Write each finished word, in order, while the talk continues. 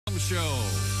Show.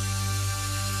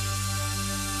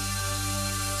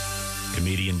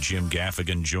 Comedian Jim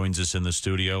Gaffigan joins us in the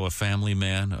studio, a family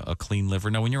man, a clean liver.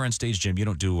 Now, when you're on stage, Jim, you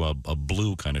don't do a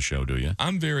blue kind of show, do you?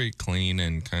 I'm very clean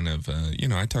and kind of,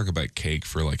 I talk about cake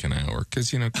for like an hour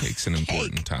because, cake's an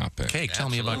important topic. Cake, tell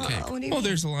me about cake. Well,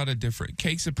 there's a lot of different.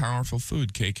 Cake's a powerful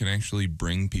food. Cake can actually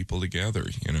bring people together.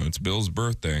 It's Bill's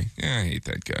birthday. Yeah, I hate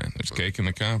that guy. There's cake in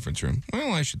the conference room.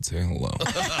 Well, I should say hello.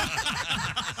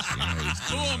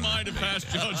 Who am I to pass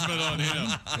judgment on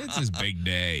him? It's his big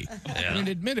day. I mean,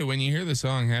 admit it, when you hear the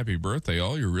song Happy Birthday,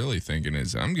 all you're really thinking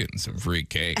is, I'm getting some free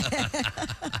cake.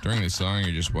 During the song,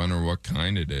 you just wonder what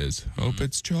kind it is. Hope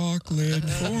it's chocolate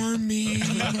for me.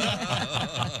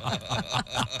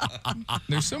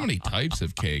 There's so many types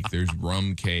of cake. There's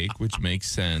rum cake, which makes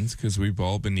sense because we've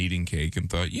all been eating cake and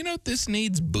thought, this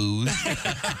needs booze.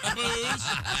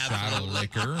 Shot of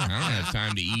liquor. I don't have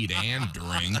time to eat and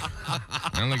drink.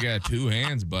 I only got 2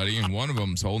 hands, buddy, and one of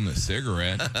them's holding a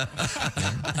cigarette.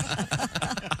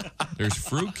 There's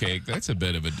fruit cake. That's a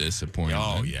bit of a disappointment.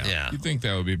 Oh, yeah. You think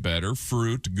that would be better.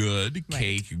 Fruit, good. Right.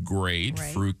 Cake, great.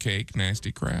 Right. Fruit cake,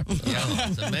 nasty crap. Yeah,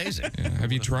 it's amazing. Yeah.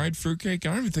 Have you tried fruit cake? I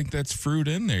don't even think that's fruit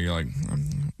in there. You're like,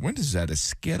 when is that, a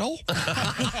Skittle?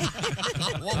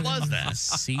 What was that? A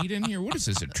seed in here? What is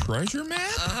this, a treasure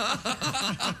map?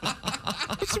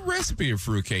 What's the recipe of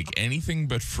fruit cake? Anything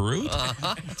but fruit?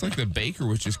 It's like the baker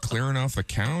was just clearing off the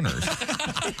counters.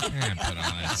 Yeah, put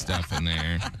all that stuff in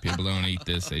there. People don't eat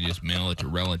this. They just mail it to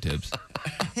relatives.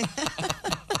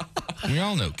 We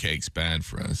all know cake's bad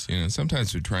for us.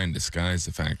 Sometimes we try and disguise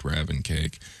the fact we're having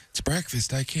cake. It's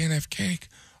breakfast. I can't have cake.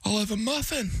 I'll have a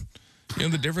muffin. You know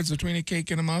the difference between a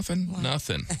cake and a muffin? What?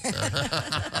 Nothing.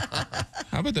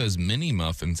 How about those mini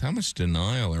muffins? How much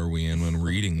denial are we in when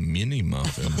we're eating mini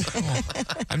muffins?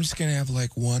 I'm just going to have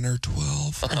like 1 or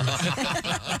 12.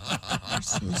 They're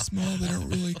so small they don't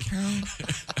really count.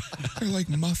 They're like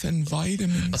muffin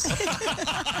vitamins.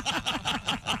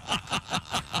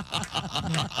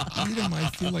 When I eat them, I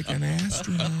feel like an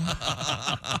astronaut.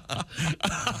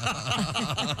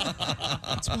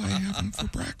 That's why I have them for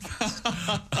breakfast.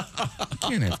 You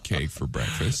can't have cake for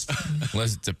breakfast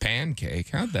unless it's a pancake.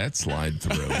 How'd that slide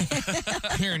through?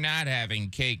 You're not having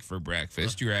cake for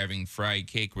breakfast. You're having fried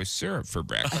cake with syrup for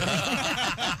breakfast.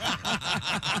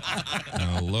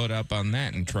 Now load up on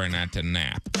that and try not to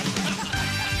nap.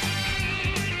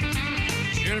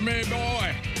 Get me,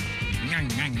 boy.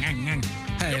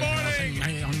 Good morning.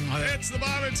 It's the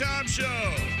Bob and Tom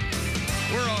Show.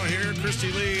 We're all here.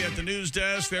 Christy Lee at the news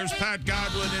desk. There's Pat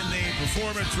Godwin in the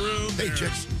performance room. Hey, There's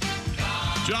chicks.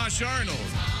 Josh Arnold.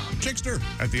 Chickster.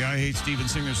 At the I Hate Steven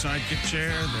Singer sidekick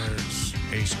chair, there's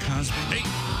Ace Cosby. Hey.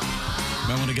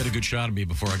 I want to get a good shot of me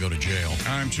before I go to jail.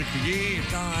 I'm Chick McGee.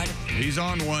 God. He's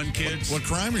on one, kids. What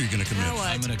crime are you going to commit? Now what?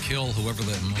 I'm going to kill whoever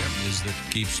that is that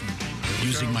keeps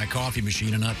using my coffee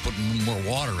machine and not putting more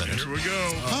water in it. Here we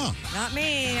go. Huh. Not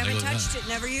me. Never touched it.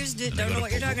 Never used it. Don't know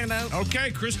what you're talking about.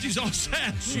 Okay, Christy's all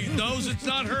set. She knows it's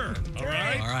not her. All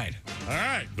right? All right. All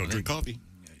right. Don't drink coffee.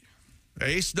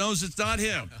 Ace knows it's not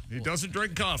him. He doesn't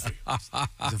drink coffee. He's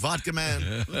a vodka man.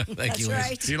 Thank you. That's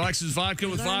right. He likes his vodka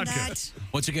with Learned vodka. that.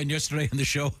 Once again, yesterday in the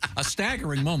show, a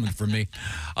staggering moment for me.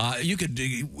 You could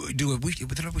do it.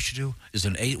 What we should do is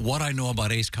an what I know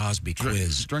about Ace Cosby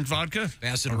quiz. Drink vodka?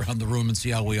 Pass it around the room and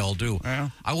see how we all do. Yeah.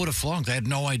 I would have flunked. I had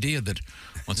no idea that,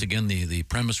 once again, the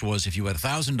premise was if you had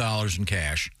 $1,000 in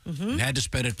cash and had to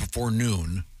spend it before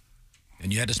noon,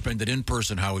 and you had to spend it in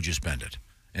person, how would you spend it?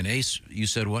 And Ace, you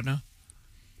said what now?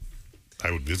 I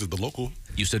would visit the local.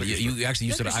 You said you actually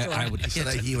you said I would.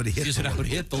 He would hit. You said I would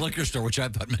hit the liquor store, which I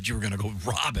thought meant you were going to go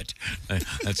rob it.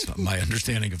 That's my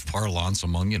understanding of parlance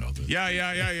among the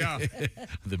Yeah.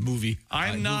 the movie.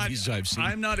 Movies I've seen.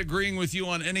 I'm not agreeing with you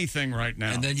on anything right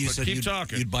now. And then you said keep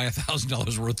talking. you'd buy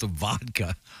 $1,000 worth of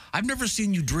vodka. I've never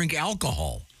seen you drink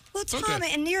alcohol. Well, Tom,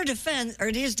 in your defense, or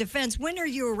his defense, when are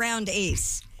you around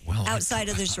Ace? Well, outside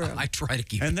of this room. I try to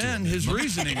keep it And to then a his minimum.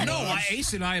 reasoning No, was-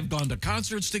 Ace and I have gone to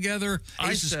concerts together.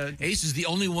 Ace is the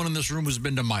only one in this room who's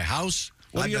been to my house.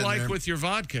 What do I've you been like there. with your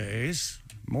vodka, Ace?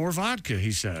 More vodka,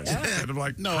 he says. Instead of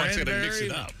like No, I said I mix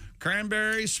it up.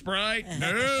 Cranberry, Sprite.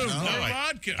 No, more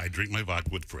vodka. I drink my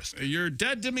vodka with Fresca. You're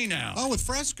dead to me now. Oh, with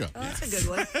Fresca. Oh, that's a good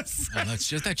one.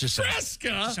 That just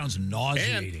Fresca? sounds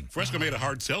nauseating. And Fresca made a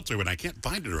hard seltzer when I can't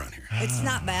find it around here. It's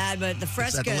not bad, but the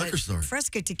at the liquor store.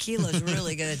 Fresca tequila is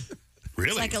really good. Really?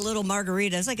 It's like a little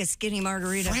margarita. It's like a skinny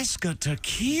margarita. Fresca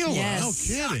tequila. Yes.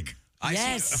 No kidding.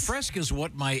 Yes. Fresca is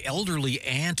what my elderly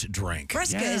aunt drank.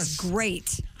 Fresca Yes. is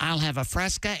great. I'll have a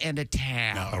Fresca and a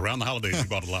tab. Now, around the holidays, you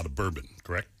bought a lot of bourbon,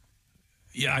 correct?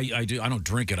 Yeah, I do. I don't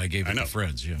drink it. I gave it I know. to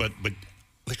friends. Yeah. But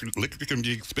liquor can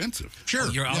be expensive. Sure,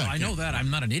 I know that. I'm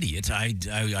not an idiot.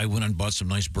 I went and bought some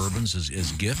nice bourbons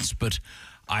as gifts, but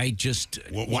I just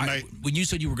when you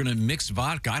said you were going to mix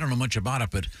vodka, I don't know much about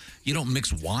it, but you don't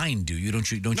mix wine, do you? Don't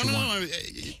you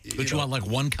want like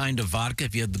one kind of vodka?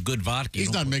 If you had the good vodka,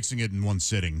 he's not mixing it in one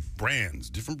sitting.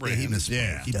 Different brands.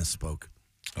 He misspoke.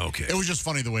 Okay. It was just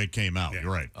funny the way it came out. Yeah.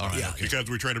 You're right. All right. Okay. Because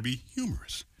we're trying to be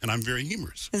humorous, and I'm very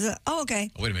humorous. Okay.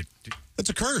 Oh, wait a minute. It's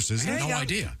a curse, isn't it? No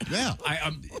idea. Yeah.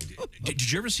 Did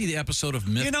you ever see the episode of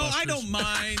Mythbusters? I don't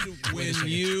mind when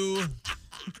you,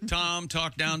 Tom,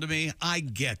 talk down to me. I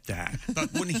get that.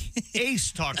 But when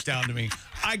Ace talks down to me,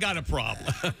 I got a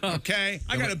problem. Okay?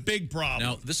 I got a big problem.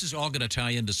 Now, this is all going to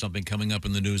tie into something coming up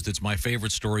in the news that's my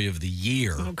favorite story of the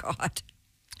year. Oh, God.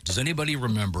 Does anybody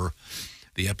remember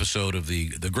the episode of the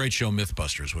great show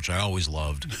Mythbusters, which I always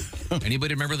loved?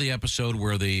 Anybody remember the episode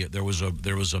where there was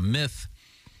a myth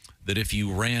that if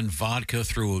you ran vodka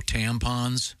through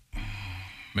tampons?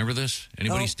 Remember this?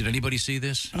 Did anybody see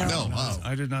this? No.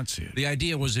 I did not see it. The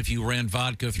idea was if you ran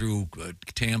vodka through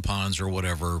tampons or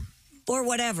whatever. Or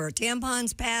whatever.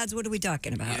 Tampons, pads, what are we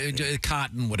talking about?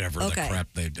 Cotton, whatever Okay. the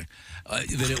crap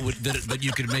that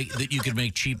you could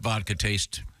make cheap vodka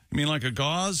taste. You mean like a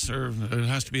gauze, or it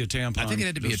has to be a tampon? I think it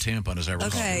had to be a tampon, as I recall.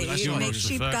 Okay, That's you what make it was.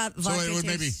 cheap vodka. So it would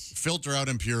maybe filter out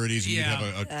impurities and you'd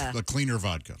have a cleaner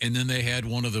vodka. And then they had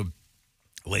one of the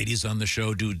ladies on the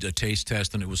show do a taste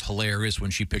test, and it was hilarious when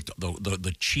she picked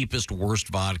the cheapest,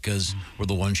 worst vodkas were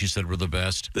the ones she said were the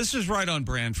best. This is right on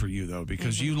brand for you, though,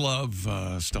 because you love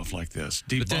stuff like this,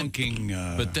 debunking.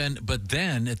 But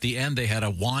then at the end they had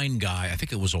a wine guy. I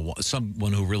think it was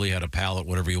someone who really had a palate,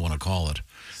 whatever you want to call it,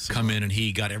 come in, and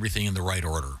he got everything in the right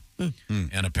order.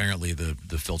 And apparently the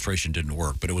filtration didn't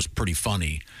work, but it was pretty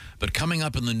funny. But coming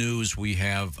up in the news, we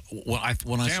have when I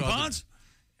tampons.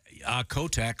 Saw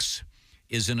Kotex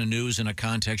is in the news in a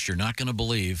context you're not going to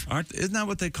believe. Isn't that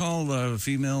what they call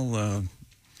female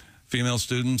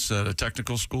students at a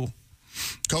technical school?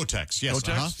 Kotex, yes.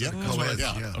 Kotex? Yeah.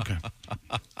 Okay.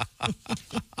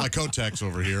 My Kotex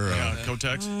over here.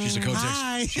 Kotex. She's a Kotex.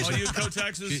 Hi. All you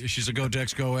Kotexes? She's a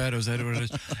Kotex co-ed. Is that what it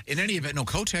is? In any event, no,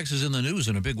 Kotex is in the news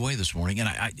in a big way this morning. And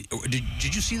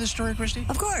did you see this story, Christy?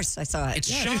 Of course, I saw it. It's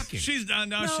yes. shocking. She's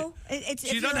No, if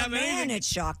she you're doesn't a have man, anything. it's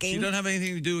shocking. She doesn't have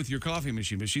anything to do with your coffee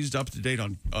machine, but she's up to date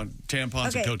on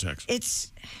tampons and Kotex.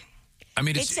 It's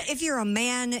It's if you're a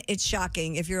man, it's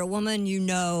shocking. If you're a woman, you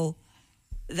know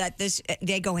that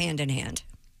they go hand in hand.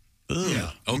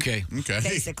 Yeah. Okay.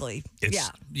 Basically. It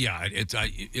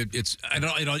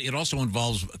also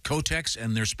involves Kotex,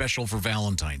 and they're special for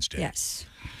Valentine's Day. Yes.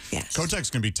 Kotex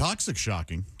can be toxic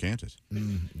shocking, can't it?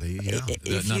 Not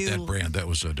that brand. That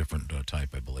was a different type,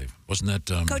 I believe. Wasn't that?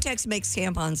 Kotex makes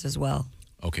tampons as well.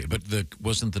 Okay, but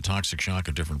wasn't the Toxic Shock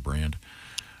a different brand?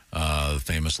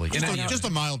 Famously. Just a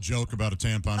mild joke about a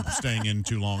tampon staying in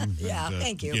too long. Yeah, and,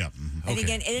 thank you. Yeah. And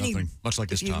again, Nothing. Much like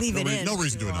this if you topic. leave it in No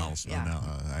reason too to long.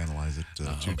 analyze it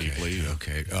too deeply.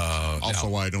 Okay. Also,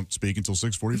 why I don't speak until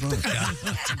 6:45.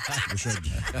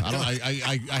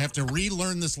 I have to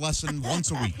relearn this lesson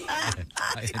once a week.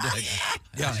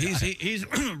 Yeah, he's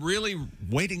really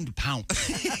waiting to pounce.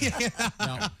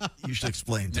 Now, you should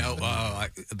explain.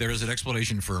 There is an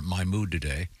explanation for my mood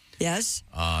today. Yes.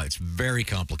 It's very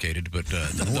complicated, but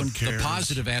the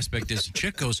positive aspect is the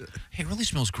chick goes, "Hey, it really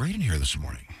smells great in here this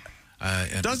morning."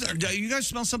 Do you guys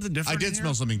smell something different? I did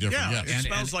smell something different. Yeah, yes. it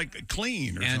smells like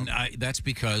clean or something. And that's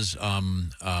because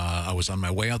I was on my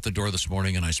way out the door this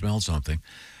morning and I smelled something.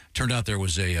 Turned out there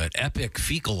was an epic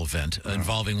fecal event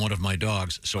involving one of my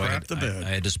dogs. So I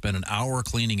had to spend an hour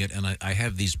cleaning it, and I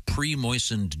have these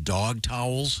pre-moistened dog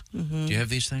towels. Mm-hmm. Do you have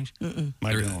these things?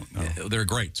 I don't. No. They're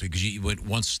great. So because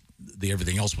once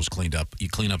everything else was cleaned up, you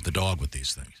clean up the dog with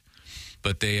these things.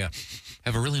 But they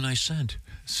have a really nice scent.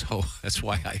 So that's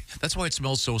why it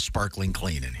smells so sparkling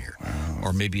clean in here.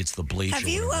 Or maybe it's the bleach. Have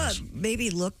you maybe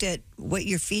looked at what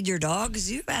you feed your dogs?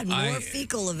 You've had more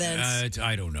fecal events.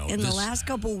 I don't know. In the last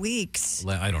couple weeks.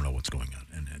 I don't know what's going on.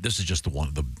 And this is just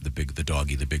the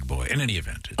doggy, the big boy. In any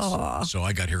event, so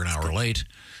I got here an hour late,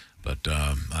 but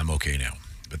I'm okay now.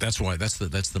 But that's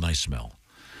the nice smell.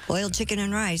 Boiled chicken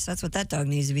and rice. That's what that dog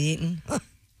needs to be eating.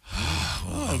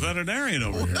 Oh, veterinarian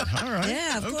over here. All right.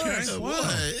 Yeah, of course. Wow.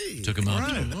 Took him out.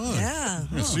 Yeah.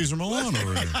 It's Caesar Milan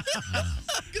over here.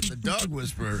 Get the dog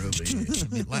whisperer over here.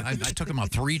 I took him out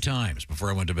 3 times before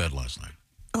I went to bed last night.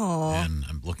 Oh. And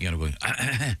I'm looking at him going,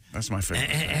 That's my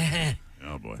favorite.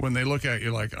 Oh, boy. When they look at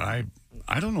you like,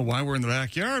 I don't know why we're in the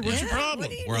backyard. What's your problem?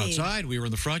 We're outside. We were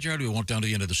in the front yard. We walked down to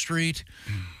the end of the street.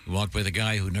 We walked by the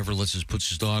guy who never puts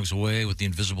his dogs away with the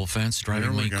invisible fence,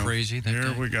 driving me crazy.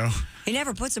 Here we go. He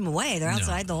never puts them away. They're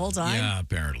outside the whole time. Yeah,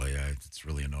 apparently. It's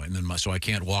really annoying. And then so I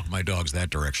can't walk my dogs that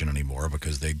direction anymore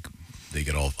because they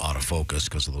get all out of focus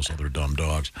because of those other dumb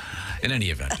dogs. In any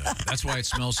event, that's why it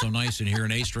smells so nice in here,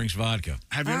 and Ace drinks vodka.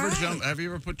 Have you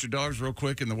ever put your dogs real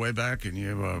quick in the way back and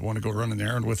you want to go run an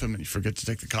errand with them and you forget to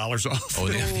take the collars off? Oh,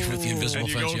 the invisible and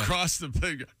you fence, go across the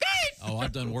big. Oh,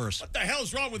 I've done worse. What the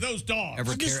hell's wrong with those dogs?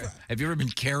 Have you ever been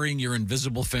carrying your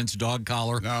invisible fence dog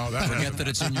collar? No, forget that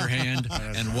it's in your hand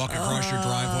and walk across your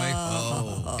driveway.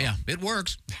 Oh, yeah, it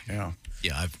works. Yeah,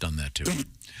 I've done that too.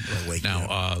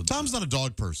 Now, Tom's not a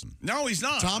dog person. No, he's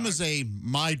not. Tom is a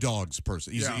my dogs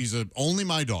person. He's only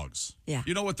my dogs. Yeah.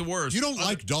 You know what the worst? You don't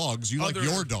like dogs. You like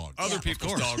your dogs. Other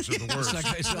people's dogs are the worst.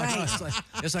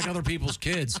 It's like other people's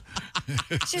kids.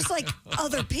 It's just like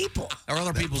other people. Or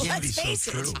other people's. Let's face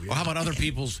it. Well, how about other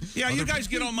people's? Yeah, you guys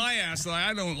get on my ass. Like,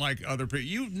 I don't like other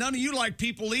people. None of you like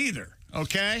people either.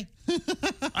 Okay?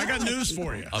 I got news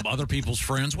for you. Other people's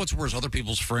friends? What's worse, other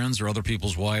people's friends or other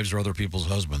people's wives or other people's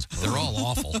husbands? They're all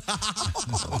awful.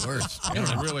 The worst. Yeah,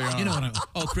 they really are. You know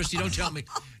what Christy, don't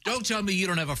tell me you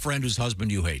don't have a friend whose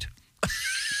husband you hate.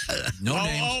 No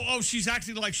names. She's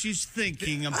acting like she's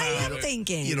thinking about I am it.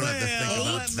 thinking. You don't have to think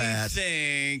about that.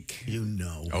 Think. You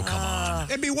know. Oh, come on.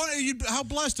 It'd be how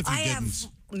blessed if you I didn't. have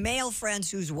male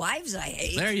friends whose wives I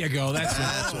hate. There you go. That's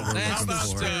what we're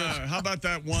looking for. How about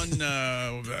that one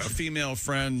female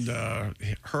friend,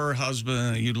 her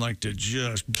husband, you'd like to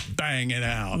just bang it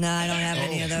out? No, I don't have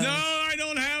any of those. No, I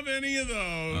don't have any of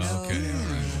those. Okay, all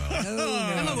right.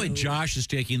 Well. By the way, Josh is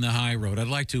taking the high road. I'd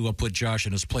like to put Josh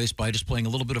in his place by just playing a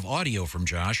little bit of audio from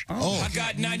Josh. Oh. I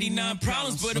got 99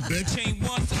 problems, but a bitch ain't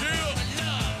one to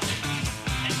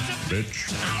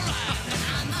Bitch.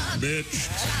 Bitch.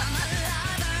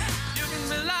 You can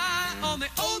rely on the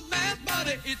old man,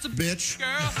 but it's a Bitch.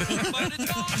 girl. But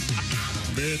it's all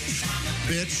Bitch.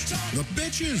 Bitch. The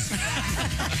bitches.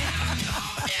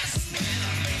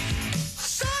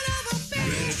 son of a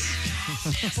bitch.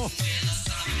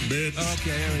 Bitch.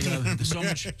 Okay, there we go.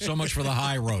 So much for the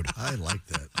high road. I like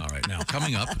that. All right, now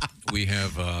coming up, we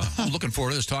have. I'm looking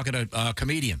forward to this. Talking to a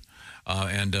comedian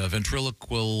and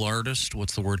ventriloquial artist.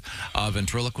 What's the word?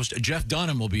 Ventriloquist. Jeff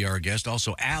Dunham will be our guest.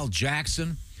 Also, Al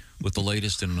Jackson with the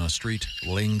latest in street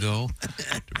lingo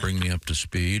to bring me up to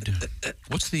speed.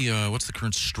 What's the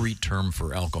current street term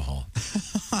for alcohol?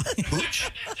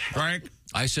 Hooch? Frank?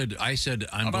 I said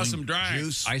I'm about going some drag?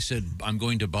 Juice? I said I'm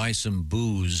going to buy some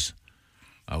booze.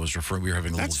 I was referring. We were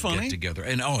having a That's little funny. get together,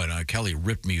 and Kelly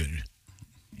ripped me.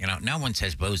 You know, no one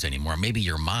says booze anymore. Maybe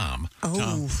your mom.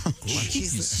 Oh, she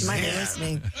might be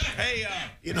listening. Hey,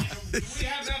 You know, we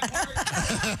have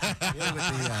that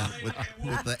part.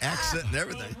 with the accent and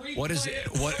everything. What is it?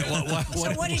 What?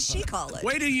 So what does she call it?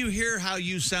 Wait till you hear how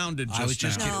you sounded just I was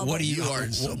just now. kidding. No, What do you are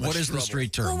in so What much is the trouble.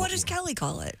 street term? Well, what does Kelly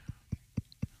call it?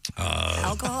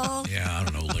 Alcohol? Yeah, I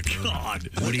don't know. Liquor. God.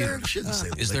 What do you? Shouldn't say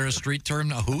Is there a street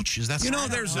term? A hooch? Is that? You know,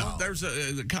 there's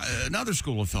another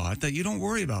school of thought that you don't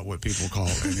worry about what people call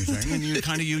anything, and you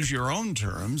kind of use your own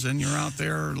terms, and you're out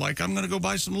there like, I'm going to go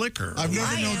buy some liquor. I've never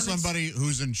I known am. somebody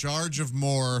who's in charge of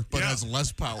more but Yeah. has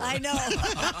less power. I know.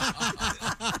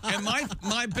 And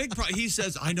my big problem, he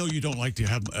says, I know you don't like to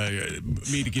have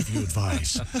me to give you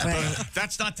advice. But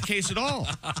that's not the case at all.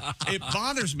 It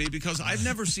bothers me because I've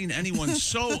never seen anyone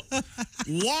so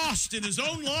lost in his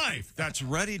own life that's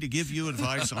ready to give you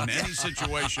advice on any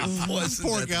situation.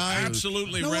 Poor guy.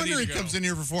 Absolutely No ready wonder to he go. comes in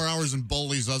here for 4 hours and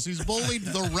bullies us. He's bullied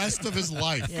the rest of his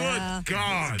life. Yeah. Good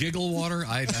God. Giggle water?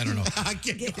 I don't know.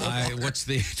 What's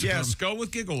the term? Yes, go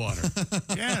with giggle water.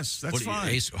 Yes, that's What do you- fine.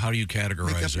 Ace, how do you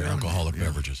categorize your own alcoholic name, yeah.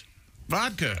 beverages?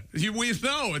 Vodka. We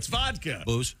know it's vodka.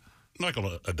 Booze?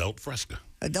 Michael, adult Fresca.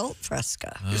 Adult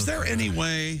Fresca. Is there any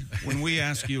way, when we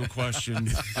ask you a question,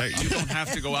 that you don't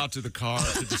have to go out to the car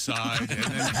to decide and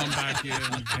then come back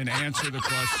in and answer the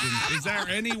question? Is there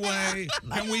any way?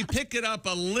 Can we pick it up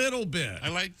a little bit? I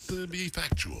like to be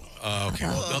factual. Okay.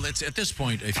 Well, it's at this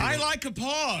point. If you I like a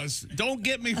pause. Don't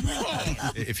get me wrong.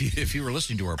 if you were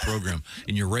listening to our program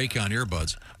in your Raycon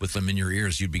earbuds with them in your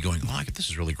ears, you'd be going, "Oh, this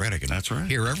is really great. I can That's right.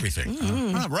 hear everything."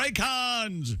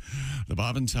 Raycons. The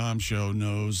Bob and Tom Show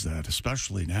knows that,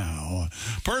 especially now,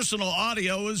 personal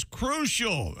audio is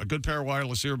crucial. A good pair of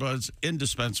wireless earbuds,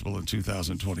 indispensable in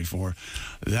 2024.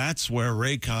 That's where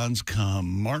Raycons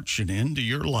come marching into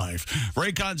your life.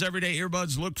 Raycons everyday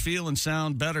earbuds look, feel, and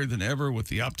sound better than ever with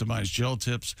the optimized gel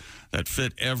tips that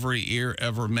fit every ear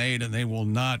ever made, and they will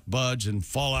not budge and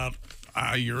fall out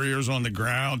your ears on the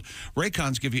ground.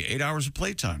 Raycons give you 8 hours of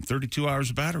playtime, 32 hours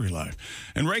of battery life.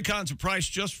 And Raycons are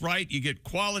priced just right. You get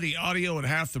quality audio at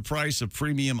half the price of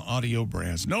premium audio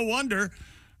brands. No wonder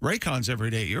Raycon's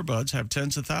everyday earbuds have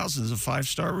tens of thousands of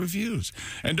 5-star reviews.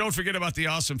 And don't forget about the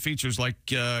awesome features like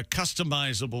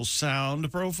customizable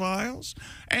sound profiles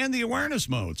and the awareness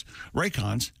modes.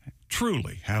 Raycons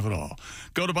truly have it all.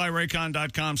 Go to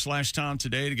buyraycon.com/Tom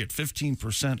today to get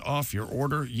 15% off your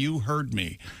order. You heard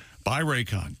me.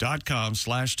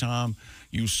 Buyraycon.com/Tom.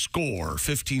 You score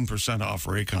 15% off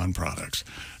Raycon products.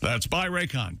 That's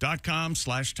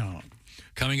buyraycon.com/Tom.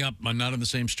 Coming up, not in the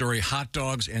same story, hot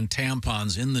dogs and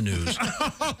tampons in the news.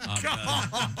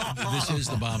 This is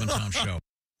the Bob and Tom Show.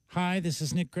 Hi, this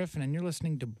is Nick Griffin, and you're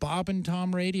listening to Bob and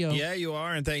Tom Radio. Yeah, you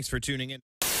are, and thanks for tuning in.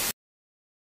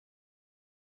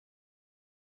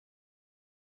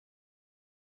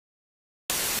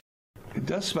 It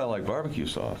does smell like barbecue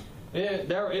sauce.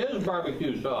 There is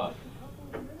barbecue sauce.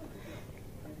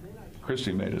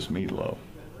 Christy made us meatloaf.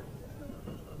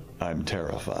 I'm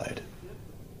terrified.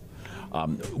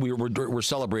 We're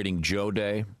celebrating Joe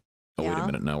Day. Oh, wait a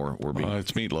minute. Now we're being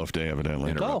it's Meatloaf Day,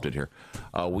 evidently. Interrupted here.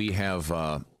 We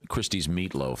have Christy's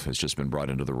meatloaf has just been brought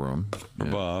into the room.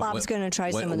 Bob's going to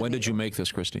try some of the When did you make this,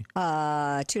 Christy?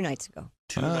 2 nights ago.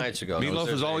 2 nights ago. Meatloaf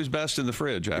is always best in the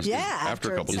fridge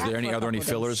after a couple Are there any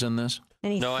fillers in this?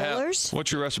 Any fillers?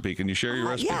 What's your recipe? Can you share your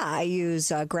recipe? Yeah, I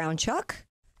use ground chuck,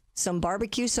 some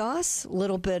barbecue sauce, a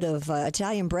little bit of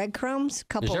Italian breadcrumbs,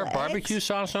 couple Is there of eggs. barbecue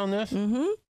sauce on this? Mm-hmm.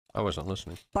 I wasn't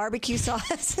listening. Barbecue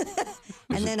sauce.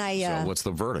 And then So what's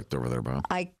the verdict over there, Bob?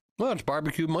 Well, it's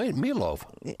barbecue meatloaf.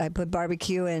 I put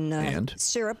barbecue and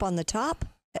syrup on the top.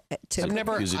 Is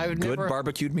it good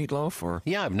barbecued meatloaf? Or?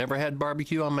 Yeah, I've never had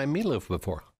barbecue on my meatloaf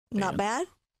before. Not bad?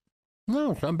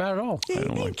 No, it's not bad at all. I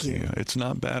don't like the. It's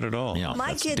not bad at all. Yeah, My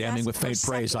that's kid damning asked with for faint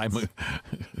praise.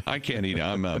 I can't eat.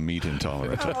 I'm meat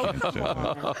intolerant.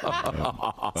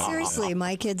 Seriously,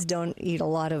 my kids don't eat a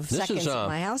lot of seconds in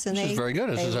my house, and this is very good.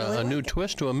 This is a new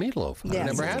twist to a meatloaf. Yeah, I've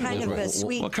never had kind it. of a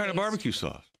sweet. What kind of barbecue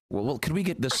sauce? Well, can we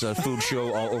get this food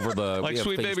show all over the like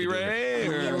Sweet Baby Ray?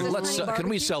 Can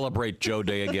we celebrate Joe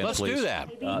Day again, Let's please? do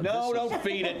that. No, don't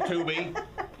feed it to me.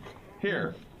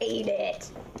 Here. Eat it.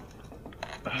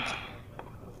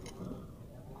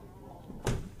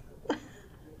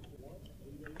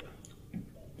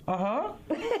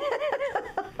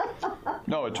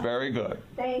 No, it's very good.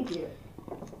 Thank you.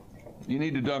 You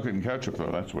need to dunk it in ketchup, though.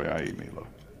 That's the way I eat meatloaf.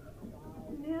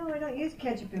 No, I don't use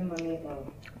ketchup in my meatloaf.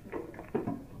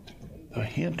 A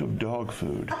hint of dog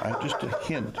food. Just a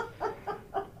hint.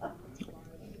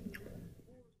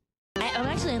 I'm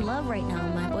actually in love right now.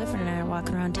 My boyfriend and I are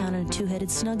walking around town in a two-headed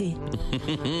snuggie. It's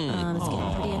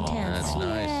getting pretty intense. That's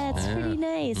nice. Yeah, it's pretty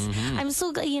nice. I'm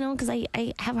so, because I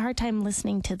have a hard time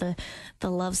listening to the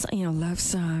love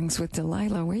songs with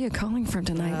Delilah. Where are you calling from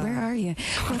tonight? Where are you?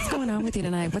 What's going on with you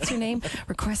tonight? What's your name?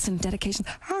 Requests and dedications.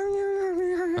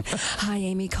 Hi,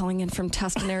 Amy, calling in from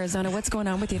Tustin, Arizona. What's going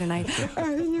on with you tonight?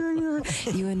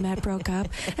 You and Matt broke up?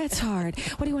 That's hard.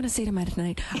 What do you want to say to Matt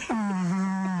tonight?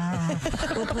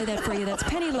 We'll play that for you. That's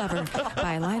Penny Lover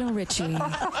by Lionel Richie.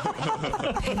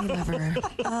 Penny Lover.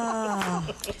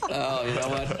 Oh, you know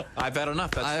what? I've had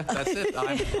enough. That's it.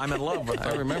 I'm in love.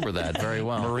 I remember that very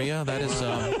well. Maria, that is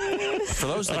for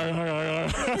those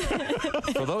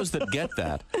that get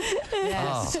that.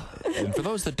 Yes. And for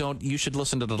those that don't, you should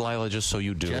listen to Delilah just so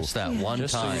you do. Just that one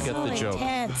just time. So you get the joke.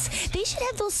 Intense. They should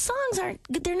have those songs.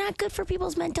 They're not good for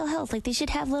people's mental health. Like they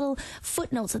should have little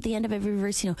footnotes at the end of every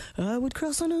verse. I would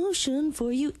cross an ocean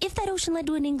for you. If that ocean led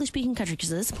to an English-speaking country,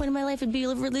 because at this point in my life it'd be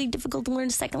really difficult to learn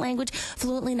a second language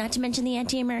fluently. Not to mention the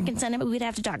anti-American sentiment. We'd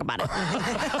have to talk about it.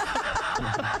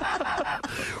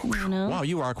 Wow,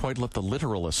 you are quite the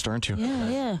literalist, aren't you?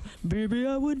 Yeah. Baby,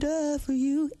 I would die for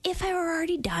you if I were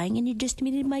already dying and you just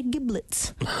needed my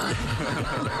giblets.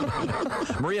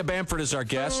 Maria Bamford is our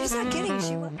guest. She's not kidding.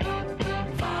 She was.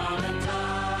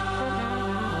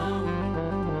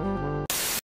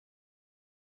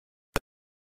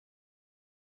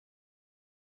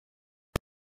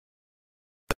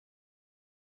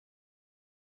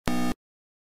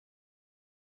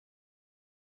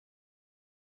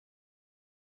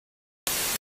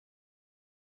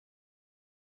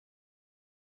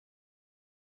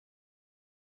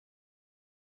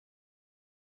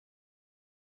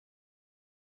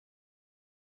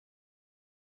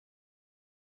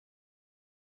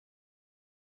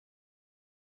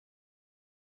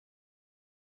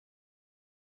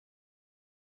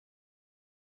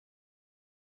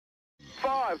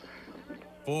 Five,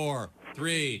 4,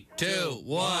 3, 2,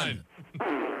 1.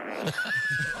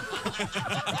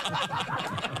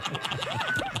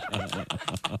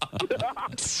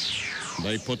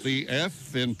 They put the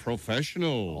F in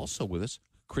professional. Also with us,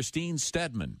 Christine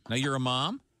Stedman. Now, you're a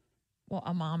mom? Well,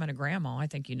 a mom and a grandma. I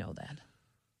think you know that.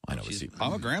 I know.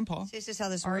 I'm a grandpa. Is this how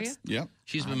this Are works? you? Yep.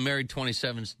 She's been married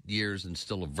 27 years and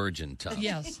still a virgin.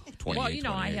 Yes. 28, Well, you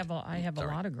know, I 28. have a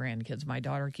lot of grandkids. My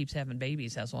daughter keeps having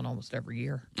babies, has one almost every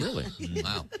year. Really?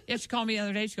 Wow. Yeah, she called me the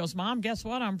other day. She goes, Mom, guess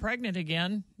what? I'm pregnant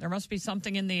again. There must be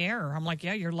something in the air. I'm like,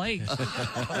 yeah, you're late.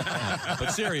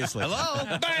 But seriously. Hello?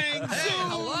 Bang! Hey,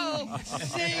 hello?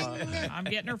 Zing! I'm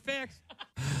getting her fixed.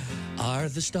 Are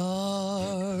the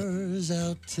stars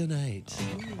out tonight?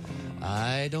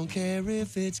 I don't care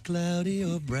if it's cloudy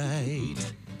or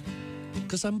bright,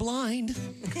 'cause I'm blind.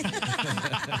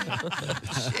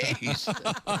 Jeez.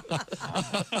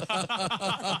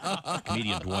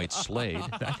 Comedian Dwight Slade.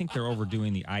 I think they're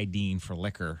overdoing the IDing for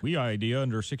liquor. We ID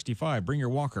under 65. Bring your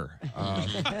walker.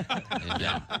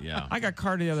 Yeah. I got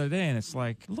carded the other day, and it's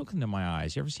like, look into my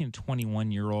eyes. You ever seen a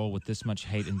 21-year-old with this much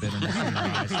hate and bitterness in their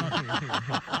eyes?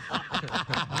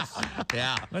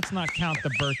 Yeah. Let's not count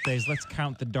the birthdays. Let's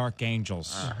count the dark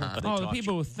angels. Uh-huh. The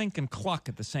people who think and cluck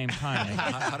at the same time.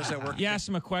 How does that work? You ask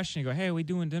them a question, you go, hey, are we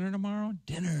doing dinner tomorrow?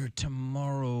 Dinner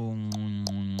tomorrow.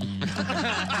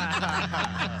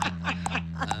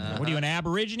 What are you, an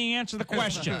Aborigine? Answer the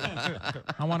question.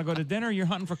 I want to go to dinner. You're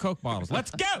hunting for Coke bottles.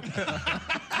 Let's go.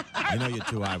 I know you're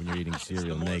too high when you're eating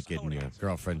cereal naked and your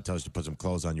girlfriend tells you to put some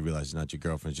clothes on. You realize it's not your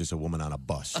girlfriend. It's just a woman on a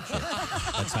bus.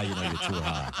 That's how you know you're too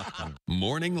high.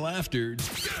 Morning laughter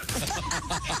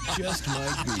just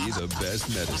might be the best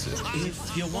medicine.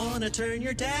 If you want to turn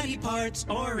your daddy parts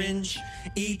orange,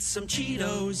 eat some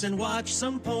Cheetos and watch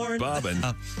some porn. Bobbin.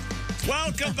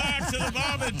 Welcome back to the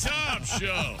Bob and Tom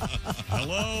Show.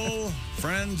 Hello,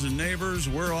 friends and neighbors.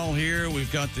 We're all here.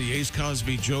 We've got the Ace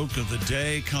Cosby joke of the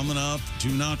day coming up. Do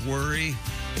not worry.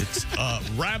 It's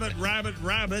rabbit, rabbit,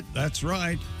 rabbit. That's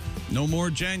right. No more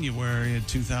January in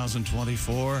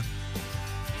 2024.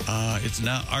 It's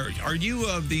now. Are you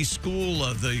of the school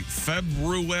of the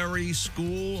February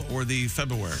school or the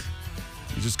February?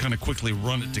 You just kind of quickly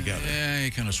run it together. Yeah,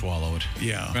 you kind of swallow it.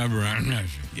 Yeah.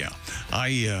 Yeah.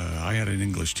 I had an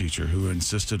English teacher who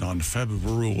insisted on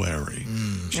February.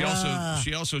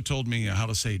 She also told me how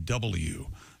to say W.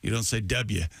 You don't say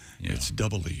W. It's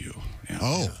W. Yeah.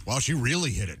 Oh, wow, she really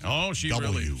hit it. Oh, she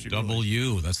W.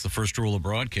 W. That's the first rule of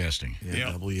broadcasting.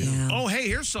 Yeah. W. Yeah. Oh, hey,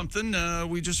 here's something.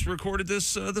 We just recorded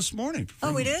this this morning.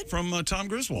 Oh, we did? From Tom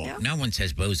Griswold. Yeah. No one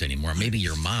says Bose anymore. Maybe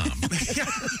your mom.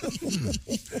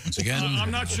 Once again, I'm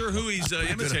not sure who he's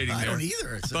imitating I there. don't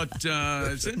either. But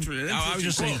it's interesting. I was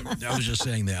just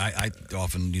saying that I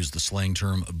often use the slang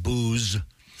term booze.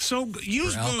 So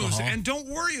use For booze alcohol. and don't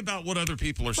worry about what other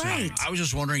people are saying. Right. I was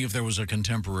just wondering if there was a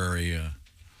contemporary.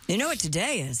 You know what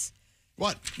today is?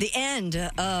 What? The end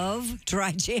of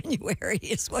dry January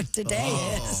is what today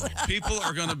is. People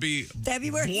are going to be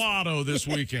February. blotto this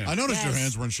weekend. I noticed your Yes.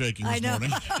 hands weren't shaking I this know.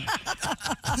 morning.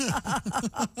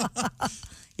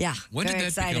 Yeah. When did very that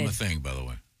excited. become a thing, by the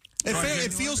way?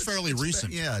 It feels fairly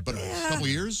recent. But a couple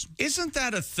years. Isn't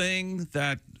that a thing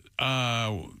that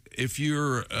if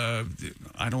you're,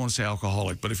 I don't want to say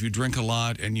alcoholic, but if you drink a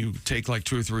lot and you take like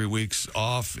 2 or 3 weeks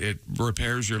off, it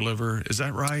repairs your liver? Is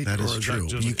that right? That is Or true.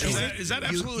 Is that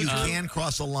absolutely You true? can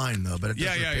cross a line, though, but it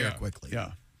does repair quickly.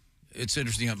 Yeah. It's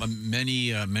interesting.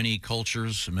 Many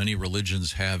cultures, many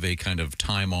religions have a kind of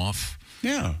time off.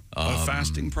 Yeah. A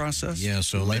fasting process? Yeah,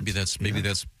 so maybe that's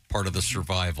part of the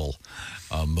survival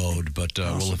mode. But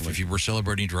well, if you were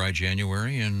celebrating dry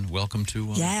January, and welcome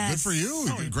to Yes. Good for you.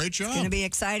 Great job. It's going to be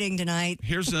exciting tonight.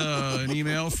 Here's an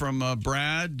email from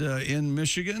Brad in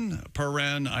Michigan.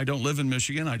 Paren, I don't live in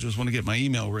Michigan. I just want to get my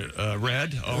email read. All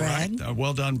right.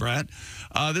 Well done, Brad.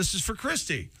 This is for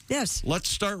Christy. Yes. Let's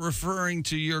start referring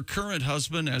to your current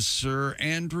husband as Sir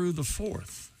Andrew the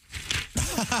Fourth.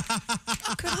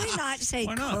 Could we not say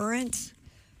current?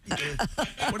 What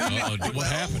do you mean? What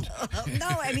happened? No,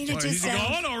 I mean, it just He's sounds...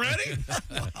 gone already?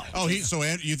 Oh, so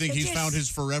you think he's found his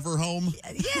forever home?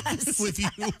 Yes. With you?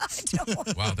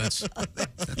 Wow, that's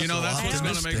what's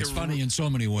going to make it funny in so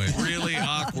many ways. really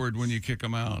awkward when you kick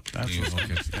him out. That's what's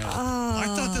I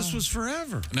thought this was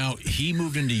forever. Now, he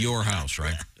moved into your house,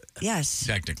 right? Yes.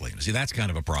 Technically. See, that's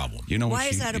kind of a problem. You know Why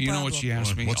what is that a you know what problem? she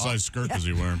asked me? What size skirt was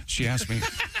he wearing? She asked me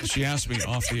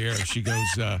off the air. She goes,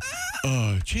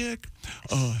 Chick,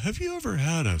 have you ever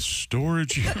had a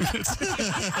storage unit?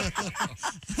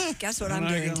 Guess what I'm And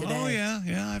I doing go, today? Oh,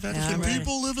 yeah, I've had Yeah, Can right.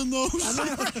 people live in those?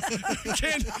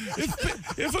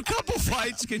 If a couple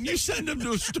fights, can you send them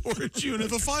to a storage unit?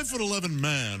 If a 5'11"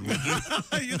 man, would you?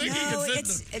 You think you No, can fit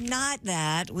it's not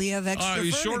that. We have extra Are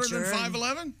you furniture. shorter than and-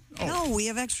 5'11"? Oh. No, we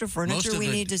have extra furniture of we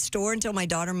the- need to store until my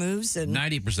daughter moves. And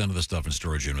 90% of the stuff in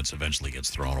storage units eventually gets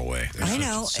thrown away. I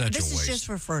know. Such This a is waste. just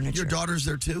for furniture. Your daughter's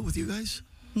there too with you guys?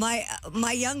 My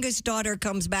youngest daughter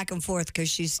comes back and forth because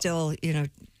she's still,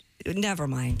 never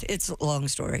mind. It's a long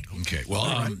story. Okay,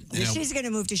 well, She's going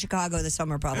to move to Chicago this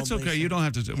summer, probably. That's okay. You don't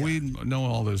have to. We know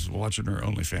all this watching her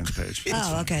OnlyFans page.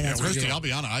 Oh, okay. That's Christy, good. I'll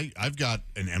be honest. I've got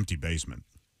an empty basement.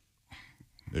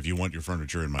 If you want your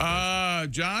furniture in my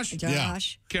basement. Josh?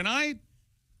 Josh? Can I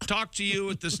talk to you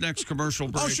at this next commercial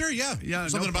break? Oh, sure, yeah.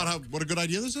 Something about what a good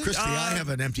idea this is? Christy, I have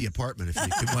an empty apartment if you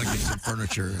want to get some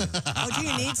furniture. Oh, do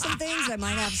you need some things? I might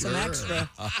have some extra.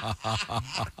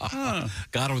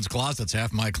 Godwin's closet's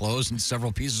half my clothes and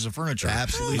several pieces of furniture.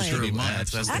 Absolutely Should be true. mine.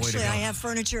 That's the way to Actually, go. I have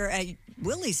furniture at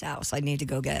Willie's house I need to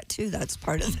go get, too. That's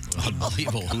part of it.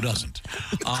 Unbelievable. Who doesn't?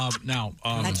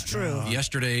 That's true.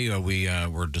 Yesterday, we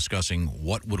were discussing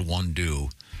what would one do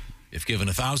if given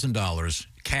 $1,000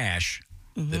 cash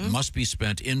that must be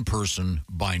spent in person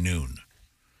by noon.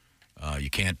 You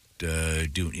can't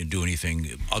do anything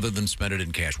other than spend it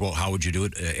in cash. Well, how would you do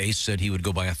it? Ace said he would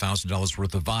go buy $1,000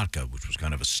 worth of vodka, which was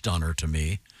kind of a stunner to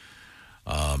me.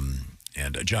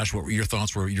 And Josh, what were your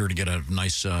thoughts? Were you going to get a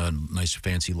nice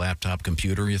fancy laptop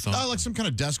computer? You thought? Like some kind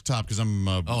of desktop because I'm.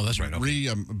 That's right. Okay.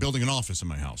 I'm building an office in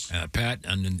my house. Pat,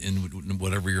 and in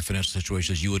whatever your financial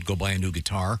situation is, you would go buy a new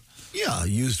guitar. Yeah,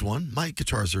 used one. My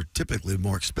guitars are typically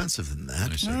more expensive than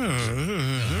that.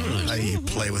 I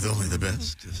play with only the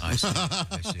best. I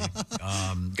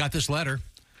see. Got this letter.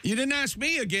 You didn't ask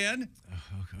me again.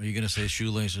 Are you going to say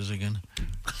shoelaces again?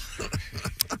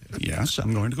 Yes,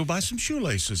 I'm going to go buy some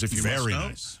shoelaces if you Very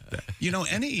must know.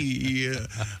 nice. Any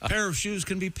pair of shoes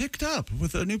can be picked up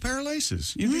with a new pair of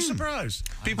laces. You'd be surprised.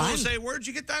 People will say, where'd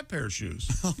you get that pair of shoes?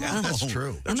 Yeah, that's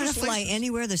true. I'm going to fly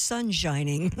anywhere the sun's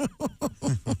shining.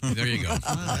 There you go.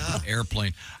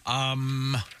 Airplane.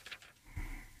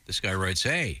 This guy writes,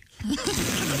 hey.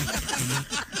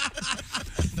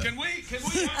 Can we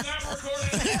have that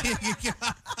recorded?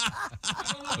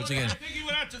 Once again, I think he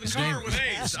went out to the car with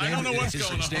Ace. I don't know what's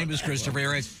going on. His name is Christopher. He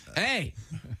writes, hey,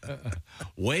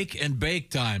 wake and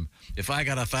bake time. If I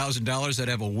got $1,000, I'd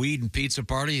have a weed and pizza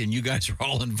party, and you guys are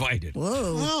all invited.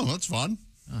 Whoa. Oh, that's fun.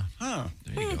 There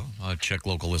you go. Check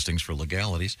local listings for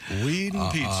legalities. Weed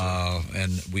and pizza.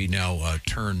 And we now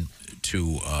turn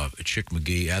to Chick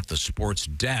McGee at the sports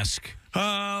desk.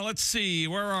 Let's see.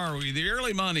 Where are we? The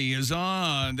early money is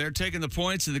on. They're taking the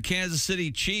points of the Kansas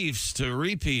City Chiefs to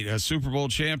repeat as Super Bowl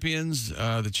champions.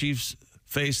 The Chiefs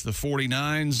face the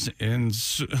 49ers in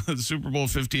the Super Bowl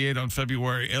 58 on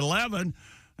February 11.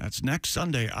 That's next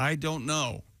Sunday. I don't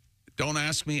know. Don't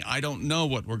ask me. I don't know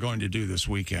what we're going to do this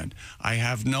weekend. I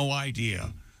have no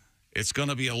idea. It's going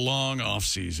to be a long off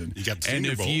season. You got the and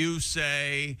Senior if Bowl. you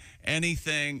say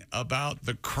anything about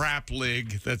the crap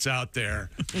league that's out there,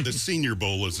 The Senior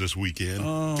Bowl is this weekend,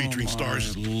 featuring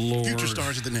stars, future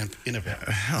stars of the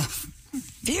NFL.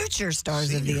 Future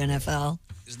stars of the NFL.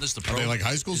 Isn't this the Are they like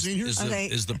high school seniors?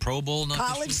 Is the Pro Bowl not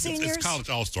College this week? seniors? It's college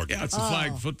all-star game. yeah, it's a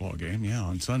flag football game. Yeah,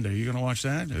 on Sunday. You going to watch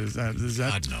that? Is that?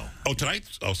 God, no. Oh, tonight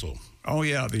also. Oh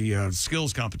yeah, the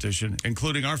skills competition,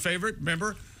 including our favorite.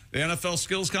 Remember the NFL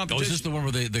skills Oh, competition? is this the one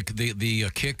where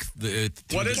the kick?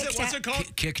 What is it? What's it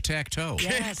called? Kick-tack-toe.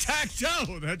 Yes.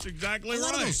 Tic-tac-toe. That's exactly A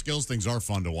lot of right. those skills things are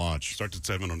fun to watch. Starts at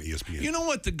 7 on ESPN. You know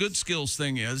what the good skills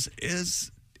thing is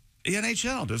the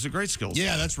NHL does a great skills.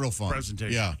 Yeah, that's real fun.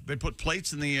 presentation. Yeah. They put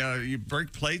plates in the you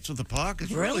break plates with the puck.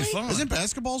 It's really, Really? fun. Isn't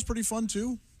basketball's pretty fun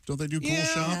too? Don't they do cool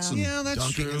shots? And Yeah, that's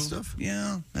dunking true. and stuff?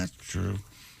 Yeah, that's true.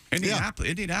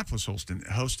 Indianapolis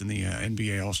hosting the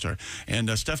NBA All-Star. And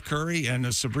Steph Curry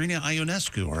and Sabrina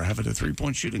Ionescu are having a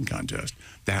three-point shooting contest.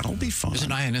 That'll be fun.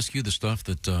 Isn't Ionescu the stuff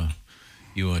that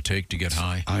you take to get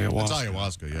high? It's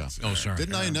ayahuasca, yeah. Oh, sorry.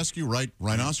 Didn't Ionescu write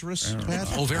Rhinoceros, Pat?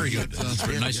 Oh, very good.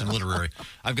 Very nice and literary.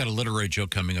 I've got a literary joke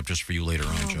coming up just for you later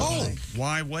on, Joe. Oh,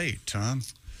 Why wait, Tom?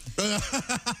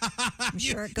 I'm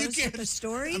sure it goes with the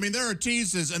story. I mean, there are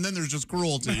teases, and then there's just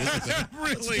cruelty. Isn't there? It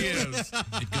really is.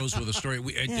 It goes with a story.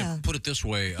 Yeah. Put it this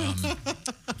way.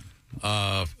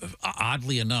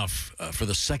 Oddly enough, for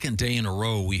the second day in a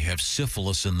row, we have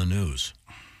syphilis in the news.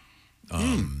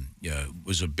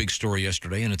 was a big story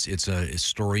yesterday, and it's a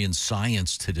story in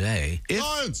Science today.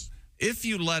 If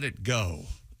you let it go,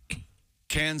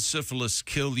 can syphilis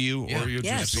kill you, or you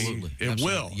just absolutely. It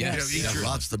will. Yes, Eat your-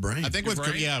 Lots the brain. I think with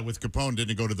Capone,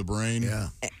 didn't it go to the brain? Yeah.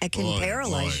 It can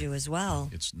paralyze you as well.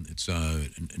 It's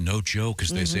no joke, as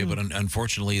they say, but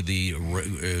unfortunately, the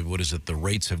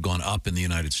rates have gone up in the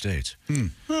United States.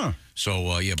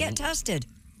 So Get tested.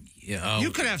 Yeah, you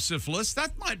could have syphilis.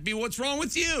 That might be what's wrong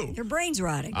with you. Your brain's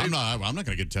rotting. I'm not going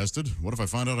to get tested. What if I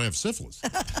find out I have syphilis?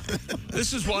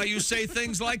 This is why you say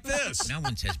things like this. No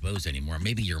one says booze anymore.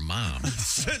 Maybe your mom.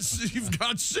 Says you've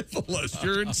got syphilis.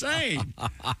 You're insane.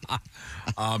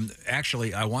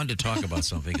 Actually, I wanted to talk about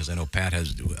something because I know Pat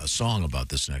has a song about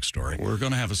this next story. We're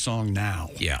going to have a song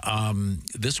now. Yeah.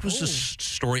 This was a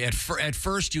story. At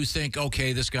first, you think,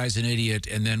 okay, this guy's an idiot.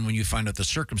 And then when you find out the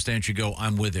circumstance, you go,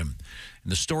 I'm with him.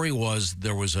 And the story was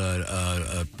there was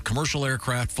a commercial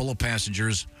aircraft full of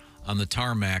passengers on the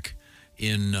tarmac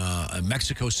in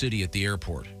Mexico City at the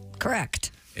airport.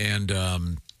 Correct. And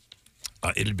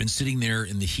it had been sitting there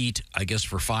in the heat, I guess,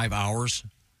 for 5 hours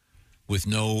with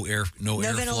no airflow.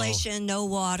 Ventilation, no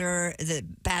water. The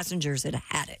passengers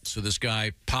had it. So this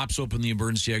guy pops open the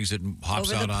emergency exit and hops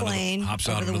Over out the onto plane, hops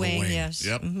over out the onto wing, the wing. yes.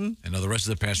 Yep. And now the rest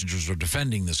of the passengers are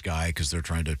defending this guy because they're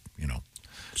trying to,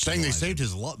 saying they saved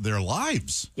their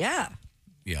lives. Yeah.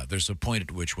 Yeah, there's a point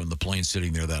at which when the plane's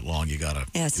sitting there that long, you got to...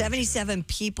 Yeah, 77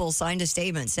 people signed a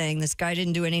statement saying this guy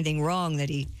didn't do anything wrong, that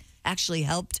he actually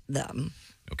helped them.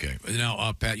 Okay.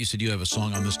 Now, Pat, you said you have a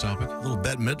song on this topic? A little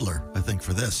Bette Midler, I think,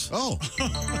 for this. Oh.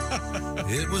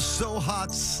 It was so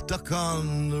hot, stuck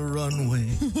on the runway.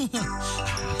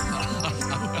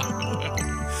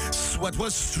 Sweat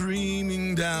was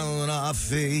streaming down our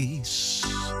face.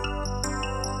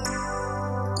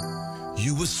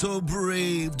 You were so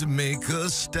brave to make a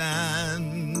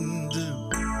stand.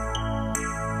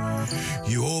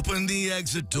 You opened the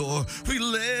exit door, we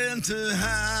lent a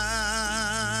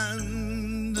hand.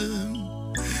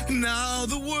 Now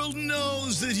the world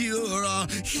knows that you're our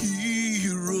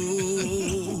hero.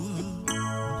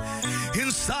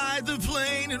 Inside the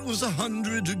plane, it was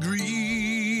 100 degrees.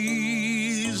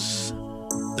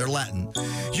 They're Latin.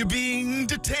 You're being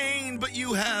detained, but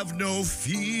you have no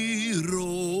fear.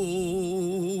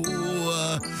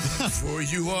 For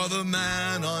you are the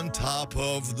man on top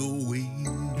of the wing.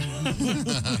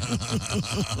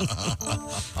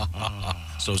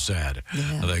 So sad.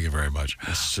 Thank you very much.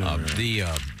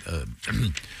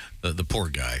 The poor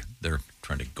guy, they're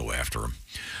trying to go after him.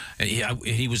 And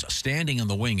he was standing on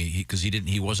the wing because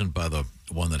he wasn't by the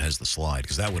one that has the slide,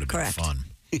 because that would have been fun.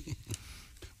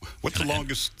 What's the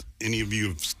longest any of you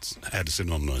have had to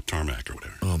sit on the tarmac or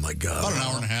whatever? Oh, my God. About an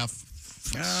hour and a half.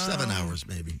 7 hours,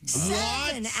 maybe.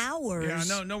 7 hours?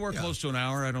 Yeah, nowhere close to an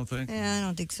hour, I don't think. Yeah, I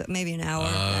don't think so. Maybe an hour.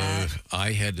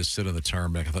 I had to sit on the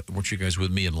tarmac. I thought, weren't you guys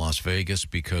with me in Las Vegas?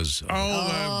 Because when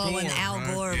Al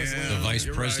Gore was the vice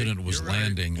president was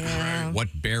landing. Yeah. What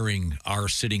bearing our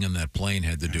sitting in that plane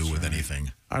had to do with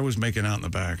anything? I was making out in the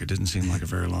back. It didn't seem like a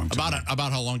very long time.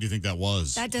 About how long do you think that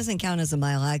was? That doesn't count as a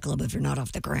Mile High Club if you're not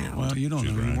off the ground. Well, you don't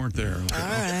know. You weren't there. All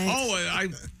right. Oh,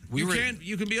 you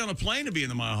can be on a plane to be in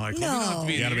the Mile High Club. No. You don't have to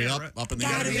be You gotta in the be air, up right? in the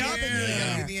Gotta air. be up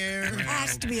in In the air. It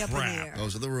has to be up in the air.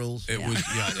 Those are the rules. It was,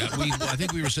 I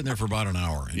think we were sitting there for about an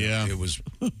hour. And it was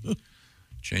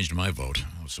changed my vote.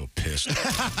 I was so pissed. Do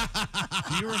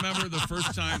you remember the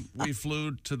first time we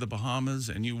flew to the Bahamas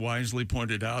and you wisely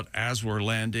pointed out as we're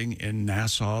landing in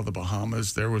Nassau, the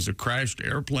Bahamas, there was a crashed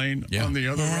airplane on the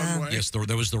other runway? Yes,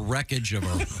 there was the wreckage of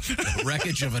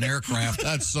an aircraft.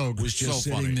 That's so was just so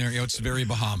sitting funny. there. It's very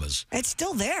Bahamas. It's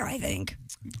still there, I think.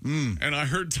 And I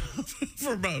heard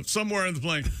from somewhere in the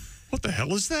plane, what the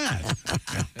hell is that?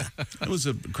 It was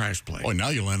a crash plane. Oh, now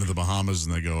you landed in the Bahamas,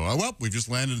 and they go, oh, well, we've just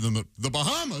landed in the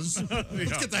Bahamas.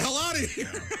 Let's get the hell out of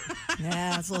here.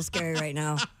 Yeah, it's a little scary right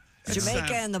now.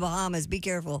 Jamaica and the Bahamas, be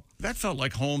careful. That felt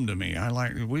like home to me.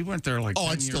 We went there like 10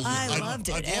 years ago. I loved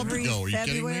it. Every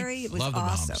February, it was Love the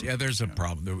awesome. Bahamas. Yeah, there's a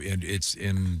problem. And it's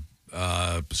in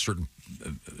certain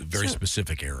very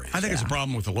specific areas. I think it's a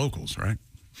problem with the locals, right?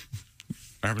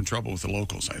 We're having trouble with the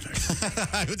locals, I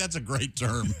think. That's a great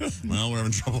term. Well, we're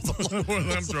having trouble with the locals. We're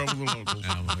having trouble with the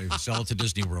locals. Maybe sell it to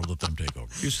Disney World, let them take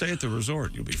over. You stay at the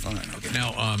resort, you'll be fine. Okay.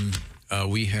 Now,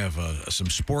 we have some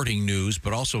sporting news,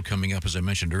 but also coming up, as I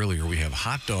mentioned earlier, we have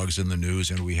hot dogs in the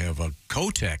news, and we have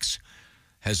Kotex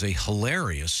has a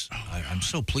hilarious, I'm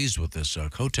so pleased with this,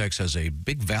 Kotex has a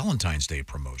big Valentine's Day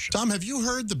promotion. Tom, have you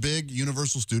heard the big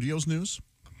Universal Studios news?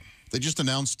 They just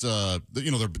announced,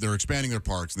 they're expanding their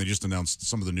parks, and they just announced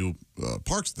some of the new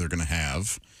parks that they're going to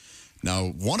have. Now,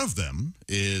 one of them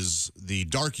is the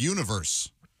Dark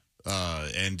Universe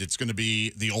and it's going to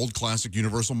be the old classic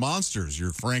Universal monsters.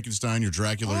 Your Frankenstein, your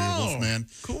Dracula, your Wolfman.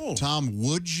 Cool. Tom,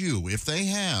 would you, if they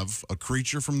have a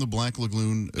Creature from the Black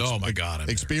Lagoon Oh, my God, I'm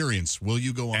experience, will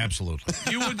you go on? Absolutely.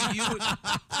 You would,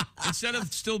 instead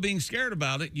of still being scared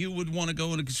about it, you would want to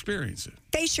go and experience it.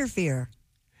 Face your fear.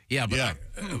 Yeah, but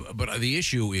but the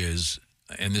issue is,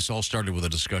 and this all started with a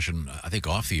discussion, I think,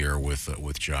 off the air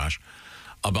with Josh,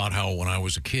 about how when I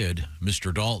was a kid,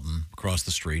 Mr. Dalton across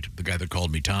the street, the guy that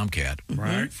called me Tomcat,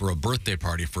 Right. for a birthday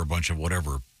party for a bunch of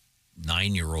whatever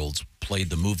 9-year-olds, played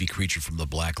the movie Creature from the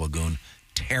Black Lagoon,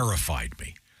 terrified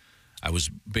me. I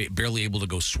was barely able to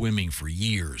go swimming for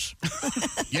years.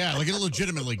 Yeah, like it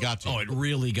legitimately got to you. Oh, it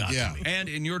really got to me. And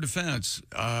in your defense,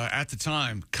 at the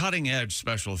time, cutting-edge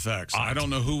special effects. I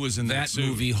don't know who was in that suit,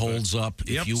 movie holds up.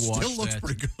 Yep. If you watch Still looks that,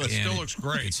 pretty good. and Still looks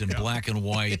great. It's in black and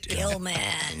white. Gillman.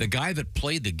 The guy that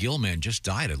played the Gillman just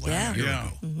died a year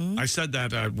ago. I said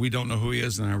that we don't know who he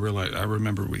is, and I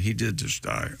remember he did just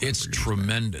die. It's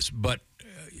tremendous. But,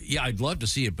 yeah, I'd love to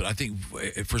see it, but I think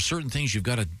for certain things you've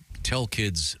got to tell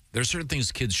kids, there are certain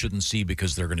things kids shouldn't see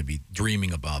because they're going to be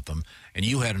dreaming about them. And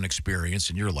you had an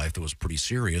experience in your life that was pretty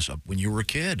serious when you were a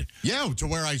kid. Yeah, to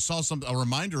where I saw a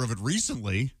reminder of it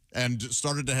recently and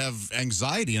started to have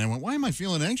anxiety. And I went, why am I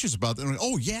feeling anxious about that? And I went,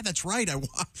 oh, yeah, that's right. I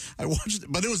watched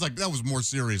it. But it was like, that was more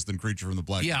serious than Creature from the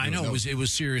Black Yeah, Lagoon. I know. It was a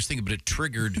serious thing, but it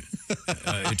triggered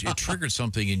it triggered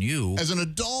something in you. As an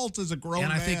adult, as a grown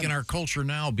man. And I think in our culture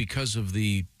now, because of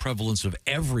the prevalence of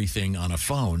everything on a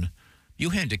phone, you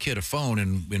hand a kid a phone,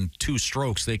 and in 2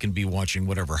 strokes, they can be watching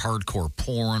whatever hardcore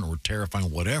porn or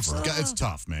terrifying whatever. It's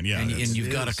tough, man. Yeah, and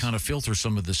you've got to kind of filter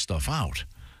some of this stuff out.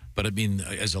 But I mean,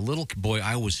 as a little boy,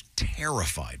 I was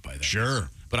terrified by that.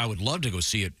 Sure. But I would love to go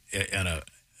see it at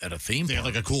a theme They park.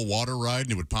 had like a cool water ride,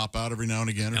 and it would pop out every now and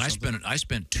again. And I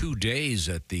spent 2 days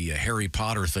at the Harry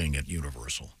Potter thing at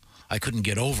Universal. I couldn't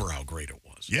get over how great it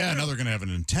was. Yeah, now they're going to have a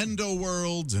Nintendo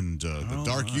World and the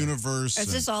Dark Universe.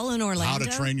 Is this all in Orlando? How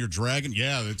to Train Your Dragon.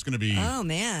 Yeah, it's going to be. Oh,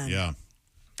 man. Yeah.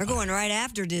 They're going right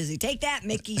after Disney. Take that,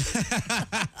 Mickey.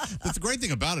 But the great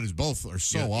thing about it is both are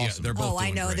so awesome. they're both I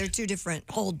doing know. great. They're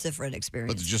whole different But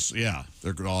experiences.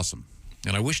 they're awesome.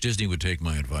 And I wish Disney would take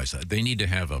my advice. They need to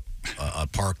have a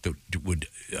park that would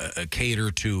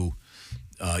cater to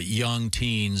young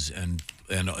teens and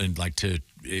like to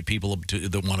people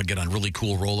that want to get on really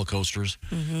cool roller coasters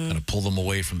and to pull them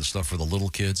away from the stuff for the little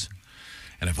kids.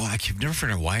 And I can never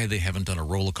figure out why they haven't done a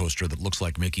roller coaster that looks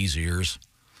like Mickey's ears.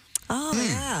 Oh,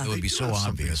 yeah. It would be so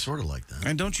obvious. Sort of like that.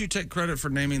 And don't you take credit for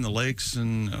naming the lakes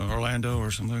in Orlando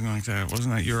or something like that?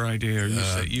 Wasn't that your idea?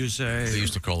 Or you say They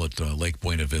used to call it Lake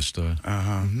Buena Vista.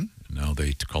 Now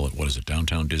they call it, what is it,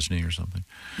 Downtown Disney or something?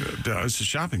 It's a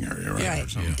shopping area, right? Right. Or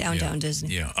something. Downtown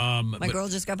Disney. Yeah. My girl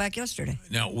just got back yesterday.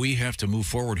 Now, we have to move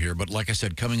forward here, but like I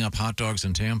said, coming up, hot dogs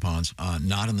and tampons,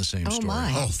 not in the same story.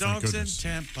 My. Oh, thank Dogs and goodness.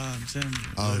 tampons and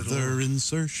Other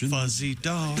insertions. fuzzy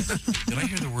dogs. Did I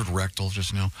hear the word rectal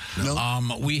just now?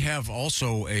 No. We have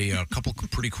also a couple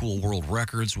pretty cool world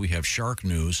records. We have shark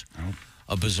news,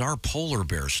 a bizarre polar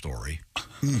bear story.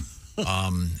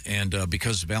 And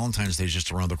because Valentine's Day is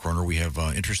just around the corner, we have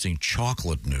interesting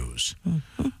chocolate news.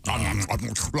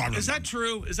 Is that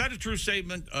true? Is that a true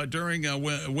statement during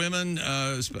women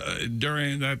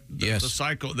during the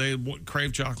cycle they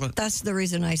crave chocolate? That's the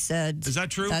reason I said. Is that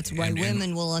true? That's why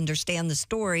women will understand the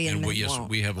story. And we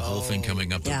have a whole thing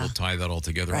coming up that will tie that all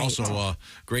together. Right. Also,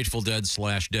 Grateful Dead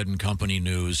 / Dead and Company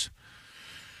news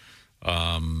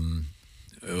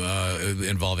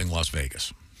involving Las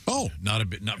Vegas. Oh, not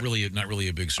really a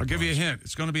big surprise. I'll give you a hint.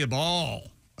 It's going to be a ball.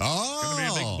 Oh, It's going to be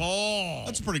a big ball.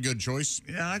 That's a pretty good choice.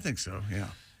 Yeah, I think so. Yeah.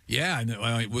 Yeah. And,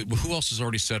 who else is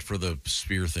already set for the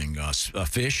Sphere thing?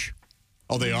 Fish.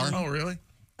 Oh, they are. Oh, really?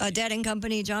 Dead and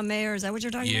Company, John Mayer. Is that what you're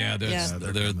talking Yeah,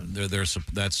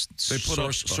 about?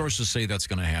 Sources say that's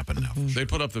going to happen now. They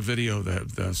put up the video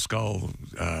that the skull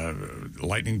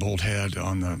lightning bolt had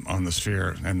on the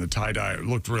Sphere, and the tie dye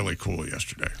looked really cool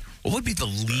yesterday. What would be the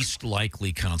least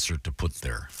likely concert to put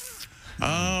there?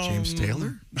 James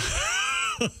Taylor?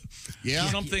 Yeah.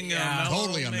 Something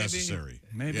totally maybe. unnecessary.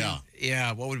 Maybe.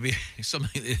 Yeah, what would be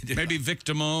something? Maybe Vic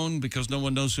Damone, because no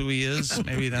one knows who he is.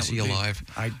 Maybe that Is he would be- alive?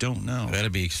 I don't know.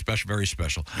 That'd be very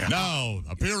special. Yeah. Now,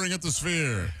 appearing at the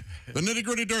Sphere, the Nitty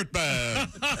Gritty Dirtbag.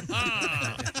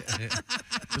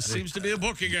 This seems to be a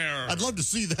booking error. I'd love to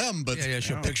see them, but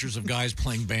Show pictures of guys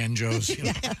playing banjos.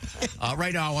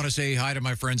 Right now, I want to say hi to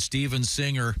my friend Steven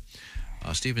Singer.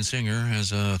 Steven Singer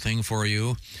has a thing for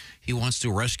you. He wants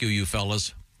to rescue you,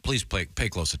 fellas. Please pay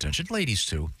close attention. Ladies,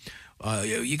 too.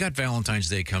 You got Valentine's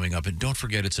Day coming up, and don't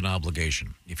forget it's an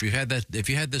obligation. If you had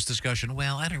this discussion,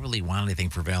 well, I don't really want anything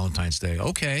for Valentine's Day.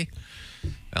 Okay,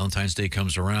 Valentine's Day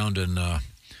comes around, and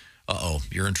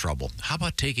you're in trouble. How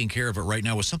about taking care of it right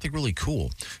now with something really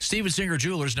cool? Steven Singer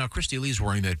Jewelers. Now, Christy Lee's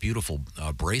wearing that beautiful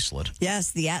bracelet.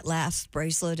 Yes, the At Last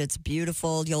bracelet. It's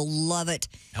beautiful. You'll love it.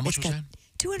 How much was that?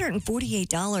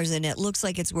 $248, and it looks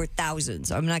like it's worth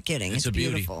thousands. I'm not kidding. It's a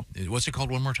beautiful. Beauty. What's it called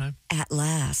one more time? At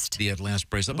Last. The At Last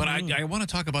bracelet. But I want to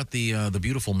talk about the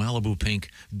beautiful Malibu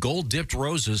pink gold-dipped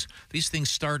roses. These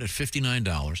things start at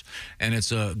 $59, and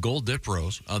it's a gold-dipped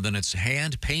rose. Then it's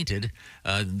hand-painted,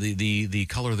 the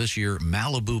color this year,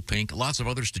 Malibu pink. Lots of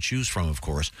others to choose from, of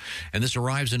course. And this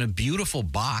arrives in a beautiful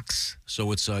box.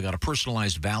 So it's got a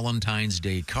personalized Valentine's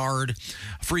Day card.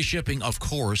 Free shipping, of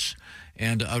course.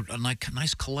 And a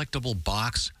nice collectible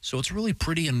box. So it's really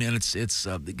pretty, and it's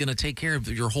going to take care of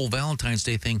your whole Valentine's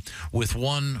Day thing with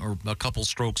one or a couple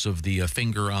strokes of the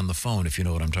finger on the phone, if you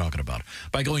know what I'm talking about.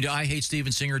 By going to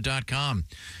IHateStevenSinger.com.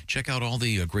 Check out all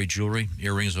the great jewelry.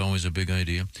 Earrings are always a big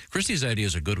idea. Christy's idea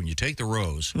is a good one. You take the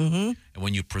rose, and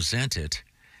when you present it,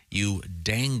 you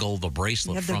dangle the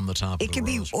bracelet from the top of the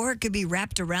rose. Or it could be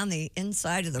wrapped around the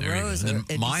inside of the rose. And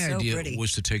then my idea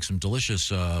was to take some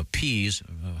delicious peas,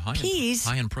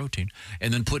 high in protein,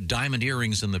 and then put diamond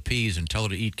earrings in the peas and tell her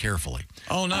to eat carefully.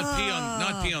 Oh,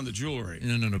 not pee on the jewelry.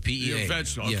 No, PEA.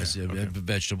 Vegetable. Okay. Yes,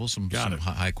 vegetables, some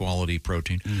high quality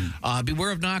protein.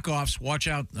 Beware of knockoffs. Watch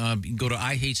out. Go to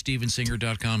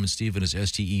IHateStevenSinger.com, and Steven is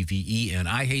STEVEN.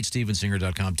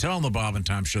 IHateStevenSinger.com. Tell them the Bob and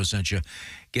Tom Show sent you.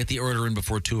 Get the order in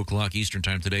before 2 o'clock Eastern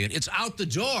time today, and it's out the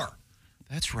door.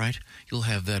 That's right. You'll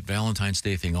have that Valentine's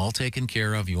Day thing all taken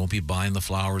care of. You won't be buying the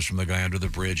flowers from the guy under the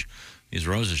bridge. These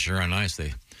roses sure are nice.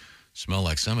 They smell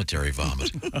like cemetery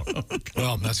vomit.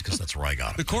 Well, that's because that's where I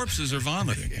got it. The corpses are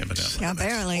vomiting, evidently. Yeah,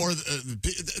 apparently. Or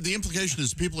the implication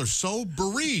is people are so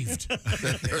bereaved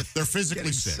that they're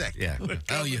physically sick. Yeah.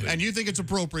 And you think it's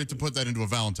appropriate to put that into a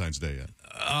Valentine's Day yet?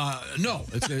 No.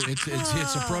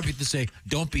 It's appropriate to say,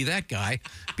 don't be that guy.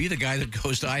 Be the guy that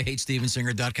goes to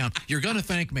IHateStevenSinger.com. You're going to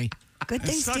thank me. Good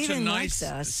thing Steven likes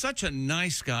us. Such a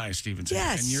nice guy, Steven.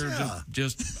 Yes. And you're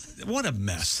just what a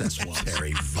mess this was.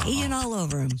 Peeing all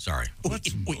over him. Sorry. I'm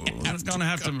going to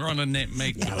have to run a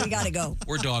make. Yeah, we got to go.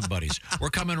 We're dog buddies.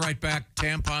 We're coming right back.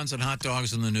 Tampons and hot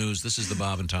dogs in the news. This is the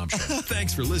Bob and Tom Show.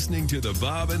 Thanks for listening to the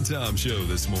Bob and Tom Show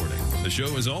this morning. The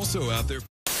show is also out there.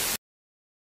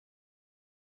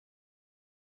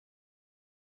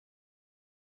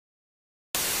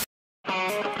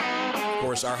 Of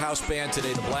course, our house band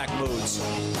today, the Black Moods.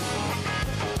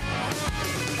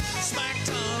 Smack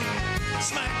Tom,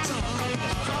 Smack Tom.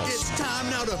 It's time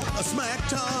now to smack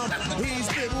Tom. He's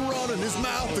been running his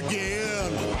mouth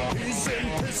again. He's been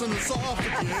pissing us off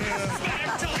again.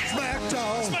 Smack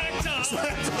Tom, Smack Tom. Smack Tom,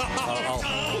 Smack Tom.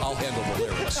 I'll handle the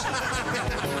lyrics.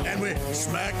 And we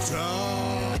smack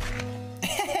Tom.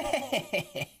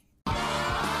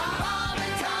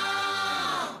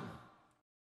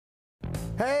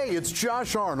 Hey, it's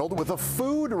Josh Arnold with a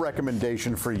food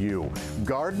recommendation for you.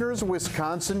 Gardner's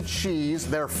Wisconsin cheese,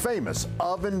 their famous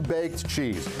oven-baked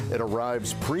cheese. It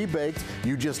arrives pre-baked.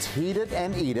 You just heat it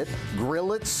and eat it,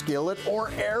 grill it, skillet, or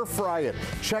air fry it.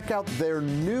 Check out their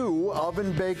new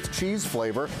oven-baked cheese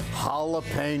flavor,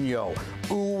 jalapeno.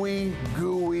 Ooey,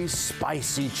 gooey,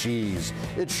 spicy cheese.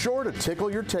 It's sure to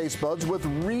tickle your taste buds with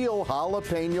real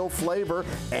jalapeno flavor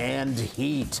and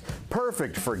heat.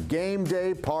 Perfect for game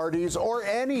day, parties, or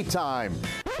any time.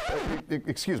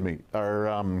 Excuse me,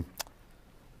 are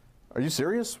you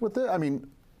serious with this? I mean,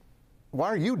 why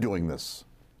are you doing this?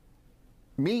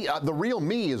 Me, the real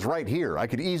me is right here. I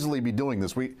could easily be doing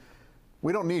this. We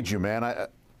don't need you, man.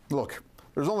 Look,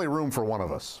 there's only room for one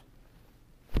of us.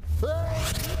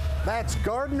 That's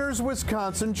Gardner's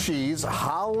Wisconsin cheese,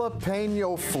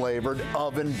 jalapeno flavored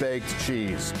oven baked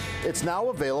cheese. It's now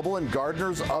available in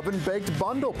Gardner's oven baked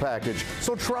bundle package,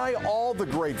 so try all the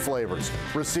great flavors.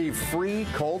 Receive free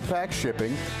cold pack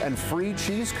shipping and free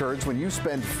cheese curds when you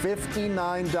spend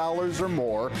 $59 or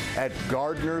more at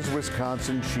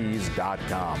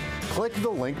Gardner'sWisconsinCheese.com. Click the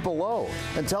link below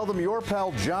and tell them your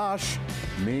pal Josh,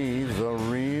 me, the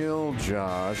real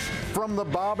Josh, from the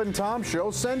Bob and Tom Show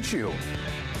sent you.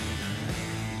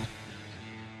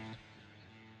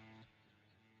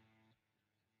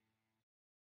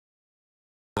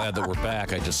 Glad that we're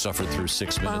back. I just suffered through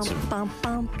 6 minutes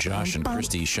of Josh and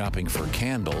Christy shopping for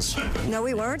candles. No,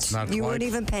 we weren't. You weren't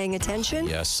even paying attention.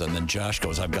 Yes, and then Josh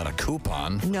goes, I've got a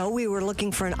coupon. No, we were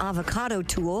looking for an avocado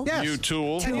tool. Yes. You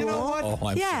tool. And you know what? Oh,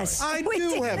 I'm yes. sorry. I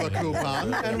do have a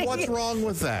coupon, and what's wrong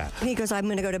with that? And he goes, I'm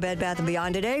going to go to Bed Bath &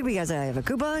 Beyond today because I have a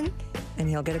coupon. and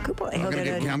he'll get a coupon. I'm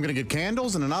going to get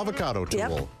candles and an avocado tool.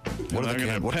 Yep. What are I'm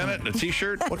going to pen it, a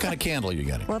T-shirt. What kind of candle are you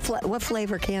getting? What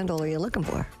flavor candle are you looking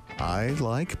for? I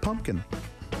like pumpkin.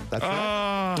 That's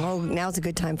right. Oh, now's a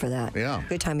good time for that. Yeah.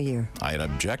 Good time of year. I'd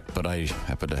object, but I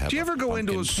happen to have Do you ever go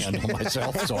into a candle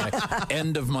myself, so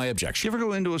end of my objection. Do you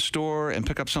ever go into a store and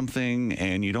pick up something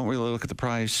and you don't really look at the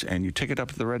price and you take it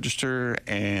up to the register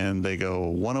and they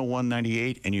go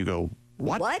 $101.98 and you go,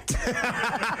 what? What?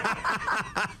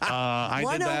 I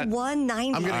did that.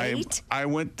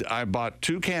 $101.98? I bought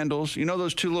 2 candles. You know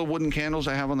those 2 little wooden candles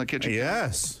I have on the kitchen?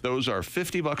 Yes. Those are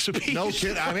 $50 a piece. No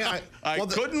kidding. I mean, I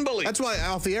couldn't believe. That's why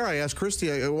off the air I asked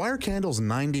Christy, why are candles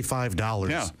 $95?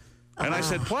 Yeah. And I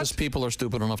said, what? Because people are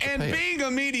stupid enough to pay. And being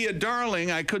a media darling,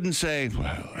 I couldn't say,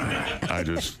 well, I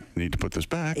just need to put this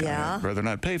back. Yeah. I'd rather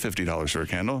not pay $50 for a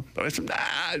candle. But I said,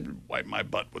 I'd wipe my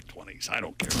butt with 20s. I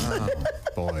don't care. Oh,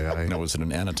 boy. Now, was it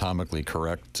an anatomically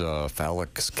correct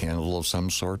phallic candle of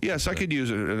some sort? Yes, I could use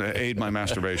it to aid my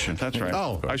masturbation. That's right.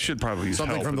 Oh. I should probably use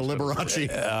Something help from the instead.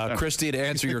 Liberace. Christy, to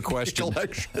answer your question.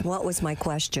 What was my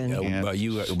question? When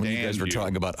you guys were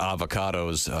talking about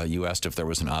avocados, you asked if there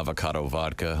was an avocado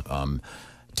vodka.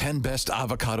 10 best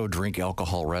avocado drink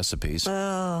alcohol recipes. There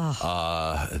are,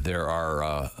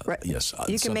 yes, you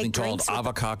can something make called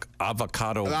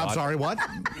avocado vodka. I'm sorry, what?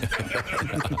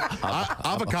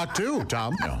 Avocado too,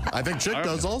 Tom. No. I think Chick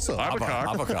does also.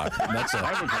 Avocado.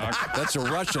 That's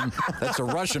a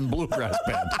Russian bluegrass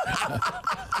band.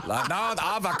 No,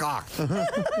 avocado.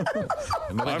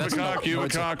 Avocado, you a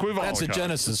cock, we've all That's a cock.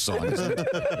 Genesis song, isn't it?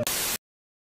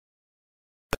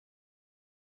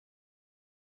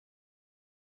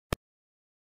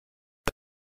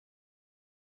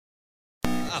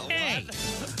 Hey,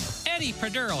 Eddie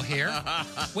Perdurl here.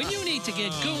 When you need to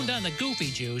get gooned on the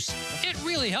goofy juice, it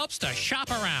really helps to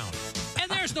shop around. And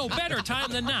there's no better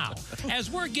time than now, as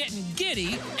we're getting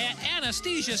giddy at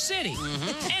Anesthesia City.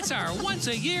 It's our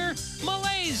once-a-year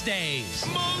Malaise Days.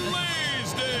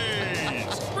 Malaise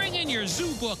Days! Bring in your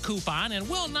Zoo Book coupon and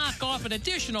we'll knock off an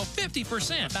additional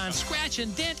 50% on scratch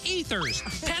and dent ethers,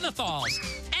 pentathols,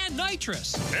 and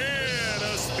nitrous.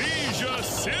 Anesthesia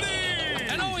City!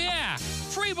 And oh yeah,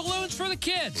 free balloons for the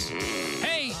kids.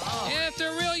 Hey, if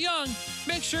they're real young,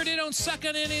 make sure they don't suck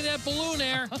on any of that balloon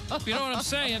air, if you know what I'm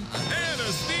saying.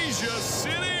 Anesthesia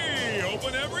City!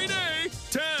 Open every day,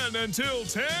 10 until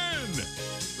 10.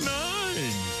 9.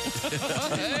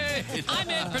 Hey, I'm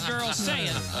Ed Perdurl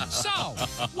saying, so,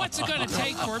 what's it going to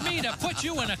take for me to put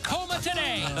you in a coma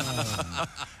today?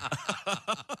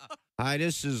 Hi,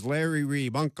 this is Larry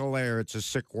Reeb, Uncle Larry. It's a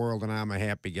sick world, and I'm a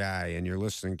happy guy, and you're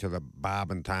listening to the Bob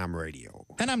and Tom Radio.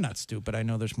 And I'm not stupid. I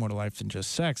know there's more to life than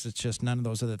just sex. It's just none of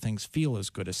those other things feel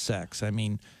as good as sex. I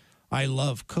mean, I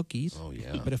love cookies. Oh,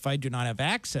 yeah. But if I do not have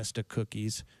access to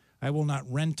cookies, I will not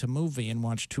rent a movie and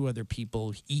watch 2 other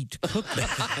people eat cookies.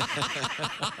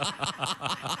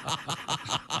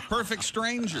 Perfect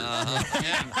stranger.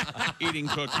 Eating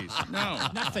cookies. No.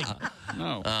 Nothing.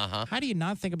 No. How do you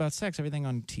not think about sex? Everything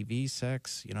on TV,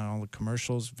 sex, you know, all the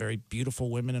commercials, very beautiful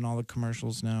women in all the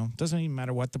commercials now. Doesn't even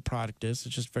matter what the product is.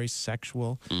 It's just very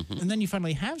sexual. And then you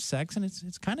finally have sex, and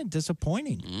it's kind of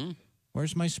disappointing.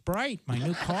 Where's my Sprite, my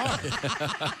new car?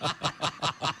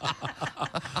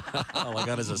 All I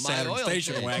got is a Saturn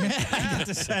station wagon. I got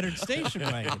the Saturn station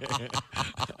wagon.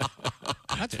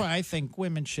 That's why I think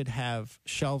women should have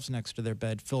shelves next to their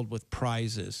bed filled with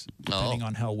prizes, depending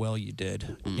on how well you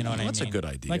did. You know what I mean? That's a good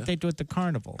idea. Like they do at the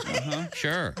carnival.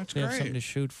 Sure. That's they have something to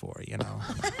shoot for, you know.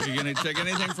 You're going to take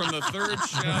anything from the third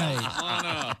shelf on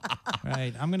up.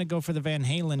 Right. I'm going to go for the Van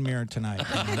Halen mirror tonight.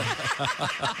 We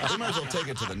might as well take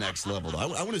it to the next level. Though. I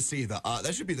want to see that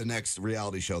should be the next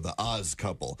reality show, the Oz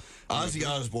couple. Ozzy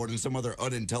Osbourne and some other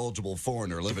unintelligible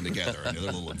foreigner living together and their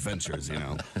little adventures, you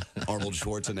know. Arnold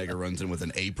Schwarzenegger runs in with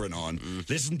an apron on.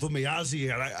 Listen to me,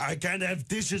 Ozzy, I can't have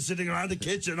dishes sitting around the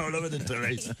kitchen all over the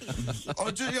terrace.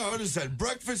 I just said,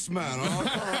 breakfast, man.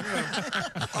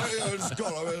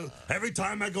 Every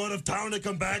time I go out of town, I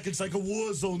come back, it's like a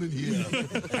war zone in here.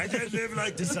 I can't live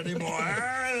like this anymore.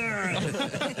 I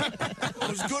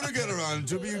was going to get around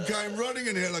to me. You came running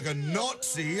in here like a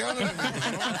Nazi. As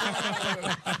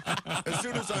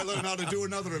soon as I learn how to do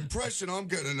another impression, I'm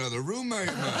getting another roommate,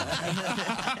 man.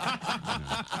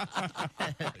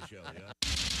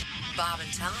 Bob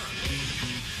and Tom,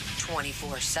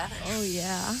 24/7. Oh,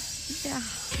 yeah. Yeah.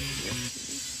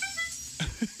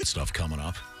 Stuff coming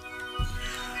up.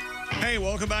 Hey,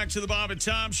 welcome back to the Bob and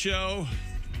Tom Show.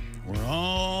 We're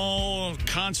all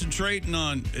concentrating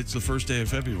on, it's the first day of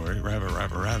February, rabbit.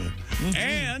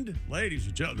 And, ladies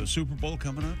and gentlemen, the Super Bowl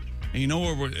coming up. And you know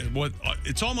what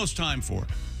it's almost time for,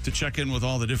 to check in with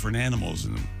all the different animals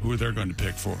and who they're going to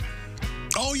pick for.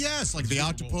 Oh, yes, like the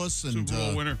octopus and Super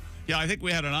Bowl winner. Yeah, I think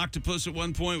we had an octopus at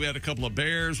one point. We had a couple of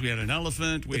bears. We had an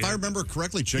elephant. If I remember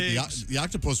correctly, Chick, the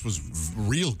octopus was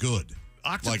real good.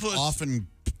 Octopus like often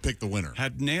picked the winner.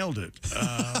 Had nailed it.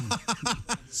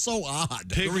 So odd.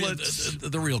 Piglets.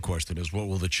 The real question is, what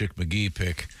will the Chick McGee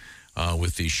pick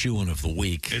with the shoe-in of the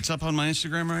week? It's up on my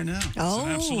Instagram right now. Oh,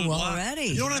 already.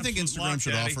 You know what I think Instagram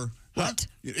should offer? What?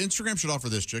 Instagram should offer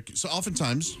this, Chick. So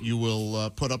oftentimes you will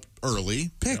put up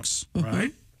early pics. Yep.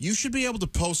 Right. You should be able to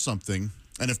post something,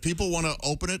 and if people want to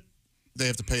open it, they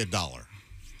have to pay $1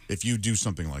 if you do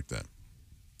something like that.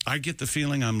 I get the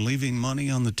feeling I'm leaving money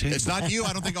on the table. It's not you.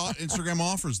 I don't think Instagram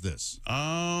offers this.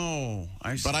 Oh,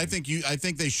 I see. But I think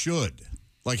they should.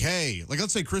 Like, hey, like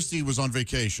let's say Christy was on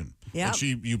vacation. Yeah. And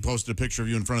you posted a picture of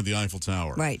you in front of the Eiffel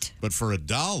Tower. Right. But for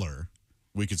 $1,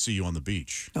 we could see you on the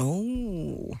beach.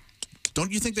 Oh. Don't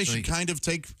you think they should kind of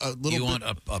take a little You want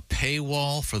a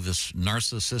paywall for this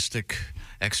narcissistic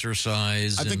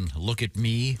exercise and look at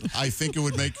me? I think it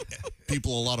would make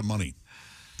people a lot of money.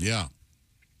 Yeah.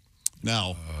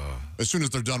 Now, as soon as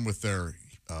they're done with their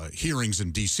hearings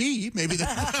in D.C., maybe they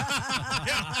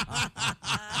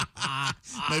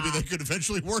could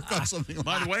eventually work on something like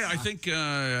that. By the way, I think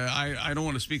I don't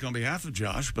want to speak on behalf of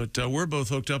Josh, but we're both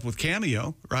hooked up with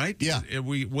Cameo, right? Yeah.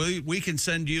 We can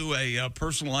send you a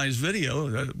personalized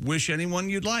video. Wish anyone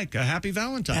you'd like a happy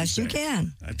Valentine's Day. Yes, you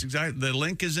can. That's exactly. The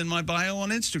link is in my bio on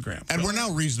Instagram. And we're now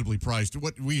reasonably priced.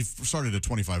 What we've started at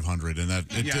 $2,500, and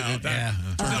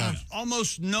that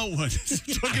almost no one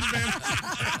took advantage.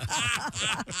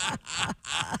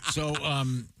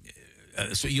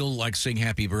 So you'll like sing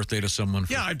happy birthday to someone?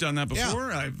 Yeah, I've done that before.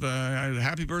 Yeah. I've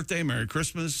happy birthday, Merry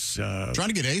Christmas. Trying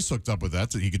to get Ace hooked up with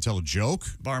that so he could tell a joke.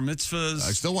 Bar mitzvahs.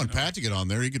 I still want Pat to get on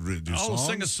there. He could do songs.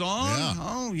 Sing a song? Yeah.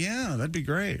 Oh, yeah, that'd be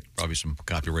great. Probably some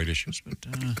copyright issues, but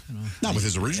not with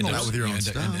his original. Not with your own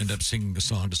stuff. End up singing a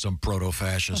song to some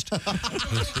proto-fascist.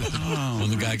 When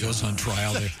the guy goes on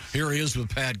trial, here he is with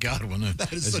Pat Godwin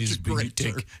as he's being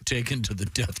taken to the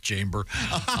death chamber.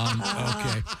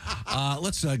 Okay,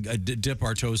 let's dip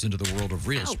our toes into the world of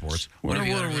real sports. Where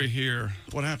were we here?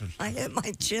 What happened? I hit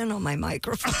my chin on my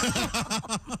microphone.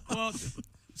 Well,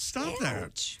 stop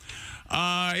that.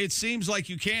 It seems like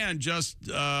you can just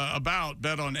about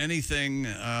bet on anything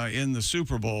in the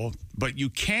Super Bowl, but you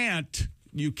cannot,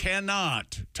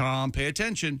 Tom, pay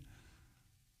attention.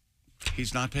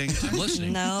 He's not paying attention. I'm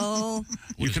listening. No.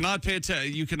 You cannot pay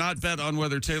attention. You cannot bet on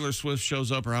whether Taylor Swift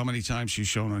shows up or how many times she's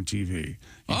shown on TV.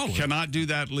 You cannot do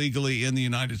that legally in the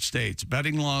United States.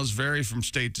 Betting laws vary from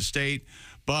state to state,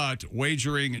 but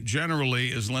wagering generally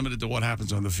is limited to what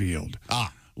happens on the field.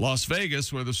 Las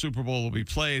Vegas, where the Super Bowl will be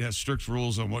played, has strict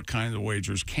rules on what kind of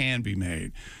wagers can be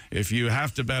made. If you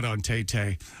have to bet on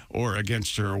Tay-Tay or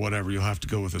against her or whatever, you'll have to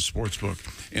go with a sports book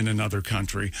in another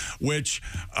country, which,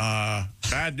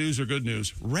 bad news or good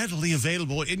news, readily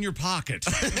available in your pocket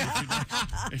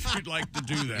if you'd like to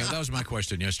do that. Yeah, that was my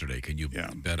question yesterday. Can you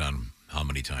bet on how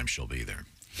many times she'll be there?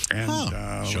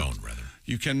 And shown, rather.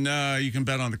 You can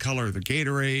bet on the color of the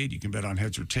Gatorade. You can bet on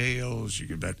heads or tails. You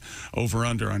can bet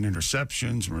over/under on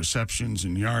interceptions and receptions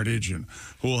and yardage, and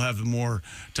who will have the more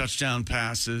touchdown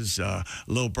passes,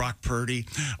 Lil Brock Purdy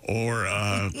or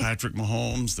Patrick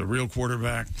Mahomes, the real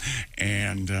quarterback.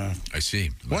 And I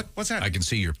see. What's that? I can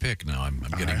see your pick now. I'm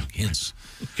getting hints.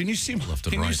 Can you see? Left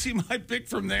and can right. you see my pick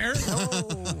from there?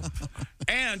 Oh.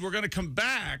 And we're going to come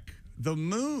back. The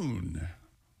moon.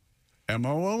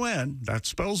 M-O-O-N, that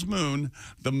spells moon.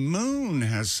 The moon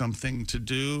has something to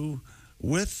do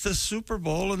with the Super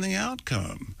Bowl and the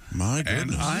outcome. My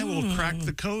goodness. And I will crack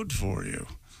the code for you.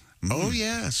 Oh,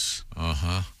 yes.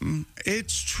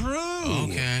 It's true.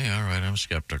 Okay, all right, I'm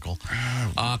skeptical.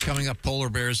 Coming up, polar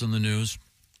bears in the news.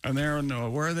 And they're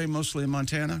where are they? Mostly in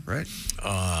Montana, right?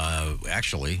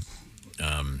 Actually,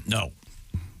 no.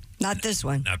 Not this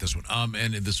one. Not this one.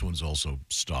 And this one's also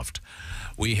stuffed.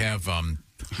 We have...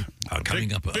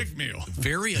 coming up, big meal.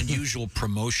 Very unusual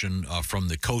promotion from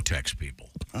the Kotex people.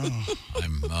 Oh.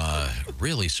 I'm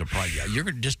really surprised. You're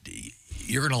going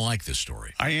to like this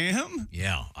story. I am?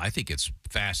 Yeah, I think it's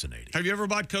fascinating. Have you ever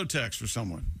bought Kotex for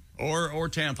someone? Or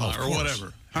tampon or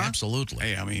whatever? Huh? Absolutely.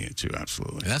 Hey, I mean it too,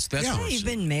 absolutely. That's where you've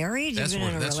been married? You've been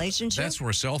in a relationship? That's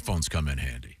where cell phones come in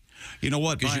handy. You know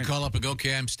what? Because you call up and go,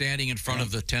 okay, I'm standing in front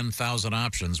of the 10,000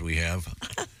 options we have.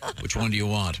 Which one do you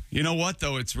want? You know what,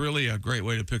 though? It's really a great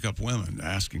way to pick up women,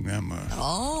 asking them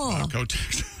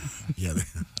Kotex. Yeah.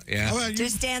 Yeah.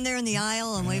 Just stand there in the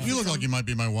aisle and wait for You look like you might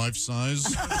be my wife's size.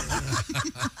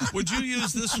 Would you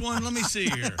use this one? Let me see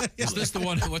here. Is this the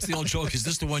one? What's the old joke? Is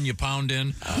this the one you pound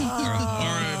in?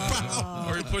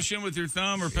 Or you push in with your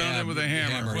thumb or pound in with a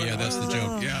hammer. Yeah, that's the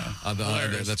joke. Yeah.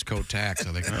 That's Kotex,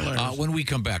 I think. When we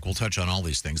come back, we'll touch on all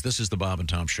these things. This is the Bob and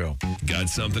Tom Show. Got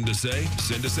something to say?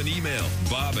 Send us an email,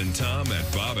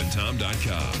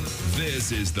 bobandtom@bobandtom.com.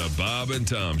 This is the Bob and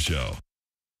Tom Show.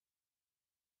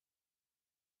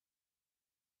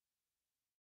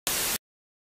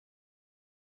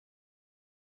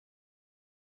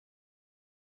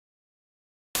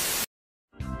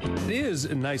 It is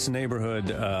a nice neighborhood,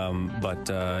 but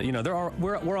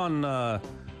we're on the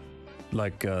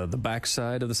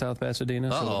backside of the South Pasadena,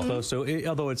 so a little close. So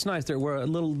although it's nice,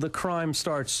 the crime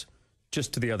starts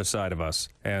just to the other side of us,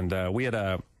 and we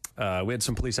had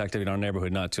some police activity in our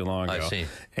neighborhood not too long ago. I see.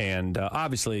 And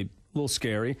obviously, a little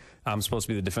scary. I'm supposed to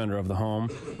be the defender of the home.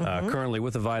 Currently,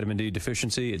 with a vitamin D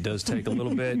deficiency, it does take a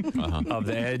little bit of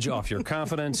the edge off your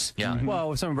confidence. Yeah.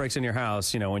 Well, if someone breaks in your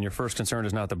house, when your first concern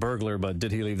is not the burglar, but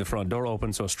did he leave the front door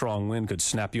open so a strong wind could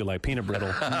snap you like peanut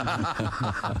brittle?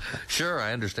 Sure,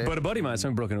 I understand. But a buddy of mine,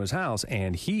 someone broke into his house,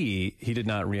 and he did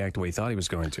not react the way he thought he was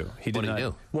going to. What did he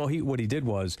do? Well, what he did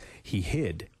was he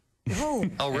hid. Oh,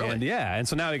 really? And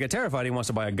so now he got terrified. He wants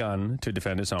to buy a gun to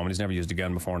defend his home. He's never used a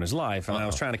gun before in his life. And I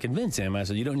was trying to convince him. I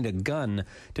said, you don't need a gun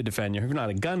to defend you. You're not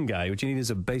a gun guy. What you need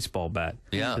is a baseball bat.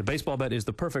 Yeah. The baseball bat is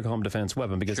the perfect home defense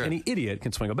weapon because any idiot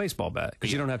can swing a baseball bat.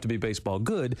 Because you don't have to be baseball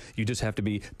good. You just have to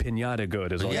be pinata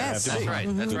good is all you have to be. That's right.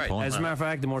 That's right. As a matter of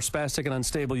fact, the more spastic and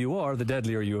unstable you are, the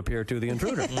deadlier you appear to the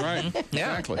intruder. Right.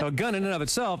 Yeah. Exactly. Now, a gun in and of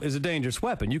itself is a dangerous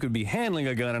weapon. You could be handling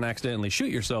a gun and accidentally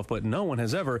shoot yourself, but no one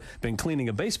has ever been cleaning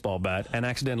a baseball bat and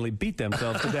accidentally beat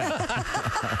themselves to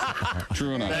death.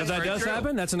 True enough. If that does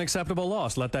happen, that's an acceptable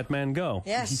loss. Let that man go.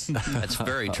 Yes. That's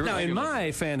very true. Now, in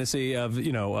my fantasy of,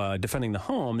 defending the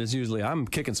home is usually I'm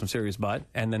kicking some serious butt,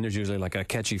 and then there's usually like a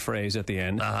catchy phrase at the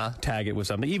end. Tag it with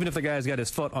something. Even if the guy's got his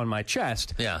foot on my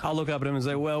chest, I'll look up at him and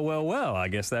say, well, I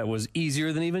guess that was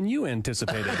easier than even you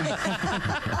anticipated.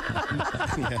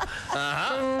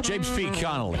 James P.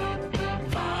 Connolly.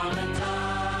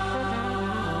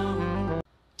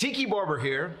 Tiki Barber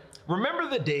here. Remember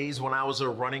the days when I was a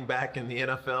running back in the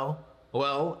NFL?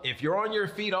 Well, if you're on your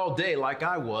feet all day like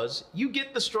I was, you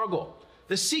get the struggle.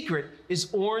 The secret is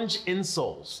orange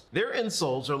insoles. Their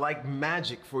insoles are like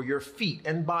magic for your feet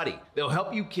and body. They'll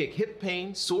help you kick hip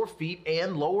pain, sore feet,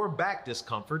 and lower back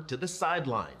discomfort to the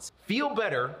sidelines. Feel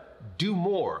better, do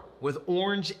more with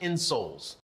orange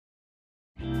insoles.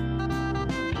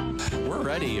 We're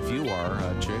ready if you are,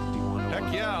 Chick. Do you want to?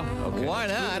 Heck yeah. Okay. Why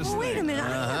not? Well, wait a minute. I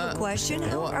have a question.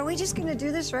 Are we just going to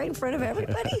do this right in front of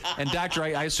everybody? And Doctor,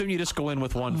 I assume you just go in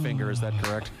with one finger. Is that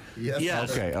correct?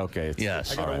 Yes. Okay.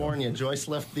 Yes. I got to warn you, Joyce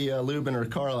left the lube in her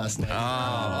car last night.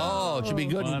 Oh, it should be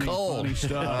good and cold. Funny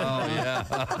stuff. Oh, yeah.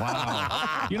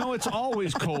 Wow. It's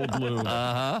always cold lube.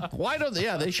 Why don't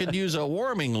they should use a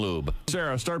warming lube.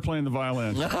 Sarah, start playing the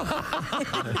violin.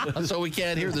 So we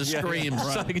can't hear the screams.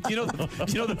 Right. You know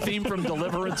the theme from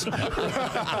Deliverance?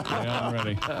 Yeah, I'm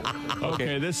ready.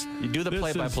 Okay, you do the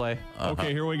play-by-play.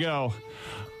 Okay, here we go.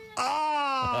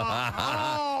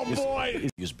 Oh, boy.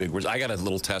 Use big words. I got a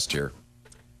little test here.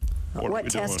 What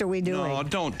test are we doing? No,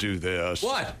 don't do this.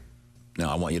 What? Now,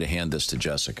 I want you to hand this to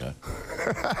Jessica.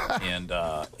 And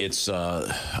it's,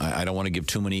 I don't want to give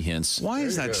too many hints. Why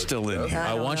is that still in here?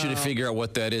 I want you to figure out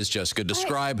what that is, Jessica.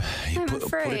 Describe,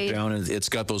 put it down, and it's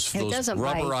got those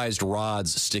rubberized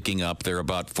rods sticking up. They're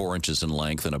about 4 inches in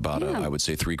length and about, I would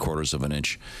say, 3/4 of an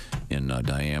inch in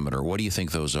diameter. What do you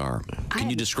think those are? Can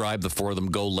you describe the four of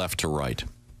them? Go left to right.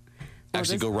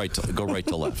 Actually, go right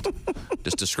to left.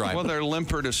 Just describe. Well, they're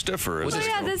limper to stiffer.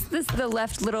 The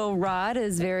left little rod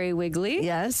is very wiggly.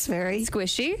 Yes, very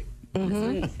squishy.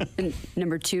 And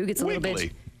number 2 gets a little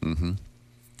bit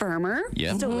firmer.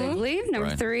 Yeah. Still wiggly.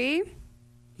 Number 3.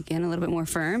 Again, a little bit more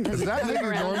firm. Is that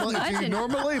how you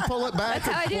normally pull it back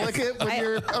and flick it when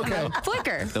you're okay?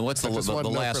 Flicker. Then what's the last one?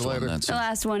 The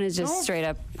last one is just straight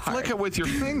up hard. Flick it with your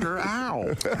finger.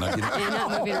 Ow.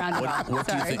 Not moving around at all.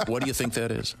 What do you think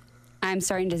that is? I'm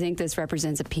starting to think this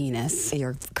represents a penis.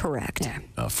 You're correct.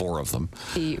 Yeah. 4 of them.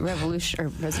 The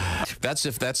revolution. That's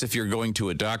if you're going to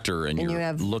a doctor and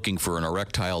you're looking for an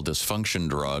erectile dysfunction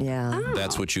drug. Yeah. Oh.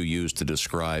 That's what you use to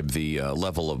describe the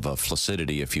level of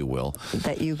flaccidity, if you will,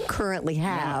 that you currently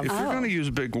have. If you're going to use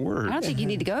big words, I don't think you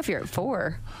need to go if you're at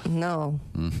 4. No.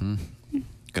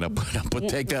 Gonna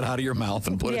take that out of your mouth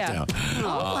and put it down.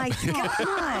 Oh my God!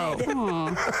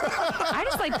 I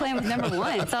just like playing with number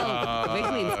one. It's all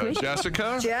wiggly and squishy.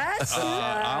 Jessica? Jess?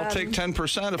 I'll take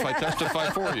 10% if I testify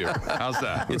for you. How's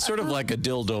that? It's sort of like a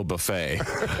dildo buffet.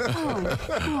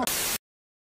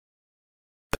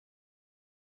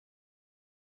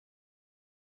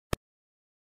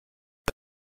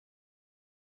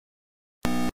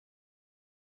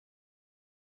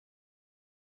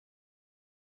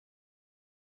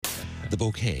 The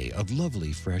bouquet of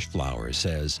lovely fresh flowers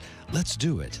says, "Let's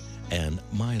do it," and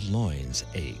my loins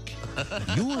ache.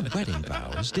 Your wedding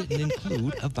vows didn't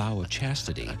include a vow of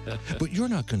chastity, but you're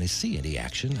not going to see any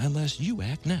action unless you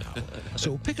act now.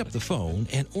 So pick up the phone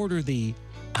and order the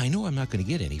 "I know I'm not going to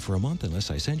get any for a month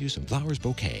unless I send you some flowers"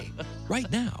 bouquet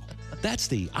right now. That's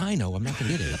the "I know I'm not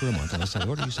going to get any for a month unless I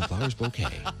order you some flowers"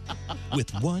 bouquet. With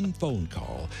one phone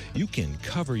call, you can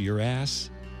cover your ass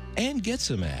and get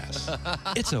some ass.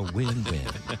 It's a win-win.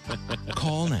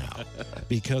 Call now,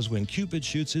 because when Cupid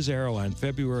shoots his arrow on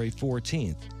February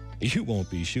 14th, you won't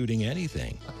be shooting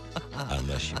anything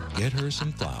unless you get her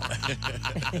some flowers.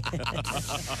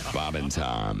 Bob and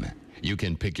Tom, you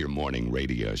can pick your morning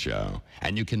radio show,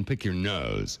 and you can pick your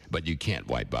nose, but you can't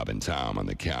wipe Bob and Tom on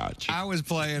the couch. I was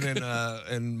playing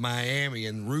in Miami,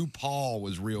 and RuPaul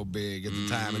was real big at the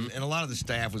time, and a lot of the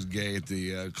staff was gay at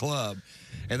the club,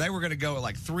 and they were going to go at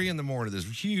like 3 in the morning to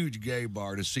this huge gay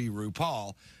bar to see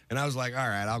RuPaul, and I was like, all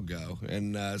right, I'll go.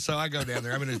 And so I go down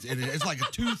there. I mean, it's like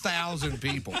 2,000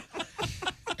 people.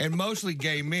 And mostly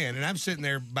gay men, and I'm sitting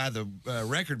there by the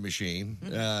record machine,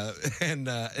 and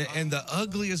the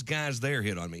ugliest guys there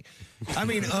hit on me. I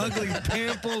mean, ugly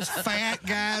pimples, fat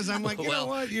guys. I'm like, you know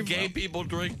what? Gay people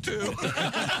drink too.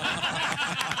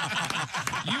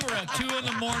 You were at 2 in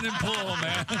the morning pull,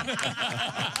 man.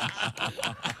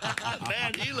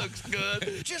 Man, he looks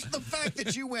good. Just the fact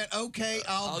that you went, okay,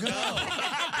 I'll go.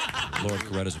 Lord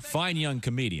Coretta's a fine young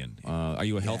comedian. Are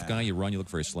you a health guy? You run, you look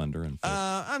very slender. And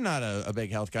I'm not a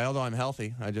big health guy, although I'm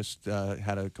healthy. I just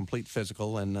had a complete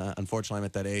physical, and unfortunately I'm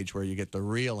at that age where you get the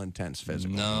real intense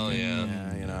physical. No,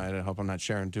 yeah. You know, I hope I'm not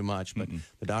sharing too much, but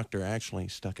the doctor actually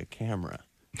stuck a camera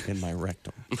in my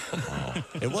rectum.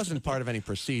 It wasn't part of any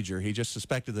procedure. He just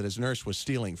suspected that his nurse was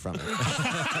stealing from him.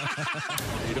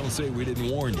 Hey, don't say we didn't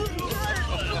warn you.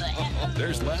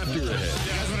 There's laughter ahead.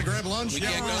 You guys want to grab lunch? We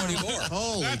can't go anymore.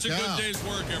 Holy That's cow. a good day's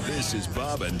work, everybody. This is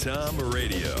Bob and Tom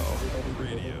Radio.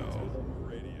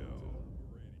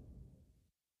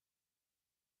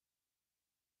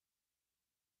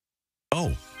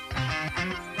 Oh.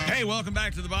 Hey, welcome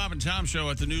back to the Bob and Tom Show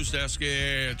at the news desk.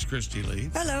 It's Christy Lee.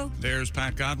 Hello. There's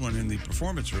Pat Godwin in the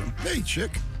performance room. Hey,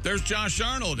 chick. There's Josh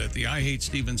Arnold at the I Hate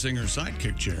Steven Singer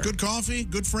sidekick chair. Good coffee,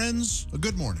 good friends, a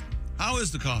good morning. How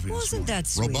is the coffee this morning? Wasn't that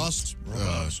sweet? Robust,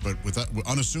 but with that,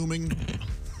 unassuming.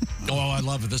 Oh, I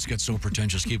love it. This gets so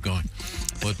pretentious. Keep going.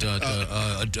 But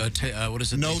what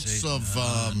is it? Notes of.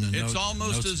 It's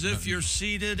almost as if you're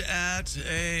seated at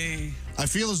a. I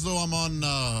feel as though I'm on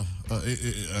a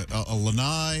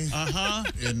lanai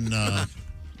in a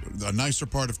nicer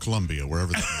part of Colombia,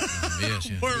 wherever that is. Yes,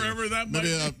 yeah. Wherever that might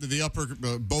Maybe the upper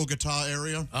Bogota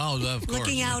area. Oh, of course.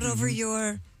 Looking out over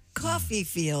your coffee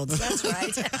fields. That's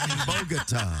right.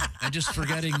 Bogota. And just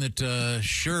forgetting that,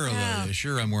 sure,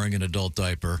 I'm wearing an adult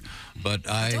diaper, but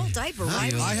adult diaper,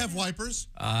 right? I have wipers.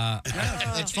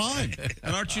 It's fine.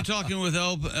 And aren't you talking with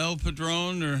El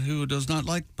Padron, or who does not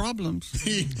like problems?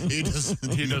 He does.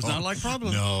 He does not like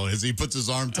problems. No, as he puts his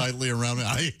arm tightly around me,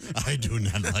 I do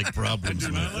not like problems. I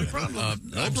do not like problems.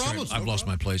 No problems. Sorry, I've lost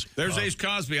my place. There's Ace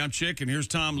Cosby. I'm Chick, and here's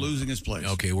Tom losing his place.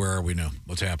 Okay, where are we now?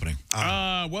 What's happening?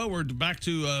 Well, we're back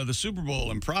to the Super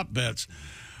Bowl and prop bets.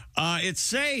 It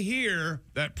say here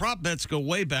that prop bets go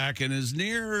way back, and as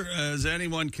near as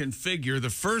anyone can figure, the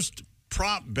first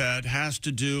prop bet has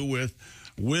to do with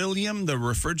William the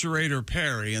Refrigerator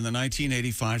Perry in the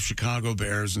 1985 Chicago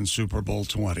Bears in Super Bowl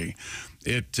 20.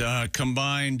 It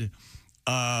combined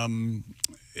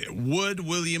would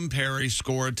William Perry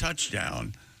score a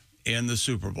touchdown in the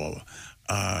Super Bowl?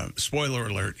 Spoiler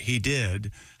alert, he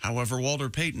did. However, Walter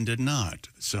Payton did not.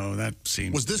 So that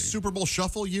seems... Was this Super Bowl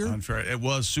Shuffle year? Unfair. It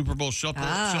was Super Bowl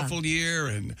Shuffle year,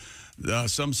 and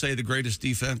some say the greatest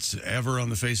defense ever on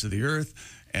the face of the earth.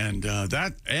 And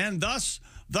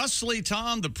thusly,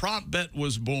 Tom, the prop bet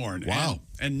was born. Wow.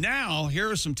 And now,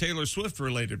 here are some Taylor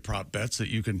Swift-related prop bets that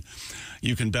you can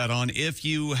bet on if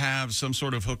you have some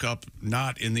sort of hookup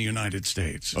not in the United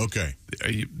States. Okay.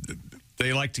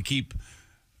 They like to keep...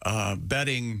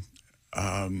 betting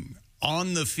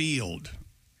on the field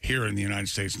here in the United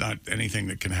States, not anything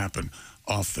that can happen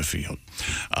off the field.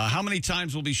 How many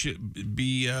times will be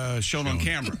shown on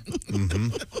camera?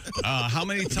 How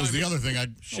many times? That was the other thing.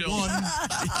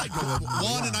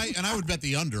 One, and I would bet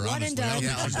the under. One honestly, and I don't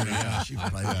think she's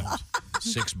gonna.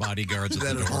 6 bodyguards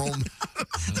at the home.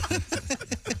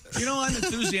 You know, I'm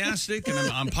enthusiastic and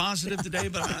I'm positive today,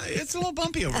 but it's a little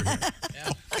bumpy over here.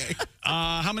 Okay.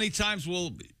 How many times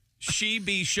will she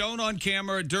be shown on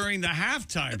camera during the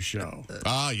halftime show?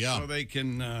 Yeah. So they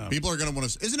can... People are going to want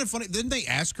to... Isn't it funny? Didn't they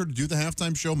ask her to do the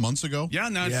halftime show months ago?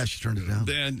 Yeah, she turned it down.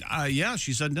 Then,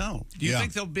 she said no. Do you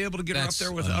think they'll be able to get her up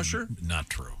there with Usher? Not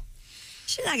true.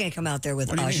 She's not going to come out there with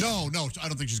Usher. No, I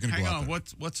don't think she's going to go out there.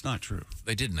 What's not true?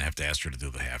 They didn't have to ask her to do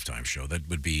the halftime show. That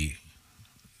would be...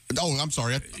 Oh, I'm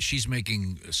sorry. She's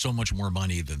making so much more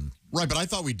money than... Right, but I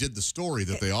thought we did the story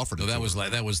that they offered. No, that was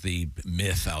the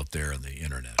myth out there on the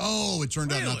internet. Oh, it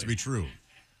turned out not to be true.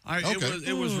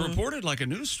 It was reported like a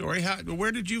news story.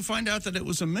 Where did you find out that it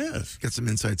was a myth? Get some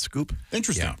inside scoop.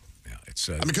 Interesting. Yeah, it's.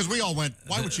 Because we all went,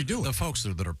 why would she do it? The folks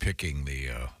that are picking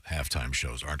the halftime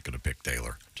shows aren't going to pick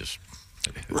Taylor. Just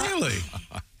really.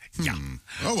 Yeah.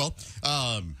 Oh well.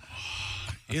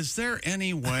 Is there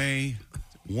any way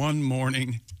one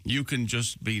morning you can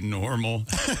just be normal?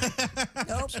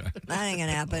 Nope, that ain't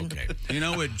gonna happen. Okay. You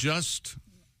know, it just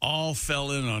all fell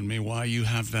in on me why you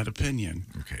have that opinion.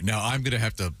 Okay. Now I'm going to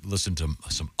have to listen to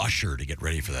some Usher to get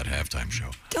ready for that halftime show.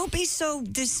 Don't be so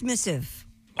dismissive.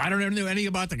 I don't even know anything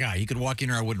about the guy. He could walk in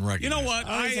here, I wouldn't recognize. You know what?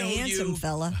 He's a handsome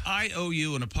fella. I owe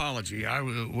you an apology. I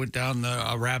went down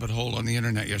a rabbit hole on the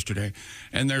internet yesterday,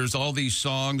 and there's all these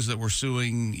songs that were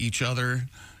suing each other.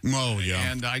 Oh,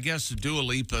 yeah. And I guess Dua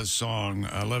Lipa's song,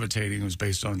 Levitating, was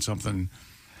based on something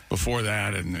before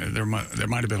that, and there might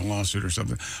have been a lawsuit or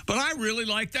something. But I really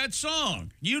like that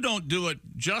song. You don't do it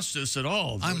justice at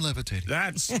all. I'm Levitating.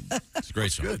 It's a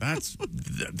great song.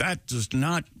 That does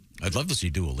not... I'd love to see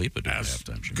Dua Lipa do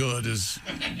halftime show. Good as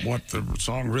what the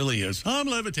song really is. I'm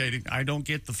levitating. I don't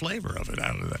get the flavor of it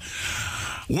out of that.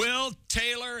 Will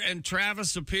Taylor and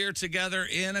Travis appear together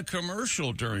in a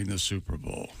commercial during the Super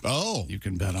Bowl? Oh. You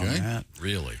can bet on that.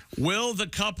 Really? Will the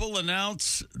couple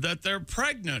announce that they're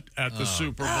pregnant at the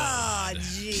Super Bowl? Oh,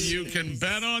 geez. You can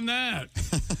bet on that.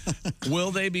 Will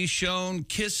they be shown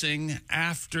kissing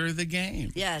after the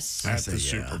game? Yes. At the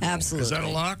Super Bowl. Absolutely. Is that a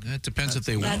lock? It depends if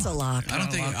they win. That's a lock. I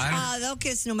don't think... They'll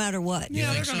kiss no matter what.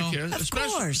 Yeah, they're going to kiss. Of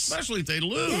course. Especially if they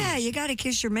lose. Yeah, you got to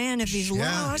kiss your man if he's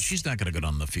lost. She's not going to go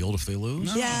on the field if they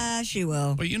lose. No. Yeah, she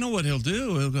will. But you know what he'll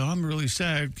do? He'll go, I'm really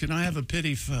sad. Can I have a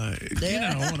pity fight? You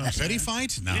know what I'm saying. Pity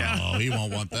fight? No, Yeah. he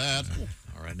won't want that.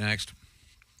 All right, next.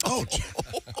 Oh,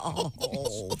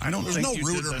 I don't There's think no you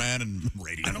ruder did that. man in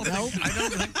radio. I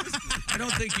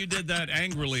don't think you did that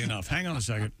angrily enough. Hang on a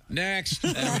second. Next.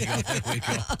 There we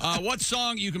go. What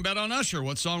song, you can bet on Usher.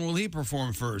 What song will he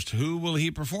perform first? Who will he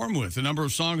perform with? The number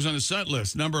of songs on his set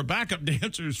list. The number of backup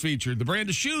dancers featured. The brand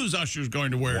of shoes Usher's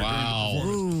going to wear. Wow. During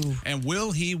the performance. And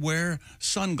will he wear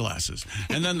sunglasses?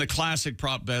 And then the classic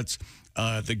prop bets,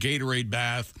 the Gatorade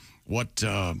bath, what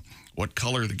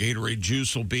color the Gatorade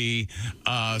juice will be,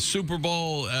 Super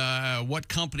Bowl, what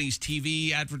company's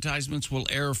TV advertisements will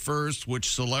air first,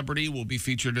 which celebrity will be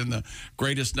featured in the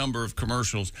greatest number of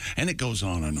commercials, and it goes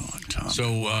on and on, Tom. So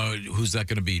who's that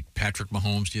going to be? Patrick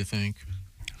Mahomes, do you think?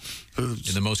 In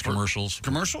the most commercials?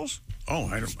 Commercials? Oh,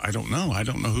 I don't know. I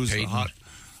don't know who's Peyton. the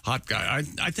hot guy.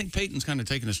 I think Peyton's kind of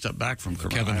taken a step back from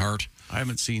Kevin Hart. I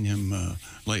haven't seen him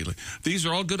lately. These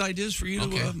are all good ideas for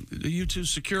you to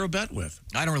secure a bet with.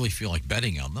 I don't really feel like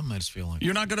betting on them. I just feel like...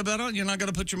 You're not going to bet on? You're not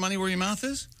going to put your money where your mouth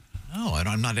is? No,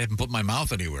 I'm not even putting my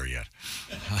mouth anywhere yet.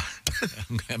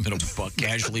 I'm going to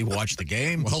casually watch the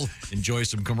game, enjoy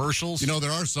some commercials. You know,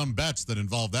 there are some bets that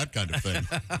involve that kind of thing.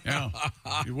 Yeah.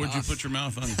 Would you put your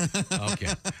mouth on?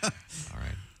 Okay. All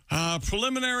right.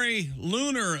 Preliminary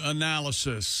lunar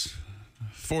analysis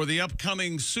for the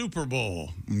upcoming Super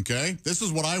Bowl. Okay. This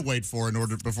is what I wait for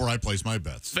before I place my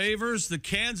bets. Favors the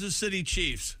Kansas City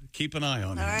Chiefs. Keep an eye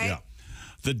on it. right. Yeah.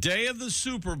 The day of the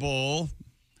Super Bowl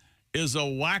is a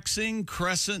waxing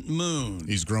crescent moon.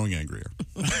 He's growing angrier.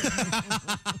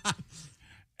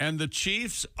 And the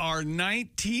Chiefs are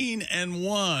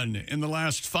 19-1 in the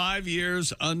last 5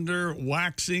 years under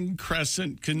waxing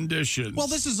crescent conditions. Well,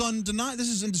 this is This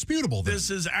is indisputable. Then. This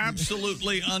is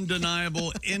absolutely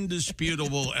undeniable,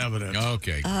 indisputable evidence.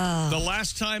 Okay. The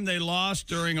last time they lost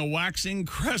during a waxing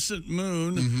crescent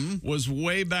moon was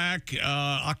way back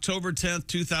October 10th,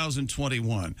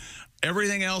 2021.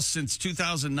 Everything else since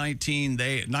 2019,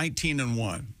 they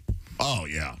 19-1. Oh,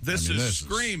 yeah. This is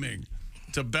screaming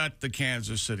to bet the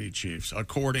Kansas City Chiefs,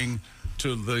 according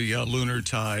to the lunar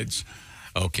tides.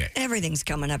 Okay. Everything's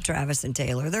coming up, Travis and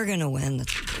Taylor. They're going to win the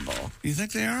Super Bowl. You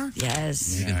think they are?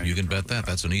 Yes. You can bet that.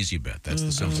 That's an easy bet. That's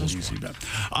the simplest easy bet.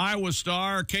 Iowa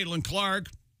star Caitlin Clark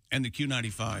and the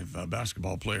Q95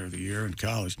 basketball player of the year in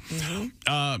college.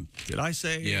 Did I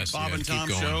say Yes, Bob and keep Tom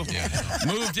going. show? Yeah.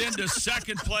 Moved into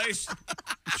second place.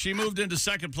 She moved into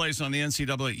second place on the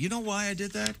NCAA. You know why I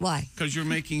did that? Why? Because you're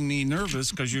making me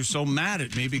nervous because you're so mad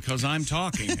at me because I'm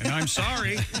talking. And I'm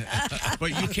sorry,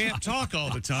 but you can't talk all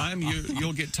the time.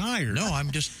 You'll get tired. No,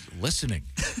 I'm just listening.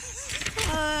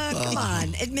 Come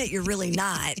on. Admit you're really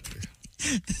not.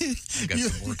 I got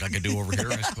some work I can do over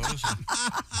here, I suppose.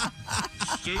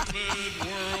 Stupid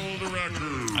world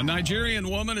record. A Nigerian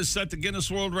woman has set the Guinness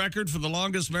World Record for the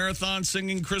longest marathon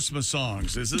singing Christmas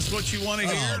songs. Is this what you want to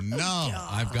hear? Oh, no.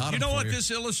 I've got You it know for what you. this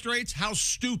illustrates? How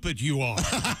stupid you are.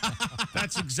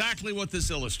 That's exactly what this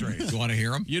illustrates. You want to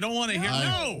hear them? You don't want to hear?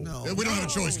 No. We don't have a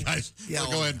choice, guys. Yeah,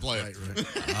 Go ahead and play it.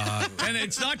 And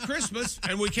it's not Christmas,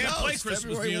 and we can't play it's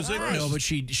Christmas February music. 1st. No,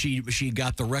 but she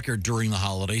got the record during the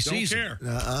holiday Don't season. care.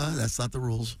 That's not the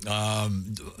rules.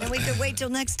 And we could wait till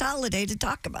next holiday to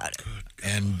talk about it.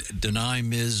 And deny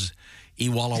Ms.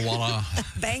 Iwala Wala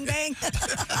Bang, bang.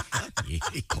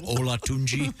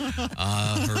 Olatunji,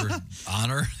 her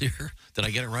honor here. Did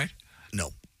I get it right?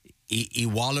 No.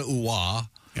 Iwala Uwa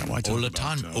Yeah, why talk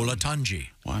about, Olatunji.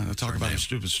 Why talk about a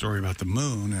stupid story about the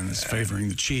moon and it's favoring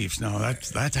the Chiefs? No,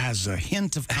 that has a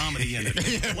hint of comedy in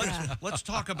it. Let's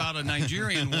talk about a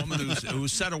Nigerian woman who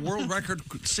set a world record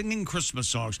singing Christmas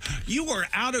songs. You are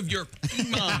out of your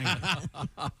mind.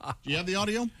 Do you have the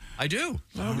audio? I do.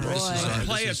 Oh, boy.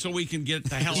 Play it so we can get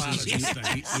the hell out of this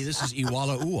thing. This is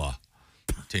Iwala Uwa.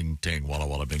 Ting, ting, walla,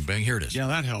 walla, bing, bang. Here it is. Yeah,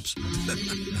 that helps.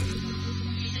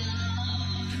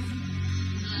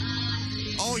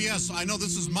 Oh, yes. I know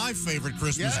this is my favorite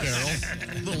Christmas carol.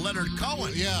 The Leonard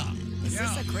Cohen. Yeah. Is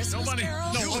this a Christmas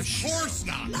carol? No, of course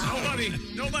not.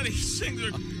 Nobody sings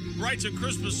or writes a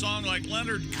Christmas song like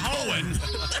Leonard Cohen.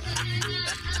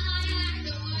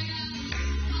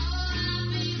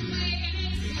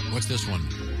 What's this one?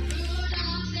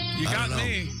 You got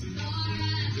me.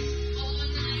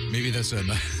 Maybe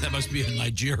that must be a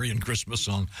Nigerian Christmas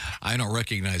song. I don't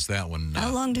recognize that one. How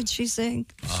long did she sing?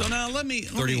 So now let me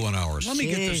 31 hours. Let me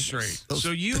get this straight.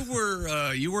 So you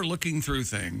were looking through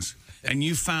things and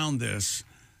you found this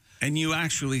and you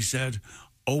actually said,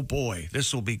 "Oh boy,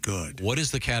 this will be good." What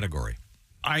is the category?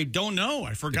 I don't know.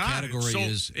 I forgot. The category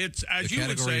is it's as you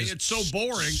would say, it's so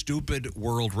boring. Stupid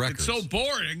world records. It's so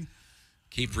boring.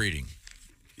 Keep reading.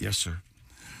 Yes, sir.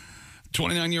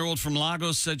 29-year-old from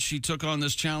Lagos said she took on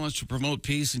this challenge to promote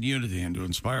peace and unity and to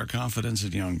inspire confidence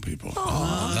in young people.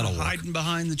 That'll work. Hiding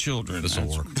behind the children. This'll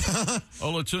work.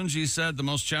 Olatunji said the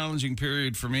most challenging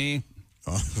period for me.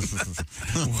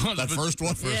 That first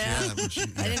one? Yeah.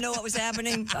 I didn't know what was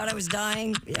happening. Thought I was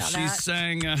dying. Yeah, She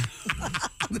sang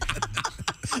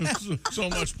so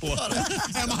much blood.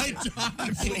 Am I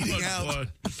done? So much blood.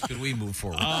 Could we move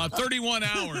forward? 31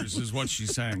 hours is what she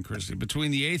sang, Christy. Between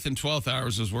the 8th and 12th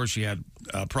hours is where she had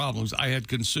problems. I had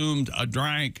consumed a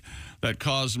drink that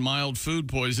caused mild food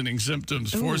poisoning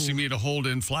symptoms, forcing me to hold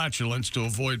in flatulence to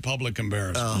avoid public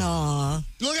embarrassment. Aw.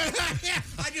 Look at that.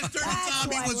 I just turned to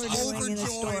Tommy was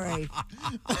overjoyed.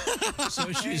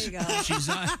 So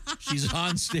she's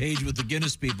on stage with the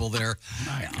Guinness people there,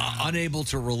 unable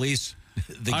to release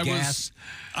the gas.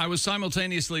 I was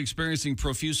simultaneously experiencing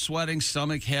profuse sweating,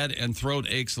 stomach, head, and throat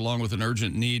aches, along with an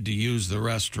urgent need to use the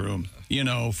restroom,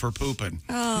 for pooping.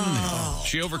 Oh.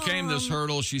 She overcame this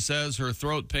hurdle. She says her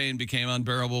throat pain became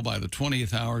unbearable by the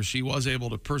 20th hour. She was able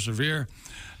to persevere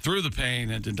through the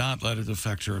pain and did not let it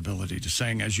affect her ability to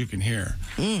sing, as you can hear.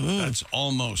 That's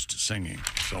almost singing.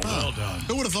 So well done.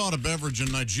 Who would have thought a beverage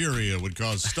in Nigeria would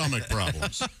cause stomach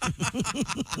problems?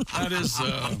 That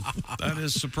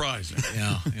is surprising.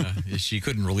 Yeah. She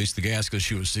couldn't release the gas because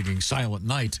she was singing Silent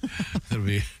Night. That would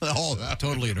be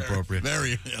totally inappropriate.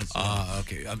 Very. Yes.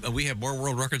 Okay. We have more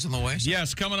world records on the way?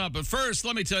 Yes, coming up. But first,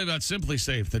 let me tell you about Simply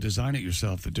Safe, the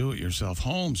design-it-yourself, the do-it-yourself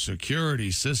home security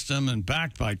system, and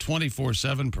backed by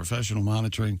 24/7 professional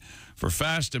monitoring for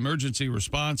fast emergency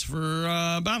response for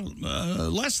about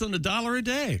less than $1 a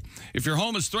day. If your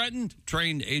home is threatened,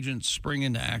 trained agents spring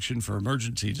into action for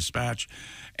emergency dispatch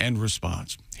and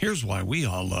response. Here's why we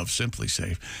all love Simply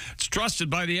Safe. It's trusted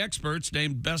by the experts,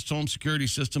 named Best Home Security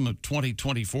System of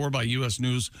 2024 by U.S.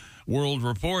 News World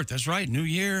Report. That's right, new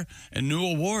year and new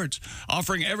awards.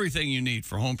 Offering everything you need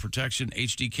for home protection,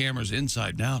 HD cameras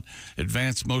inside and out,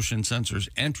 advanced motion sensors,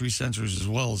 entry sensors, as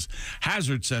well as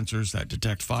hazard sensors that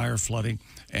detect fire, flooding,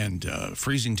 and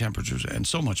freezing temperatures, and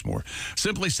so much more.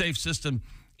 Simply Safe system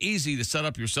easy to set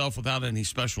up yourself without any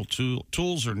special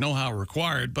tools or know-how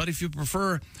required. But if you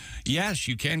prefer, yes,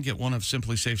 you can get one of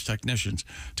Simply Safe's technicians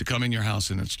to come in your house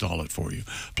and install it for you.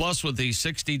 Plus, with the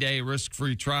 60-day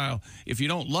risk-free trial, if you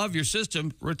don't love your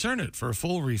system, return it for a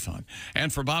full refund.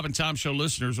 And for Bob and Tom Show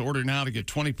listeners, order now to get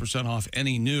 20% off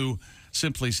any new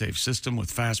Simply Safe system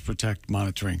with Fast Protect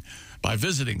monitoring by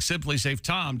visiting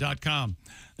simplysafetom.com.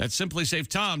 That's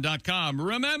simplysafetom.com.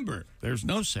 Remember, there's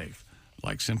no safe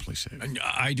like Simply Safe. And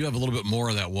I do have a little bit more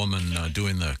of that woman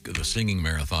doing the singing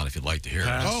marathon if you'd like to hear it.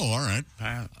 Oh, all right.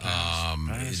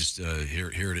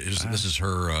 Here it is. This is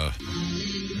her. Yeah,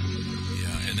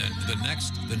 and then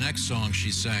the next song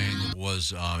she sang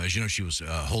was, as you know, she was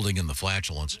holding in the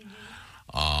flatulence.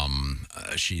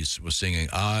 She was singing,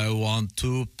 I want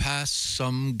to pass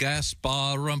some gas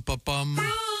bar, rum-pa-bum.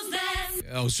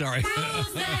 Oh, sorry.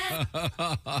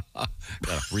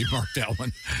 Remark that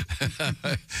one.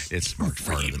 It's marked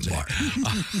for even more.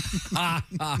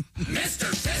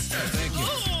 Mr. Fister. Thank you.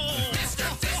 Mr.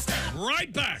 Fister.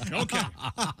 Right back. Okay.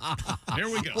 Here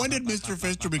we go. When did Mr.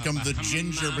 Fister become the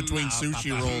ginger between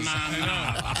sushi rolls?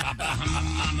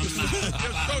 Just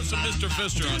throw some Mr.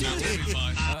 Fister on there. We'll be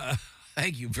fine.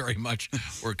 Thank you very much.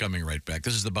 We're coming right back.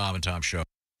 This is the Bob and Tom Show.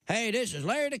 Hey, this is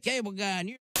Larry the Cable Guy, and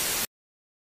you.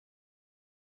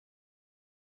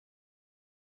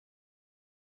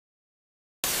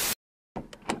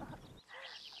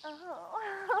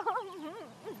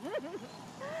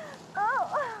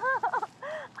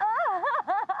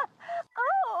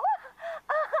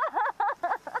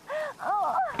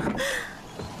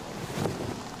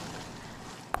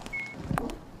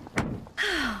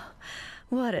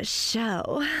 What a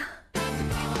show.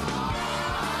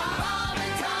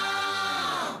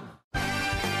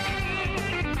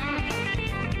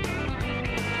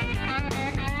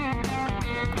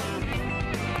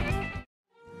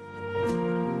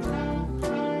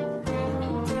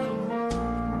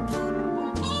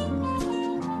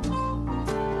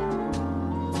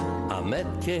 I met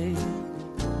Kate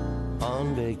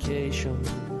on vacation.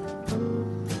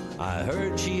 I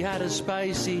heard she had a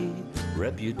spicy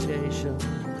reputation.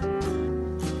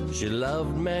 She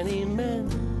loved many men,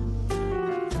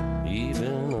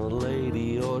 even a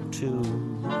lady or two.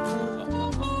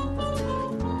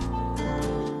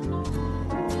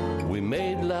 We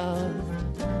made love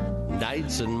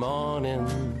nights and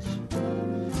mornings.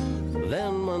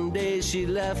 Then one day she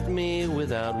left me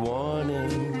without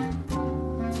warning.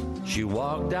 She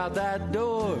walked out that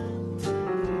door.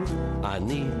 I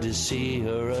need to see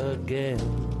her again.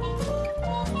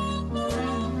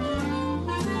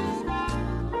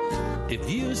 If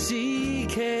you see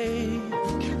Kay,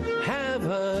 have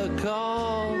her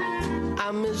call.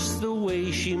 I miss the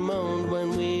way she moaned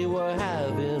when we were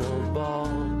having a ball.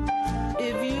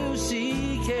 If you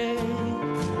see Kay,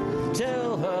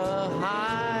 tell her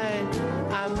hi.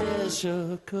 I miss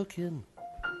her cooking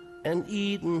and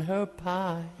eating her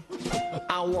pie.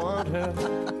 I want her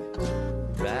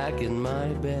back in my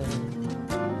bed.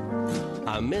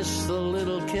 I miss the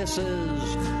little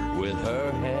kisses with her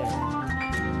hair.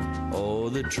 Oh,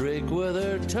 the trick with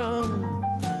her tongue,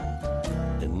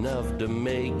 enough to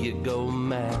make you go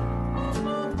mad.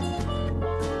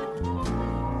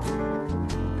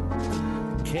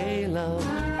 Kayla,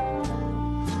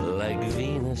 like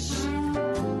Venus,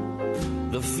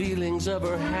 the feelings of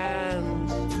her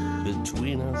hands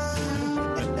between us.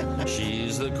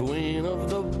 She's the queen of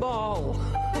the ball.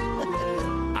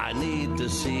 I need to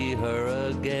see her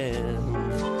again.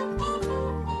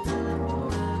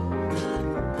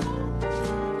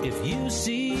 If you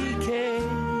see Kay,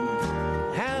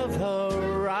 have her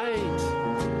right.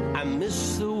 I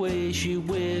miss the way she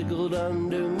wiggled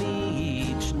under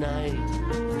me each night.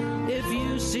 If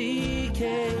you see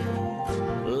Kay,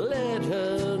 let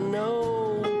her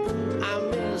know I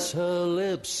miss her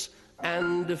lips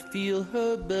and to feel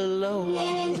her below.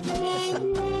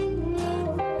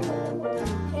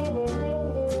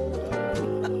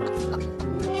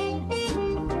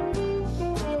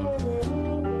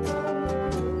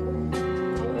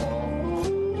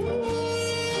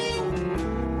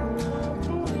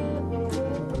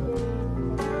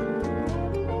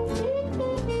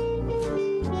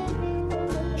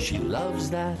 She loves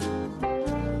that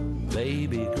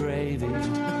baby gravy.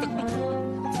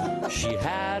 She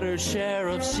had her share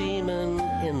of seamen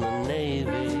in the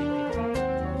Navy.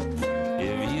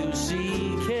 If you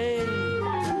see Kay,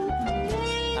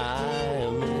 I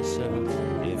miss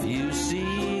her. If you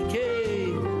see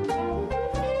Kay,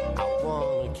 I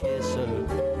wanna kiss her.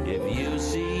 If you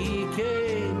see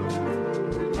Kay,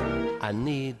 I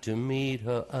need to meet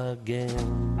her again.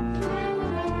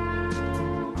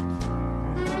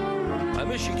 I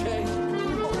miss you, Kay.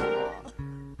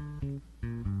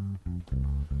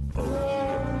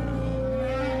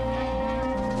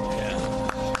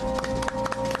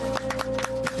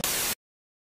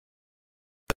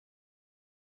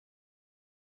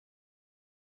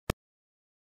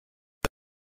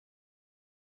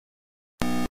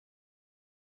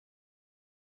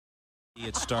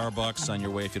 At Starbucks on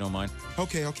your way, if you don't mind.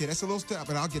 Okay, that's a little step,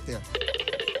 but I'll get there.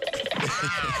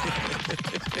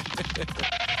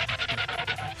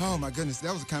 Oh my goodness,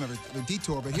 that was kind of a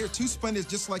detour, but here, 2 Splendid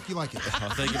just like you like it. Oh,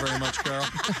 thank you very much, Carl.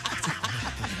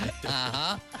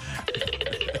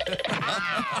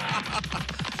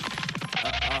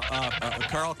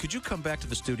 Carl, could you come back to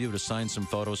the studio to sign some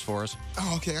photos for us?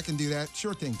 Oh, okay, I can do that.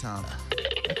 Sure thing, Tom.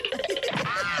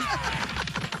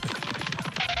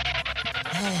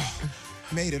 Oh,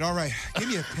 made it. All right, give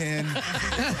me a pen.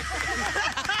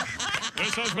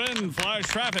 This has been Flash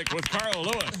Traffic with Carl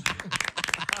Lewis.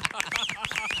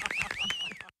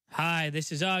 Hi,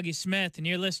 this is Augie Smith, and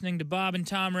you're listening to Bob and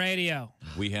Tom Radio.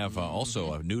 We have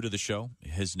also new to the show.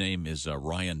 His name is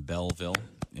Ryan Belleville,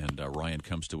 and Ryan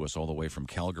comes to us all the way from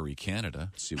Calgary,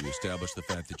 Canada. See, we established the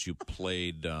fact that you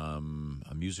played a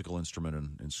musical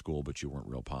instrument in school, but you weren't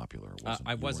real popular.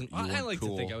 I wasn't. I like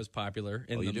to think I was popular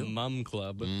in the Mum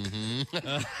Club.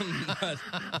 But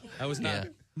I was not.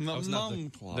 I was not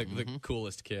the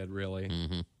coolest kid, really.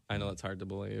 I know that's hard to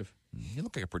believe. You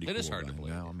look like a pretty cool guy. It is hard to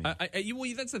believe. Now, well,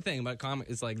 that's the thing about comics.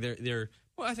 It's like they're.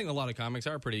 Well, I think a lot of comics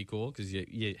are pretty cool because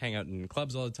you hang out in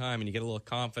clubs all the time and you get a little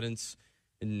confidence,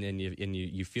 and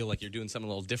you feel like you're doing something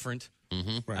a little different.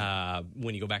 Right.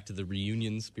 When you go back to the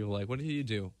reunions, people are like, "What do you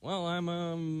do?" Well, I'm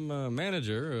a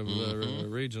manager of a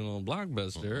regional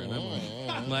blockbuster, and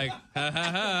I'm like, ha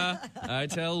ha ha! I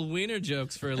tell wiener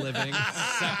jokes for a living,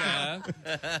 sucker.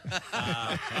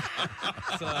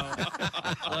 So,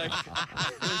 like,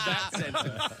 there's that sense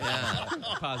of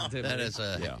positivity. That is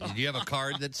do you have a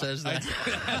card that says that?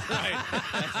 That's right.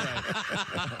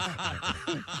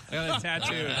 I got a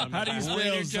tattoo. How do you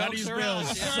spell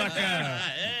sucker?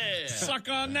 Suck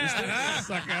on that, huh?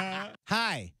 Sucker.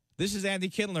 Hi, this is Andy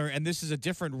Kindler, and this is a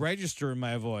different register in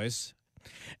my voice.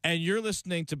 And you're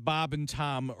listening to Bob and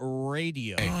Tom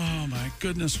Radio. Oh, my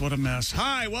goodness, what a mess.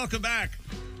 Hi, welcome back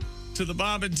to the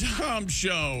Bob and Tom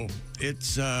Show.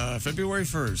 It's February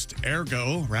 1st.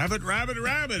 Ergo, rabbit,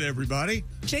 everybody.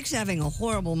 Chick's having a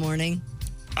horrible morning.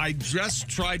 I just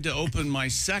tried to open my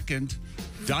second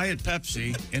Diet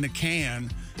Pepsi in a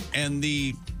can, and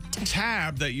the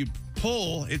tab that you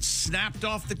pull, it snapped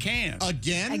off the can.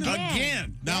 Again?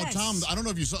 Now, Yes. Tom, I don't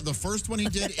know if you saw the first one he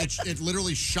did. It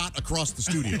literally shot across the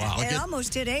studio. Wow. It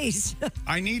almost did ace.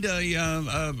 I need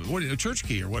a church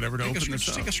key or whatever to open this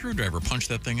up. Take a screwdriver, punch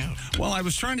that thing out. Well, I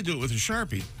was trying to do it with a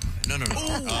Sharpie. No.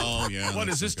 Oh, yeah. What,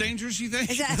 is this dangerous, you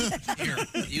think? Here,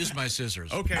 use my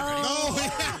scissors. Okay.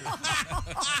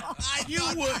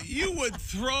 You would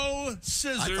throw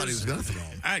scissors I thought he was going to throw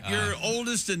them. at your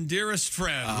oldest and dearest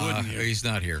friend, wouldn't you? He's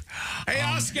not here. Hey,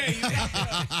 Oscar.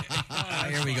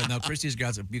 Here we go. Now, Christy's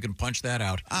got some. You can punch that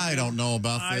out. I don't know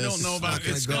about this. I don't know about it.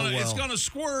 It's going to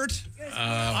squirt.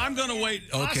 I'm going to wait.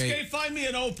 Okay. Oscar, find me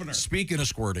an opener. Speaking of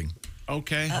squirting.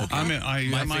 Okay. I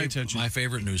have my attention. My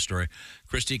favorite news story.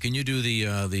 Christy, can you do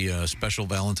the special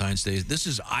Valentine's Day? This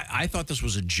is. I thought this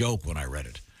was a joke when I read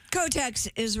it. Kotex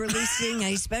is releasing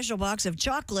a special box of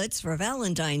chocolates for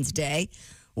Valentine's Day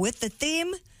with the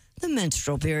theme, the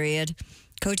menstrual period.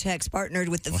 Kotex partnered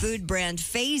with the food brand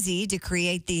Fazy to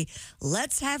create the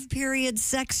Let's Have Period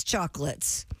Sex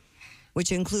chocolates,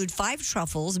 which include 5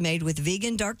 truffles made with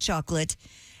vegan dark chocolate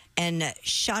and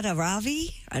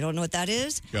Shadaravi. I don't know what that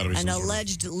is. An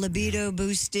alleged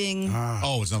libido-boosting...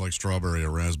 Oh, it's not like strawberry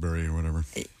or raspberry or whatever.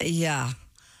 Yeah.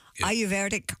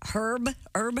 Ayurvedic herb.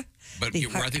 But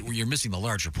I think you're missing the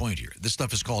larger point here. This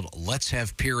stuff is called Let's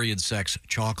Have Period Sex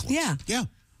chocolates. Yeah.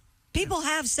 People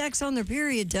have sex on their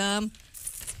period, Tom.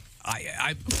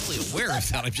 I'm fully aware of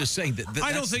that. I'm just saying that.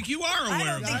 I don't think you are aware I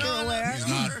don't think you're aware. He's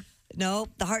not. No,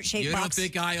 the heart-shaped You box. don't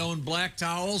think I own black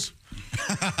towels?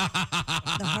 The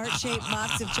heart-shaped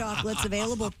box of chocolates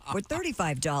available for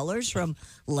 $35 from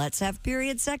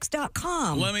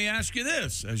letshaveperiodsex.com. Let me ask you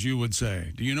this, as you would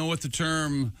say. Do you know what the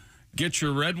term "get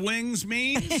your Red Wings"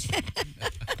 means?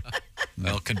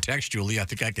 Well, contextually, I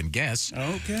think I can guess.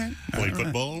 Okay. Play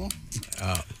football?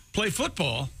 Play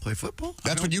football? Play football?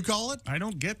 That's what you call it? I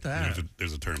don't get that.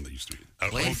 There's a term that used to be.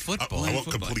 Play football. I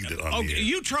won't complete it on the air.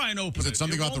 You try and open it. Is it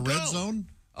something about the red zone?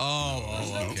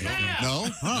 Okay. No?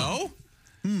 No?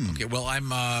 Okay, well,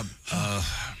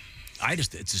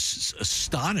 it's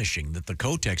astonishing that the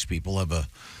Kotex people have a...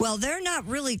 Well, they're not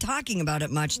really talking about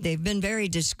it much. They've been very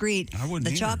discreet.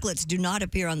 The chocolates do not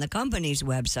appear on the company's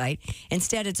website.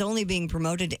 Instead, it's only being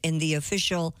promoted in the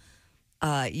official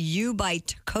You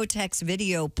Bite Kotex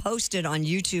video posted on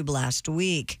YouTube last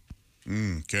week.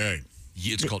 Okay.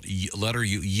 It's called letter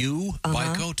U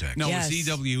by Kotex. No, it's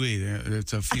EWE.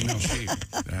 It's a female sheep.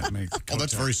 That makes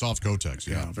that's very soft Kotex.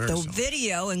 Yeah, The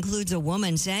video includes a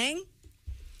woman saying...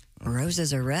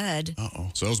 Roses are red. Uh-oh.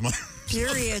 So is my...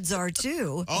 Periods are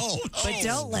too. But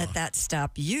don't let that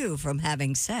stop you from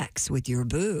having sex with your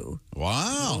boo.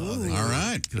 Wow. Ooh. All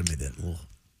right. Could have made that a little...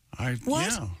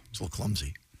 What? Yeah. It's a little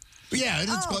clumsy. Yeah,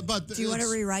 but do you want to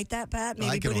rewrite that, Pat? Maybe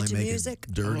I can put only it to make music.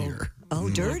 it dirtier. Oh,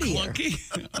 dirtier.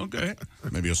 Clunky. Okay.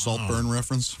 Maybe a Saltburn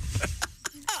reference.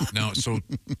 No, so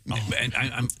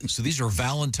so these are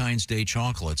Valentine's Day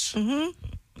chocolates.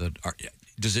 Mm-hmm.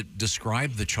 Does it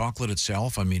describe the chocolate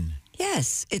itself? I mean,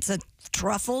 Yes, it's a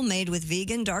truffle made with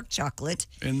vegan dark chocolate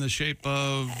in the shape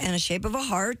of a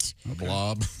heart. A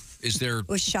blob. Is there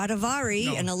with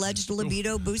shatavari, an alleged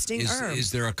libido boosting herb?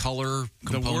 Is there a color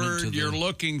component the word to the... you're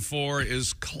looking for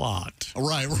is clot.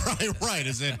 Right.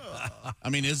 Is it? I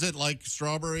mean, is it like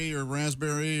strawberry or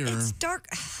raspberry or? It's dark.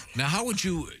 Now, how would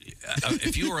you,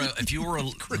 if you were a,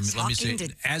 let me say,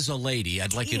 as a lady,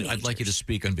 I'd like you to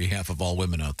speak on behalf of all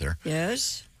women out there.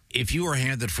 Yes. If you were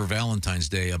handed for Valentine's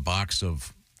Day a box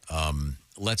of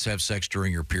Let's Have Sex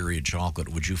During Your Period chocolate,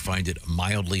 would you find it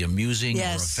mildly amusing or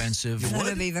offensive? That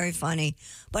would be very funny.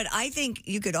 But I think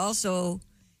you could also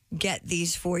get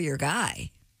these for your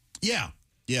guy. Yeah.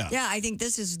 Yeah, I think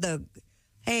this is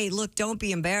hey, look, don't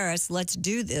be embarrassed. Let's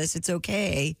do this. It's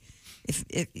okay.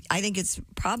 I think it's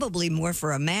probably more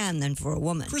for a man than for a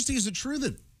woman. Christy, is it true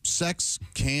that sex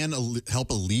can help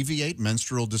alleviate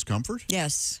menstrual discomfort?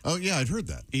 Yes. Oh, yeah, I'd heard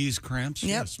that. Ease cramps? Yep.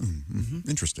 Yes. Mm-hmm.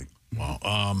 Interesting. Well,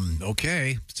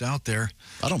 okay, it's out there.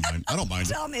 I don't mind.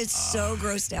 Tom is so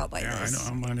grossed out by this.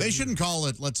 I know. They shouldn't call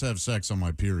it "Let's have sex on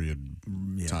my period"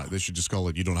 time. They should just call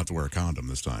it "You don't have to wear a condom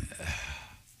this time."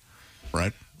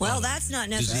 Right? Well, that's not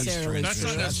necessarily That's true.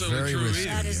 not necessarily true either.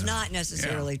 That is not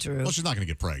necessarily true. Well, she's not going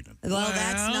to get pregnant. Well,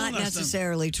 that's not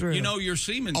necessarily true. You know, your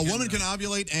semen. A woman can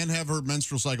ovulate and have her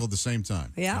menstrual cycle at the same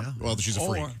time. Yeah. Well, she's a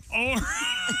freak. Or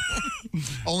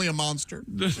only a monster.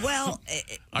 Well,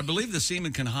 I believe the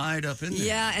semen can hide up in there.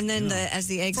 yeah, and then as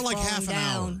the eggs For like fall half an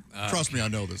down. hour. Trust me, I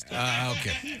know this.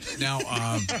 Okay. Now,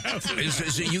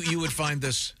 you would find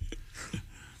this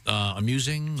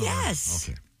amusing? Yes.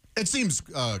 Okay. It seems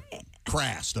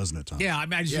crass, doesn't it, Tom? Yeah,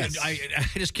 I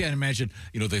just can't imagine.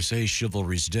 You know, they say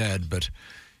chivalry's dead, but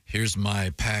here's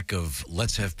my pack of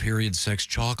Let's Have Period Sex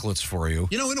chocolates for you.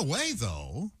 You know, in a way,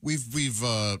 though, we've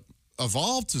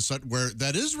evolved to such where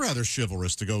that is rather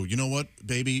chivalrous to go, you know what,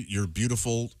 baby, you're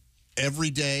beautiful every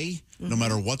day, no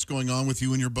matter what's going on with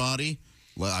you and your body.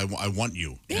 I want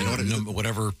you. Yeah. You know what,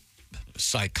 whatever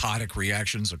psychotic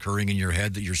reactions occurring in your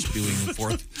head that you're spewing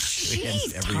forth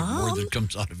against every word that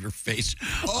comes out of your face.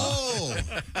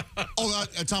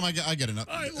 Tom, I get it.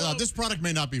 This product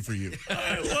may not be for you.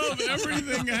 I love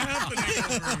everything happening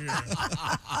over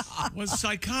here. Was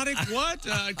psychotic what?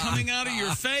 Coming out of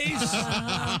your face?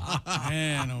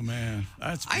 Man, oh man.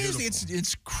 That's beautiful.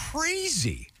 It's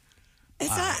crazy.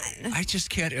 I just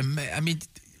can't imagine. I mean,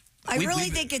 I really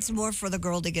think it's more for the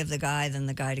girl to give the guy than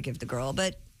the guy to give the girl,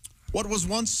 but what was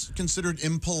once considered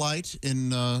impolite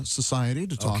in society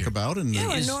to talk about. And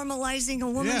we're normalizing a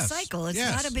woman's cycle. It's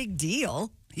not a big deal.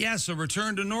 Yes, a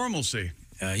return to normalcy.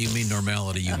 You mean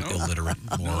normality, you illiterate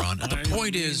moron. The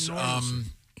point is,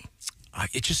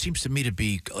 it just seems to me to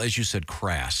be, as you said,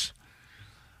 crass.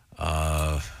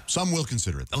 Some will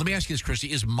consider it. Let me ask you this,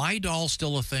 Christy. Is My Doll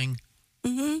still a thing?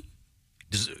 Mm-hmm.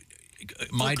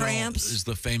 My Doll is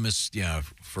the famous,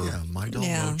 for My Doll,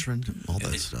 Motrin, all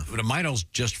that stuff. But a My Doll's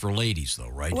just for ladies,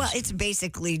 though, right? Well, it's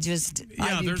basically just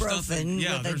ibuprofen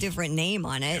with a different name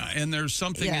on it. And there's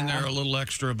something in there a little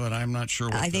extra, but I'm not sure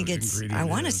what I think I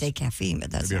want to say caffeine, but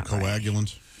that's maybe not a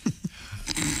coagulant.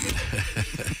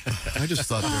 I just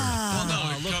thought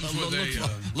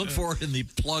look for it in the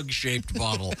plug-shaped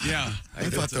bottle. Yeah. I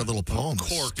thought that little poem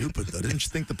was stupid, though. Didn't you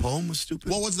think the poem was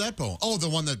stupid? What was that poem? Oh, the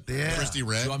one that Christy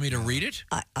read? Do you want me to read it?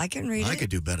 I can read it. I could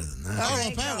do better than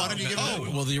that. Pat, why don't you give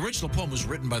it well, the original poem was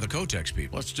written by the Kotex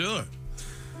people. Let's do it.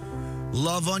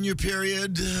 Love on your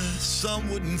period, some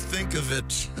wouldn't think of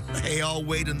it. Hey, I'll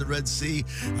wait in the Red Sea.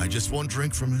 I just won't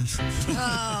drink from it.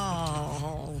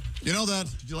 Oh. You know that?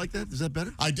 Did you like that? Is that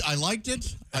better? I liked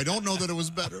it. I don't know that it was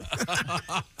better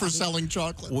for selling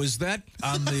chocolate. Was that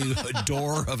on the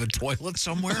door of a toilet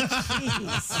somewhere?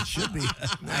 It should be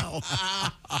now.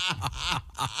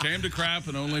 Came to crap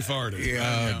and only farted.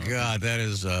 Yeah, God, that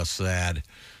is sad.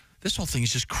 This whole thing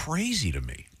is just crazy to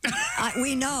me.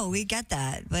 We know, we get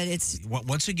that, but it's...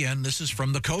 Once again, this is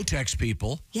from the Kotex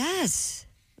people. Yes.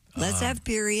 Let's have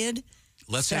period.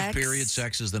 Let's have period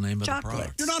sex is the name of the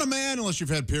product. You're not a man unless you've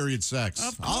had period sex.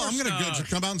 Of course I'm going to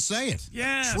come out and say it.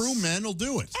 Yes. True men will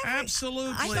do it.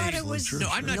 Absolutely. I thought it was No,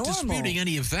 I'm not normal. disputing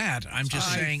any of that. I'm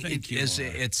just saying it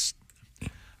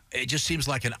just seems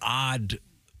like an odd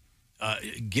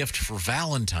gift for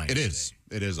Valentine's It is. Day.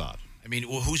 It is odd. I mean,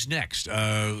 well, who's next?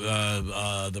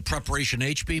 The Preparation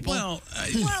H people? Well,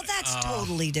 that's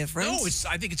totally different. No,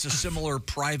 I think it's a similar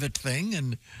private thing,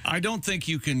 and I don't think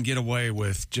you can get away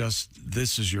with just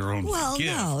this is your own Well,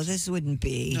 gift. no, this wouldn't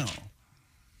be. No.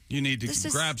 You need to This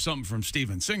is- grab something from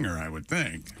Steven Singer, I would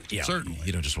think. yeah, Certainly.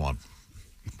 you don't just want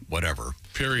whatever.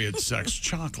 Period sex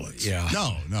chocolates. Yeah.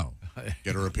 No.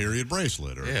 Get her a period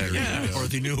bracelet. Or, or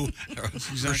the new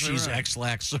exactly Hershey's right.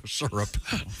 X-Lax syrup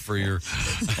for your...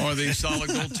 Or the solid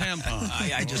gold tampon.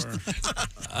 I just...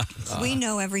 We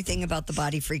know everything about the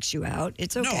body freaks you out.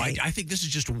 It's okay. No, I think this is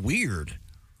just weird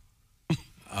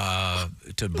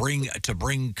to bring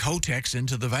Kotex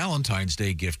into the Valentine's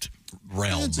Day gift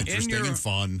realm. It's interesting and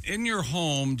fun. In your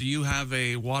home, do you have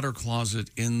a water closet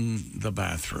in the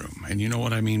bathroom? And you know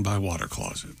what I mean by water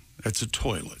closet. It's a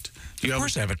toilet. Of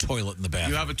course I have a toilet in the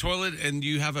bathroom. You have a toilet, and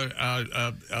you have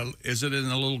is it in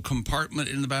a little compartment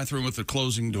in the bathroom with a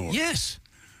closing door? Yes.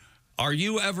 Are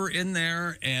you ever in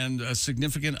there and a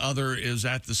significant other is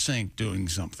at the sink doing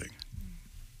something?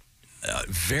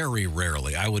 Very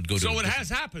rarely. I would go to... So it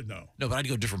has happened, though. No, but I'd go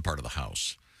to a different part of the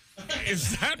house.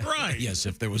 Is that right? Yes,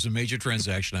 if there was a major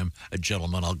transaction, I'm a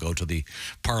gentleman. I'll go to the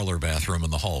parlor bathroom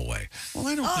in the hallway. Well,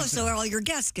 I don't so all your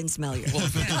guests can smell you.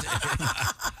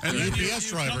 And the UPS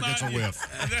driver gets a whiff.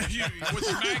 And then with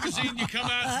the magazine, you come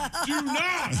out, do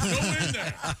not go in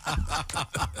there.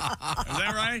 Is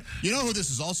that right? You know who this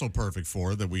is also perfect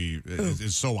for? That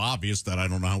is so obvious that I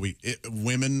don't know how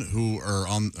women who are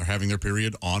having their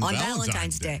period on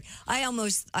Valentine's Day. I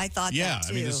thought that too.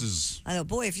 I mean, this is... I thought,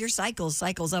 boy, if your cycles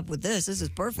up with this is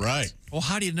perfect. Right. Well,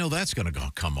 how do you know that's going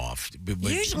to come off?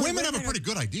 Usually women have a pretty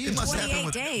good idea. It must happen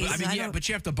with days. But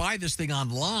you have to buy this thing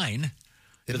online.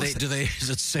 Is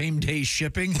it same day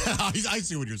shipping? I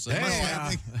see what you're saying.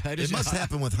 Hey, it must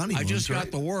happen with honeymoons. I just got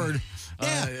right? the word.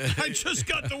 I just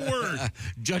got the word.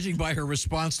 Judging by her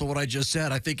response to what I just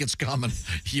said, I think it's coming.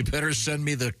 You better send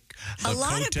me the a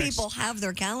lot Kotex. of people have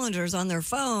their calendars on their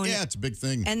phone. Yeah, it's a big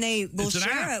thing. And they will It's an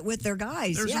share app. it with their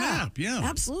guys. There's an app, yeah.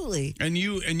 Absolutely. And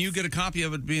you get a copy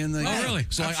of it being the... Oh, really?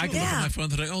 So I can look at my phone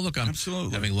today. Oh, look, I'm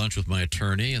having lunch with my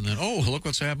attorney. And then, look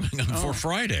what's happening for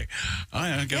Friday.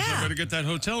 I guess I better get that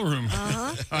hotel room.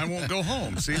 I won't go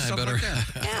home. See, stuff like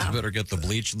that. I better get the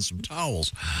bleach and some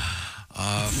towels.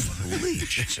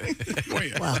 Bleach?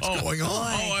 Wait, what's going on?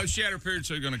 Oh, she had her period,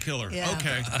 so you're going to kill her. Yeah.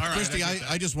 Okay. All right. Christy,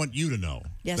 I just want you to know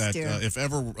Yes, that dear. if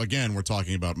ever, again, we're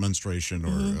talking about menstruation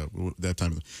or that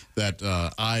time, that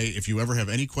if you ever have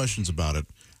any questions about it,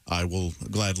 I will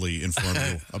gladly inform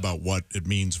you about what it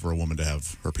means for a woman to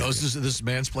have her period. Oh, is this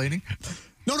mansplaining?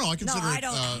 No, I consider I it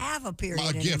don't have a period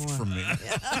a gift anymore. from me.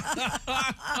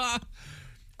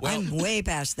 I'm way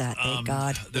past that, thank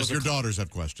God. Does your daughters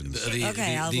have questions?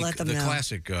 I'll let them know. The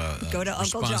classic Go to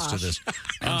Uncle response Josh. to this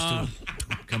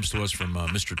comes to us from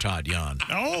Mr. Todd Yan.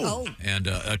 Oh. And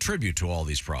a tribute to all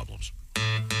these problems.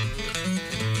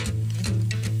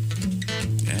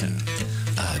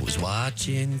 I was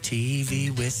watching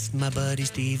TV with my buddy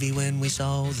Stevie when we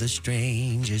saw the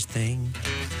strangest thing.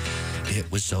 It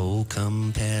was so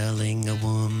compelling, a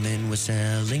woman was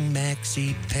selling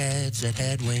maxi pads that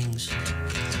had wings.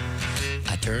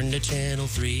 I turned to channel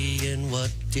 3 and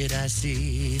what did I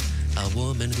see? A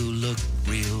woman who looked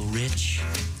real rich.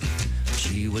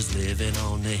 She was living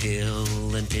on the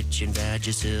hill and pitching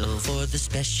Vagisil for the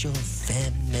special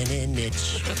feminine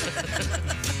itch.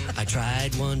 I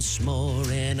tried once more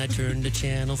and I turned to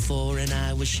channel 4 and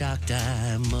I was shocked,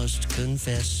 I must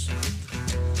confess.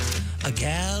 A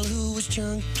gal who was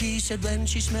chunky said when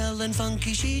she's smelling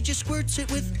funky, she just squirts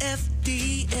it with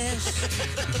FDS.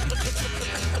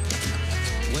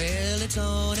 Well, it's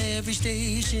on every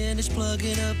station, it's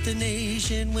plugging up the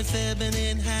nation with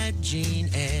feminine hygiene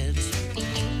ads.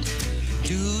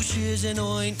 Douches and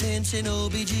ointments and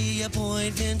OBG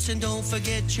appointments, and don't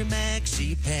forget your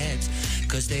maxi pads,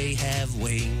 'cause they have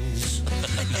wings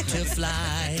to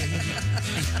fly.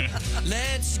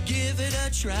 Let's give it a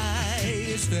try,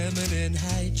 it's feminine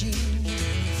hygiene.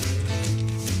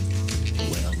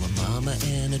 Well, a mama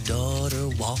and a daughter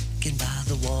walking by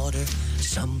the water,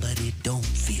 somebody don't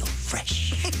feel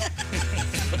fresh.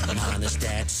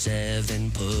 Monostat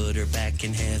 7 put her back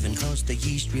in heaven, 'cause the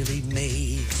yeast really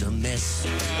makes a mess.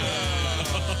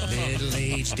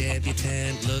 Middle-aged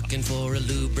debutante looking for a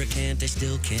lubricant, I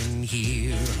still can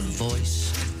hear her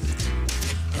voice.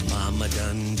 Her mama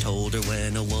done told her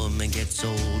when a woman gets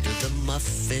older, the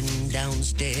muffin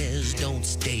downstairs don't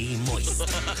stay moist.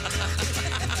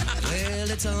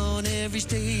 Well, it's on every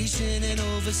station, an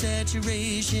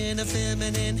oversaturation of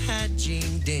feminine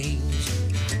hygiene dames.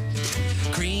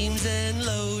 Creams and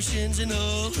lotions motions and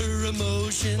all her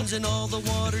emotions and all the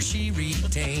water she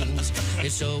retains.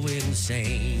 It's so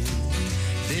insane,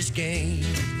 this game.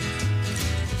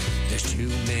 There's too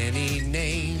many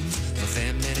names for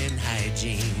feminine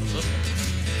hygiene.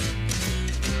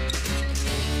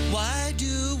 Why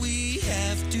do we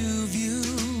have to view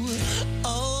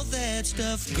all that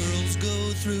stuff girls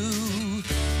go through?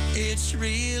 It's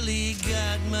really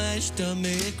got my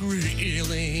stomach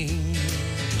reeling.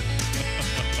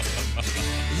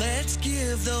 Let's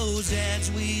give those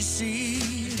ads we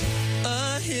see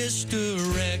a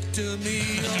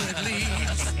hysterectomy, or at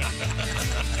least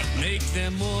make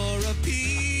them more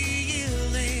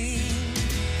appealing.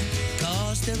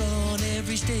 Cause they're on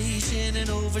every station, an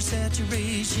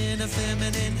oversaturation of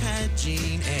feminine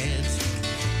hygiene ads.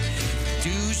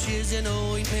 Douches and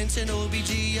ointments and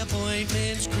OBG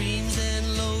appointments, creams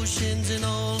and lotions and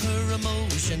all her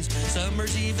emotions.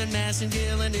 Summer's even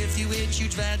Massengill, and if you itch,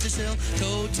 huge Vagisil.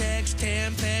 Kotex,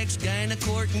 Tampax,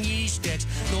 Gynacort and Yeastex.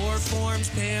 Norforms,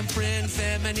 Pamprin,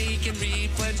 Feminique and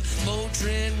Replens.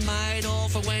 Motrin, Midol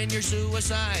for when you're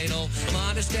suicidal.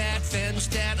 Monostat,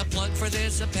 Femstat, a plug for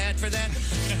this, a pat for that.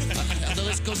 The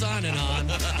list goes on and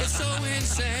on. It's so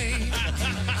insane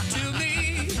to me.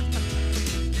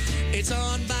 It's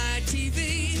on my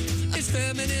TV. It's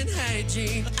feminine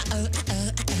hygiene.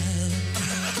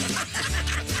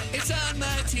 It's on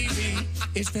my TV.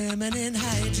 It's feminine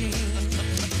hygiene.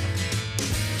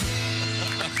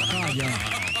 Todd Young.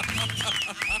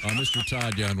 Mr.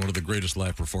 Todd Young, one of the greatest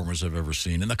live performers I've ever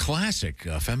seen, and the classic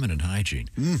feminine hygiene.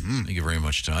 Thank you very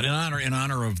much, Todd. In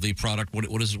honor of the product,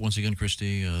 what is it once again,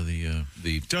 Christy? The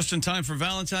just in time for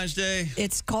Valentine's Day.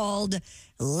 It's called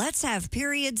Let's Have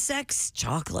Period Sex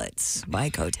Chocolates by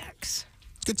Kotex.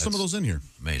 Get some of those in here.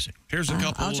 Amazing. Here's a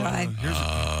couple. I'll try.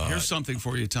 Here's something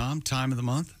for you, Tom. Time of the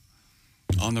month.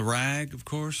 On the rag, of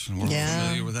course. We're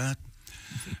familiar with that.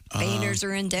 Painters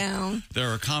are in town.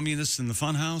 There are communists in the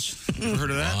funhouse. Ever heard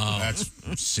of that? That's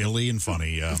silly and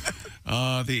funny, yeah.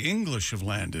 The English have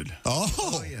landed.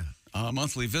 Oh yeah.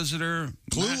 Monthly visitor.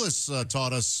 Clueless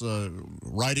taught us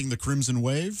riding the Crimson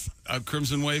Wave.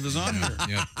 Crimson Wave is on here.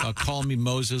 Yeah. Call me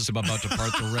Moses. I'm about to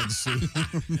part the Red Sea.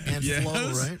 And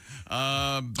Flo, right?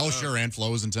 Sure. Aunt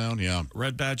Flo is in town, yeah.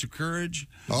 Red Badge of Courage.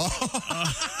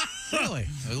 Really?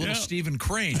 A little Stephen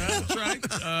Crane. That's right.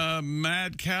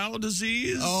 Mad cow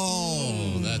disease.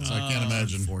 Oh, that's, I can't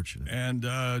imagine. Unfortunate. And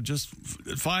just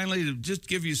finally, to just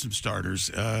give you some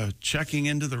starters, checking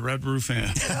into the Red Roof Inn.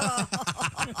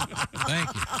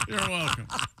 Thank you. You're welcome.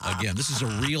 Again, this is a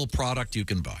real product you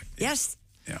can buy. Yes.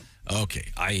 Yeah. Okay.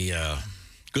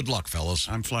 Good luck, fellas.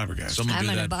 I'm flabbergasted. Someone I'm do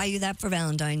going to that. buy you that for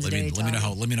Valentine's Day. Let me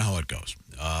know how it goes.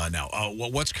 Now,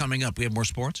 what's coming up? We have more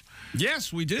sports?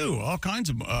 Yes, we do. All kinds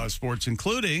of sports,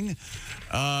 including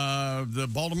the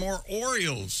Baltimore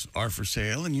Orioles are for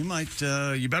sale, and you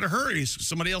better hurry.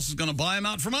 Somebody else is going to buy them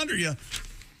out from under you.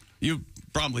 You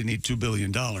probably need $2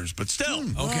 billion, but still,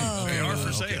 they are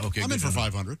for sale. Okay, I'm in for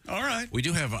 $500. All right. We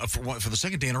do have, for the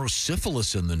second day in a row,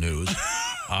 syphilis in the news.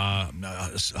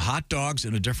 Hot dogs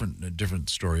in a different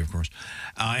story, of course.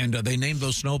 And they named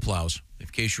those snowplows, in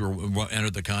case you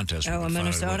entered the contest. Oh, in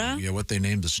Minnesota? What they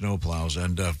named the snowplows.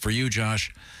 And for you,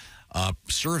 Josh,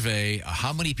 survey,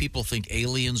 how many people think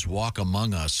aliens walk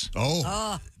among us?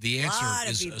 The answer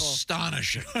is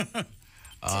astonishing.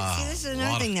 See, this is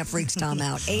another thing that freaks Tom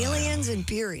out. Aliens and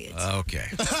periods. Okay.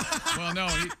 Well, no,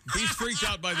 he's freaked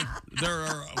out by there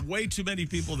are way too many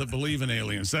people that believe in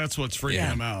aliens. That's what's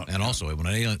freaking him out. And also, when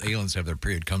aliens have their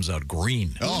period, comes out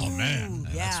green. Oh, man.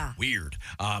 That's weird.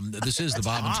 This is the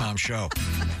Bob and Tom Show.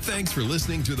 Thanks for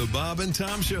listening to the Bob and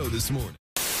Tom Show this morning.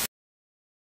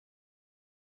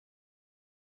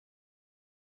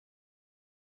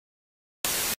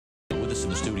 With us in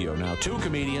the studio now, two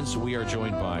comedians. We are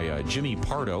joined by Jimmy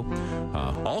Pardo.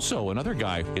 Also, another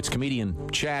guy. It's comedian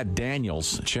Chad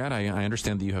Daniels. Chad, I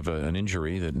understand that you have an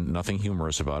injury, that nothing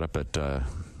humorous about it, but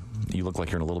you look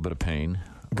like you're in a little bit of pain.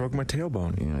 Broke my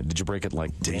tailbone. Yeah. Did you break it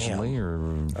recently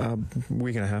or a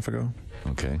week and a half ago?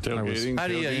 Okay.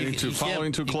 Tailgating,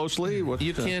 following too closely?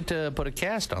 You can't put a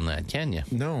cast on that, can you?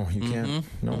 No, you can't.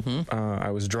 No.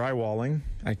 I was drywalling.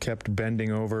 I kept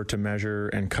bending over to measure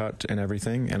and cut and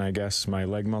everything, and I guess my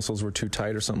leg muscles were too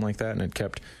tight or something like that, and it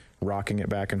kept rocking it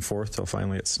back and forth till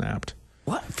finally it snapped.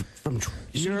 What?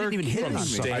 You didn't even hit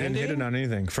I didn't hit it on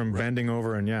anything. From bending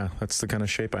over, and that's the kind of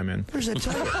shape I'm in. Where's that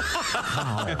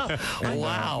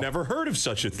Wow. Never heard of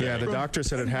such a thing. Yeah, the doctor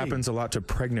said it happens a lot to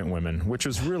pregnant women, which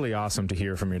is really awesome to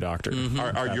hear from your doctor.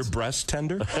 Are your breasts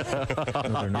tender? No,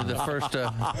 they're You're not.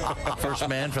 the first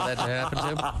man for that to happen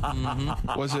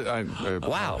to. Was it?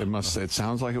 Wow. It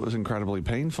sounds like it was incredibly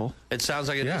painful. It sounds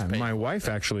like it is Yeah, painful. my wife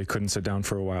actually couldn't sit down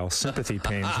for a while. Sympathy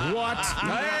pains. What?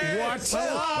 What?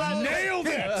 Nailed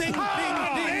it! Ding, ding,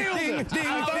 ding, ding,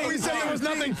 I thought we said there was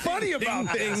nothing funny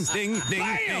about this. Ding, ding,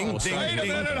 ding, ding, Wait a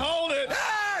minute, hold it.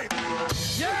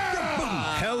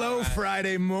 Hello,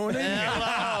 Friday morning.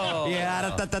 Hello.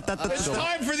 Yeah. It's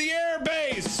time for the air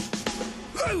base.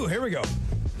 Ooh, here we go.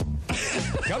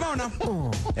 Come on now.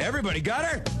 Everybody got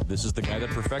her? This is the guy that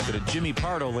perfected it, Jimmy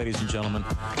Pardo, ladies and gentlemen.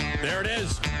 There it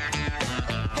is.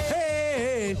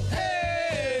 Hey,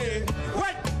 hey,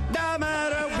 what the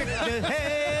matter with the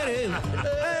head is?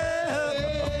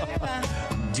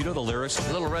 Do you know the lyrics?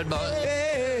 Little red button.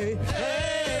 Hey,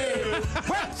 hey,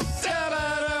 what's the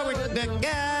matter with the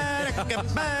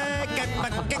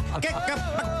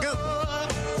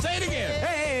Say it again.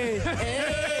 Hey,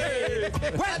 hey,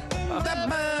 what the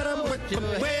matter with the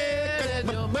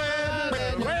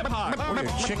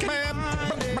Chicken?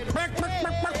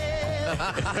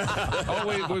 Oh,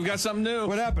 we've got something new.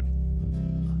 What happened?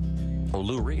 Oh,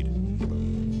 Lou Reed.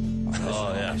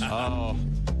 Oh, yes. Oh.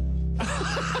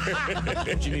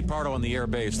 Jimmy Pardo on the air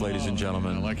base, ladies and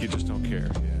gentlemen. Like you just don't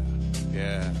care.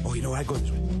 Yeah. Oh, you know what? I go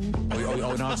this way.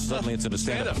 Oh, now suddenly it's in a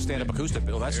stand-up acoustic.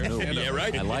 Oh, that's new. Yeah,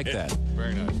 right. I like that.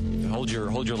 Very nice. Hold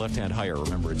your left hand higher.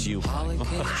 Remember, it's you. It's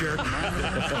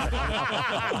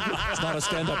not a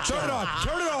stand-up cello. Turn it off.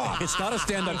 Turn it off. It's not a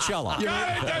stand-up cello.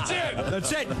 Got it. That's it.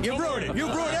 That's it. You ruined it. You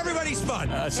ruined everybody's fun.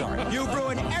 Sorry. You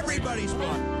ruined everybody's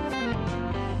fun.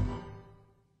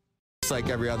 Like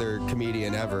every other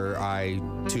comedian ever, I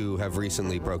too have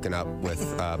recently broken up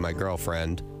with my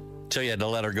girlfriend. So you had to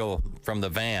let her go from the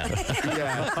van.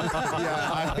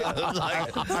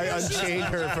 I unchained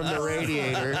her from the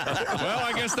radiator. Well,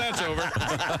 I guess that's over.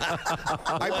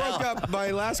 I broke up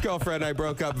my last girlfriend. I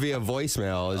broke up via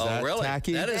voicemail. Is that really?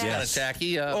 tacky? That is kind of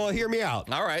tacky. Well, hear me out.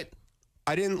 All right.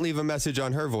 I didn't leave a message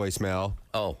on her voicemail.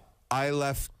 Oh. I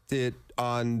left it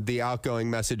on the outgoing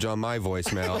message on my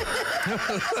voicemail. All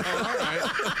right.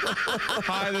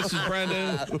 Hi, this is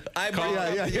Brendan. Call.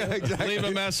 Yeah, exactly. Leave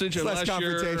a message It's less unless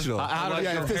you're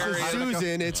confrontational. If this is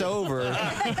Susan, it's over.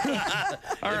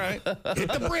 All right.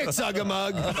 Hit the bricks,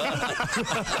 Ugga-mug.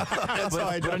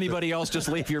 But anybody else just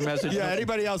leave your message? Yeah,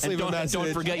 anybody else leave a message.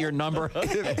 Don't forget your number.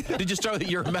 Did you start with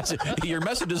your message? Your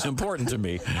message is important to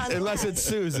me. Unless it's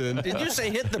Susan. Did you say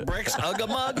hit the bricks,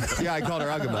 Ugga-mug? Yeah, I called her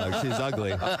Ugga-mug. She's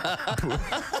ugly.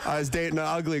 I was dating an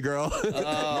ugly girl.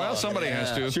 Well, somebody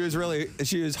has to.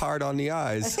 She was hard on the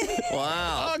eyes.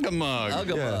 Wow. Ugga-mug.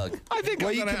 Ugga-mug. I think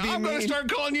I'm going to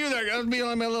start calling you that. That'll be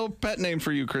like my little pet name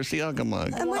for you, Christy.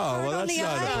 Ugga-mug. Oh, well, that's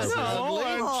not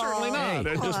appropriate. No, certainly not.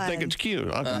 I just think it's cute.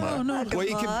 Ugga-mug.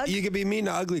 Well, you could be mean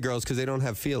to ugly girls because they don't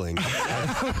have feelings.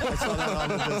 I saw that on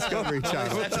the Discovery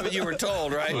Channel. That's what you were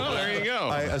told, right? Well, there you go.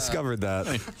 I discovered that.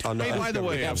 On the Hey, by the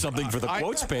way, I have something for the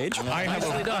quotes page.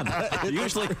 Nicely done.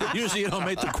 Usually you don't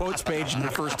make the quotes page in the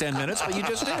first 10 minutes, but you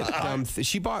just did.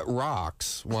 She bought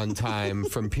rocks one time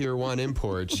from Pier 1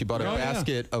 Imports. She bought a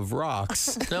basket of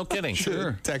rocks. No kidding.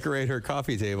 Sure. Decorate her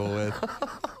coffee table with.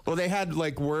 Well, they had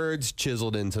like words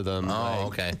chiseled into them. Oh,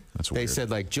 okay. That's They weird. said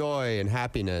like joy and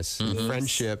happiness and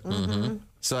friendship.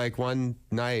 So like one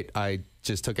night I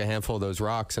just took a handful of those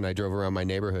rocks and I drove around my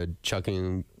neighborhood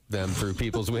chucking them through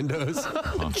people's windows.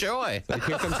 Joy. Like,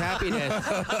 here comes happiness.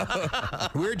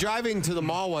 We were driving to the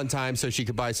mall one time so she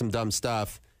could buy some dumb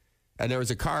stuff. And there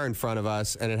was a car in front of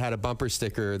us, and it had a bumper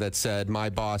sticker that said, "My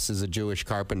boss is a Jewish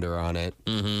carpenter" on it.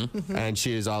 And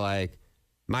she was all like,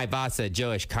 "My boss is a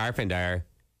Jewish carpenter?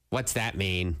 What's that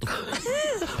mean?"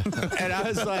 And I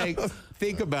was like,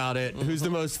 think about it. Who's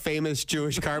the most famous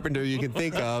Jewish carpenter you can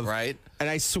think of? Right. And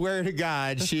I swear to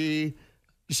God, she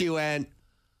went,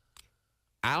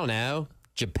 I don't know,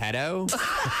 Geppetto?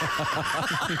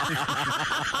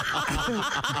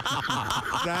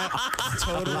 That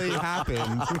totally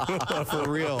happened for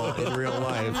real in real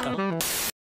life.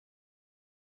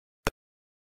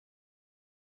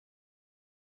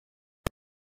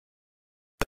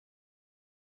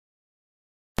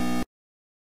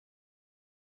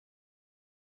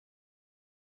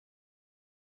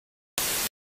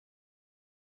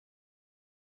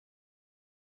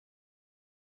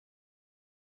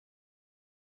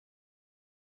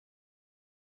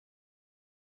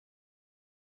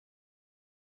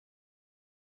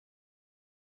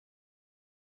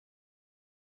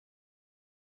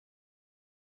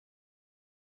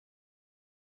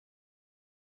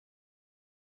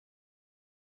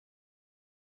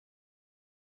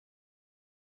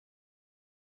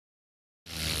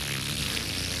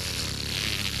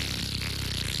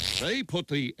 They put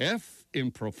the F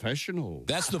in professional.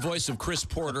 That's the voice of Chris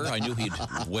Porter. I knew he'd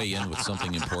weigh in with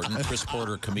something important. Chris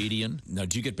Porter, comedian. Now,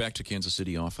 do you get back to Kansas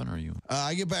City often? Are you?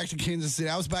 I get back to Kansas City.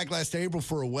 I was back last April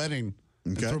for a wedding.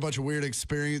 And for a bunch of weird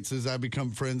experiences, I become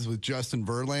friends with Justin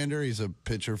Verlander. He's a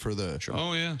pitcher for the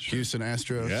Houston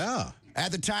Astros. Yeah.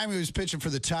 At the time, he was pitching for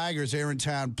the Tigers. They were in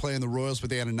town playing the Royals, but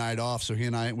they had a night off, so he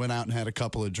and I went out and had a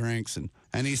couple of drinks.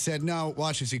 And he said, no,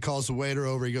 watch this. He calls the waiter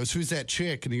over. He goes, who's that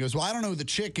chick? And he goes, well, I don't know who the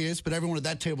chick is, but everyone at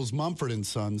that table's Mumford &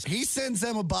 Sons. He sends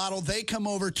them a bottle. They come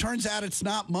over. Turns out it's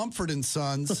not Mumford &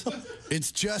 Sons.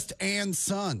 It's just Ann's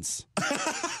Sons.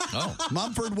 Oh.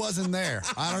 Mumford wasn't there.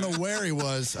 I don't know where he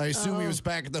was. I assume he was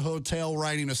back at the hotel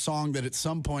writing a song that at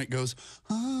some point goes,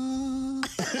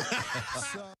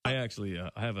 I actually I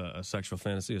have a sexual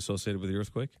fantasy associated with the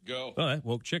earthquake. Go. All right,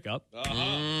 woke chick up.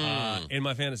 In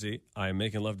my fantasy, I am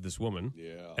making love to this woman.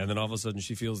 Yeah. And then all of a sudden,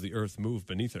 she feels the earth move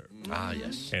beneath her. Ah,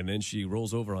 yes. And then she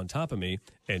rolls over on top of me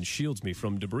and shields me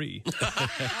from debris.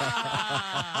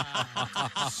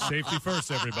 Safety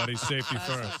first, everybody. Safety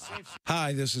first.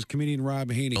 Hi, this is comedian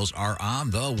Rob Haney. Those are on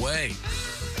the way.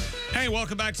 Hey,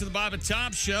 welcome back to the Bob and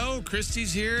Tom Show.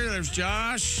 Christy's here. There's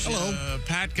Josh. Hello.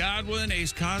 Pat Godwin,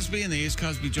 Ace Cosby, and the Ace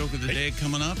Cosby joke of the day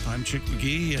coming up. I'm Chick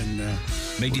McGee, and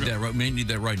May need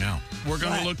that right now. we're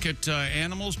going to look at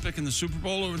animals picking the Super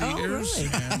Bowl over the years. Really?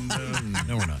 And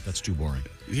No, we're not. That's too boring.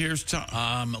 here's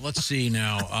Tom. Let's see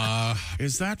now.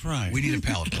 Is that right? We need a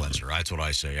palate cleanser. That's what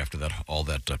I say after all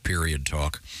that period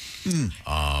talk.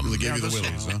 Really gave you the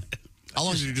willies, huh? How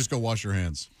long did you just go wash your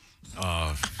hands?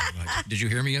 Did you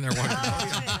hear me in there?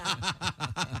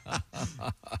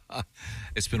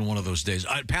 It's been one of those days.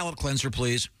 Palate cleanser,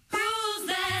 please. Who's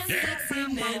that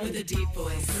sexy man with a deep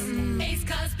voice? Ace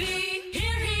Cosby,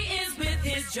 here he is with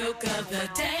his joke of the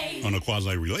day. On a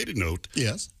quasi-related note,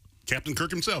 yes, Captain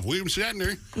Kirk himself, William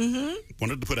Shatner,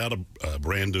 wanted to put out a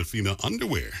brand of female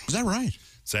underwear. Is that right?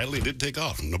 Sadly, it didn't take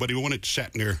off. Nobody wanted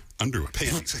Shatner underwear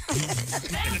pants.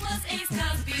 That was Ace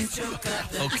Cosby's joke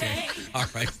of the day. All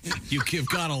right. You've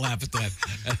got to laugh at that.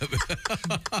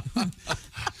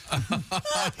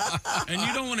 And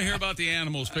you don't want to hear about the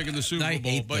animals picking the Super I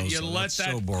Bowl, hate but those, you though. let That's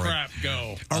that so boring. crap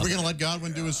go. Are we going to let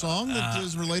Godwin do a song that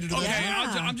is related to Okay,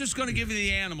 that? I'm just going to give you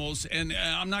the animals, and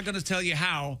I'm not going to tell you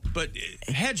how, but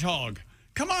hedgehog.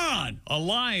 Come on. A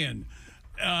lion.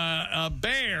 A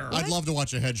bear. I'd love to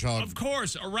watch a hedgehog. Of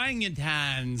course,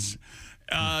 orangutans,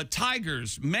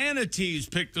 tigers, manatees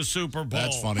pick the Super Bowl.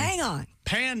 That's funny. Hang on.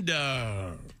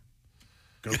 Panda.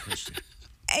 Go, Christy.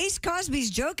 Ace Cosby's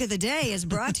joke of the day is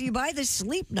brought to you by the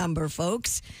Sleep Number,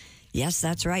 folks. Yes,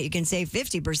 that's right. You can save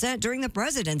 50% during the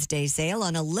President's Day sale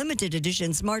on a limited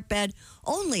edition smart bed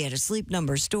only at a Sleep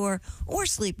Number store or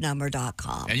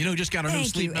sleepnumber.com. And you know who just got a new Thank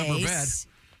Sleep you, Number Ace.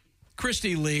 bed?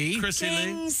 Christy Lee.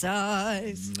 King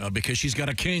size. Because she's got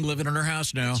a king living in her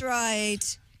house now. That's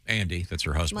right. Andy, that's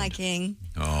her husband. My king.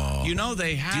 Oh. You know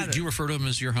they had Do you refer to him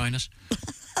as Your Highness?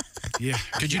 Yeah.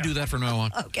 Could you do that from now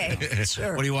on? Okay,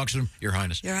 sure. When he walks in, Your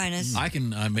Highness. Your Highness. I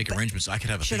can make arrangements. I could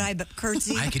have a Should thing. I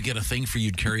curtsy? I could get a thing for you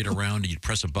to carry it around, and you'd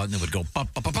press a button that would go, ba,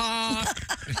 ba, ba, ba.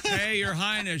 Hey, Your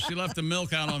Highness, she left the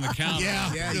milk out on the counter.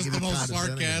 Yeah, just the most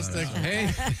sarcastic. Hey,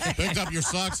 picked up your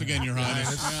socks again, Your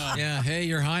Highness. Yeah, hey,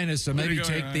 Your Highness, maybe go,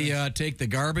 take the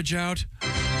garbage out.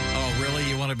 Oh, really?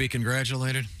 You want to be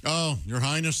congratulated? Oh, Your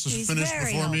Highness is He's finished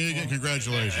very before me helpful. again.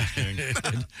 Congratulations,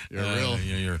 King. You're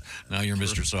real. Now you're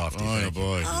Mr. Softy. Oh,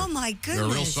 boy. Oh, my goodness. You're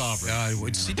a real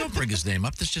sovereign. See, don't bring his name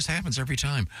up. This just happens every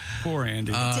time. Poor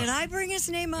Andy. Did I bring his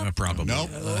name up? Probably. Nope.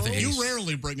 Ace, You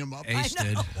rarely bring him up. Ace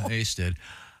did. Ace did.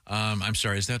 I'm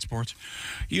sorry, is that sports?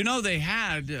 You know, they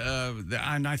had,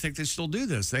 and I think they still do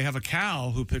this, they have a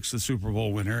cow who picks the Super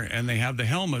Bowl winner, and they have the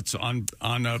helmets on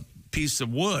a piece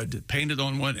of wood painted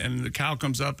on one, and the cow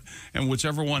comes up, and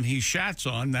whichever one he shats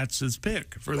on, that's his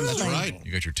pick for the Super Bowl.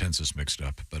 You got your tenses mixed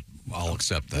up, but I'll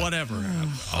accept that. Whatever.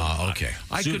 Okay.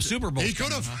 I could- Super Bowl. He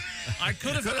could have. I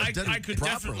could have. I could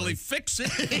definitely fix it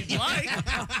if you'd like.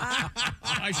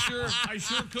 I sure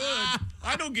could.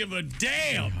 I don't give a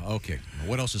damn. Okay.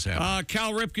 What else is happening?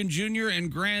 Cal Ripken Jr.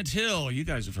 and Grant Hill. You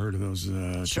guys have heard of those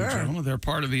two Sure. gentlemen. They're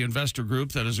part of the investor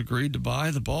group that has agreed to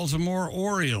buy the Baltimore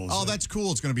Orioles. Oh, that's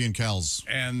cool. It's going to be in Cal's.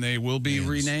 And they will be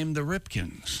renamed the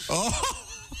Ripkins. Oh,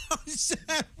 is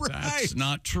that right? That's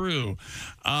not true.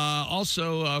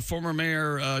 Also, former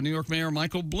mayor, New York Mayor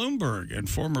Michael Bloomberg and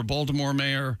former Baltimore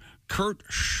Mayor Kurt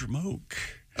Schmoke.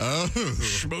 Oh.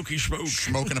 Smoky Smoke.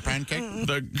 Smoking a pancake?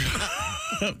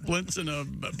 Blintz in a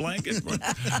blanket.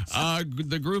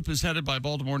 The group is headed by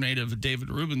Baltimore native David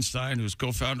Rubenstein, who's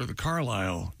co-founder of the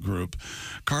Carlisle Group.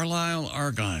 Carlisle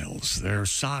Argyles, they're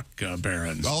sock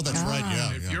barons. Oh, that's right,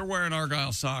 yeah. If you're wearing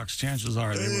Argyle socks, chances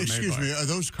are they were made Excuse by me, are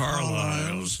those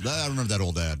Carlisles? I remember that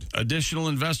old ad. Additional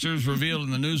investors revealed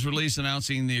in the news release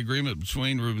announcing the agreement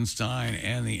between Rubenstein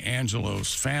and the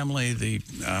Angelos family, the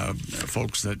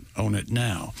folks that own it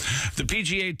now. The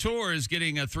PGA Tour is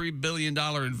getting a $3 billion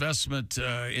investment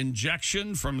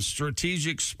injection from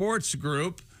Strategic Sports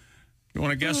Group. You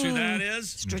want to guess who that is?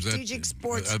 Strategic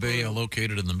Sports Are they Group.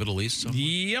 located in the Middle East somewhere?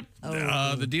 Yep.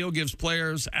 The deal gives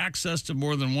players access to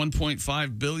more than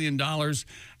 $1.5 billion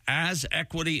as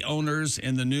equity owners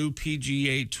in the new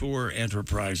PGA Tour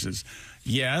enterprises.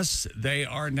 Yes, they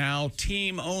are now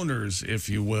team owners, if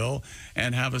you will,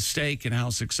 and have a stake in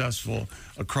how successful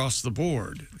across the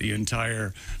board the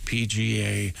entire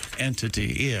PGA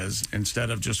entity is,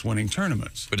 instead of just winning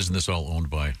tournaments. But isn't this all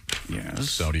owned by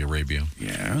Saudi Arabia?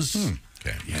 Yes.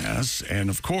 Okay. Yes. And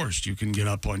of course, you can get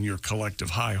up on your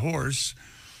collective high horse.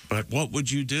 But what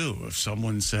would you do if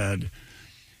someone said,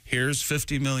 here's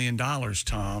 $50 million,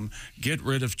 Tom. Get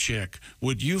rid of Chick.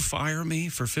 Would you fire me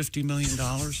for $50 million?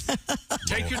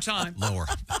 Take your time. Lower.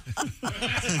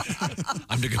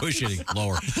 I'm negotiating.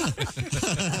 Lower.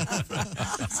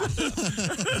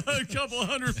 A couple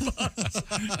 $100.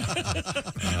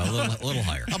 A little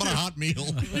higher. How about a hot meal?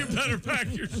 You better pack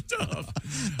your stuff.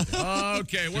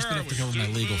 Okay, where are have we? to cover my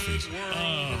legal fees.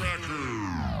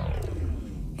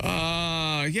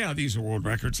 Yeah, these are world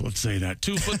records. Let's say that.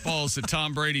 2 footballs that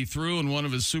Tom Brady threw in one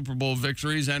of his Super Bowl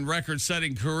victories and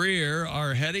record-setting career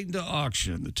are heading to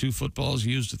auction. The 2 footballs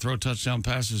used to throw touchdown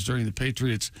passes during the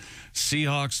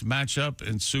Patriots-Seahawks matchup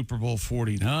in Super Bowl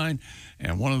 49.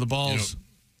 And one of the balls...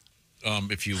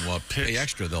 if you pay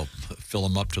extra, they'll fill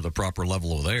them up to the proper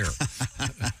level of air.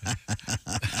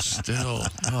 Still.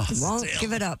 Won't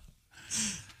give it up.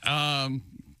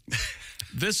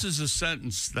 This is a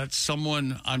sentence that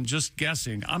someone, I'm just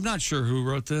guessing, I'm not sure who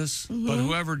wrote this, but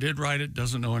whoever did write it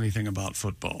doesn't know anything about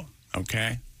football,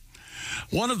 okay?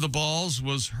 One of the balls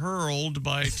was hurled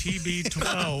by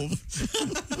TB12.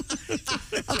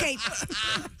 Okay.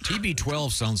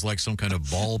 TB12 sounds like some kind of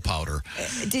ball powder.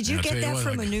 Did you And I'll get tell that what,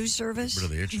 from like, a news service?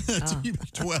 Rid of the itch.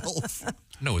 TB12.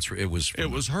 No, it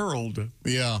was hurled.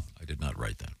 Yeah. I did not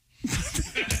write that.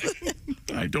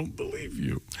 I don't believe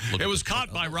you. It was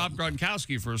caught by Rob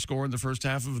Gronkowski for a score in the first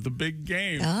half of the big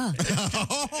game.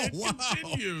 It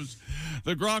continues.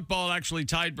 The Gronk ball actually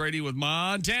tied Brady with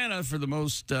Montana for the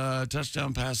most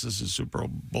touchdown passes in Super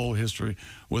Bowl history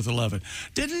with 11.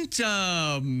 Didn't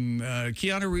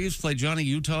Keanu Reeves play Johnny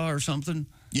Utah or something?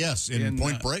 Yes, in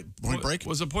Point Break. Point Break?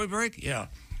 Was it Point Break? Yeah.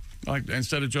 Like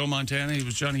instead of Joe Montana, he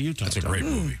was Johnny Utah. That's a great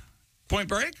movie. Point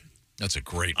Break? That's a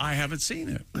great movie. I haven't seen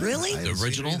it. Really? The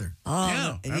original? Oh,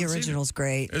 Yeah, the original's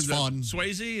great. It's fun.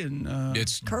 Swayze and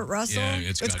It's Kurt Russell? Yeah,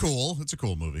 It's cool. It's a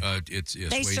cool movie. It's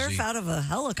They Swayze. surf out of a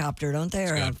helicopter, don't they?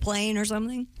 Or a got- plane or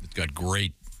something? It's got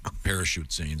great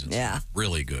parachute scenes. And Yeah. stuff.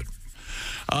 Really good.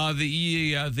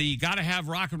 the Gotta Have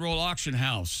Rock and Roll Auction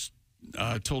House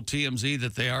told TMZ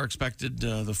that they are expected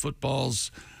the footballs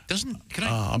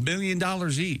 $1 million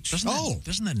each.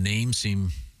 Doesn't that name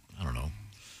seem, I don't know.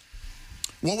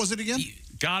 What was it again?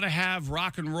 Gotta Have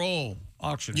Rock and Roll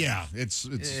Auction House. Yeah, it's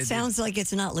Sounds like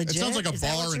it's not legit. It sounds like a Is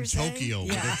that what bar in you're saying? Tokyo.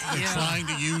 Yeah. Where they're trying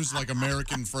to use like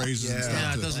American phrases and stuff.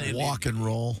 Yeah, it to doesn't walk and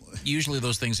roll. Usually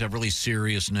those things have really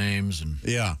serious names, and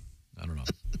Yeah. I don't know.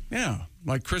 Yeah,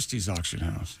 like Christie's Auction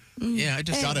House. Yeah, I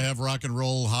just Got to have rock and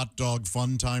roll, hot dog,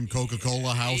 fun time,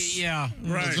 Coca-Cola house. Yeah,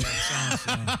 right.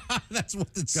 That's what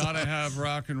it's. Gotta have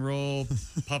rock and roll,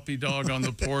 puppy dog on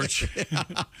the porch,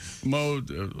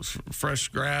 mowed fresh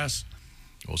grass.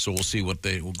 Well, so we'll see what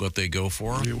they go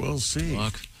for. We will see.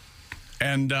 Look.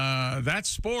 And that's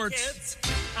sports. Kids,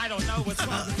 I don't know what's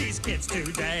wrong with these kids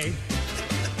today.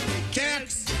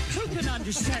 Kids, who can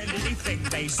understand anything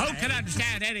they say? Who can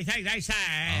understand anything they say?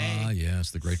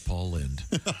 Yes, the great Paul Lind.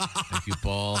 Thank you,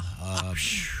 Paul.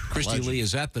 Christy Lee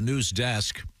is at the news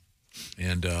desk.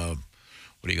 And what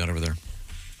do you got over there?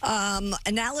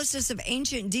 Analysis of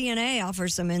ancient DNA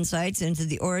offers some insights into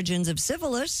the origins of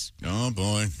syphilis. Oh,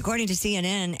 boy. According to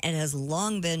CNN, it has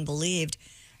long been believed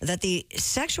that the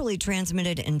sexually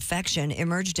transmitted infection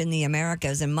emerged in the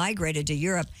Americas and migrated to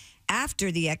Europe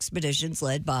after the expeditions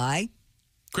led by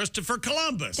Christopher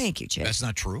Columbus. Thank you, Chip. That's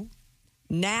not true.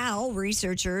 Now,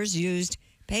 researchers used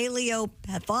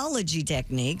paleopathology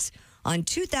techniques on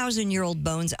 2,000-year-old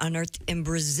bones unearthed in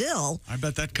Brazil. I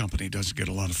bet that company doesn't get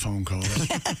a lot of phone calls.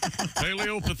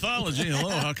 Paleopathology,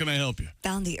 hello, how can I help you?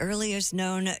 Found the earliest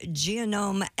known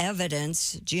genome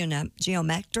evidence,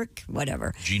 geometric,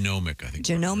 whatever. Genomic, I think.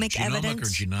 Genomic Genomic evidence? or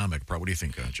genomic? What do you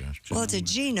think, Josh? Well, it's a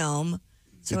genome,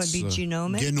 so it'd be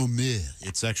genomic. Genome.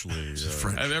 It's actually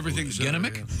everything's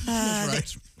genomic.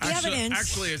 right.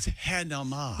 Actually, it's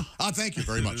Hanama. Oh, thank you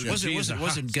very much.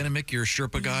 Wasn't Genomic your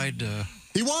Sherpa guide?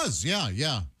 He was,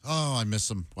 yeah. Oh, I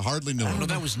miss him. I hardly knew him. No,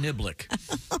 that was Niblik.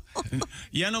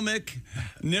 Yanomik,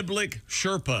 Niblik,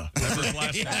 Sherpa. That was his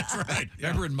last name. That's right.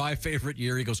 Remember in my favorite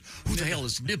year, he goes, who the hell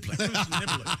is Niblik?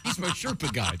 He's my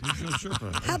Sherpa guide.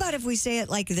 How about if we say it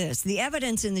like this? The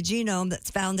evidence in the genome that's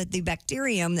found that the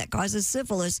bacterium that causes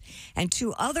syphilis and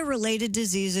 2 other related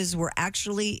diseases were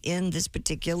actually in this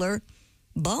particular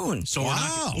bone. So, so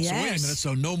wait a minute.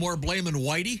 So no more blaming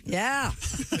Whitey? Yeah.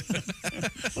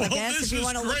 I guess if you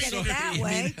want to look at it that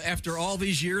way. After all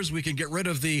these years, we can get rid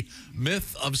of the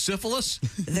myth of syphilis?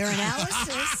 Their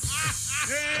analysis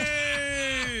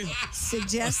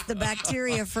suggests the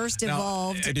bacteria first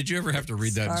evolved. Did you ever have to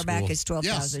read that in far school? back as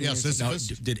 12,000 years ago. Now,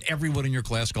 did everyone in your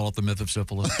class call it the myth of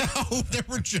syphilis? Oh, there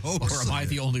were jokes. Or am I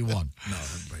the only one? No,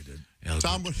 everybody did.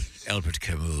 Albert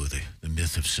Camus, the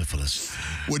myth of syphilis.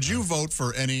 Would you vote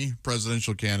for any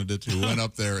presidential candidate who went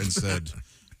up there and said,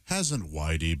 hasn't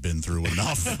Whitey been through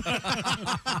enough?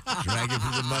 Drag him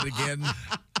through the mud again.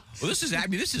 Well, this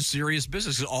is serious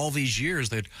business. All these years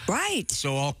that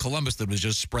So all Columbus did was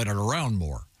just spread it around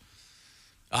more.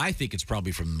 I think it's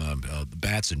probably from the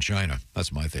bats in China.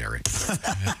 That's my theory.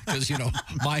 Because,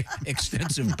 my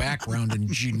extensive background in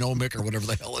genomic or whatever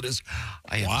the hell it is,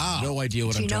 I have no idea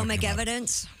what I'm talking about. Genomic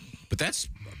evidence. But that's a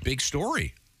big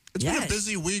story. It's been a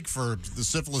busy week for the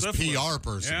syphilis PR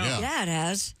person. Yeah, it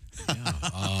has.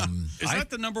 Is that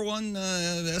the number one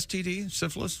STD,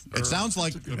 syphilis? It sounds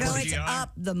like No, it's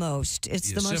up the most.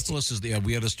 It's the most. Syphilis is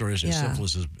we had a story.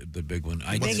 Syphilis is the big one.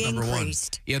 Big number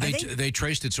increased. one. Yeah, they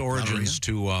traced its origins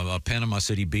to Panama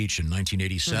City Beach in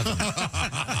 1987.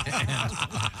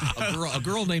 And a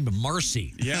girl named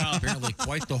Marcy. Yeah, apparently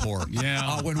quite the whore.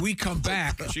 Yeah. When we come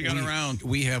back, she got around.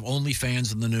 We have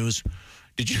OnlyFans in the news.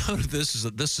 Did you know this is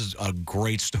a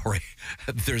great story?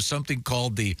 There's something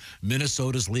called the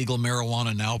Minnesota's Legal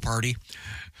Marijuana Now Party.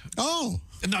 Oh,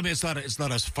 no, I mean it's not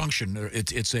a function.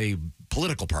 It's a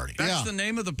political party. That's the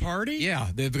name of the party. Yeah,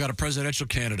 they've got a presidential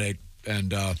candidate,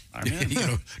 and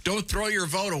don't throw your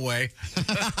vote away.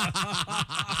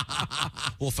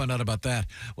 We'll find out about that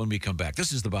when we come back.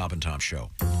 This is the Bob and Tom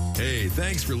Show. Hey,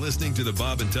 thanks for listening to the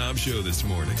Bob and Tom Show this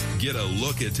morning. Get a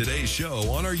look at today's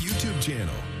show on our YouTube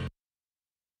channel.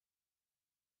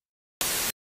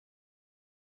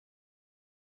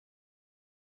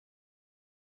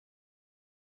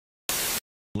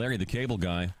 Larry, the cable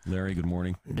guy. Larry, good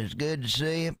morning. It's good to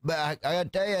see you. But I got to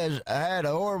tell you, I had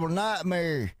a horrible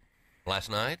nightmare.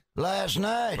 Last night? Last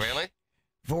night. Really?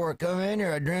 Before I come in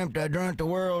here, I dreamt I drunk the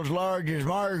world's largest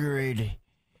margarita.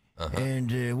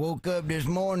 And woke up this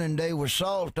morning, there was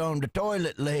salt on the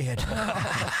toilet lid.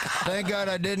 Thank God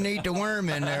I didn't eat the worm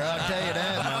in there, I'll tell you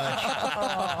that much.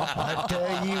 I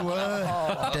tell you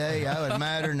what, I was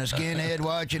madder than a skinhead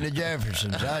watching the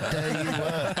Jeffersons. I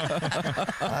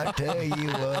tell you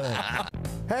what.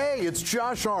 Hey, it's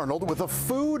Josh Arnold with a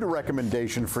food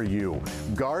recommendation for you.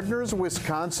 Gardner's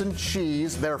Wisconsin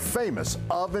cheese, their famous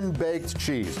oven-baked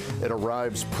cheese. It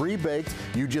arrives pre-baked.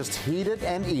 You just heat it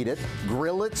and eat it,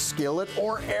 grill it, skillet,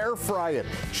 or air fry it.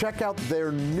 Check out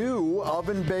their new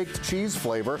oven-baked cheese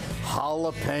flavor,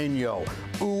 jalapeno.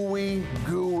 Ooey,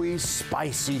 gooey,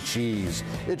 spicy cheese.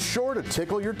 It's sure to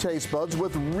tickle your taste buds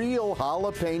with real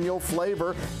jalapeno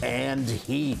flavor and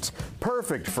heat.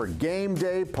 Perfect for game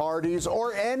day parties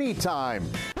or any time.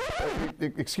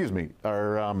 Excuse me,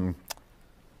 are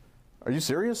you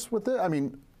serious with this? I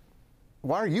mean,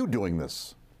 why are you doing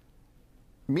this?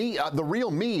 Me, the real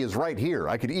me is right here.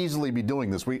 I could easily be doing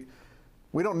this. We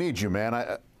don't need you,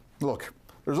 man. Look,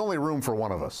 there's only room for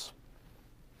one of us.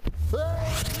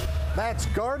 That's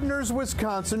Gardner's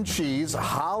Wisconsin cheese,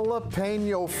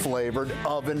 jalapeno flavored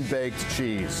oven baked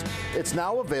cheese. It's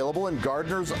now available in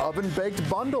Gardner's oven baked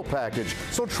bundle package.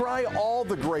 So try all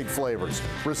the great flavors.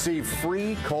 Receive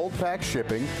free cold pack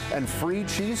shipping and free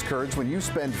cheese curds when you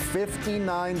spend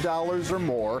 $59 or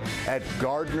more at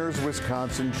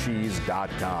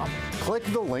Gardner'sWisconsinCheese.com. Click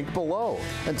the link below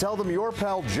and tell them your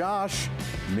pal Josh,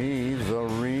 me, the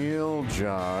real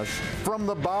Josh, from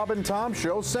the Bob and Tom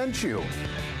Show sent you.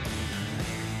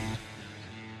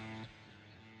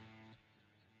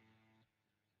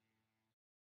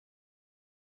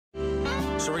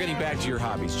 So we're getting back back to your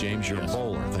hobbies, James. You're a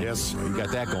bowler. Yes. You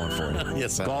got that going for you.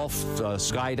 Yes, I Golf,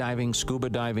 skydiving, scuba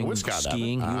diving,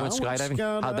 skiing. You went skydiving?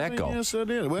 How'd that go? Yes, I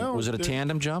did. Well, was it a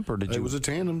tandem jump or did you? It was a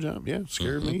tandem jump. Yeah,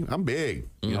 scared me. I'm big.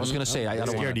 I was going to say I don't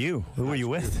scared you. Who were you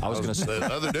with? I was going to say the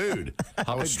other dude.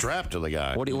 I was strapped to the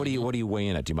guy. What do you weigh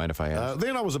in at? Do you mind if I ask?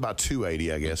 Then I was about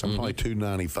 280, I guess. I'm probably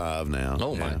 295 now.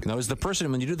 Oh my! Now is the person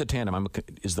when you do the tandem?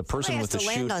 Is the person Somebody with has the to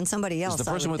land chute on somebody else, Is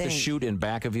the I person would with the think. chute in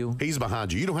back of you? He's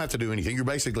behind you. You don't have to do anything. You're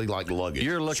basically like luggage.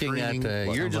 You're looking Screaming.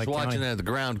 at, you're just watching the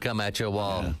ground come at you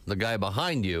while the guy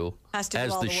behind you Has to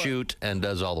do all the the work. chute and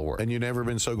does all the work. And you've never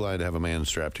been so glad to have a man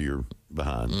strapped to your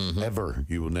behind. Ever.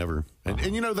 You will never.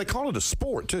 And you know, they call it a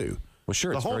sport, too. Well,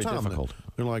 sure, the it's whole very time, difficult.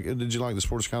 They're like, did you like the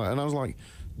sport? And I was like,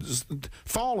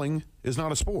 falling is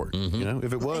not a sport. You know,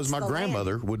 if it was, my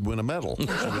grandmother would win a medal.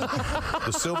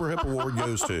 The Silver Hip Award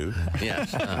goes to.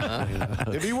 Yes.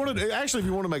 If you want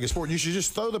to make a sport, you should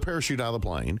just throw the parachute out of the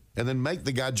plane and then make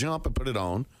the guy jump and put it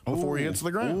on before he hits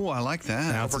the ground. Oh, I like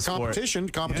that. Now, for competition,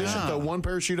 throw one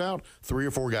parachute out, 3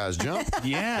 or 4 guys jump.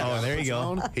 Yeah. Oh, there you go.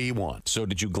 On, he won. So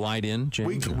did you glide in,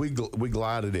 James? We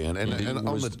glided in, and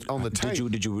on the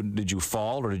tape. Did you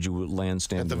fall or did you land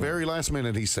standing? At the very last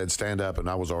minute, he said, "Stand up," and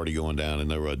I was already going down, and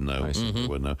there wasn't no. There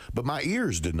wasn't no. But my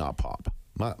ears did not pop.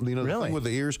 The thing with the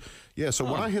ears. Yeah. So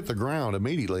when I hit the ground,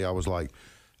 immediately I was like.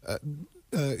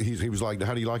 He was like,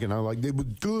 "How do you like it?" And I was like, "It was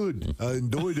good. I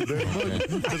enjoyed it very much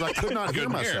because I could not hear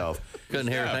myself.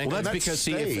 Couldn't hear a thing. Well, that's because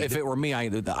if it were me,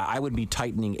 I would be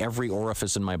tightening every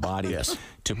orifice in my body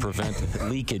to prevent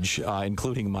leakage,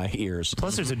 including my ears.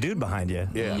 Plus, there's a dude behind you.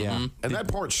 Yeah. And that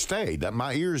part stayed. That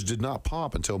my ears did not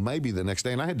pop until maybe the next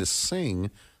day, and I had to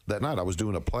sing that night. I was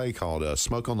doing a play called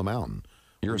 "Smoke on the Mountain."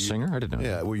 You're a singer? I didn't know.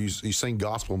 Yeah, where you sing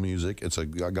gospel music. It's a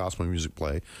gospel music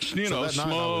play. You know, that night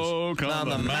smoke on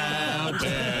the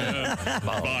mountain,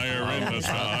 fire in the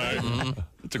sky.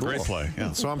 It's a great play.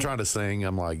 Yeah. So I'm trying to sing.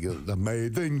 I'm like,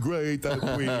 amazing, great that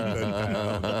we've been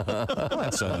found.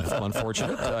 That's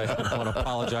unfortunate. I want to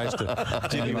apologize to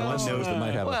anyone knows that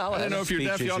might have. Well, I don't know if you're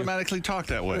deaf, you automatically talk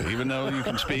that way, even though you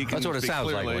can speak. That's what it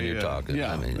sounds clearly, like when you're talking.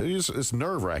 Yeah, I mean, it's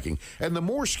nerve wracking. And the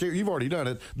more scared you've already done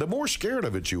it, the more scared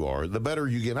of it you are, the better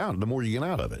you get out. The more you get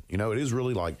out of it. You know, it is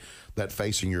really like that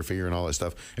facing your fear and all that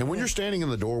stuff. And when you're standing in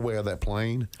the doorway of that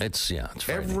plane, it's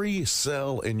every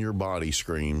cell in your body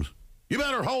screams, "You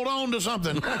better hold on to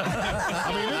something."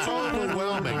 I mean, it's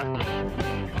overwhelming.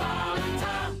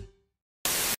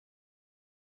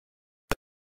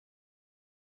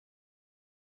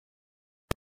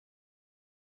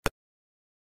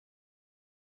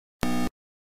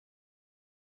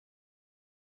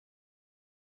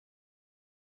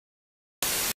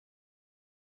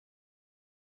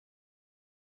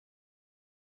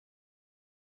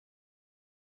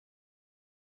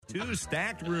 Two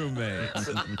stacked roommates,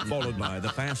 followed by the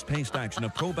fast-paced action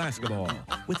of pro basketball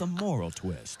with a moral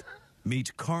twist.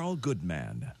 Meet Carl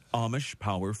Goodman, Amish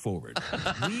power forward.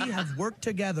 We have worked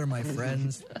together, my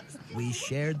friends. We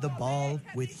shared the ball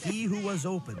with he who was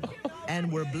open,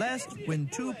 and were blessed when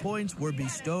 2 points were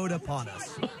bestowed upon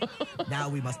us. Now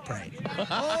we must pray.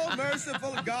 Oh,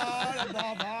 merciful God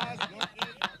above us.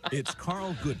 It's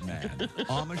Carl Goodman,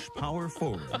 Amish power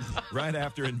forward, right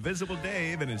after Invisible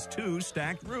Dave and his two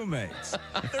stacked roommates.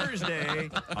 Thursday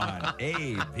on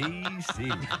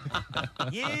ABC.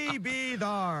 Ye be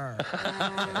thar.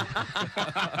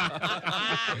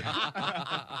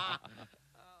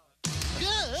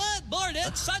 Good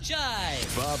morning, sunshine.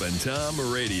 Bob and Tom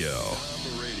Radio.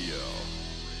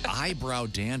 Eyebrow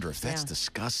dandruff. That's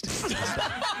disgusting.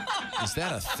 Is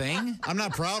that a thing? I'm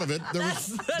not proud of it. There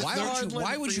was,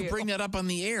 Why would you bring that up on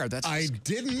the air? I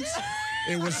didn't.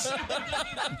 It was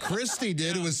Christy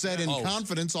did. It was said in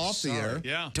confidence off the air.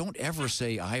 Yeah. Don't ever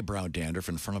say eyebrow dandruff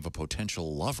in front of a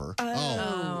potential lover.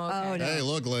 Oh, no. Hey,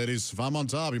 look, ladies, if I'm on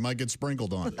top, you might get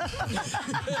sprinkled on.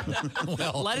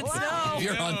 Well, let it snow. If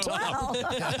you're on top,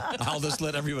 I'll just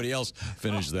let everybody else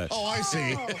finish that. Oh, I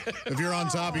see. If you're on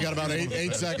top, you got about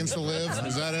eight seconds to live.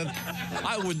 Is that it?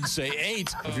 I wouldn't say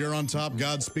 8. If you're on top,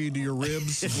 Godspeed to your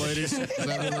ribs, ladies. Is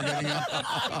that what we're getting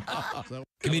at?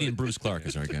 Comedian Bruce Clark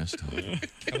is our guest. How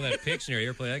about that Pictionary? You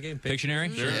ever play that game?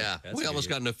 Pictionary? Sure. Yeah. We almost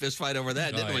got in a fist fight over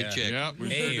that, didn't we, Chick? Yeah, we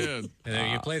sure did. And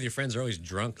then you play with your friends, they're always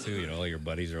drunk, too. You know, all your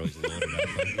buddies are always loaded up.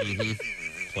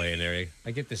 Playing there.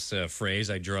 I get this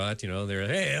phrase, I draw it, they're,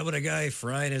 hey, how about a guy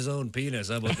frying his own penis?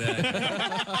 How about that?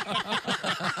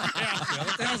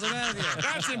 What the hell's the matter with you?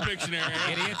 That's in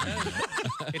Pictionary. Idiot.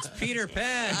 It's Peter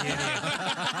Pan, you idiot.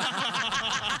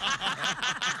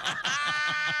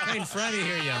 Right in front of you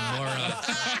here, you moron.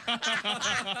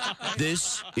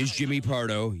 This is Jimmy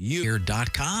Pardo.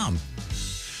 Here.com.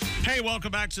 Hey,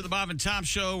 welcome back to the Bob and Tom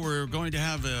Show. We're going to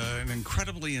have an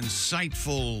incredibly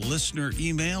insightful listener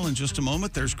email in just a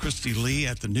moment. There's Christy Lee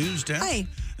at the news desk. Hi.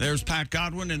 There's Pat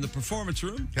Godwin in the performance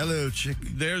room. Hello, chick.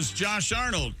 There's Josh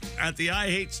Arnold at the I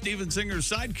Hate Steven Singer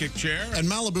sidekick chair. And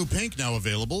Malibu Pink now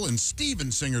available in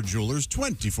Steven Singer Jewelers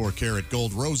 24-karat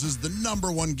gold roses, the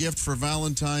 #1 gift for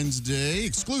Valentine's Day,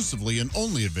 exclusively and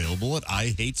only available at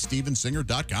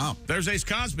IHateStevenSinger.com. There's Ace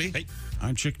Cosby. Hey.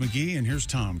 I'm Chick McGee, and here's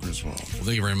Tom Griswold. Well,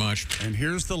 thank you very much. And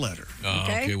here's the letter.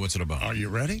 Okay, what's it about? Are you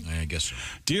ready? I guess so.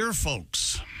 Dear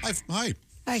folks. Hi.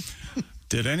 Hi.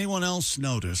 Did anyone else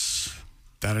notice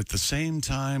that at the same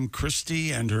time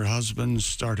Christy and her husband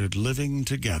started living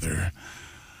together,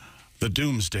 the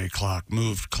doomsday clock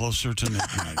moved closer to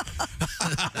midnight?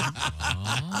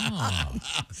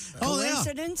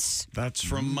 Coincidence? That's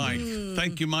from Mike.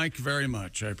 Thank you, Mike, very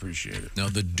much. I appreciate it. Now,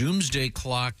 the doomsday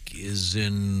clock is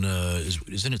in,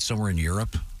 isn't it somewhere in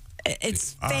Europe?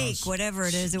 It's fake, whatever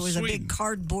it is. It was Sweden. a big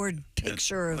cardboard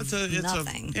picture of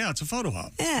nothing. It's a photo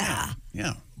op.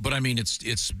 Yeah. But I mean,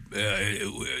 it's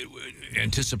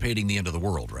anticipating the end of the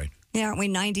world, right? Yeah, aren't we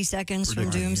 90 seconds from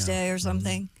doomsday or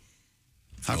something?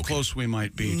 How close we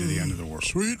might be to the end of the world.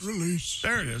 Sweet release.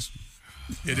 There it is.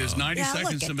 It is 90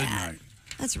 seconds to midnight.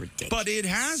 That's ridiculous. But it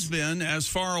has been as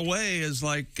far away as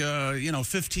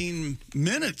 15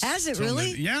 minutes. Has it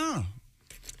really? Yeah.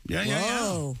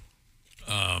 Whoa.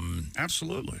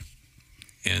 Absolutely.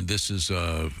 And this is,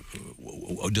 do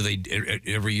they,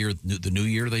 every year, the new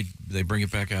year, they bring it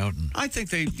back out? And I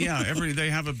think they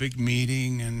have a big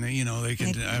meeting, and they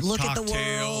can have look cocktails, at the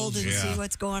world and see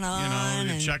what's going on.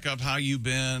 And check up how you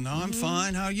been. Oh, I'm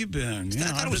fine. How you been? I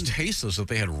thought it was tasteless that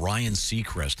they had Ryan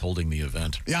Seacrest holding the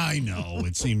event. Yeah, I know.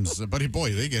 It seems, but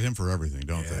boy, they get him for everything,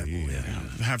 don't they?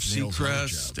 Have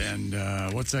Seacrest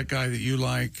and what's that guy that you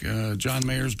like? John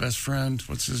Mayer's best friend.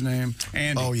 What's his name?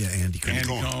 Andy. Oh, yeah, Andy Cohen. Andy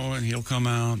Cohen. He'll come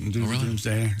out and do the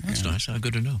doomsday. That's nice.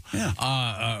 Good to know.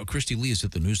 Yeah. Christy Lee is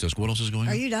at the news desk. What else is going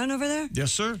on? Are you done over there?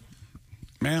 Yes, sir.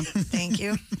 Ma'am. Thank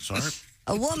you. Sorry.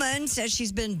 A woman says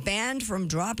she's been banned from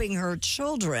dropping her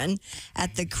children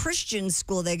at the Christian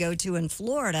school they go to in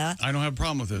Florida I don't have a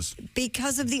problem with this.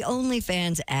 because of the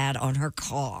OnlyFans ad on her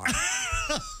car.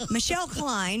 Michelle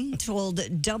Klein told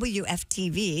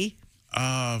WFTV.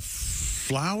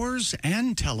 Flowers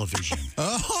and television.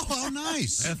 Oh,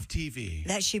 nice. FTV.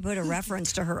 That she put a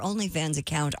reference to her OnlyFans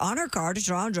account on her car to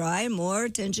draw more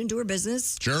attention to her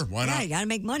business. Sure, why not? Yeah, you got to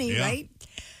make money, right?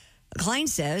 Klein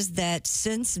says that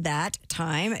since that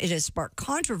time, it has sparked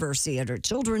controversy at her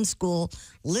children's school,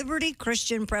 Liberty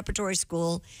Christian Preparatory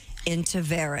School in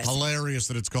Tavares. Hilarious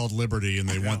that it's called Liberty, and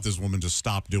they want this woman to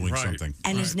stop doing something.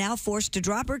 And is now forced to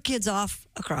drop her kids off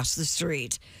across the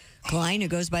street. Klein, who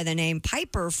goes by the name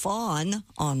Piper Fawn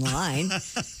online,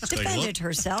 defended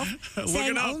herself,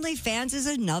 saying OnlyFans is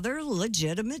another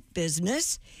legitimate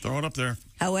business. Throw it up there.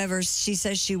 However, she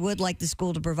says she would like the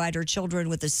school to provide her children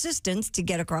with assistance to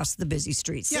get across the busy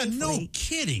streets safely. No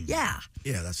kidding. Yeah.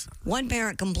 Yeah, that's not. One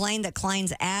parent complained that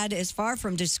Klein's ad is far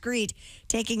from discreet,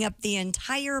 taking up the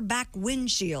entire back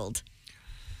windshield.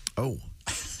 Oh.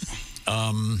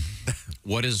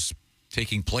 What is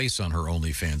taking place on her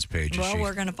OnlyFans page? Well,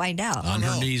 we're going to find out. On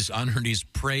her knees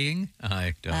praying?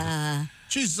 I don't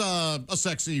She's a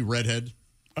sexy redhead.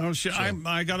 Oh,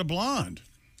 I got a blonde.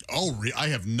 Oh, I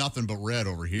have nothing but red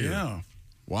over here. Yeah.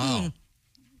 Wow.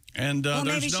 And well,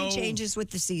 maybe there's she changes with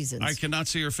the seasons. I cannot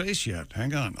see her face yet.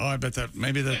 Hang on. Oh, I bet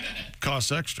maybe that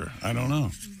costs extra. I don't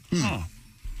know. Huh.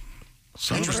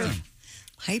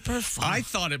 Hyper fun. I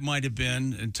thought it might have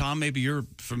been, and Tom, maybe you're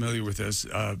familiar with this.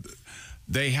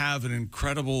 They have an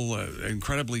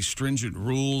incredibly stringent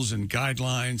rules and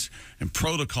guidelines and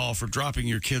protocol for dropping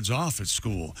your kids off at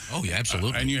school. Oh, yeah,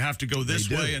 absolutely. And you have to go this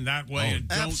way and that way.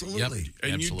 And absolutely.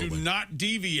 And you do not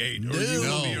deviate, or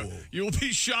you'll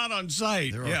be shot on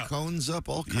sight. There are cones up,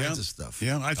 all kinds of stuff.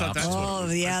 Yeah, I thought that's what it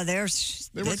was. Oh, yeah, they're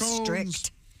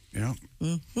strict. Yeah.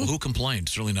 Well, who complained?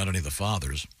 Certainly not any of the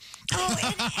fathers. Oh,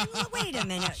 and wait a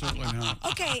minute. Certainly not.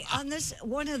 Okay, on this,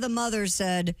 one of the mothers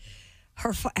said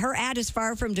her ad is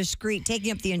far from discreet,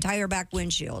 taking up the entire back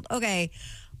windshield. Okay,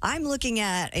 I'm looking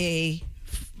at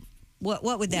what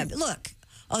would that be? Look,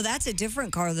 that's a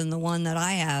different car than the one that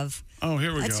I have. Oh,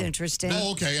 here we go. That's interesting.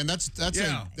 Oh, okay, and that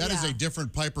is a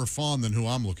different Piper Fawn than who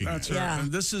I'm looking at. That's her. Yeah.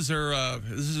 And this is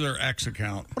her ex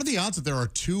account. What are the odds that there are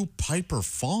two Piper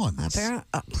Fawns? Apparently,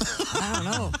 I don't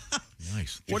know.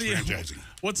 Nice.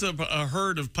 What's a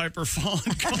herd of Piper Fawn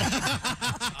called?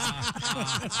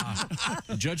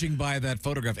 Judging by that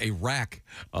photograph, a rack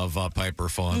of Piper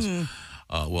Fawns.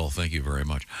 Well, thank you very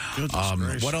much.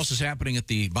 What else is happening at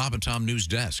the Bob and Tom News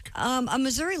desk? A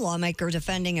Missouri lawmaker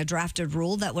defending a drafted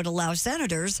rule that would allow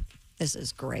senators, this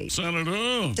is great,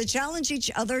 Senator, to challenge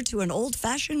each other to an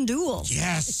old-fashioned duel.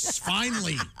 Yes,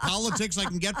 finally. Politics I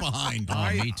can get behind.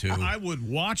 Me too. I would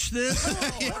watch this.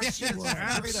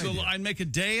 Absolutely. I'd make a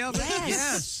day of it.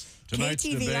 Yes. Tonight's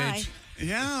KTVI. debate.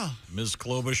 Yeah. Ms.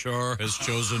 Klobuchar has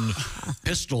chosen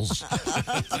pistols.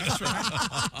 That's right.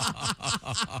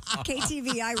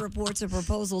 KTVI reports a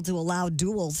proposal to allow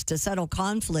duels to settle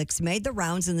conflicts made the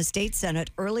rounds in the state Senate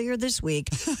earlier this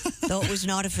week, though it was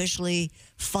not officially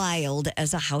filed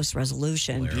as a House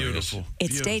resolution. Beautiful.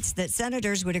 It states that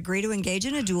senators would agree to engage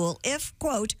in a duel if,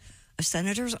 quote, a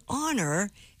senator's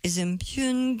honor is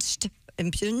impunged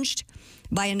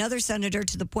by another senator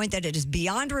to the point that it is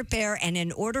beyond repair, and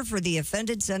in order for the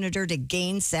offended senator to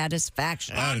gain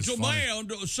satisfaction. Demand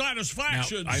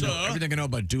satisfaction, Now, I know sir. everything I know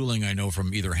about dueling. I know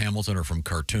from either Hamilton or from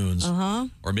cartoons,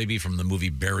 or maybe from the movie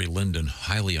Barry Lyndon,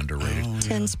 highly underrated.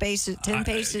 10 paces,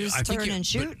 I think turn and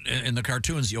shoot. But in the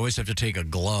cartoons, you always have to take a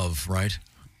glove, right?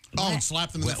 Oh, and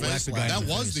slap them in the Whack face. the guy in That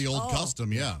the was face. the old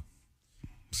custom, yeah.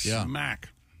 Yeah. Smack.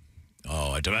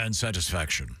 Oh, I demand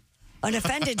satisfaction. An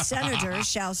offended senator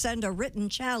shall send a written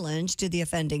challenge to the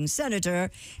offending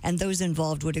senator, and those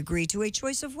involved would agree to a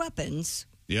choice of weapons.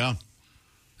 Yeah.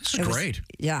 This is great.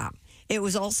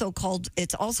 It's also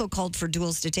called for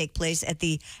duels to take place at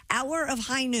the hour of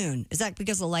high noon. Is that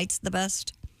because the light's the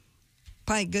best?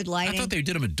 Probably good lighting. I thought they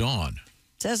did them at dawn.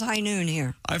 It says high noon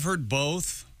here. I've heard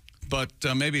both, but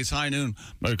maybe it's high noon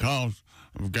because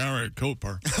Gary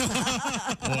Cooper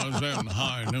was in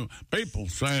high noon. People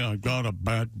say I got a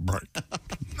bad break.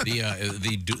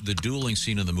 The dueling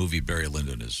scene in the movie Barry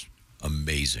Lyndon is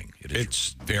amazing.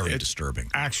 It's very disturbing.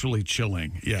 Actually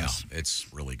chilling. Yes, yeah,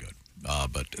 it's really good.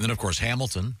 And then of course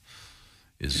Hamilton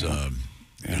is.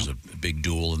 There's a big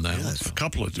duel in that one. A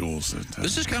couple of duels.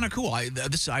 This is kind of cool. I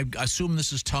assume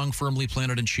this is tongue firmly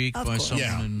planted in cheek by someone.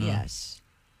 Yeah. In, yes.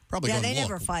 Probably. Yeah, they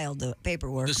never filed the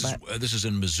paperwork. This is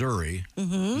in Missouri.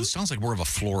 This sounds like more of a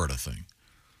Florida thing.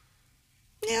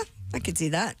 Yeah, I could see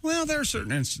that. Well, there are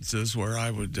certain instances where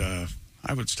I would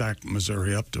stack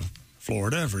Missouri up to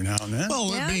Florida every now and then.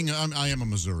 Well, I am a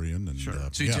Missourian, and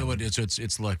so you tell what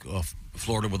it's like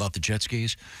Florida without the jet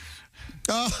skis.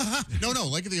 No,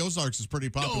 Lake of the Ozarks is pretty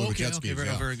popular with jet skis.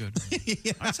 Very good.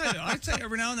 I'd say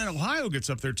every now and then Ohio gets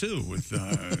up there too with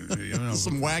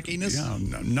some wackiness. Yeah,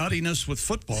 nuttiness with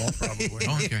football probably.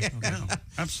 Okay. Yeah,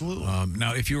 absolutely.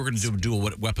 Now, if you were going to do a duel,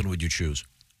 what weapon would you choose?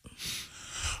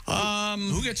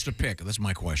 Who gets to pick? That's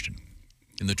my question.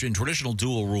 In traditional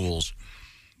duel rules,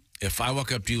 if I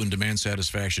walk up to you and demand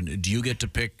satisfaction, do you get to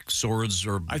pick swords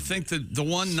or? I think that the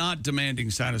one not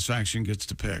demanding satisfaction gets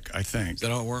to pick. I think. Is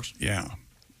that how it works? Yeah.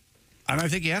 And I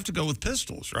think you have to go with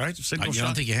pistols, right? I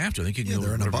don't think you have to. I think you can go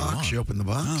they're in a whatever you box. want. You open the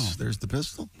box. There's the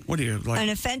pistol. What do you like? An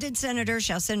offended senator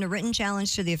shall send a written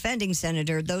challenge to the offending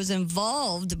senator. Those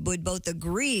involved would both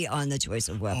agree on the choice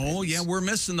of weapons. Oh, yeah, we're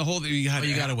missing the whole. You got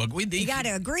to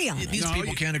agree on it. These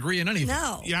people can't agree on anything.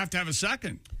 No. You have to have a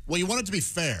second. Well, you want it to be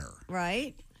fair.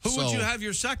 Right. Who would you have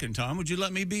your second, Tom? Would you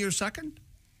let me be your second?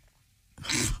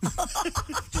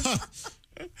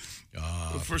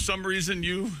 For some reason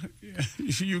you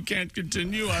can't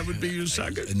continue, I would be your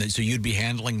second. And then, so you'd be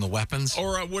handling the weapons?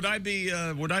 Or would I be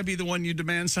the one you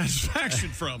demand satisfaction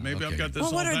from? Maybe I've got this.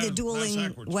 Well, what all are the bad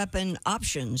dueling weapon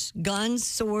options? Guns,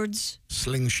 swords,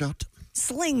 slingshot.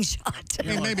 Slingshot. I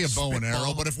mean, maybe a bow and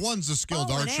arrow, but if one's a skilled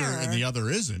Bow and archer arrow. and the other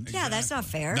isn't, Yeah, that's not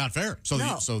fair. not fair. So,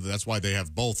 No. so that's why they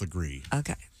have both agree.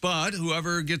 Okay. But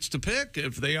whoever gets to pick,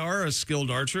 if they are a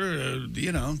skilled archer,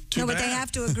 too No, but bad. they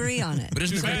have to agree on it. But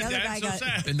isn't Too the bad, other Dad, guy so got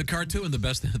sad. in the cartoon the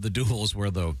best the duel is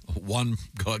where the one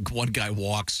guy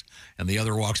walks and the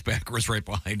other walks backwards right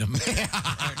behind him.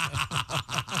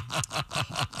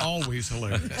 Always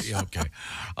hilarious. Yeah, okay.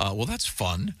 Well, that's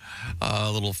fun. A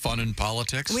little fun in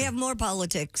politics. We have more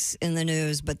politics in the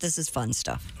news, but this is fun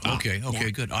stuff. Okay,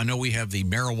 good. I know we have the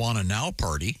Marijuana Now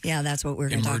party. Yeah, that's what we're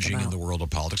going to talk emerging about. in the world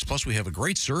of politics. Plus, we have a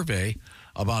great survey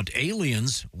about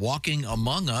aliens walking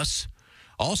among us.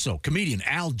 Also, comedian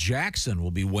Al Jackson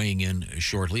will be weighing in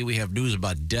shortly. We have news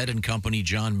about Dead & Company,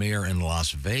 John Mayer in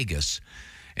Las Vegas.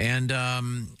 And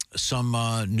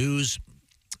some news,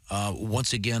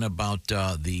 once again, about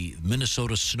the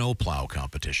Minnesota snowplow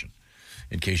competition,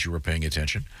 in case you were paying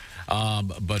attention.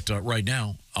 But right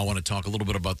now, I want to talk a little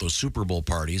bit about those Super Bowl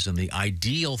parties, and the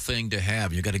ideal thing to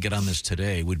have, you got to get on this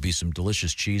today, would be some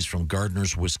delicious cheese from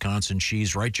Gardner's Wisconsin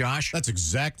Cheese. Right, Josh? That's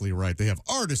exactly right. They have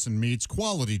artisan meats,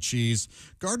 quality cheese.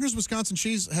 Gardner's Wisconsin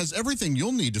Cheese has everything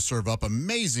you'll need to serve up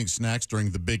amazing snacks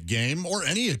during the big game or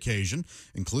any occasion,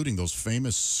 including those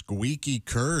famous squeaky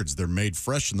curds. They're made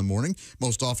fresh in the morning,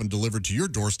 most often delivered to your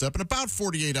doorstep in about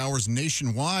 48 hours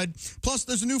nationwide. Plus,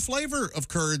 there's a new flavor of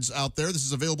curds out there. This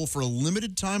is available for a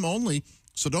limited time only.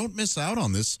 So don't miss out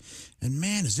on this. And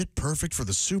man, is it perfect for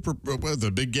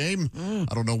the big game?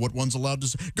 I don't know what one's allowed to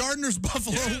say. Gardner's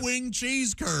Buffalo Wing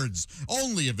Cheese Curds,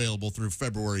 only available through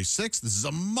February 6th. This is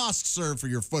a must-serve for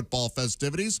your football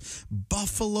festivities.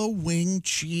 Buffalo Wing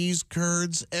Cheese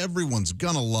Curds. Everyone's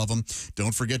gonna love them.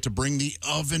 Don't forget to bring the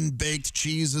oven-baked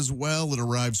cheese as well. It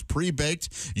arrives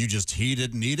pre-baked. You just heat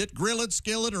it and eat it, grill it,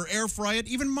 skillet, or air fry it,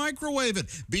 even microwave it.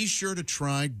 Be sure to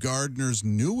try Gardner's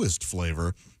newest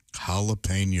flavor,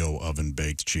 jalapeno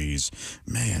oven-baked cheese.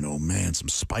 Man, oh man, some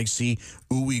spicy,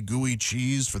 ooey-gooey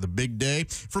cheese for the big day.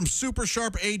 From super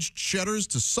sharp aged cheddars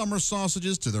to summer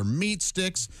sausages to their meat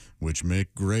sticks, which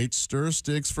make great stir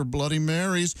sticks for Bloody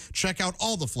Marys. Check out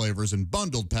all the flavors and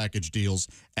bundled package deals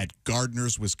at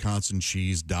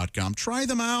GardnersWisconsinCheese.com. Try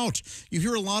them out. You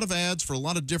hear a lot of ads for a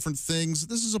lot of different things.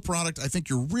 This is a product I think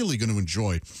you're really going to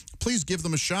enjoy. Please give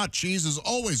them a shot. Cheese is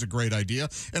always a great idea.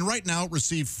 And right now,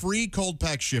 receive free cold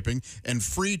pack shipping and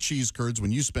free cheese curds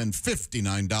when you spend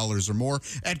 $59 or more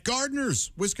at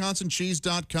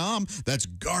GardnersWisconsinCheese.com. That's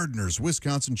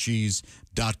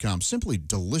GardnersWisconsinCheese.com. Simply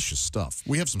delicious stuff.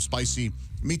 We have some spicy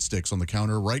meat sticks on the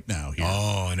counter right now here.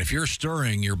 Oh, and if you're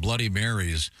stirring your Bloody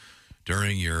Marys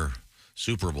during your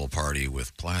Super Bowl party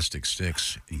with plastic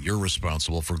sticks, you're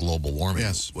responsible for global warming.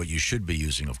 Yes. What you should be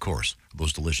using, of course,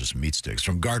 those delicious meat sticks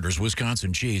from Gardner's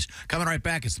Wisconsin Cheese. Coming right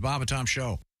back, it's the Bob and Tom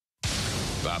Show.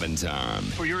 Bob and Tom.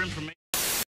 For your information.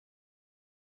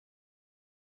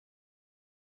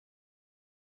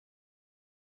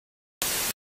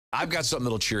 I've got something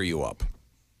that'll cheer you up.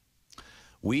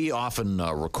 We often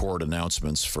record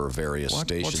announcements for various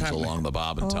stations along the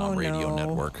Bob and Tom radio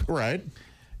network. Right.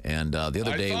 And the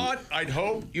other day, I'd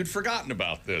hope you'd forgotten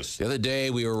about this. The other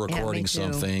day we were recording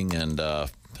something, and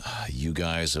you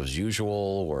guys, as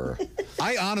usual, were.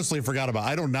 I honestly forgot about.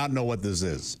 I do not know what this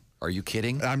is. Are you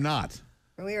kidding? I'm not.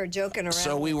 We were joking around.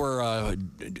 So we were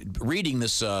reading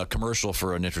this commercial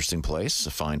for an interesting place,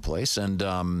 a fine place,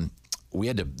 and we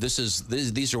had to.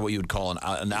 These are what you would call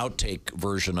an outtake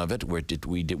version of it, where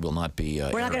will not be.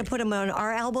 We're not going to put them on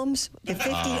our albums. The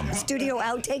 50 studio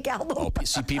outtake album. Oh,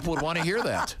 see, people would want to hear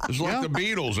that. It's like the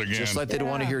Beatles again. Just like they'd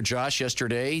want to hear Josh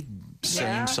yesterday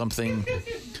saying something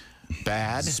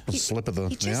bad. Slip of the.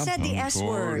 He just said the S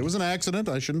word. It was an accident.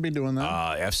 I shouldn't be doing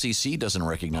that. FCC doesn't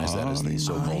recognize that as the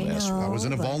so-called S word. I was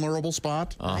in a vulnerable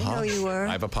spot. I know you were.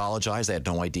 I've apologized. I had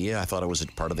no idea. I thought it was a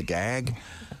part of the gag.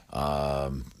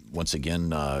 Once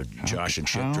again, Josh and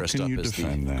Chip dressed up as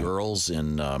the girls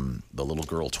in the little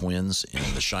girl twins in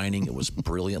The Shining. It was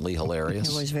brilliantly hilarious.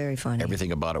 It was very funny.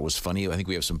 Everything about it was funny. I think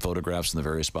we have some photographs in the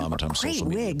various Bob and Tom social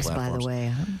media wigs, platforms. by the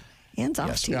way. Hands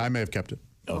off to you. Yeah, I may have kept it.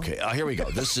 Okay, here we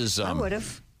go. This is. I would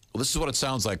have. Well, this is what it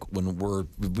sounds like when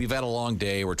we've had a long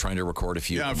day. We're trying to record a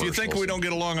few. Yeah, if you think we don't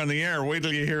get along on the air, wait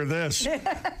till you hear this.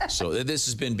 So this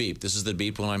has been beeped. This is the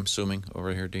beep one, I'm assuming,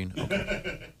 over here, Dean.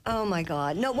 Okay. Oh my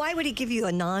God! No, why would he give you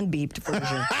a non-beeped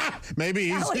version? Maybe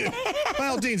he's.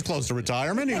 Well, Dean's close to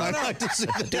retirement. He might like to see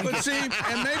the But see,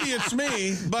 and maybe it's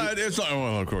me, but it's like,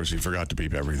 well, of course, he forgot to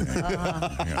beep everything.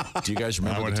 Yeah. Do you guys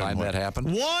remember the time that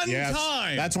happened? One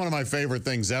time. That's one of my favorite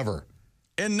things ever.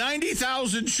 In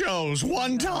 90,000 shows,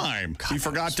 one time, he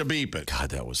forgot to beep it. God,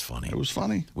 that was funny. It was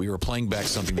funny. We were playing back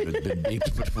something that had been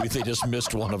beeped, but they just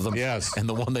missed one of them. Yes. And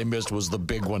the one they missed was the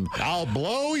big one. I'll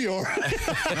blow your...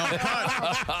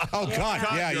 Oh, God.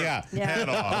 Yeah. Head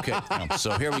off. Okay,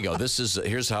 so here we go.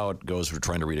 Here's how it goes. We're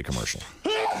trying to read a commercial.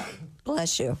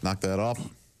 Bless you. Knock that off.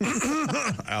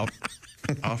 Out.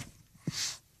 Off.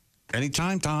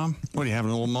 Anytime, Tom. What, are you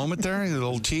having a little moment there? A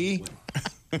little tea?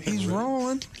 He's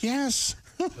rolling. Yes.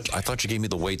 I thought you gave me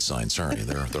the wait sign. Sorry,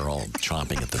 they're all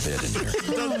chomping at the bit in here.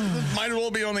 Might as well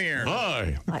be on the air.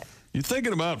 Hi. You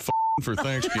thinking about for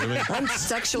Thanksgiving? I'm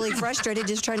sexually frustrated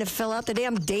just trying to fill out the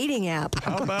damn dating app.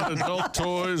 How about adult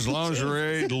toys,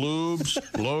 lingerie, lubes,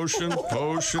 lotion,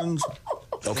 potions?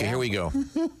 Okay, here we go.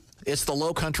 It's the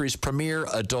Low Country's premier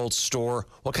adult store.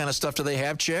 What kind of stuff do they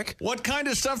have, Chick? What kind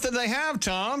of stuff do they have,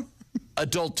 Tom?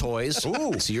 Adult toys.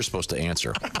 Ooh. So you're supposed to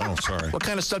answer. Oh, sorry. What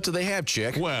kind of stuff do they have,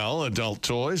 chick? Well, adult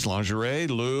toys, lingerie,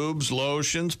 lubes,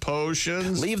 lotions,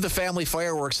 potions. Leave the family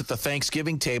fireworks at the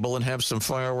Thanksgiving table and have some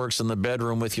fireworks in the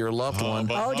bedroom with your loved one.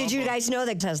 Oh, did you guys know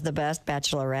that has the best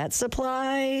bachelorette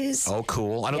supplies? Oh,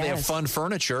 cool. I know they have Yes. fun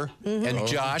furniture. And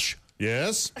Josh,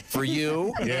 Yes. for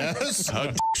you, Yes.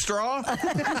 A straw?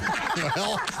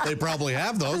 Well, they probably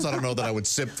have those. I don't know that I would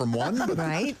sip from one. But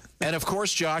Right? and of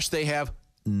course, Josh, they have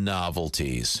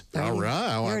novelties. all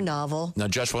right. You're novel. Now,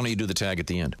 Josh, why don't you do the tag at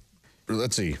the end?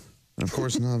 Let's see. Of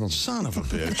course, not. Son of a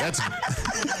bitch. That's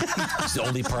It's the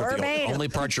only part. Verbatim. The only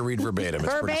part you read verbatim.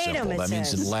 It's pretty Verbatim, simple. it That means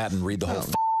says. in Latin, read the whole.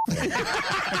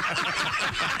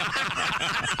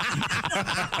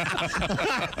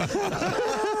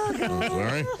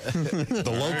 Sorry.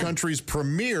 The Low Country's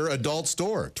premier adult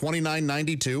store,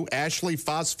 2992 Ashley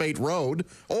Phosphate Road,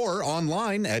 or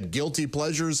online at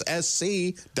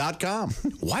guiltypleasuressc.com.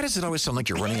 Why does it always sound like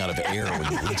you're running out of air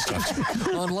when you read stuff?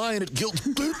 Online at guilt.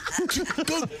 It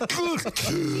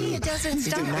doesn't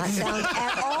not sound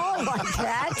at all like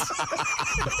that.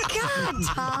 God,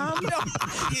 Tom.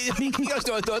 He goes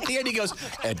at the end. He goes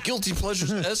at guilty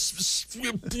pleasures.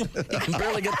 You can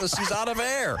barely get this. He's out of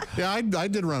air. Yeah, I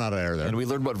did run out of air there. And we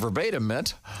learned what verbatim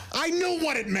meant. I knew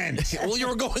what it meant. Well, you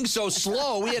were going so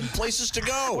slow. We had places to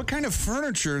go. What kind of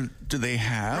furniture do they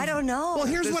have? I don't know. Well,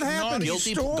 here's what happened.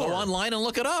 Guilty. Go online and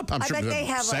look it up. I'm I sure bet they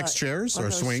have sex chairs one or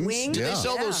of those swings. swings. Do Yeah. they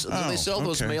sell those? Do they sell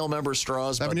those male member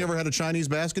straws? Haven't you ever had a Chinese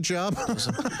basket shop?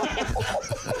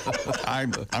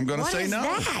 I'm going to What say is no.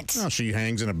 that? Well, she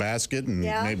hangs in a basket, and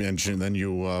Yeah. then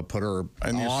you put her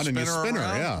And you on and you spin her.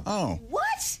 around? Yeah. Oh, What?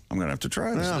 I'm going to have to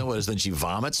try this. Isn't that what it is? Then she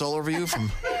vomits all over you from.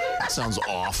 That sounds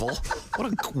awful.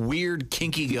 What a weird,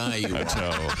 kinky guy you are. That's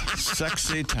how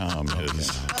sexy Tom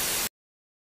is.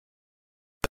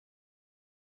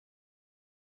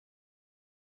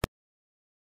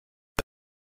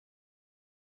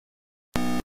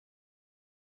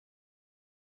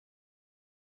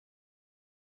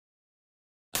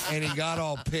 And he got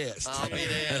all pissed.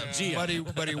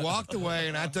 But he walked away,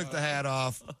 and I took the hat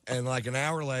off. And like an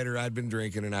hour later, I'd been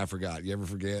drinking, and I forgot. You ever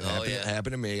forget?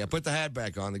 Happened to me. I put the hat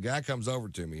back on. The guy comes over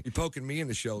to me. He's poking me in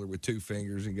the shoulder with two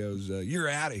fingers and goes, "You're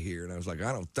out of here." And I was like,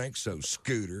 "I don't think so,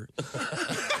 Scooter."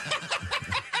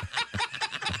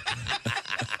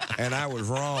 And I was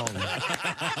wrong. They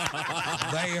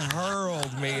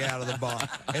hurled me out of the bar.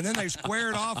 And then they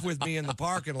squared off with me in the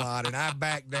parking lot, and I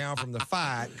backed down from the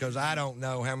fight because I don't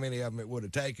know how many of them it would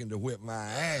have taken to whip my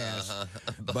ass,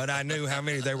 but I knew how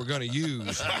many they were going to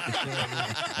use.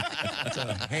 It's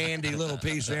a handy little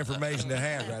piece of information to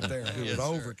have right there. It was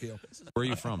overkill. Where are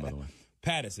you from, by the way?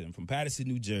 Patterson, from Patterson,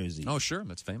 New Jersey. Oh, sure.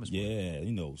 That's famous. Yeah,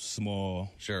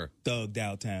 small. Sure. Thugged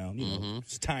out town.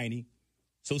 It's tiny.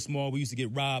 So small, we used to get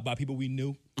robbed by people we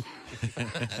knew.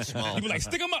 That's small. People like,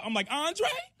 stick 'em up. I'm like, Andre?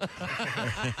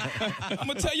 I'm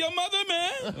going to tell your mother,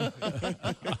 man.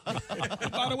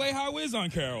 By the way, how is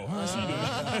Aunt Carol? How's she doing?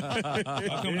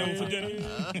 I'll come over for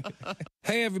dinner.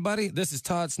 Hey, everybody. This is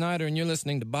Todd Snyder, and you're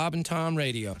listening to Bob and Tom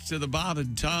Radio. To the Bob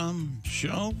and Tom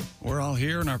Show. We're all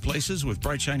here in our places with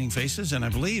bright, shining faces, and I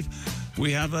believe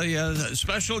we have a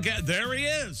special guest. There he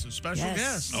is, a special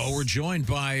guest. Oh, we're joined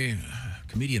by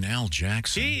comedian Al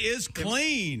Jackson. He is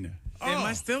clean. Am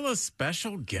I still a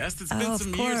special guest? It's been of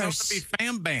some years. I want course. to be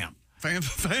Fam Bam. Fam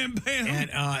Bam. And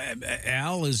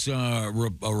Al is a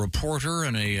reporter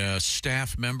and a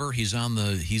staff member. He's on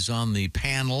the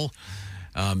panel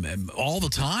all the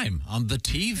time on the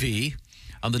TV,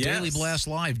 on the Daily Blast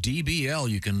Live, DBL.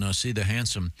 You can see the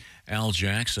handsome Al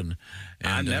Jackson.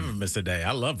 And, I never miss a day.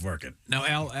 I love working. Now,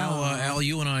 Al,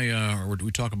 you and I,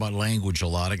 we talk about language a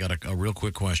lot. I got a real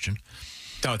quick question.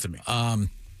 Talk to me.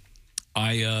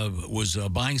 I was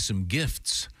buying some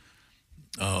gifts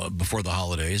before the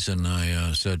holidays, and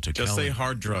I said to Just Kelly, say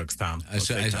hard drugs, Tom. I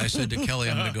said to Kelly,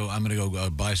 I'm gonna go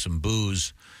buy some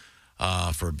booze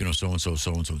for so and so,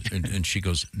 and she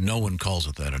goes, no one calls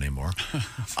it that anymore.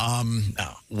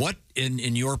 What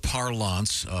in your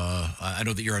parlance? I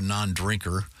know that you're a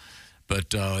non-drinker.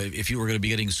 But if you were going to be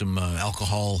getting some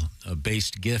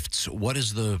alcohol-based gifts, what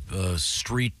is the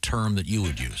street term that you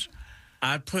would use?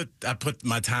 I put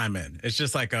my time in. It's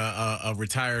just like a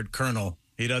retired colonel.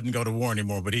 He doesn't go to war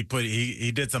anymore, but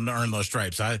he did something to earn those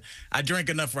stripes. I drink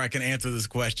enough where I can answer this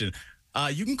question.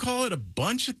 You can call it a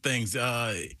bunch of things.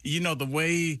 The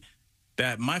way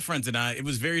that my friends and I, it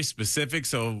was very specific.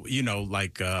 So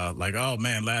like oh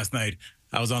man, last night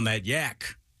I was on that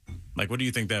yak. Like, what do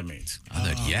you think that means? On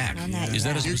that yak. Is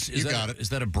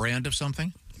that a brand of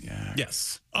something? Yeah.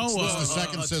 Yes. Oh, what's the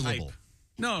second syllable?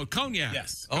 No, cognac.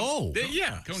 Yes. Oh.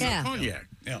 Yeah. Cognac. Cognac.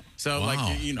 Yeah. So, Wow.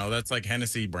 like, you know, that's like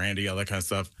Hennessy, brandy, all that kind of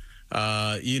stuff.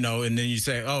 You know, and then you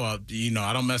say, you know,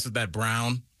 I don't mess with that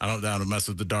brown. I don't mess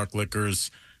with the dark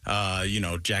liquors. You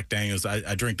know, Jack Daniels.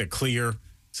 I drink the clear.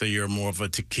 So you're more of a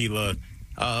tequila,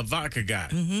 vodka guy.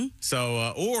 Mm-hmm.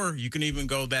 So, or you can even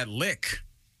go that lick.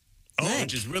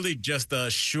 Which is really just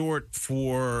short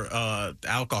for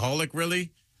alcoholic,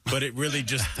 really. But it really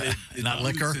just not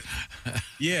liquor.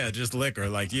 Yeah, just liquor.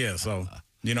 Like, yeah. So,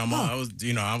 you know,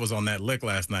 I was on that lick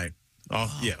last night.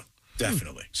 Oh, yeah,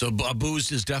 definitely. So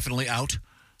booze is definitely out.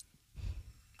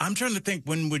 I'm trying to think.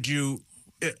 When would you?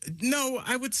 No,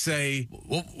 I would say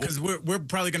because we're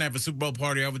probably gonna have a Super Bowl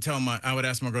party. I would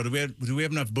ask my girl, do we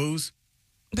have enough booze?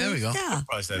 There we go. Yeah.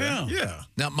 Probably say that. Yeah.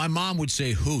 Now my mom would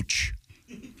say hooch.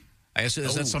 I guess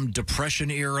is that some Depression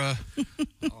era?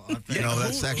 You know,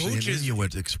 that's actually an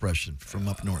Inuit expression from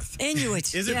up north.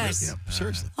 Inuit. Is it? Yes. Yeah,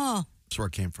 seriously. Oh. That's where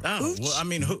it came from. Oh, well, I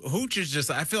mean, hooch is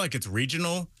just. I feel like it's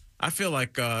regional. I feel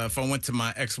like if I went to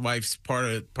my ex-wife's part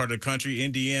of the country,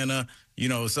 Indiana, you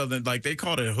know, southern, like they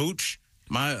called it hooch.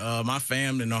 My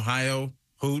fam in Ohio,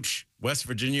 hooch. West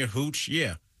Virginia, hooch.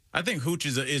 Yeah, I think hooch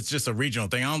is just a regional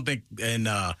thing. I don't think in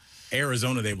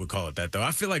Arizona they would call it that though.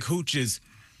 I feel like hooch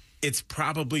it's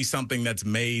probably something that's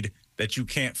made that you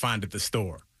can't find at the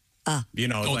store. You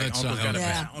know, like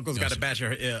Uncle's got a batch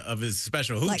of his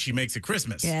special hooch he makes at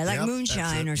Christmas. Yeah, like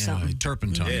moonshine or something.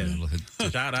 Turpentine. Yeah.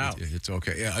 Shout out. It's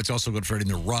okay. Yeah, it's also good for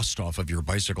getting the rust off of your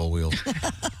bicycle wheels.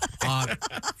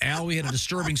 Al, we had a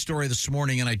disturbing story this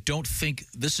morning, and I don't think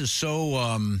this is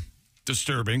so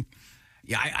disturbing.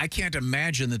 Yeah, I can't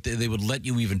imagine that they would let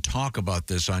you even talk about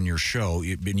this on your show.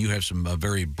 And you have some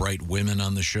very bright women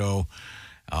on the show.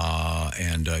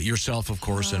 And yourself, of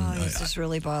course. This just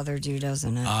really bothered you,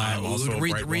 doesn't it? I'm also a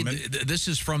bright woman. This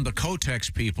is from the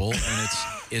Kotex people, and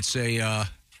it's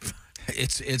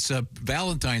a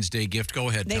Valentine's Day gift. Go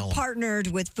ahead, They tell them. partnered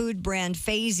with food brand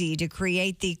Fazy to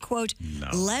create the, quote,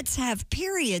 Let's Have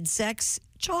Period Sex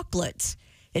chocolates.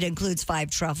 It includes 5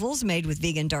 truffles made with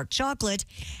vegan dark chocolate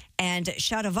and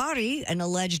shatavari, an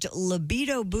alleged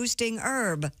libido-boosting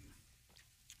herb.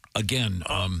 Again,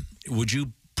 would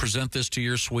you present this to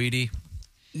your sweetie?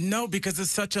 No, because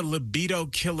it's such a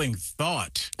libido-killing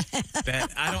thought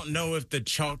that I don't know if the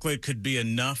chocolate could be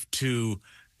enough to...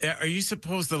 Are you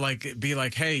supposed to be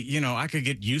like, hey, you know, I could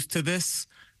get used to this?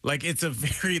 Like, it's a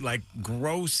very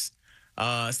gross.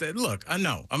 Look,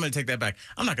 no, I'm going to take that back.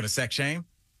 I'm not going to sex shame.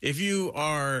 If you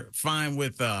are fine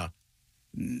with the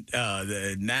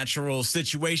natural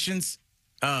situations,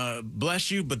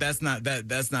 bless you. But that's not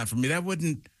for me. That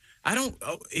wouldn't. I don't.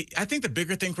 I think the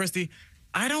bigger thing, Christy,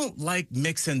 I don't like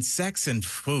mixing sex and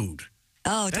food.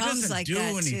 Oh, that Tom's doesn't like do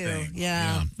that anything. too.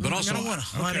 Yeah. But also, I don't want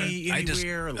honey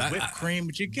anywhere, or whipped cream.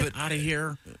 Would you get out of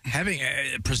here?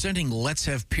 Presenting "Let's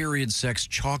Have Period Sex"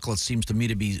 chocolate seems to me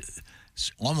to be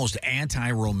almost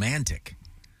anti-romantic.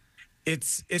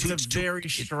 It's very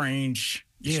strange.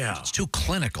 Yeah, it's too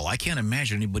clinical. I can't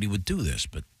imagine anybody would do this.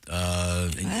 But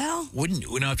wouldn't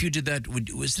you know if you did that?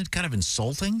 Isn't it kind of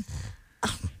insulting?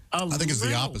 I think it's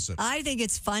the opposite. I think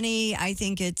it's funny. I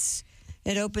think it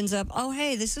opens up. Oh,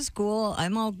 hey, this is cool.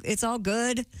 It's all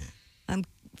good. I'm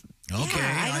okay.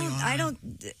 Yeah, I don't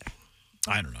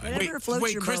know. Whatever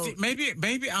floats your Christy, boat.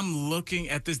 maybe I'm looking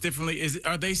at this differently.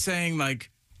 Are they saying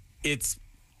like it's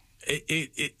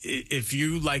if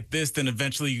you like this, then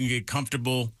eventually you can get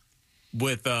comfortable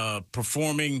with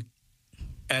performing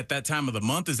at that time of the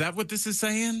month? Is that what this is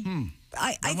saying?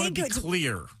 I think it's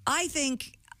clear. I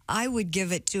think I would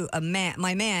give it to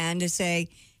my man to say,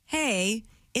 "Hey,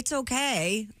 it's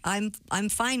okay. I'm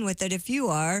fine with it if you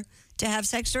are to have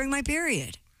sex during my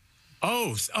period."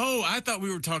 Oh! I thought we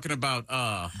were talking about.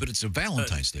 But it's a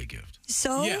Valentine's Day gift.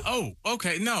 So yeah. Oh,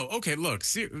 okay. No, okay. Look,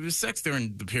 sex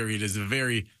during the period is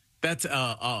that's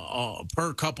a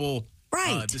per couple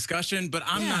discussion. But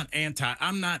I'm not anti.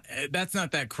 I'm not. That's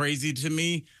not that crazy to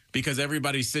me because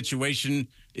everybody's situation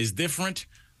is different.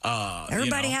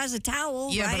 Everybody has a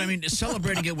towel. Yeah, right? but I mean,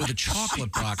 celebrating it with a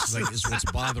chocolate box is what's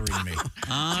bothering me.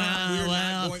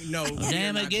 Damn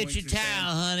it, get your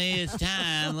towel, honey. It's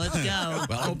time. Let's go.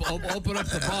 Well, open up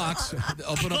the box.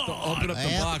 Open up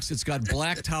the box. It's got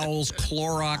black towels,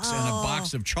 Clorox, and a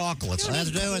box of chocolates. Let's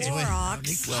do it.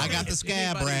 I got the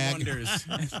scab rag. Wonders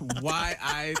why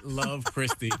I love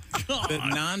Christy. The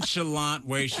nonchalant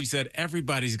way she said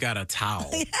everybody's got a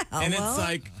towel, and it's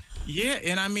like. Yeah,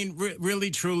 and I mean,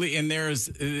 really, truly, and there's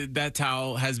that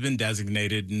towel has been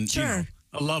designated, and you know,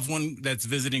 a loved one that's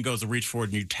visiting goes to reach for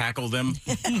it, and you tackle them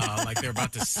like they're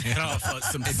about to set off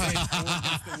some.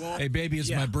 Hey, baby, it's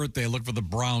my birthday. Look for the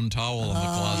brown towel in the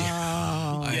closet.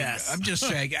 I'm just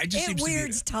saying. I just It seems to be-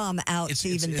 weirds Tom out to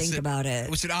even think about it.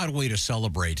 It's an odd way to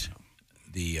celebrate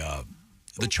the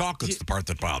chocolate's the part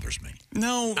that bothers me.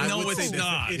 No, I no, would say it's that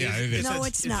not. it is. No,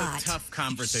 it's not. It's a tough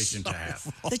conversation to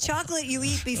have. The chocolate you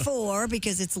eat before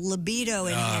because it's libido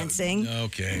enhancing.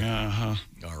 Okay.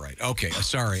 All right. Okay.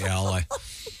 Sorry, Al.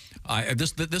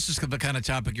 This is the kind of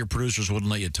topic your producers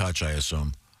wouldn't let you touch, I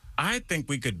assume. I think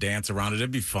we could dance around it.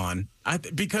 It'd be fun.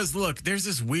 Because, look, there's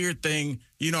this weird thing.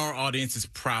 You know, our audience is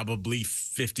probably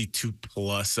 52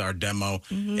 plus, our demo.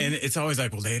 Mm-hmm. And it's always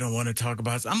like, well, they don't want to talk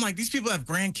about it. I'm like, these people have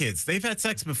grandkids. They've had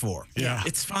sex before. Yeah.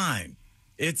 It's fine.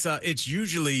 It's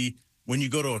usually when you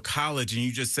go to a college and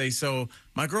you just say, so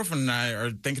my girlfriend and I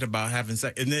are thinking about having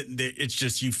sex. And then it's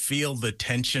just you feel the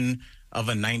tension of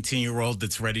a 19-year-old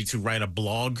that's ready to write a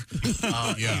blog.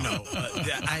 You know,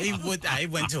 I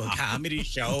went to a comedy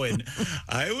show and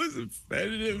I was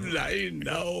offended and I didn't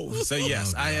know. So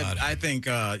yes, I think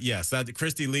yes, that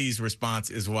Christy Lee's response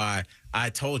is why I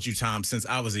told you, Tom, since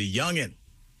I was a youngin',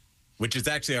 which is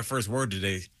actually our first word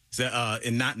today. So,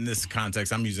 and not in this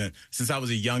context, I'm using it. Since I was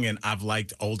a youngin', I've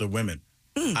liked older women.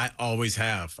 I always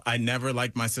have. I never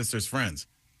liked my sister's friends.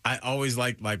 I always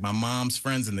liked like my mom's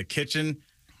friends in the kitchen.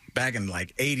 Back in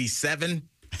like 87,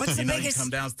 What's the biggest, you come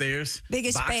downstairs.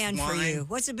 Biggest boxed band for wine. you?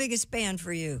 What's the biggest band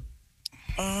for you?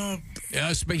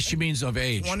 Yeah, she means of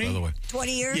age, 20? by the way.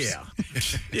 20 years? Yeah.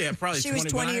 Yeah, probably She was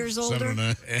 20 years older?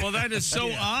 Well, that is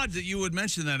so odd that you would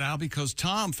mention that, Al, because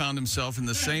Tom found himself in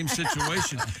the same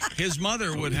situation. His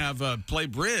mother would have play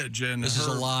bridge, and This is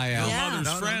a lie, Al. her mother's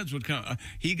No, no. friends would come.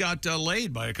 He got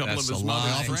laid by a couple That's of his a lie.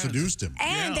 mother's Often friends. seduced him.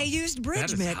 And they used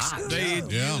bridge mix. Who They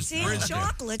knew? used See, bridge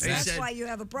chocolates, mix. that's They said- why you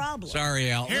have a problem.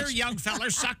 Sorry, Al. Here, young feller,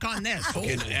 suck on this.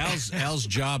 Okay, Al's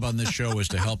job on this show is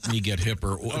to help me get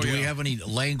hipper. Do we have any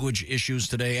language issues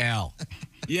today, Al?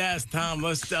 Yes, Tom,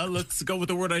 let's go with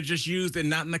the word I just used and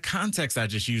not in the context I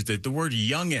just used it. The word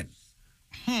youngin'.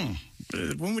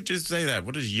 When would you say that?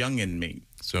 What does youngin' mean?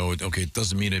 So, okay, it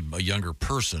doesn't mean a younger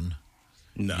person.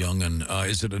 No. Youngin'.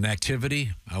 Is it an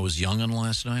activity? I was youngin'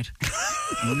 last night.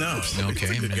 No. Okay,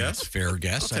 It's a good guess. that's a fair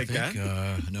guess, I'll I take think.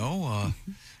 that. No,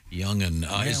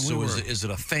 youngin'. Is it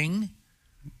a thing?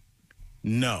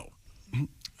 No.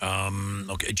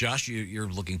 Okay, Josh, you're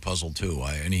looking puzzled too.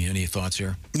 Any thoughts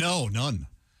here? No, none.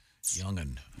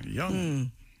 Youngin'.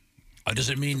 Young. Does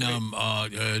it mean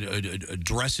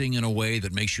dressing in a way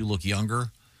that makes you look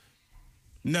younger?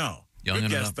 No. Young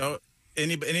Good enough. guess, though.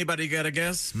 Anybody got a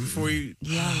guess before you?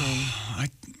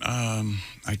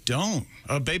 I don't.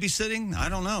 Babysitting? I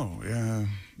don't know. Yeah.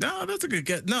 No, that's a good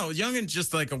guess. No, youngin's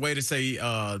just like a way to say.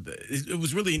 It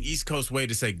was really an East Coast way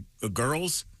to say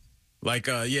girls. Like,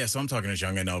 so I'm talking to this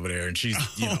youngin over there, and she's,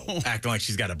 acting like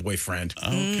she's got a boyfriend.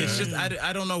 Okay. It's just,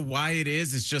 I don't know why it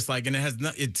is. It's just like, and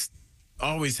it's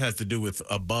always has to do with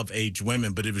above age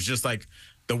women, but it was just like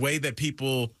the way that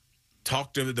people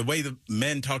the way the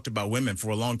men talked about women for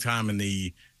a long time in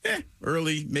the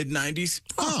early mid 90s.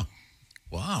 Oh,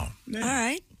 wow! Yeah. All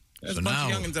right. There's So a bunch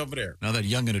now- of youngins over there. Now that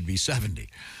youngin' would be 70.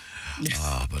 But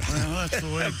Well, that's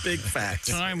the way Big facts.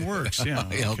 time works. Yeah.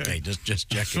 okay, just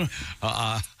checking.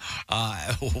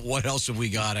 What else have we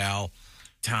got, Al?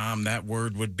 Tom, that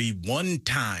word would be one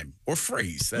time or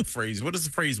phrase. That phrase. What does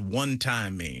the phrase one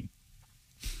time mean?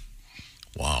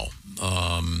 Wow.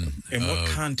 In what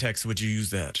context would you use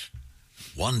that?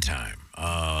 One time.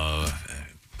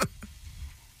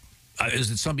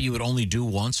 Is it something you would only do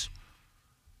once?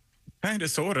 Kind of,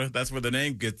 sort of. That's where the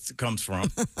name comes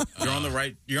from. You're on the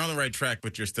right track,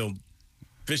 but you're still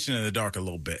fishing in the dark a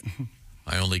little bit.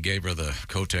 I only gave her the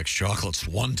Kotex chocolates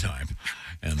one time,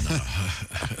 and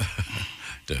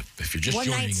if you're just One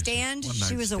joining night us- stand? One She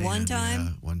night was a stand, one time? Yeah,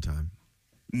 one time.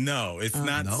 No, it's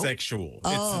not no? sexual.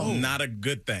 Oh. It's not a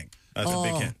good thing. That's a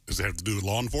big hint. Does it have to do with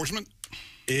law enforcement?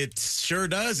 It sure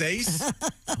does, Ace.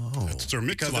 That's Sir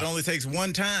Because it Mix-a-Lot. only takes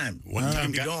one time. One time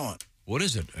to be got- gone. What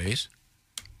is it, Ace?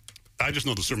 I just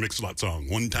know the Sir Mix-a-Lot song.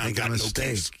 One time Make a got no mistake.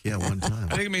 case. Yeah, one time.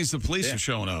 I think it means the police are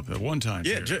showing up at one time.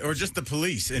 Yeah, here. or just the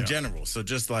police in general. So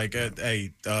just like,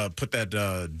 hey, put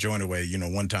that joint away,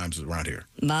 one times around here.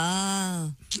 Ma.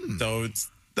 So it's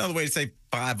another way to say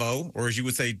 5-0, or as you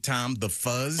would say, Tom, the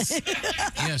fuzz.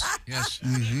 Yes. Yes.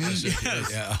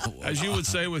 Yeah. As you would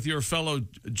say with your fellow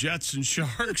Jets and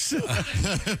Sharks.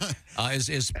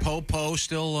 Is Po-Po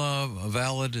still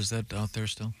valid? Is that out there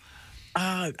still?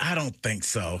 I don't think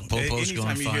so. Po-Po's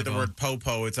Anytime going you hear the 5-0. word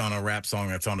po-po, it's on a rap song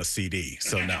that's on a CD.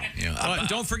 So no. Yeah.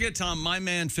 Don't forget, Tom, my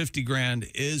man 50 grand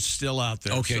is still out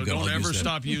there. Okay, so good. don't I'll ever use that.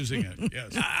 stop using it.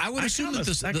 Yes. I would assume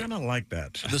that I kind of like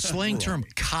that. the slang term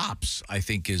 "cops," I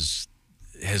think, has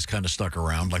kind of stuck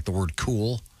around, like the word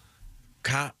 "cool."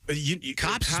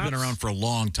 Cops has been around for a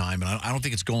long time, and I don't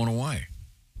think it's going away.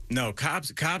 No,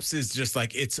 cops is just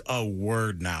like, it's a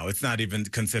word now. It's not even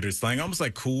considered slang. Almost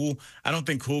like cool. I don't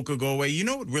think cool could go away. You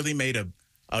know what really made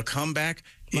a comeback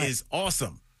is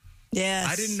awesome. Yes.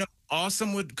 I didn't know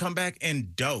awesome would come back,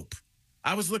 and dope.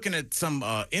 I was looking at some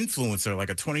influencer, like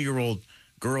a 20-year-old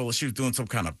girl. She was doing some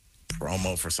kind of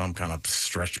promo for some kind of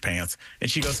stretch pants. And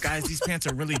she goes, guys, these pants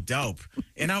are really dope.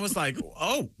 And I was like,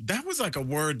 oh, that was like a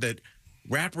word that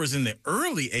rappers in the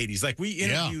early 80s, like we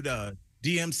interviewed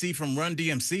DMC from Run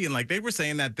DMC, and like they were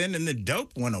saying that then, and the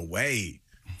dope went away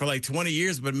for like 20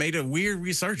 years, but made a weird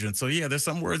resurgence. So yeah, there's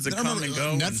some words that come and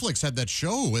go. Netflix had that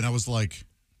show, and I was like,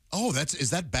 oh, is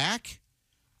that back?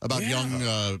 About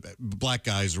young black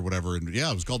guys or whatever. And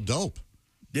yeah, it was called dope.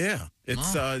 Yeah,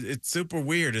 it's super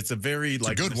weird. It's a very it's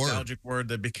a good nostalgic word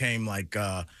that became like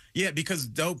because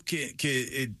dope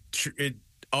it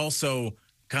also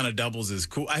kind of doubles as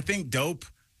cool. I think dope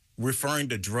referring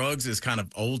to drugs is kind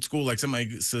of old school. Like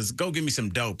somebody says, "Go give me some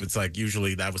dope." It's like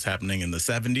usually that was happening in the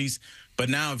 70s. But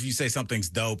now if you say something's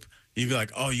dope, you'd be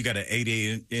like, "Oh, you got an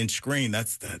 88-inch screen?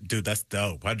 That's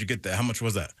dope. How'd you get that? How much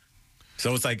was that?"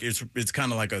 So it's like it's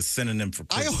kind of like a synonym for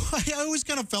cool. I always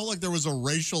kind of felt like there was a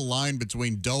racial line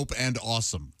between dope and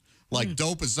awesome. Like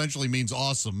dope essentially means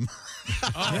awesome.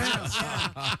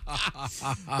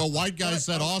 But white guys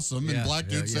said awesome, and black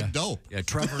dudes said dope. Yeah,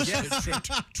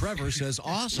 Trevor says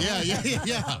awesome.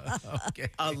 Yeah. Okay.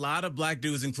 A lot of black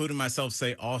dudes, including myself,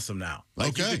 say awesome now. Like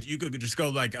okay. You could just go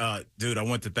like, dude, I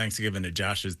went to Thanksgiving at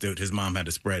Josh's. Dude, his mom had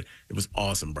a spread. It was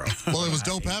awesome, bro. Well, it was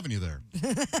dope having you there.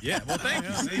 Yeah, well, thank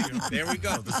you. See, there we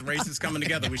go. This race is coming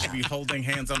together. We should be holding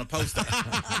hands on a poster.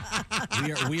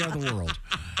 We are the world.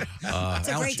 It's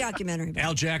a great documentary.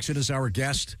 Al Jackson is our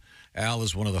guest. Al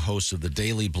is one of the hosts of the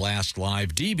Daily Blast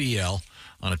Live, DBL,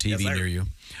 on a TV near you.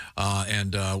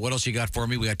 And what else you got for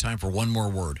me? We got time for one more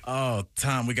word. Oh,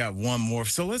 Tom, we got one more.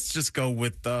 So let's just go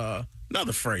with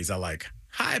another phrase I like.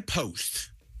 High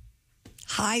post.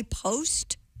 High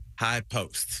post? High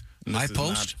post. High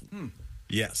post?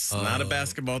 Yes, not a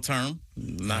basketball term.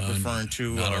 Not referring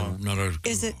to not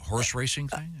a horse racing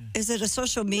thing. Is it a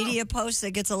social media post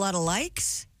that gets a lot of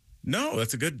likes? No,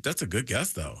 that's a good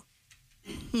guess though.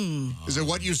 Is it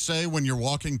what you say when you're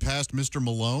walking past Mr.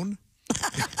 Malone?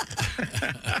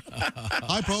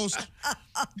 High post.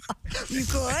 You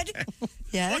could.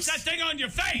 Yes. What's that thing on your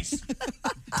face?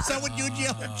 Is that what you'd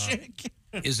yell at chick?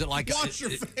 Is it like Wash your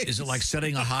face. Is it like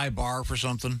setting a high bar for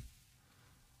something?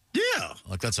 Yeah,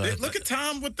 like that's look at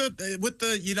Tom with the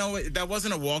that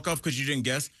wasn't a walk off because you didn't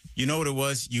guess. You know what it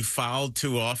was? You fouled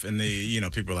two off, and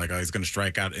people are like, oh, he's going to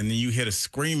strike out, and then you hit a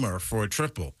screamer for a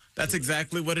triple. That's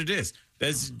exactly what it is.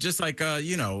 That's just like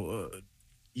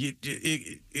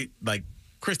like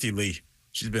Christy Lee.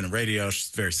 She's been in radio. She's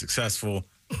very successful.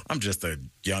 I'm just a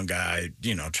young guy,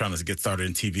 trying to get started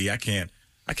in TV. I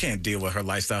can't deal with her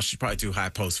lifestyle. She's probably too high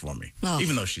post for me,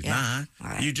 even though she's not.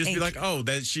 Right. You just be like, oh,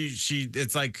 that she.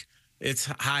 It's like it's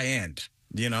high end,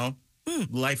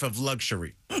 life of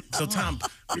luxury. So Tom,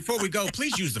 before we go,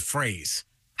 please use the phrase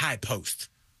high post.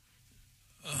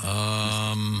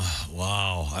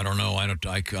 Wow. I don't know. I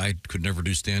could never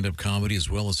do stand up comedy as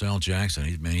well as Al Jackson.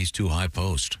 He's too high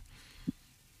post.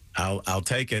 I'll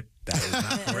take it. That is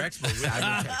not correct.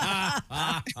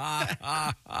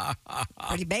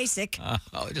 Pretty basic.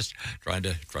 Just trying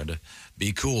to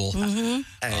be cool. Mm-hmm.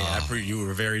 Hey, you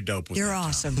were very dope with You're that,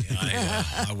 awesome.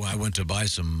 I went to buy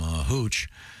some hooch,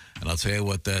 and I'll tell you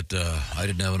what, that I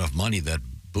didn't have enough money. That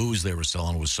booze they were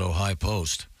selling was so high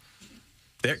post.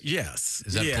 Yes.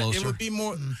 Is that closer? It would be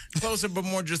more closer, but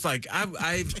more just like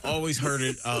I've always heard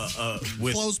it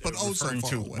with close, but referring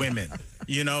to women.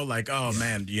 Like, oh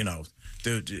man, dude,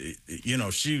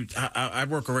 I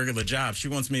work a regular job. She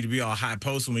wants me to be all high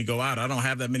post when we go out. I don't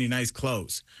have that many nice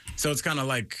clothes. So it's kind of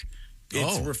like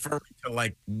it's referring to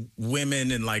like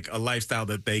women and like a lifestyle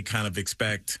that they kind of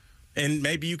expect. And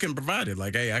maybe you can provide it.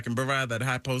 Like, hey, I can provide that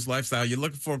high post lifestyle you're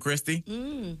looking for, Christy.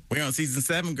 We're on season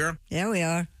 7, girl. Yeah, we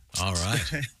are. All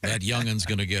right. That youngin's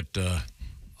going to get,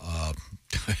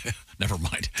 never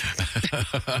mind. You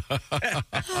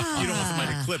don't want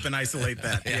somebody to clip and isolate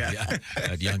that. Yeah.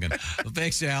 That youngin. Well,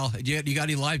 thanks, Al. You got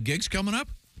any live gigs coming up?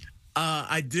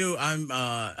 I do. I'm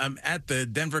at the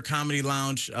Denver Comedy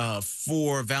Lounge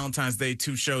for Valentine's Day,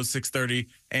 2 shows, 6:30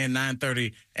 and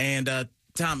 9:30. And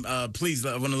Tom, please,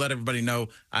 I want to let everybody know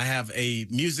I have a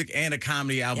music and a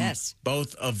comedy album,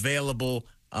 both available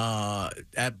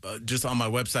just on my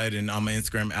website and on my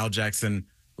Instagram, Al Jackson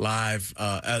Live,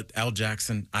 Al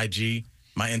Jackson IG,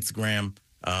 my Instagram,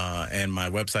 and my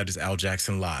website is Al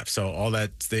Jackson Live. So all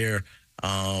that's there.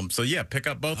 So yeah, pick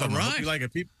up both of them. I hope you like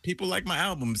it. People like my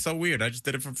album. It's so weird. I just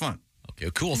did it for fun. Okay,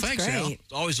 cool. Thanks, Al.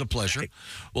 It's always a pleasure.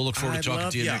 We'll look forward to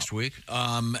talking to you next week.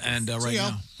 And right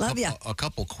now, love you. A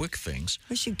couple quick things.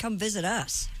 Wish you'd come visit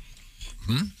us.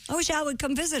 Hmm? I wish Al would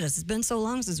come visit us. It's been so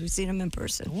long since we've seen him in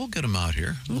person. We'll get him out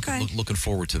here. Okay. Looking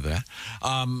forward to that.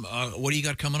 What do you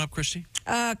got coming up, Christy?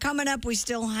 Coming up, we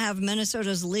still have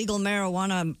Minnesota's legal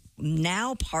marijuana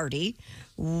now party.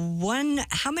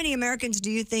 How many Americans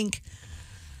do you think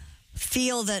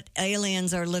feel that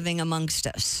aliens are living amongst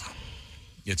us?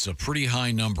 It's a pretty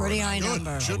high number. Pretty high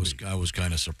number. I was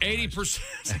kind of surprised.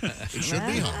 80%. It should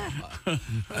be high.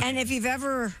 And if you've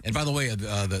ever... And by the way,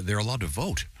 they're allowed to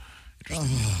vote.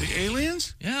 The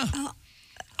aliens? Yeah.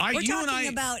 We're talking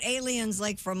about aliens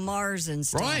like from Mars and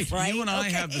stuff, right? You and I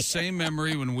have the same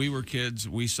memory. When we were kids,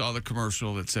 we saw the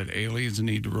commercial that said aliens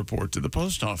need to report to the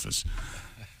post office.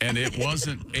 And it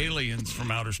wasn't aliens from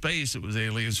outer space. It was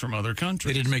aliens from other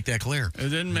countries. They didn't make that clear. It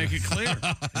didn't make it clear.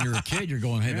 When you're a kid, you're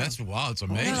going, hey, that's it's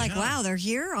amazing. They're like, wow, they're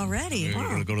here already. You're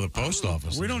going to go to the post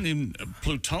office. We don't even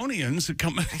Plutonians that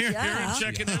come here and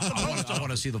check it out. I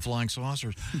want to see the flying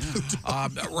saucers.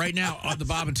 Right now, the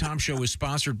Bob and Tom Show is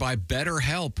sponsored by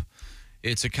BetterHelp.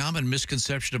 It's a common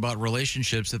misconception about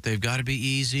relationships that they've got to be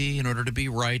easy in order to be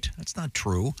right. That's not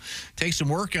true. Take some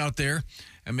work out there,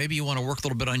 and maybe you want to work a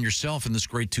little bit on yourself in this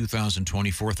great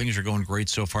 2024. Things are going great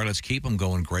so far. Let's keep them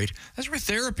going great. That's where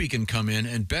therapy can come in,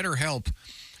 and BetterHelp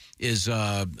is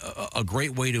a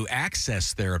great way to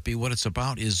access therapy. What it's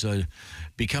about is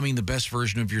becoming the best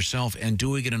version of yourself and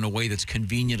doing it in a way that's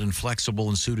convenient and flexible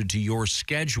and suited to your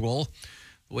schedule.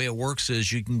 The way it works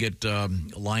is you can get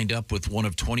lined up with one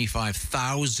of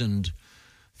 25,000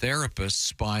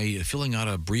 therapists by filling out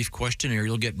a brief questionnaire.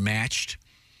 You'll get matched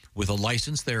with a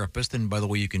licensed therapist, and by the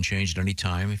way, you can change at any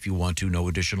time if you want to, no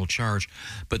additional charge.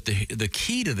 But the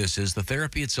key to this is the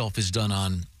therapy itself is done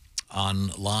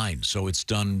online, so it's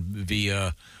done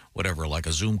via whatever, like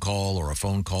a Zoom call or a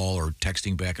phone call or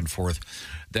texting back and forth.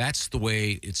 That's the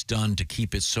way it's done to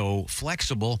keep it so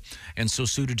flexible and so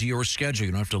suited to your schedule.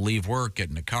 You don't have to leave work, get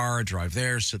in a car, drive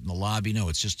there, sit in the lobby. No,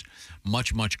 it's just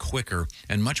much, much quicker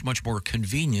and much, much more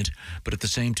convenient, but at the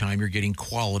same time, you're getting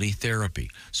quality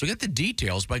therapy. So get the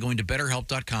details by going to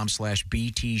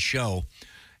betterhelp.com/BT show.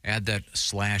 Add that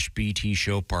 /BT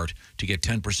show part to get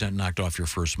 10% knocked off your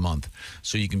first month.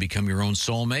 So you can become your own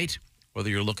soulmate, whether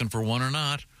you're looking for one or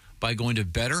not, by going to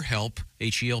BetterHelp,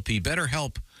 H-E-L-P,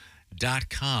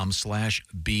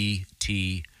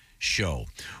 betterhelp.com/BT show.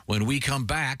 When we come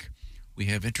back, we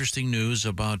have interesting news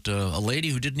about a lady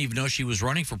who didn't even know she was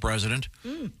running for president,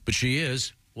 but she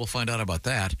is. We'll find out about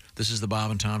that. This is the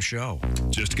Bob and Tom Show.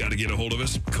 Just got to get a hold of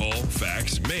us. Call,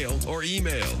 fax, mail, or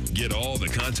email. Get all the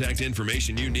contact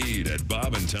information you need at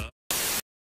Bob and Tom.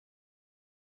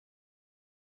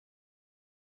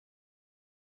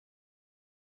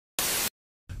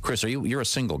 Chris, you're a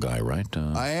single guy, right?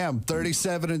 I am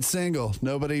 37 and single.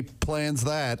 Nobody plans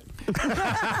that.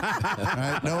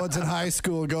 Right? No one's in high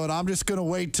school going, I'm just going to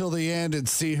wait till the end and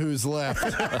see who's left.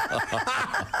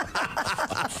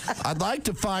 I'd like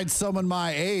to find someone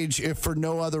my age, if for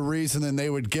no other reason than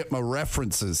they would get my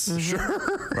references.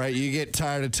 Sure. Right? You get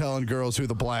tired of telling girls who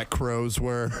the Black Crows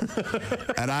were.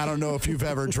 And I don't know if you've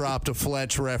ever dropped a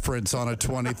Fletch reference on a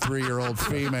 23-year-old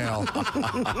female,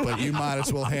 but you might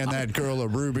as well hand that girl a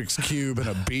Rubik's Cube and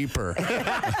a beeper.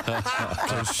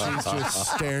 Because she's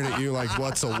just staring at you like,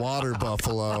 what's a water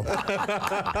buffalo?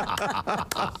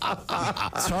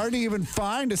 It's hard to even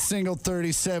find a single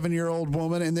 37-year-old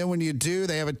woman, and then when you do,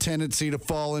 they have a tendency to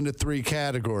fall into three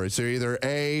categories. They're either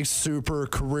A, super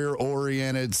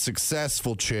career-oriented,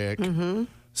 successful chick,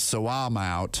 so I'm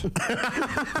out.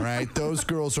 Right? Those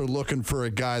girls are looking for a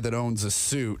guy that owns a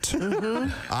suit.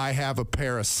 I have a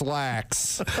pair of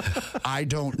slacks. I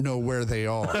don't know where they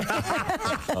are.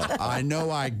 I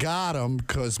know I got them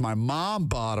because my mom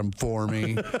bought them for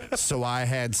me, so I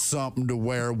had something to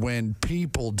wear when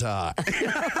people die.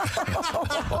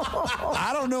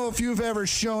 I don't know if you've ever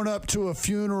shown up to a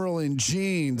funeral in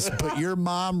jeans, but your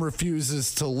mom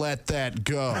refuses to let that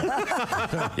go.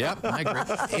 Yep, I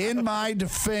agree. In my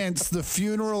defense, the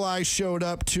funeral I showed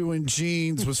up to in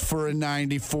jeans was for a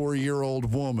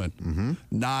 94-year-old woman.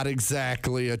 Not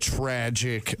exactly a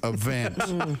tragic event.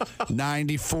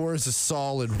 94 is a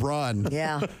solid run.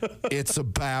 Yeah. It's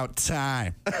about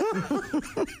time.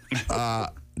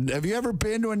 Have you ever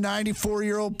been to a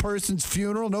 94-year-old person's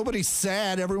funeral? Nobody's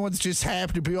sad. Everyone's just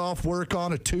happy to be off work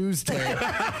on a Tuesday.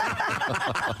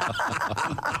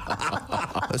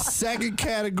 A second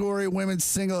category of women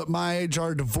single at my age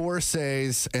are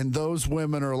divorcees, and those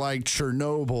women are like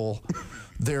Chernobyl.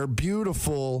 They're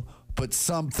beautiful, but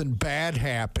something bad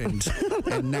happened,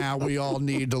 and now we all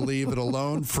need to leave it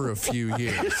alone for a few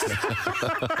years.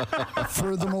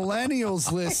 For the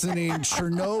millennials listening,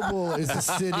 Chernobyl is a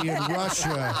city in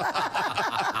Russia.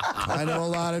 I know a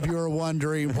lot of you are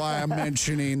wondering why I'm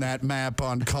mentioning that map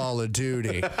on Call of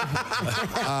Duty.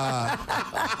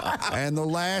 And the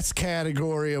last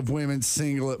category of women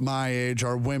single at my age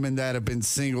are women that have been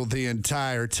single the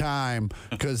entire time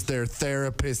because their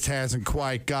therapist hasn't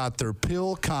quite got their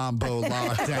pill combo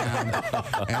locked down,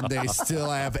 and they still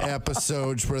have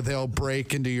episodes where they'll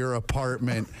break into your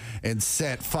apartment and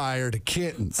set fire to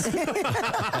kittens.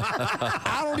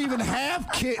 I don't even have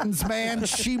kittens, man.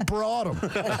 She brought them.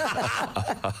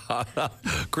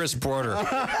 Chris Porter.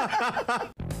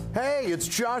 Hey, it's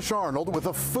Josh Arnold with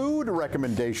a food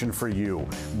recommendation for you.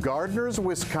 Gardner's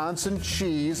Wisconsin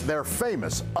cheese, their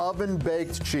famous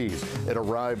oven-baked cheese. It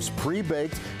arrives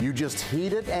pre-baked. You just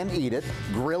heat it and eat it,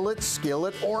 grill it,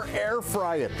 skillet, or air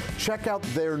fry it. Check out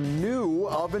their new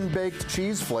oven-baked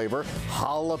cheese flavor,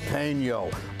 jalapeno.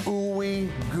 Ooey,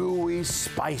 gooey,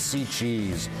 spicy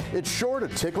cheese. It's sure to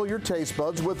tickle your taste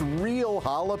buds with real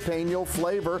jalapeno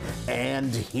flavor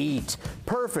and heat.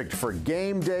 Perfect for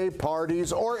game day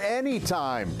parties or any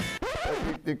time.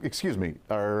 Excuse me,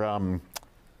 are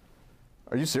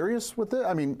you serious with it?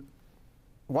 I mean,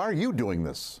 why are you doing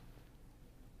this?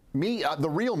 Me, the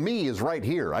real me is right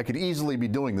here. I could easily be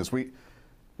doing this. We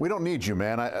don't need you,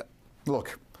 man.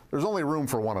 Look, there's only room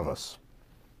for one of us.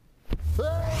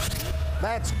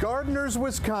 That's Gardner's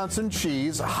Wisconsin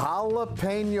cheese,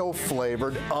 jalapeno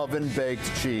flavored oven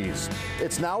baked cheese.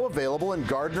 It's now available in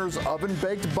Gardner's oven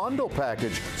baked bundle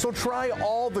package. So try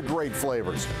all the great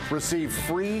flavors. Receive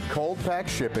free cold pack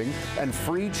shipping and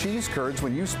free cheese curds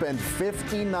when you spend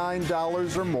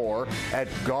 $59 or more at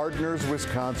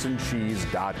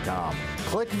Gardner'sWisconsinCheese.com.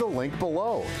 Click the link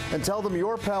below and tell them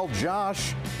your pal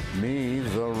Josh, me,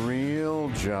 the real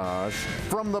Josh,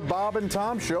 from the Bob and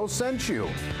Tom Show sent you.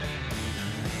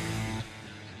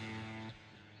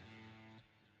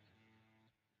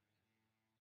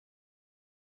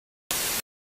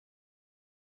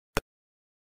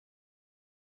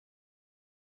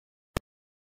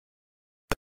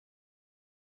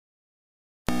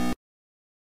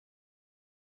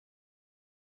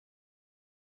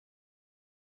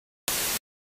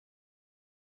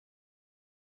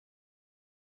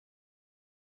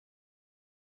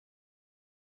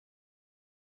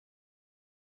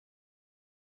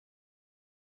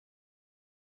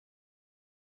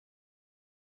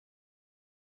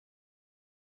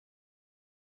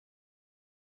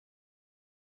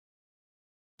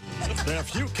 Now,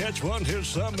 if you catch one, here's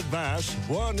some advice.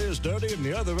 One is dirty and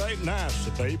the other ain't nice.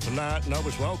 So be polite and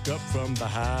always walk up from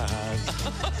behind.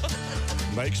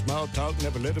 Make small talk,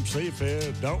 never let them see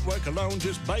fear. Don't work alone,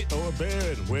 just bait or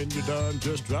bear. And when you're done,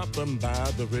 just drop them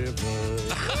by the river.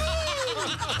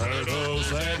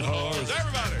 Turtles and whores.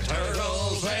 Everybody.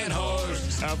 Turtles and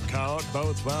whores. I've caught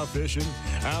both while fishing.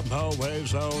 I'm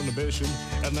always on a mission.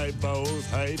 And they both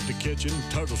hate the kitchen.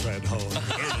 Turtles and whores.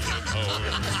 Turtles and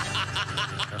whores.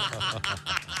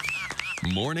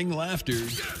 Morning laughter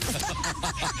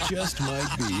just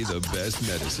might be the best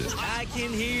medicine. I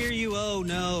can hear you, oh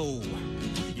no.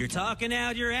 You're talking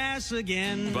out your ass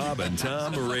again. Bob and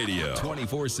Tom Radio,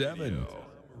 24/7.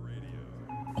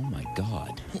 Oh my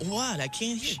God. What? I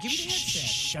can't hear. Give me the headset.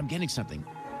 Shh, I'm getting something.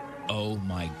 Oh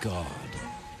my God.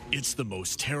 It's the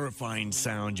most terrifying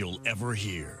sound you'll ever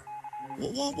hear.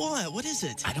 What? What is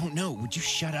it? I don't know. Would you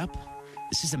shut up?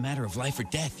 This is a matter of life or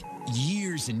death.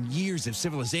 Years and years of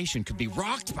civilization could be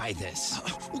rocked by this.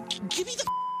 Well, give me the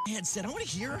headset. I want to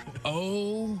hear.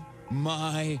 Oh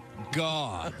my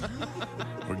God.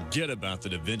 Forget about the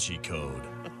Da Vinci Code.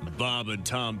 Bob and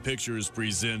Tom Pictures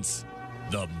presents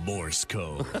the Morse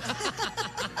Code.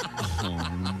 Oh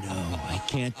no, I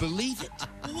can't believe it.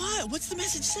 What? What's the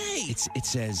message say? It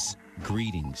says,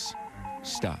 greetings.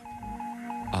 Stop.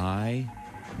 I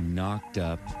knocked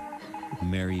up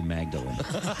Mary Magdalene.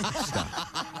 Stop.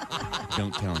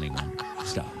 Don't tell anyone.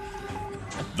 Stop.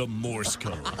 The Morse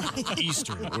Code.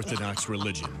 Eastern Orthodox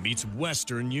religion meets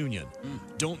Western Union.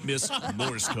 Don't miss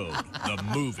Morse Code, the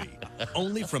movie.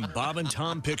 Only from Bob and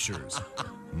Tom Pictures.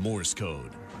 Morse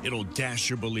Code. It'll dash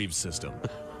your belief system.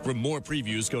 For more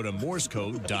previews, go to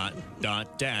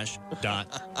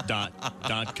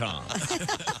morsecode.com.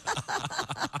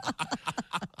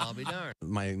 I'll be darned.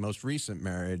 My most recent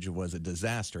marriage was a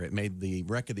disaster. It made the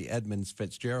wreck of the Edmunds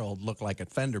Fitzgerald look like a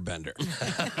fender bender.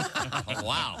 Oh,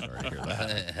 wow. Sorry to hear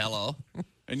that. Hello.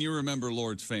 And you remember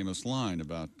Lord's famous line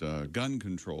about gun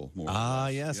control. More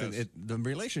yes. The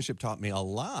relationship taught me a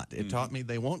lot. It taught me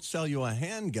they won't sell you a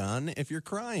handgun if you're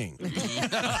crying.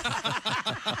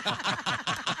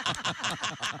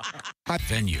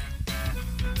 Venue.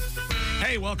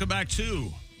 Hey, welcome back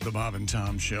to the Bob and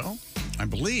Tom Show. I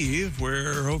believe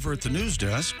we're over at the news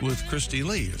desk with Christy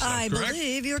Lee. Is that I correct?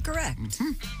 believe you're correct.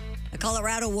 A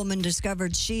Colorado woman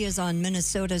discovered she is on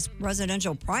Minnesota's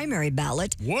presidential primary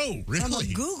ballot. Whoa, From a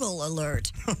Google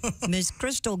alert. Ms.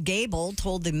 Crystal Gable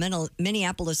told the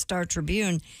Minneapolis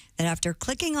Star-Tribune that after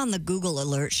clicking on the Google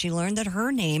alert, she learned that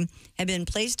her name had been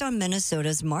placed on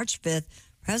Minnesota's March 5th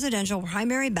presidential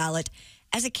primary ballot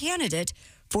as a candidate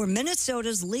for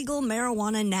Minnesota's Legal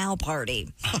Marijuana Now party.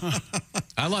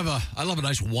 I love a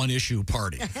nice one-issue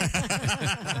party.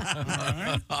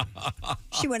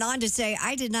 She went on to say,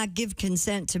 I did not give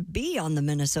consent to be on the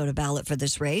Minnesota ballot for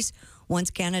this race. Once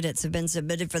candidates have been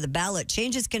submitted for the ballot,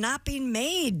 changes cannot be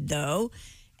made, though.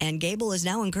 And Gable is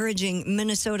now encouraging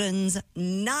Minnesotans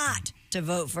not to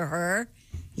vote for her.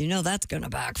 You know that's going to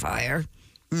backfire.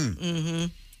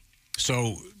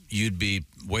 So you'd be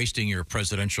wasting your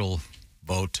presidential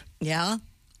vote? Yeah.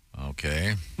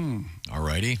 Okay. All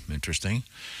righty. Interesting.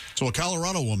 So a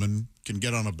Colorado woman can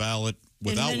get on a ballot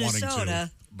without wanting to.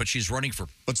 But she's running for...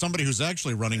 But somebody who's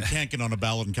actually running can't get on a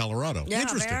ballot in Colorado. Yeah,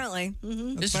 Interesting. apparently.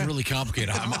 This is really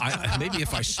complicated. Maybe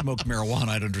if I smoked marijuana,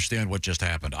 I'd understand what just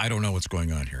happened. I don't know what's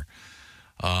going on here.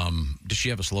 Does she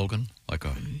have a slogan? Like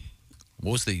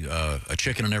what was the a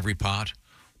chicken in every pot?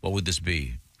 What would this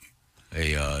be?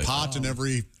 A pot in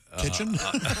every kitchen?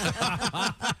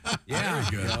 Yeah, very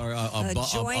good. Or a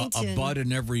bud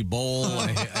in every bowl.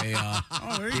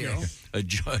 There you go. A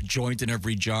joint in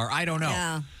every jar. I don't know.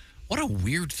 Yeah. What a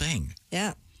weird thing.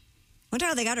 Yeah. Wonder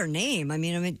how they got her name. I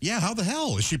mean, yeah, how the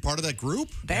hell? Is she part of that group?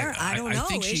 I don't know. I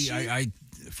think I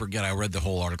forget. I read the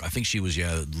whole article. I think she was,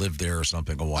 lived there or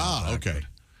something a while back. Okay.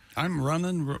 I'm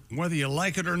running whether you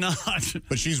like it or not.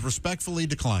 But she's respectfully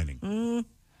declining.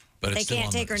 But they can't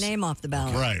take her name off the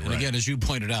ballot. Right. And again, as you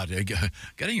pointed out,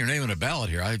 getting your name on a ballot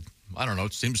here, I don't know.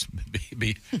 It seems to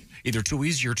be either too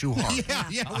easy or too hard.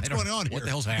 Yeah. What's going on here? What the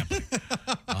hell's happening?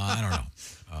 I don't know.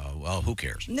 Well, who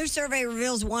cares? New survey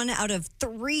reveals 1 out of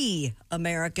 3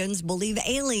 Americans believe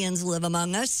aliens live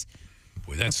among us.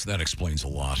 Boy, that explains a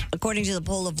lot. According to the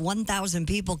poll of 1,000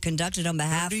 people conducted on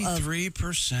behalf of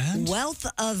 33%?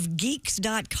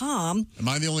 wealthofgeeks.com. Am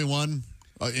I the only one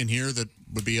in here that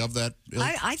would be of that ilk?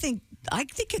 I think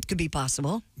it could be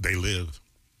possible. They live.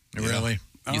 Really?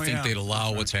 You think they'd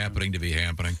allow what's happening to be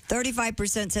happening?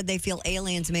 35% said they feel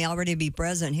aliens may already be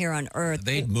present here on Earth.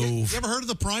 They'd move. You ever heard of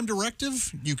the Prime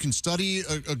Directive? You can study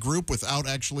a group without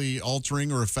actually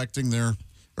altering or affecting or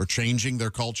changing their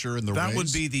culture and their ways. That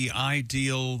would be the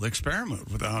ideal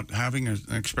experiment without having an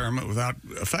experiment without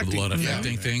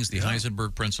affecting things. The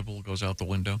Heisenberg principle goes out the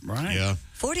window. Right. Yeah.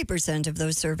 40% of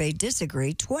those surveyed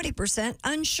disagree, 20%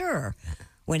 unsure.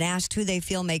 When asked who they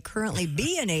feel may currently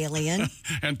be an alien.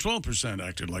 And 12%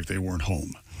 acted like they weren't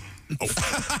home.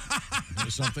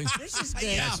 Something? This is good.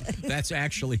 Yes, that's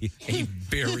actually a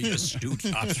very astute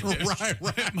observation. Right.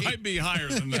 It might be higher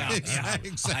than that.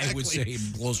 Exactly. I would say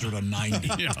closer to 90.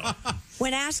 Yeah.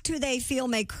 When asked who they feel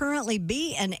may currently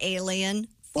be an alien,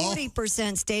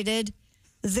 40% stated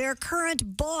their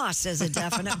current boss is a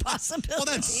definite possibility. Well,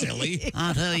 that's silly.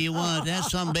 I'll tell you what, that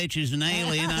sumbitch is an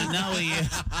alien. I know he is.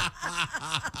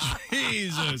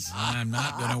 Jesus. I'm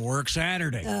not going to work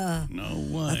Saturday. No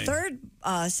way. A third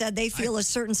said they feel a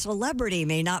certain celebrity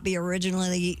may not be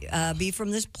originally be from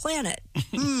this planet.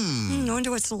 I wonder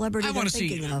what celebrity I they're want to see,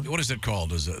 thinking of. what is it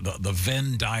called? Is it the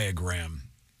Venn diagram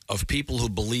of people who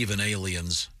believe in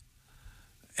aliens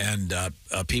and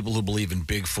people who believe in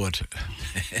Bigfoot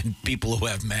and people who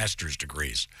have master's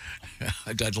degrees.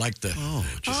 I'd like to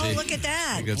see. Look at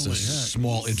that. I think it's a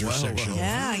small intersection.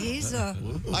 Yeah, he's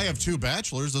I have 2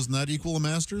 bachelors. Doesn't that equal a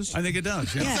master's? I think it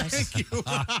does. Yeah. Yes. Thank you.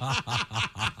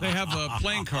 They have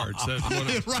playing cards.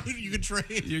 Right, you can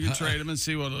trade. You can trade them and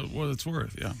see what it's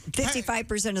worth. Yeah.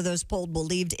 55% of those polled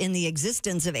believed in the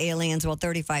existence of aliens, while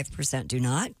 35% do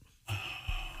not.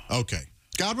 Okay.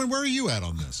 Godwin, where are you at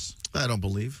on this? I don't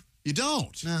believe. You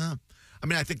don't? I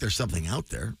mean, I think there's something out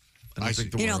there. I don't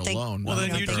think that we're alone. Well,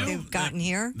 then you you think do. they've gotten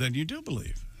here? Then you do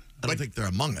believe. I don't think they're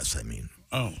among us, I mean.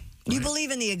 Oh. You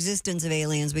believe in the existence of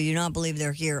aliens, but you don't believe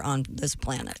they're here on this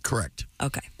planet. Correct.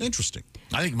 Okay. Interesting.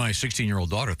 I think my 16-year-old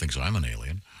daughter thinks I'm an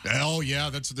alien. Oh, yeah,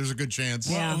 there's a good chance.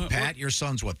 Yeah. Pat, your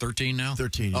son's, 13 now?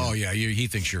 13, yeah. Oh, yeah, he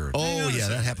thinks you're... Oh, yeah,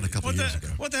 that happened a couple years ago.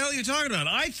 What the hell are you talking about?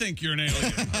 I think you're an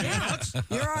alien.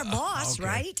 You're our boss,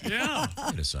 right? Yeah.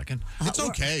 Wait a second. It's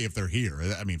okay if they're here.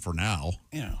 I mean, for now.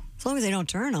 Yeah. As long as they don't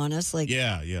turn on us, like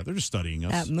Yeah, they're just studying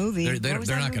us. that movie. They're What was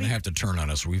not that going to movie? have to turn on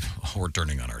us. We're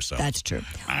turning on ourselves. That's true.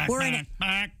 We're in.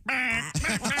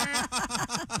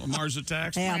 Mars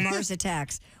Attacks. Yeah, Mars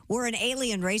Attacks. We're an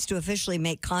alien race to officially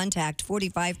make contact.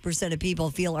 45% of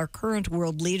people feel our current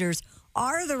world leaders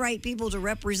are the right people to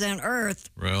represent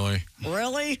Earth. Really?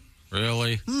 Really?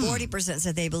 Really? 40%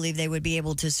 said they believe they would be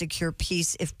able to secure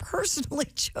peace if personally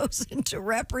chosen to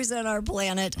represent our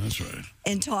planet. That's right.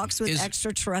 In talks with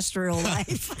extraterrestrial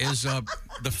life. Is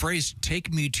the phrase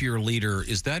 "take me to your leader"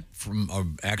 is that from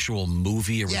an actual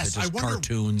movie or was it just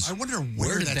cartoons? I wonder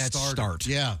where did that started. start?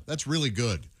 Yeah, that's really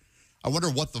good. I wonder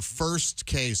what the first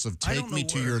case of "take me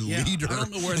to your leader." I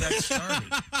don't know where that started.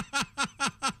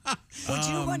 Would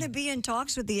you want to be in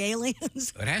talks with the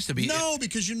aliens? It has to be. No,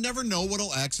 because you never know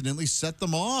what'll accidentally set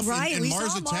them off. Right, In we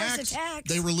Mars saw Mars Attacks,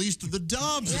 Attacks. they released the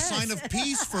doves, Yes. a sign of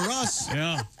peace for us.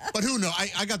 Yeah. But who knows?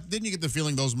 Didn't you get the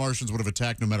feeling those Martians would have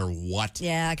attacked no matter what?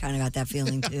 Yeah, I kind of got that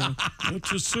feeling too. But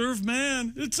to serve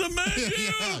man, it's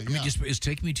amazing. I mean, is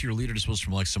 "Take Me to Your Leader" supposed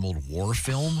from like some old war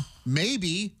film?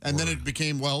 Maybe, and then it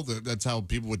became that's how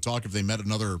people would talk if they met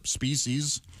another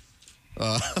species.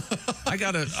 I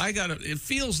gotta. It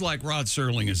feels like Rod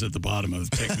Serling is at the bottom of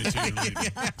 "Take Me to Your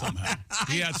Leader" somehow.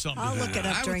 He had something. I'll to do look with it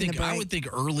up I would during think the break. I would think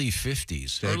early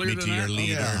 50s. Take Earlier me than to your that?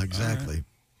 leader. Yeah, exactly.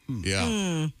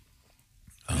 Yeah.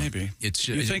 Maybe. It's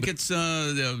You think it's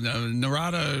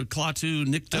Narada, Klaatu,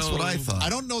 Nikto? That's what I thought. I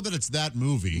don't know that it's that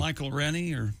movie. Michael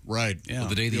Rennie or Right. yeah.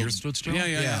 The Day the Earth Stood Still?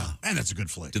 Yeah. And that's a good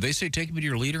flick. Did they say "Take Me to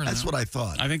Your leader"? That's what I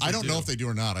thought. I think I they don't do. know if they do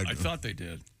or not. I thought they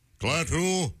did.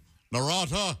 Klaatu,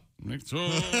 Narada, Nikto.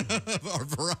 or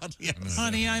Varad. Yes.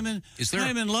 Honey, I'm in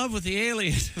love with the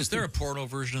alien. Is there a porno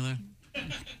version of that?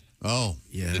 Oh,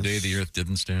 yes. The Day the Earth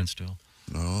Didn't Stand Still.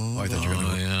 No. I thought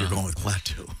you're going with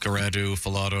Klaatu. Karatu,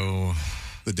 Filato.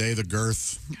 The Day the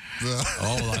Girth.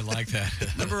 Oh, I like that.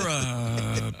 Remember,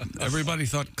 everybody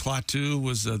thought Klaatu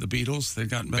was the Beatles. They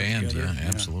got back Band, together. yeah,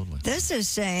 absolutely. This is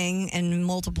saying in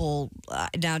multiple.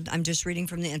 Now I'm just reading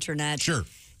from the internet. Sure.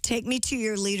 Take Me to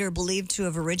Your Leader, believed to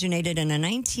have originated in a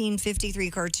 1953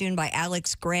 cartoon by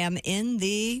Alex Graham in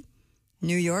the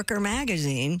New Yorker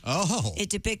magazine. Oh. It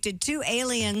depicted two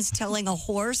aliens telling a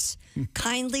horse,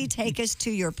 kindly take us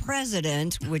to your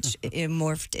president, which it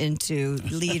morphed into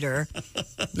leader.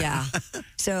 Yeah.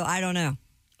 So I don't know.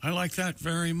 I like that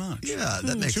very much. Yeah,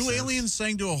 that makes Two sense. aliens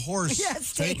saying to a horse,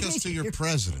 Yes, take us to your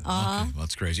president. Okay, well,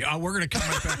 that's crazy. We're going to come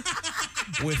right back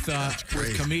with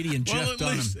comedian Jeff Well,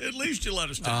 Dunham. at least you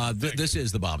let us know. This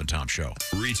is the Bob and Tom Show.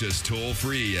 Reach us toll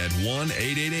free at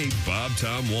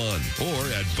 1-888-BOB-TOM-1 or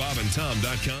at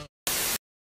bobandtom.com.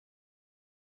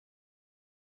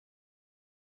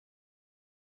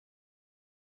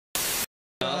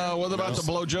 What about the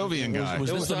Blojovian guy? I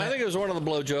think it was one of the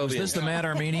Blojovians. Was this the Mad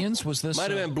Armenians? Was this? Might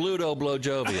have been Bluto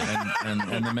Blojovian.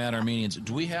 and the Mad Armenians.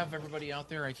 Do we have everybody out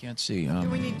there? I can't see. Do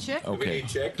we need chick? Okay.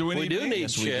 We do need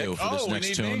Yes, we chick. do. For this we next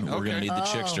need tune, me? we're going to Okay. need the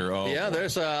chickster. Oh. Yeah,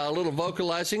 there's a little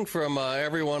vocalizing from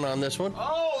everyone on this one.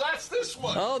 Oh, that's this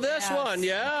one. Oh, this one,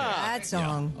 yeah. That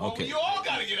song. Okay. You all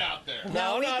got to get out there.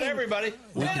 No, not everybody.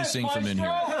 We can sing from in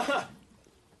here.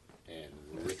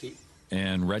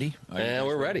 And ready? And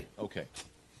we're ready. Okay.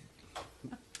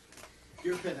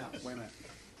 Your pen out. Wait a minute.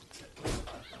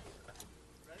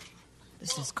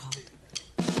 This is called. Chick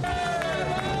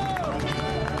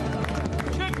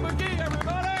McGee,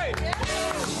 everybody!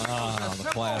 Ah, the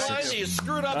classics. You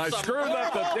screwed up I something. screwed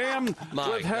up the damn My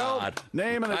withheld God.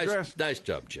 name and address. Nice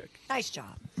job, chick. Nice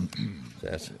job.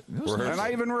 That's it. And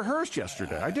I even rehearsed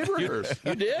yesterday. I did rehearse.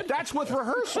 You did? That's with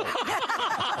rehearsal.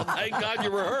 Thank God you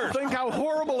rehearsed. Think how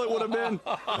horrible it would have been.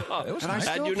 And I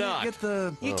still you can't not. get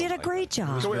the. You did a great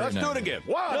job. So wait, let's do it again.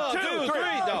 One, No, two,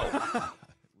 three. no.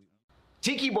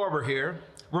 Tiki Barber here.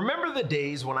 Remember the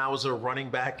days when I was a running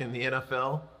back in the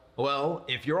NFL? Well,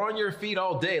 if you're on your feet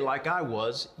all day like I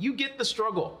was, you get the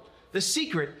struggle. The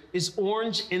secret is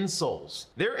orange insoles.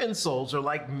 Their insoles are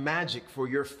like magic for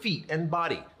your feet and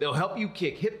body. They'll help you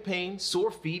kick hip pain, sore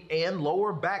feet, and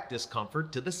lower back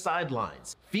discomfort to the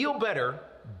sidelines. Feel better,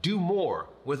 do more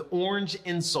with orange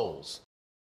insoles.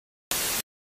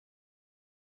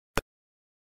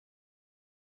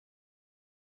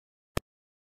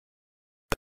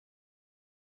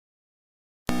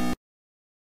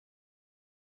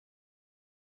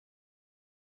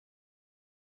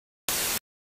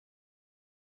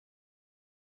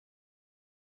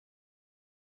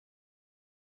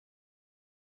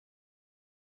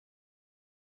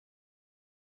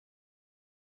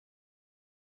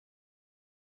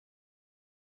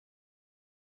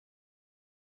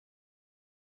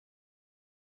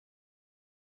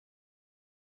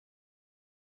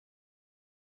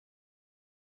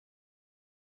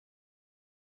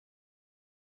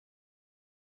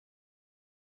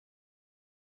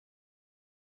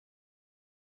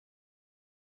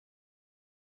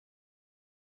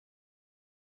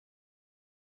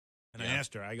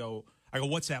 asked her. I go,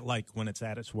 what's that like when it's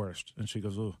at its worst? And she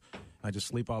goes, ooh, I just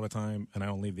sleep all the time and I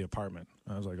don't leave the apartment.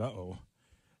 I was like, uh-oh.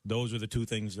 Those are the two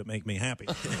things that make me happy.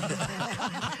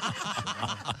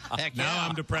 Now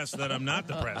I'm depressed that I'm not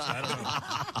depressed. I don't know.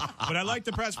 But I like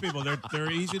depressed people.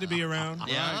 They're easy to be around.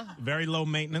 Yeah. Right? Very low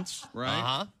maintenance.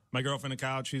 Right. My girlfriend on the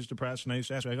couch, she's depressed, and I used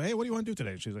to ask her, I go, hey, what do you want to do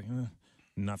today? She's like,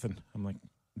 nothing. I'm like,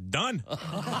 done.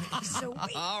 So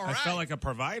weak. I felt like a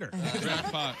provider.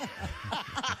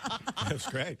 That's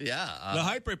great. Yeah. The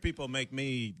hyper people make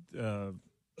me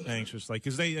anxious, like,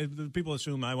 because people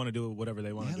assume I want to do whatever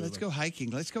they want to do. Let's go hiking.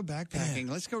 Let's go backpacking.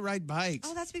 Let's go ride bikes.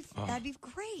 Oh, that'd be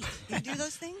great. You do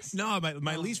those things? No,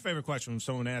 my least favorite question when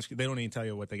someone asks you, they don't even tell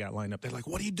you what they got lined up. They're like,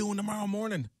 what are you doing tomorrow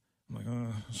morning? I'm like,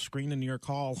 screening your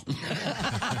call. I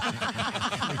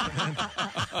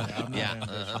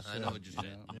know what you're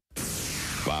saying.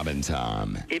 Bob and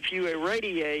Tom. If you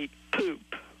irradiate poop,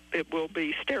 it will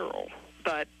be sterile,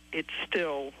 but it's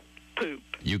still poop.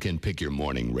 You can pick your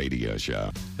morning radio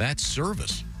show. That's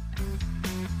service.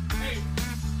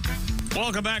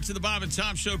 Welcome back to the Bob and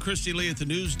Tom Show. Christy Lee at the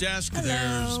news desk. Hello.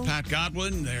 There's Pat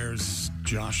Godwin. There's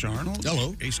Josh Arnold.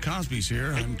 Hello. Ace Cosby's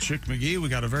here. I'm Chick McGee. We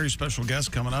got a very special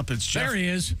guest coming up. It's Jeff. There he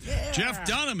is. Jeff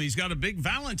Dunham. He's got a big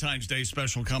Valentine's Day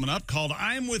special coming up called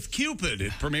I'm with Cupid.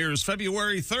 It premieres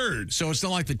February 3rd. So it's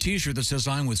not like the T-shirt that says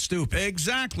I'm with Stupid.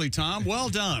 Exactly, Tom. Well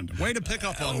done. Way to pick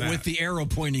up on that. With the arrow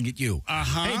pointing at you.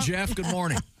 Hey, Jeff, good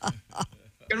morning.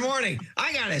 Good morning.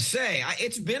 I got to say,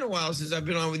 it's been a while since I've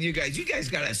been on with you guys. You guys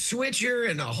got a switcher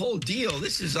and a whole deal.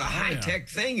 This is a high-tech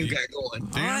thing you got going.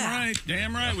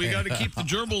 Damn right. We got to keep the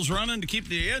gerbils running to keep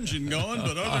the engine going,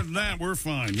 but other than that, we're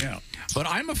fine, yeah. But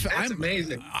I'm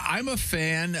amazing. I'm a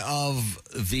fan of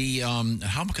the,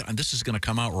 this is going to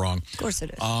come out wrong. Of course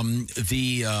it is. How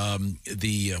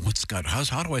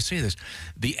do I say this?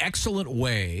 The excellent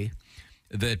way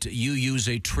that you use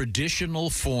a traditional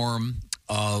form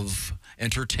of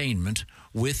entertainment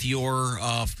with your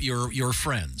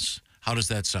friends. How does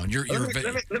that sound? Let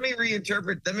me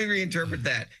reinterpret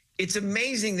that. It's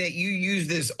amazing that you use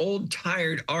this old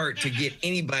tired art to get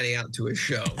anybody out to a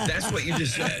show. That's what you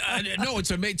just said. No,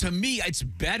 to me, it's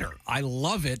better. I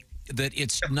love it that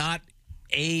it's not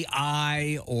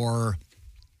AI or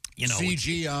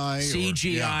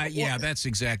CGI. Yeah, that's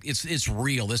exact. It's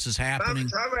real. This is happening.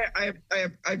 I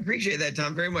appreciate that,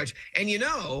 Tom, very much. And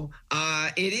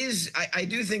it is. I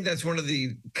do think that's one of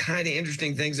the kind of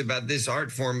interesting things about this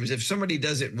art form is if somebody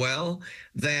does it well,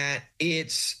 that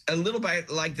it's a little bit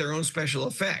like their own special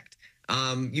effect.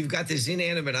 You've got this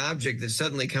inanimate object that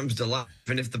suddenly comes to life.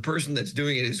 And if the person that's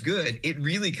doing it is good, it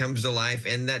really comes to life.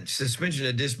 And that suspension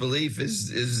of disbelief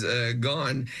is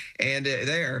gone and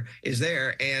there.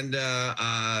 And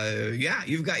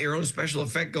you've got your own special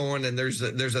effect going. And there's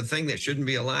a thing that shouldn't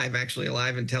be alive, actually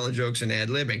alive and telling jokes and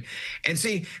ad-libbing. And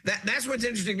see, that's what's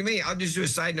interesting to me. I'll just do a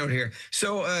side note here.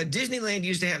 So Disneyland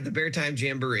used to have the Bear Time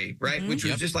Jamboree, right? Which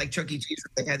was just like Chuck E. Cheese.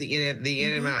 They had the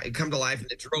inanimate come to life and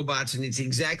it's robots and it's the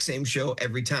exact same show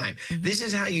every time. This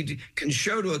is how you can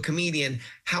show to a comedian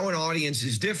how an audience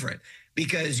is different,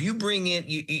 because you bring in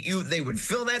they would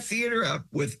fill that theater up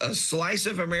with a slice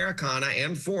of Americana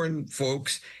and foreign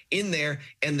folks in there,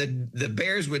 and the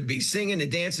bears would be singing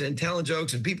and dancing and telling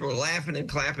jokes, and people are laughing and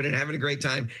clapping and having a great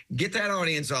time. Get that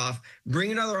audience off,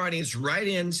 bring another audience right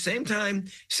in, same time,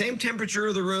 same temperature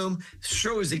of the room.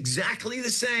 Show is exactly the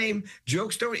same.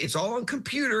 Jokes don't. It's all on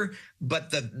computer,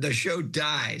 but the show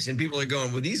dies, and people are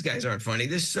going, "Well, these guys aren't funny.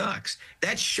 This sucks."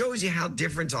 That shows you how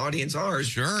different audience are.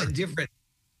 Sure, different.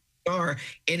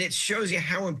 And it shows you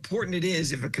how important it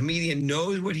is if a comedian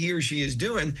knows what he or she is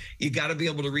doing. You got to be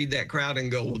able to read that crowd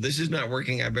and go, well, this is not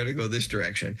working. I better go this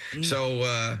direction.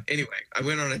 So anyway, I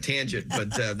went on a tangent,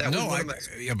 but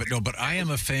but I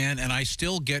am a fan, and I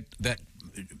still get that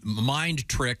mind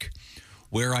trick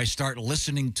where I start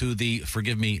listening to the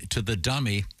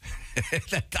dummy.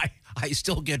 That I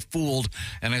still get fooled,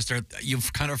 and you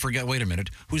kind of forget, wait a minute,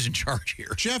 who's in charge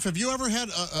here? Jeff, have you ever had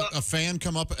a fan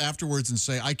come up afterwards and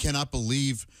say, I cannot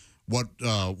believe what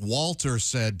Walter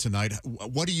said tonight?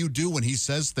 What do you do when he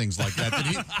says things like that?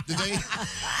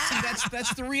 See,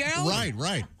 that's the reality.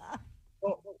 Right.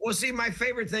 Well, see, my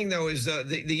favorite thing, though, is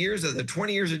the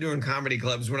 20 years of doing comedy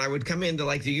clubs, when I would come into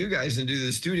like you guys and do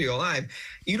the studio live,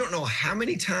 you don't know how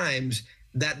many times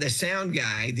that the sound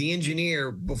guy, the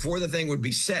engineer, before the thing would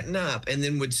be setting up and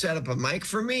then would set up a mic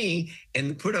for me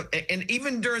and put up, and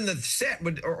even during the set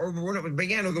or when it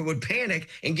began, would panic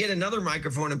and get another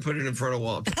microphone and put it in front of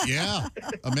Walter. Yeah,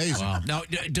 amazing. Wow. Now,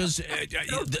 does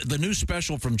the new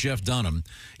special from Jeff Dunham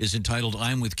is entitled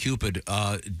 "I'm with Cupid"?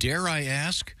 Dare I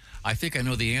ask? I think I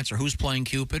know the answer. Who's playing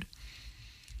Cupid?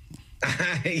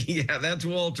 Yeah, that's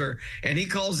Walter, and he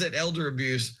calls it elder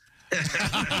abuse.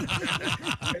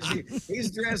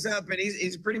 He's dressed up and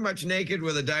he's pretty much naked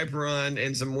with a diaper on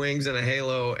and some wings and a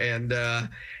halo, and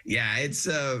yeah,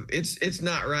 it's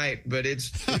not right, but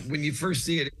when you first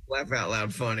see it, it's laugh out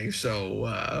loud funny.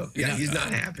 So yeah, he's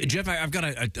not happy. Jeff, I've got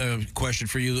a question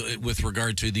for you with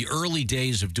regard to the early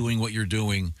days of doing what you're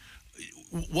doing.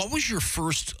 What was your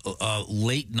first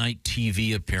late night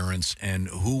TV appearance, and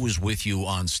who was with you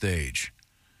on stage?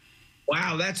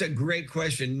 Wow, that's a great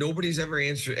question. Nobody's ever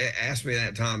asked me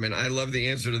that, Tom, and I love the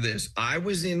answer to this. I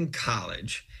was in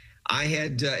college. I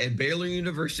had at Baylor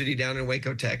University down in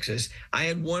Waco, Texas. I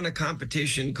had won a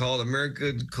competition called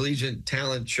American Collegiate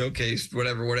Talent Showcase,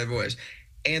 whatever it was.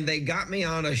 And they got me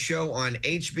on a show on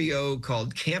HBO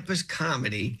called Campus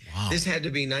Comedy. Wow. This had to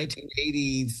be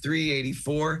 1983,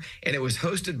 84, and it was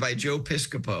hosted by Joe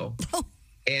Piscopo.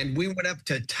 And we went up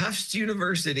to Tufts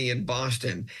University in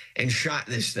Boston and shot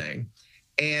this thing.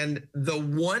 And the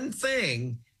one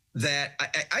thing that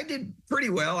I did pretty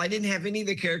well, I didn't have any of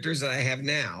the characters that I have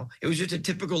now. It was just a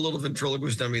typical little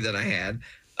ventriloquist dummy that I had.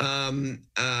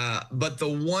 But the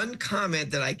one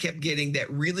comment that I kept getting that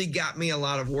really got me a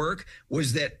lot of work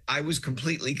was that I was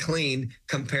completely clean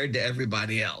compared to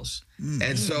everybody else. Mm-hmm.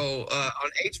 And so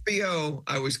on HBO,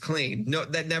 I was clean. No,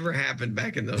 that never happened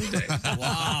back in those days.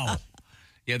 Wow.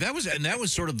 Yeah, that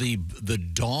was sort of the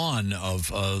dawn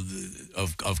of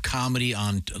comedy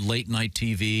on late night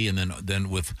TV, and then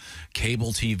with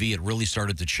cable TV, it really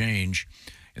started to change.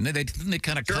 And then they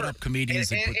kind of cut up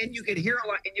comedians, and you could hear a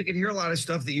lot. And you could hear a lot of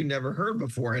stuff that you never heard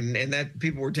before, and that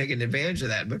people were taking advantage of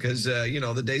that because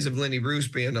the days of Lenny Bruce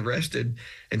being arrested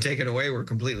and taken away were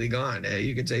completely gone.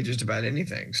 You could say just about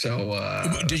anything. So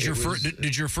did your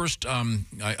first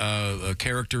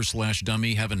character /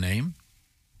 dummy have a name?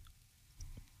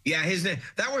 Yeah, his name.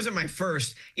 That wasn't my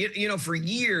first. For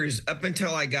years, up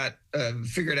until I got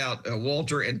figured out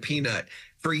Walter and Peanut,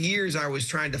 for years I was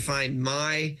trying to find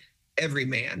my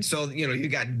everyman. So, you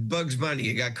got Bugs Bunny,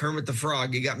 you got Kermit the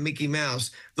Frog, you got Mickey Mouse.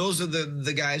 Those are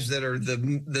the guys that are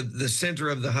the center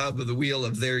of the hub of the wheel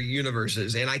of their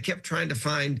universes. And I kept trying to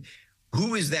find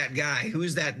who is that guy? Who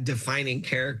is that defining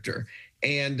character?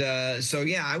 And so,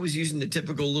 yeah, I was using the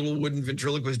typical little wooden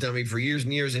ventriloquist dummy for years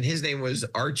and years. And his name was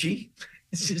Archie.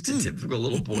 It's just a typical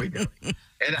little boy guy. And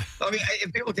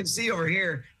if people can see over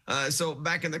here, so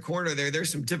back in the corner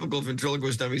there's some typical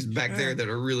ventriloquist dummies back there that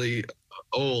are really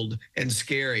old and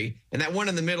scary. And that one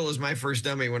in the middle is my first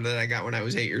dummy, one that I got when I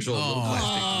was 8 years old. Little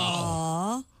plastic.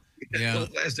 Yeah.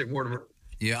 Little plastic Mortimer.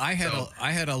 Yeah, I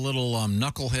had a little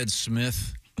Knucklehead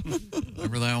Smith.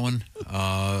 Remember that one?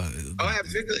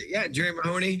 Absolutely. Yeah, Jerry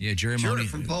Mahoney. Yeah, Jerry Mahoney.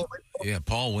 From Paul Winchell. Yeah,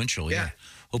 Paul Winchell. Yeah.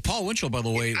 Well, Paul Winchell, by the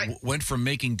way, went from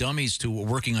making dummies to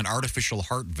working on artificial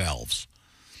heart valves.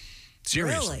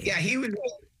 Seriously. Really?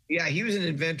 Yeah, he was an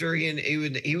inventor.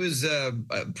 He was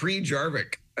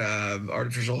pre-Jarvik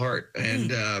artificial heart,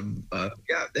 and and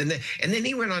then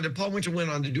he went on to Paul Winchell went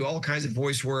on to do all kinds of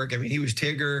voice work. I mean, he was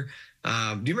Tigger.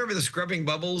 Do you remember the Scrubbing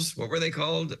Bubbles? What were they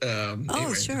called?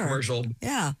 Anyway, sure. The commercial.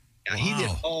 Yeah. Yeah, he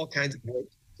did all kinds of voice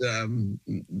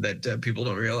that people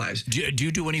don't realize. Do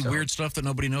you do any weird stuff that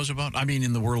nobody knows about? I mean,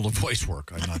 in the world of voice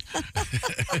work, I'm not.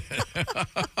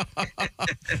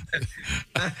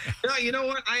 No, you know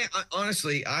what? I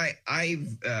honestly,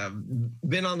 I've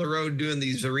been on the road doing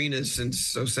these arenas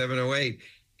since 07, 08,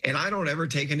 and I don't ever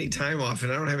take any time off,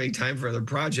 and I don't have any time for other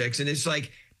projects. And it's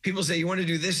like people say, you want to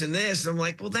do this and this? And I'm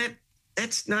like, well,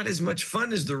 that's not as much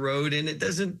fun as the road, and it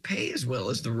doesn't pay as well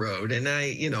as the road. And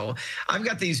I've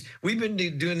got we've been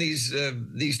doing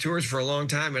these tours for a long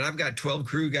time, and I've got 12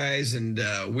 crew guys, and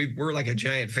we're like a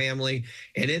giant family,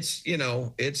 and it's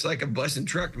like a bus and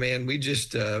truck, man. We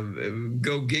just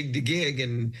go gig to gig,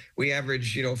 and we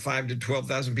average 5,000 to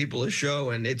 12,000 people a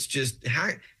show. And it's just how,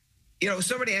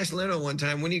 somebody asked Leno one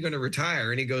time, when are you going to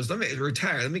retire? And he goes, let me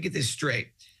get this straight.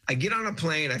 I get on a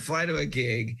plane, I fly to a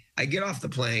gig, I get off the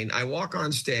plane, I walk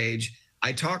on stage,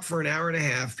 I talk for an hour and a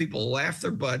half, people laugh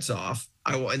their butts off,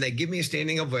 and they give me a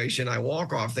standing ovation, I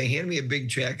walk off, they hand me a big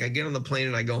check, I get on the plane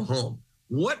and I go home.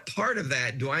 What part of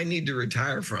that do I need to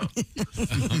retire from?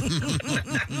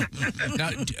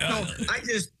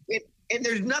 And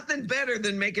there's nothing better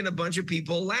than making a bunch of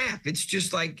people laugh. It's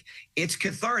just like, it's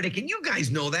cathartic. And you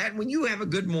guys know that when you have a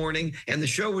good morning and the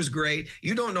show was great,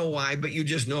 you don't know why, but you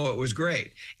just know it was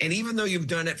great. And even though you've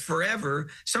done it forever,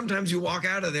 sometimes you walk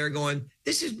out of there going,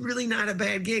 this is really not a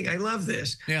bad gig. I love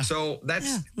this. Yeah. So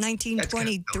that's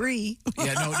 1923.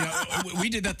 We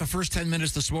did that the first 10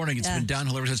 minutes this morning. It's been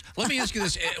downhill ever since. Let me ask you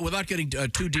this, without getting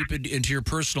too deep into your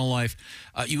personal life.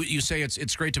 You say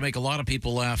it's great to make a lot of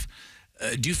people laugh.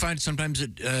 Do you find sometimes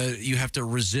that you have to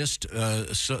resist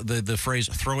the phrase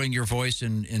 "throwing your voice"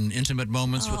 in intimate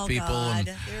moments with people? God.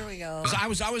 Here we go. 'Cause I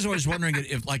was always wondering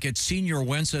if, like at Senior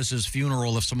Wences's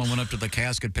funeral, if someone went up to the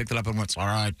casket, picked it up, and went, "All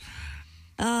right."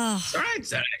 Oh. All right,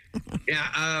 Zach.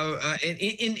 Yeah,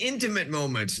 in intimate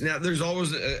moments. Now, there's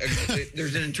always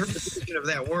there's an interpretation of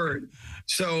that word.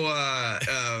 So,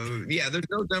 yeah, there's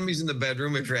no dummies in the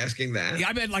bedroom if you're asking that. Yeah,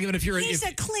 I mean, like if you're He's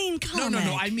a clean comment.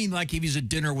 No. I mean, like if he's at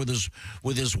dinner with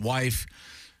his wife,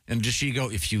 and does she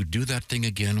go, "If you do that thing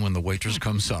again when the waitress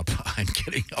comes up, I'm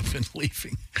getting up and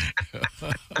leaving."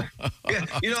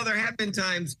 Yeah, there have been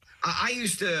times I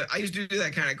used to do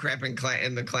that kind of crap in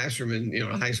the classroom in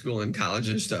high school and college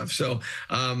and stuff. So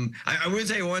I would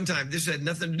say one time, this had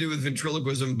nothing to do with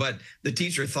ventriloquism, but the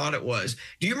teacher thought it was.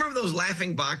 Do you remember those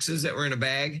laughing boxes that were in a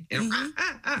bag? And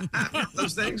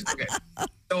those things? Okay.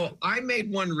 So I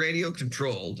made one radio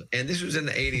controlled, and this was in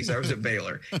the 80s. I was at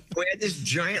Baylor. We had this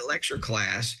giant lecture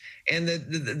class, and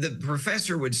the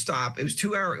professor would stop. It was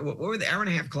 2 hour, what were the hour and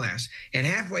a half class, and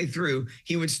halfway through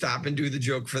he would stop and do the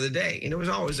joke for the day. And it was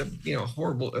always a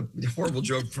horrible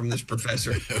joke from this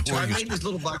professor. So I made this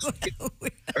little box,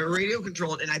 radio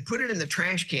controlled, and I put it in the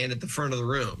trash can at the front of the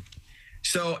room.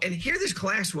 So, and here this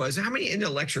class was, how many in a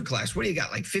lecture class? What do you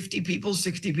got, like 50 people,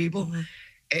 60 people? Mm-hmm.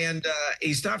 And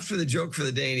he stops for the joke for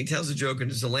the day, and he tells a joke,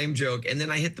 and it's a lame joke. And then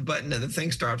I hit the button, and the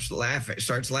thing starts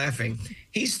laughing.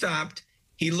 He stopped.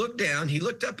 He looked down. He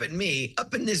looked up at me,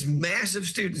 up in this mass of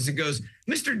students, and goes,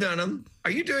 "Mr. Dunham,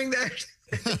 are you doing that?"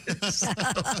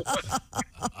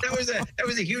 that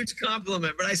was a huge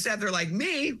compliment. But I sat there like,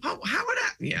 me? How would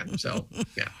I? Yeah. So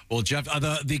yeah. Well, Jeff,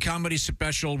 the comedy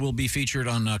special will be featured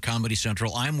on Comedy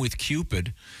Central. I'm with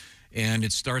Cupid. And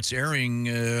it starts airing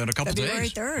in a couple February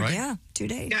days. February 3rd, right? yeah, 2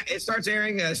 days. Yeah, it starts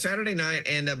airing Saturday night.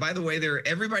 And by the way,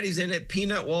 everybody's in it.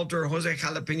 Peanut, Walter, Jose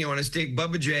Jalapeno on a stick,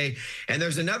 Bubba J. And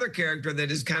there's another character that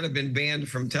has kind of been banned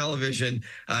from television.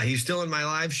 He's still in my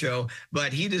live show,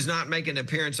 but he does not make an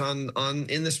appearance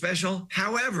in the special.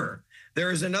 However, there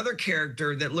is another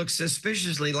character that looks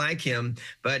suspiciously like him,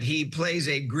 but he plays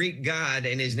a Greek god,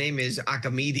 and his name is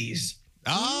Archimedes.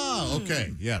 Ah,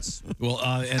 okay, yes. Well,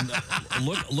 and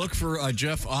look for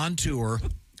Jeff on tour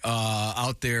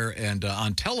out there and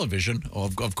on television.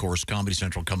 Of course, Comedy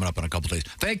Central coming up in a couple days.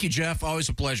 Thank you, Jeff. Always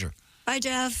a pleasure. Bye,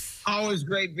 Jeff. Always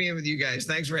great being with you guys.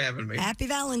 Thanks for having me. Happy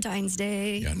Valentine's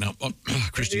Day. Yeah, no,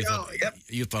 Christy,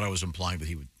 you thought I was implying that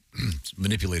he would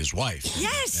manipulate his wife.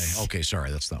 Yes. Okay, sorry,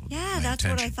 that's not. Yeah, my that's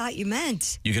intention. what I thought you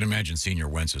meant. You can imagine Senior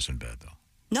Wences in bed, though.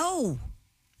 No.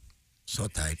 So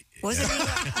tight. Was it?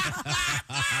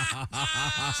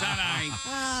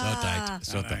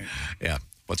 So tight. Yeah.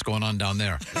 What's going on down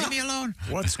there? Leave me alone.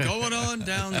 What's going on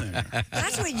down there?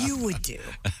 That's what you would do.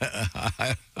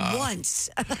 Once.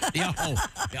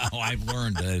 I've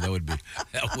learned that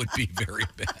would be very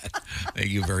bad.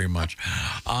 Thank you very much.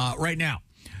 Right now,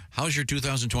 how's your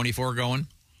 2024 going?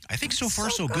 I think so far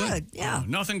so good. Yeah.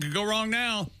 Nothing could go wrong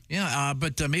now. Yeah,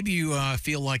 but maybe you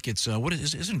feel like it's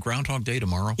isn't Groundhog Day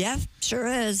tomorrow? Yeah, sure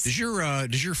is. Does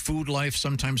your food life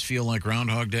sometimes feel like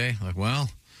Groundhog Day? Like, well,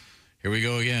 here we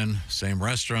go again. Same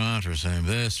restaurant or same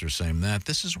this or same that.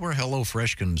 This is where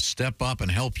HelloFresh can step up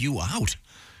and help you out.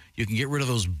 You can get rid of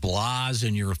those blahs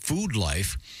in your food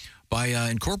life by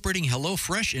incorporating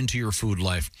HelloFresh into your food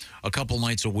life a couple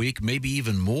nights a week, maybe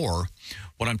even more.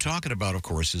 What I'm talking about, of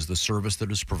course, is the service that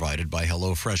is provided by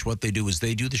HelloFresh. What they do is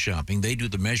they do the shopping, they do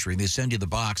the measuring, they send you the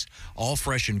box, all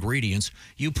fresh ingredients.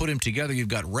 You put them together, you've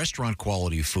got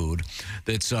restaurant-quality food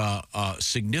that's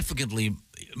significantly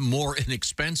more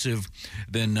inexpensive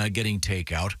than getting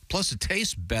takeout. Plus, it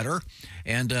tastes better,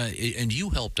 and you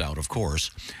helped out, of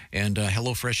course. And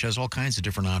HelloFresh has all kinds of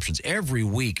different options every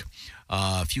week.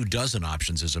 A few dozen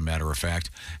options, as a matter of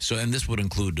fact. So, and this would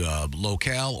include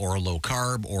low-cal or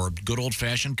low-carb or good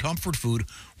old-fashioned comfort food,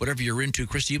 whatever you're into.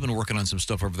 Christy, you've been working on some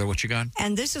stuff over there. What you got?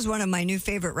 And this is one of my new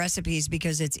favorite recipes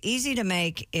because it's easy to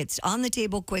make, it's on the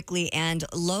table quickly, and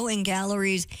low in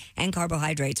calories and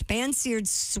carbohydrates. Pan-seared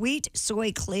sweet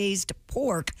soy glazed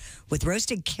pork with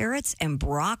roasted carrots and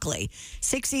broccoli.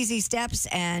 6 easy steps,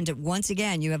 and once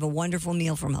again, you have a wonderful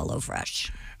meal from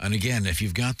HelloFresh. And again, if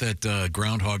you've got that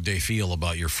Groundhog Day feel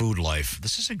about your food life,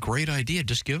 this is a great idea.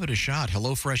 Just give it a shot.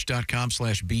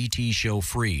 HelloFresh.com/BT Show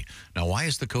free. Now, why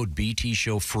is the code BT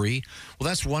Show free? Well,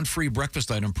 that's one free breakfast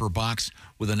item per box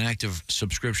with an active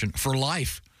subscription for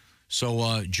life.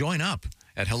 So join up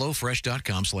at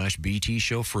HelloFresh.com/BT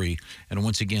Show free. And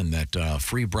once again, that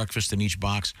free breakfast in each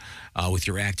box with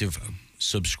your active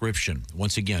subscription.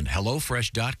 Once again,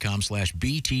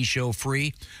 HelloFresh.com/BT Show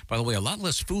free. By the way, a lot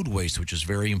less food waste, which is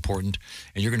very important.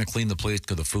 And you're going to clean the plate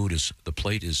because the food is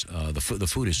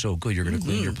so good. You're going to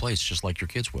clean your plates just like your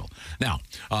kids will. Now,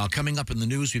 coming up in the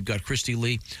news, we've got Christy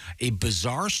Lee, a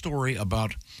bizarre story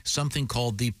about something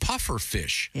called the puffer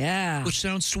fish. Yeah. Which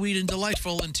sounds sweet and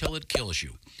delightful until it kills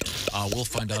you. We'll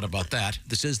find out about that.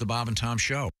 This is the Bob and Tom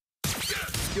Show.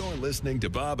 You're listening to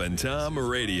Bob and Tom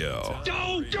Radio.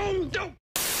 Don't.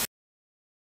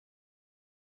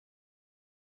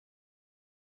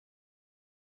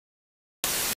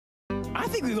 I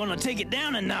think we're gonna take it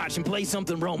down a notch and play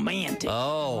something romantic.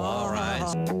 Oh, all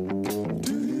right.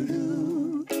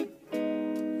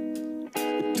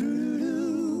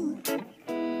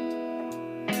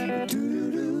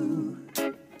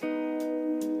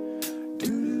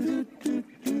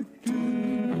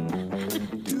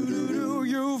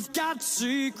 You've got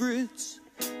secrets,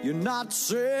 you're not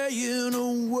saying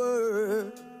a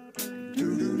word.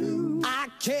 I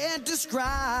can't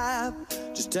describe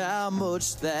just how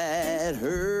much that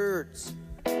hurts.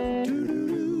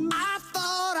 I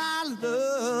thought our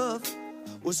love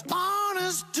was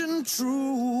honest and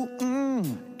true.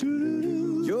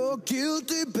 You're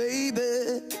guilty,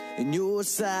 baby, and your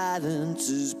silence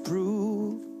is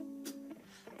proof.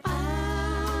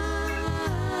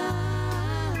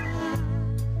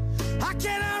 How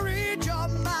can I read your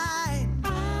mind?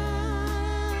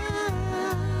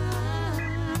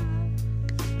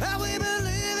 Have we been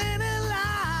living a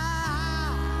lie?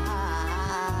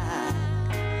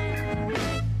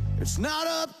 It's not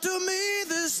up to me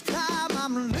this time.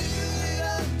 I'm leaving it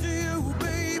up to you,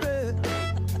 baby.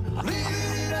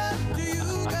 Leaving it up to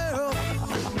you, girl.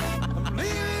 I'm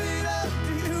leaving it up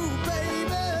to you,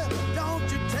 baby. Don't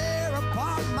you tear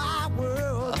apart my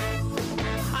world.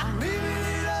 I'm leaving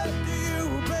it up to you,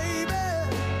 baby.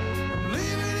 I'm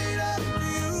leaving it up to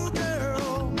you, girl.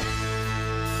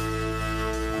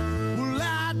 Well, I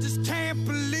just can't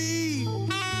believe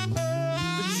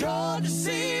that you're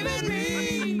deceiving me.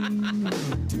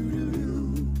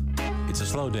 It's a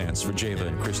slow dance for Java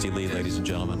and Christy Lee, ladies and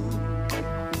gentlemen.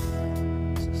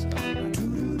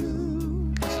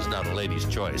 This is not a lady's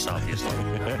choice, obviously.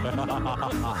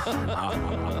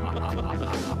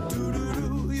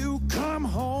 You come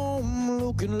home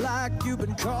looking like you've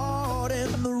been caught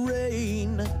in the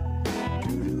rain,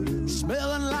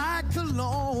 smelling like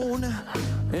cologne,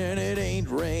 and it ain't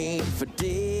rained for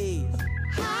days.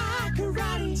 Hi,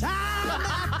 karate. Time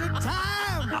after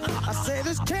time, I say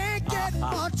this can't get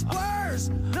much worse.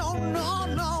 No, no,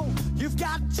 no. You've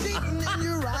got cheating in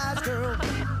your eyes, girl,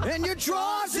 and your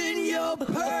drawers in your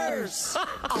purse.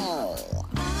 Oh.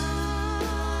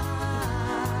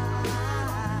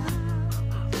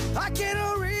 I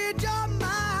can't read your mind.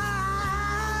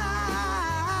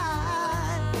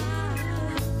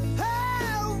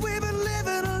 Hey, we've been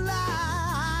living a lie.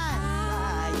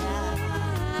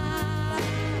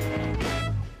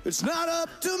 It's not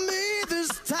up to me this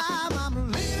time.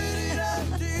 I'm leaving it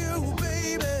up to you,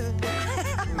 baby.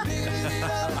 I'm leaving it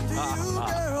up to you,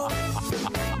 girl.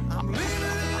 I'm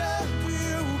leaving it up to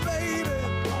you, baby.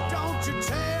 Don't you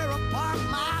tear apart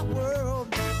my world.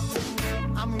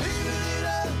 I'm leaving it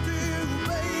up to you,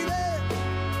 baby.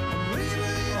 I'm leaving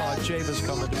it up to Java's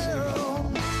coming to see you.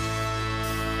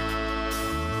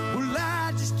 Well, I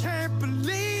just can't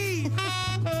believe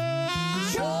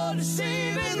you're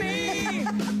deceiving me.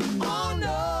 Oh,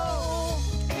 no.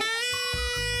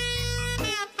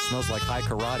 Smells like high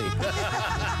karate.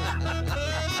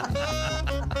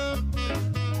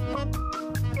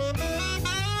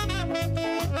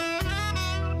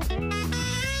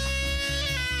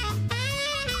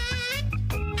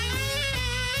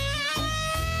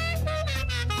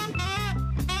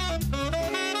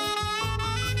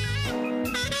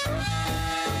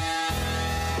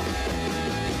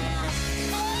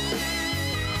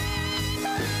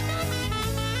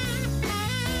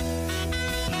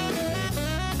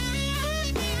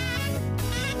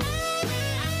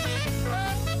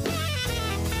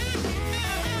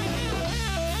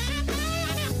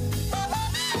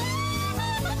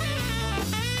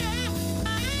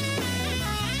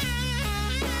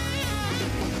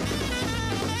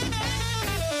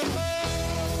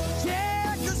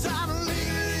 Yeah, 'cause I'm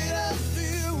leaving it up to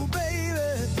you, baby.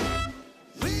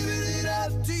 Leaving it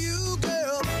up to you,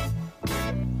 girl.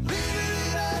 Leaving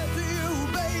it up to you,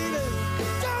 baby.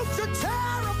 Don't you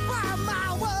tear apart my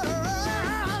world.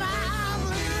 I'm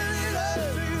leaving it up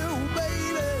to you,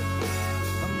 baby.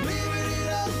 I'm leaving it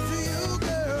up to you,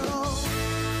 girl.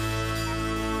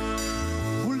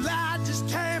 Well, I just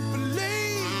can't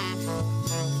believe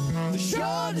that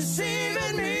you're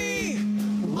deceiving me.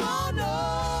 Oh,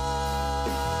 no.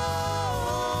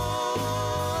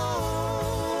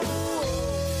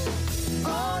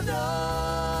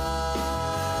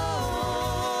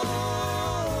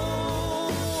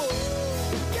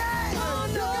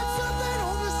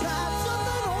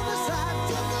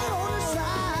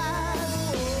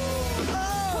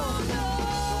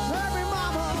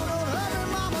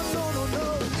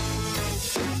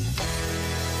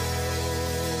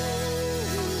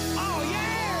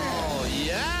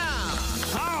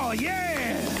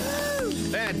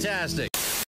 Fantastic.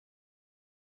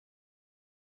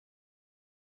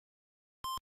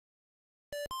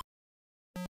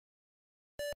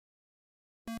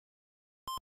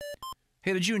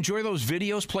 Hey, did you enjoy those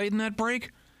videos played in that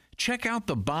break? Check out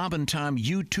the Bob and Tom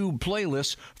YouTube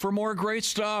playlist for more great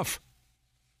stuff.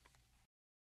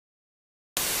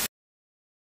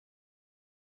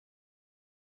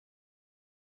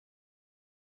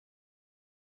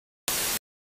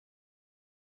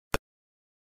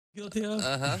 Guilty of?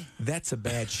 Uh-huh. That's a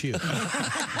bad shoe.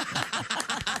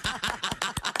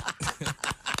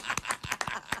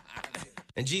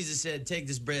 And Jesus said, take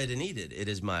this bread and eat it. It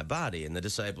is my body. And the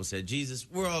disciples said, Jesus,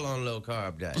 we're all on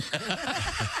low-carb diet.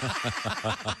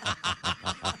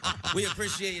 We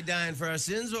appreciate you dying for our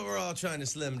sins, but we're all trying to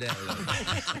slim down a little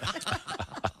bit.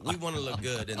 We want to look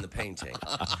good in the painting.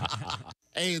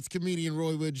 Hey, it's comedian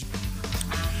Roy Wood.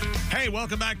 Hey,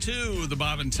 welcome back to the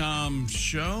Bob and Tom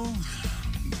Show.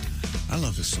 I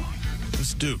love this song. This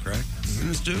is Duke, right? Isn't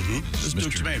this Duke? This is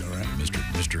Duke Tomato, right?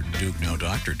 Mr. Duke, no,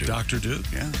 Dr. Duke. Dr. Duke,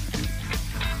 yeah.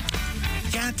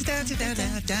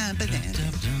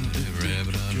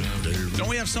 Don't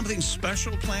we have something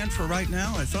special planned for right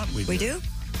now? I thought we did. We do?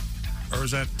 Or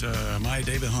is that My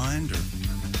Day Behind? Or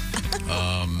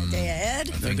Day ahead?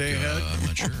 The day ahead? I'm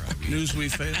not sure. News we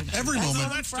failed? Every moment.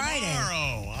 That's Friday.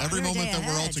 tomorrow. Every moment day that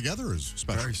we're all ahead. together is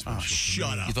special. Very special. Oh,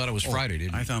 shut up. You thought it was Friday,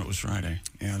 didn't you? I thought it was Friday.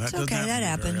 Yeah, that It's doesn't okay, that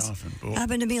happen very happens. often. But-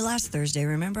 Happened to me last Thursday,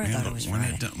 remember? I Yeah, thought but it was when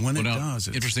Friday. when it Well, now, does,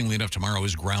 it's... interestingly enough, tomorrow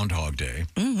is Groundhog Day.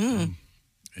 Mm-hmm.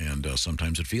 And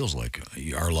sometimes it feels like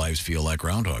our lives feel like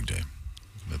Groundhog Day.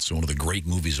 That's one of the great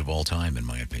movies of all time, in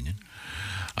my opinion.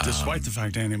 Despite the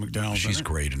fact Annie McDowell's she's in it.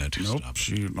 great in it. Nope, Stop it.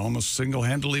 she almost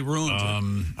single-handedly ruined it.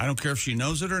 I don't care if she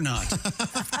knows it or not.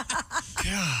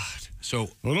 God. So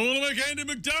I don't want to make Andy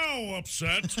McDowell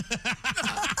upset.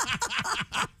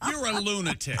 You're a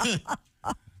lunatic.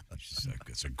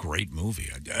 It's a great movie.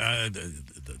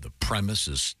 The premise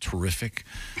is terrific.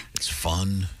 It's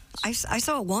fun. I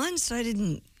saw it once. I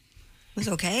didn't. It was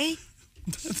okay.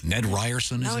 Ned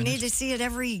Ryerson is No in need it. to see it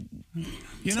every You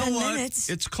 10 know what? minutes.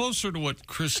 It's closer to what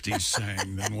Christy's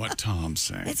saying than what Tom's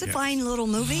saying. It's a Yeah. fine little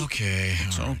movie. Okay.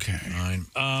 It's all right, okay.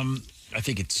 Fine. I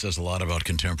think it says a lot about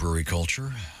contemporary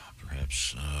culture.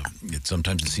 Perhaps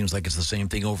sometimes it seems like it's the same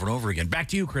thing over and over again. Back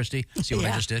to you, Christy. See what I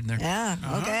Yeah. just did in there? Yeah,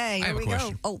 okay. I Here have a we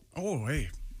question. go. Oh, hey.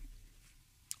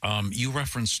 You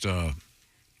referenced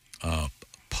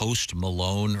Post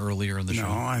Malone earlier in the show.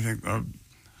 No, I think...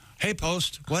 hey,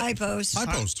 Post. What? High post. High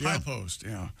post, yeah. High Post,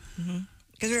 yeah.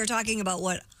 Because we were talking about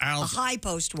what Al- a high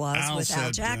post was Al with Al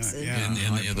said, Jackson. yeah. And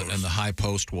High the high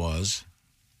post was?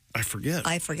 I forget.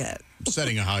 I forget.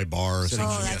 Setting a high bar. Oh, that's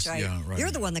yes, right. yeah, right.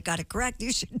 You're the one that got it correct.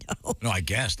 You should know. No, I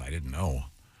guessed. I didn't know.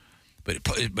 But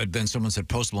then someone said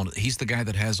Post Malone. He's the guy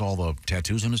that has all the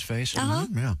tattoos on his face? Uh-huh.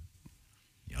 Yeah.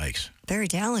 Yikes. Very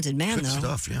talented man, Good though.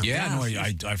 stuff, yeah. Yeah,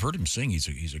 no, I've heard him sing.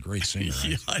 He's a great singer.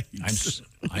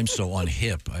 I'm so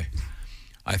unhip.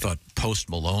 I thought Post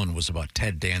Malone was about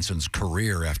Ted Danson's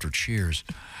career after Cheers.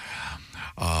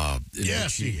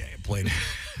 Yes, he played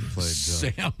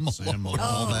Sam Malone. Sam Malone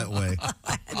all that way.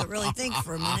 I had to really think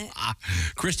for a minute.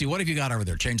 Christy, what have you got over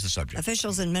there? Change the subject.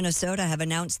 Officials in Minnesota have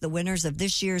announced the winners of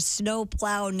this year's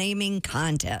snowplow naming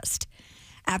contest.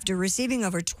 After receiving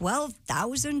over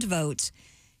 12,000 votes,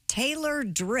 Taylor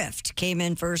Drift came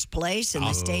in first place in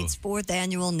the state's fourth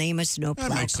annual Name a Snowplow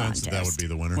That makes sense contest. that would be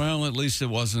the winner. Well, at least it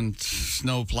wasn't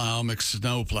Snowplow,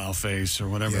 McSnowplow Face or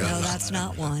whatever. No, that's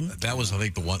not one. That was, I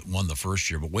think, the one the first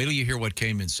year. But wait till you hear what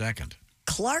came in second.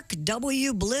 Clark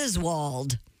W.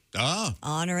 Bliswald.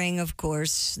 Honoring, of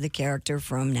course, the character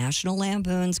from National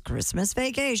Lampoon's Christmas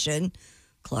Vacation,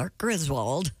 Clark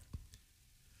Griswold.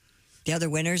 The other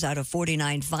winners out of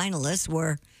 49 finalists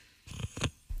were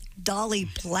Dolly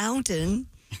Plounton.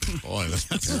 Boy,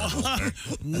 that's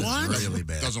What? really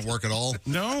bad. Doesn't work at all.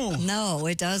 No. No,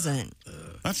 it doesn't.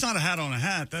 That's not a hat on a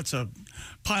hat. That's a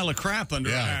pile of crap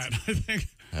under a hat, I think.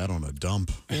 Hat on a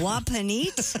dump.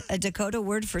 Wapanite, a Dakota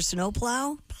word for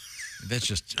snowplow? That's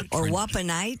just... Or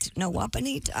wapanite? No,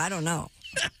 wapanite? I don't know.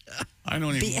 I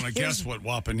don't even want to guess what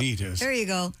Wapanite is. There you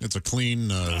go. It's a clean...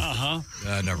 never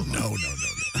mind. No.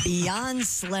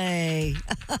 Beyonce.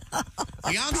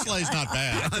 Beyonce's not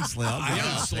bad.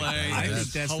 Beyonce. I think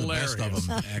that's hilarious. the best of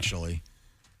them, actually.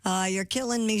 You're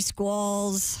killing me,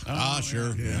 squalls.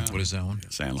 Sure. Yeah. What is that one?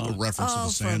 A Sandlot. reference to the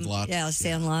Sandlot. Yeah,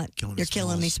 Sandlot. You're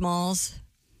killing me, Smalls.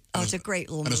 Oh, it's a great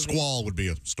little And a movie. squall would be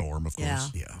a storm, of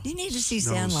course. Yeah. You need to see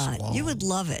Snow Sandlot. Squall. You would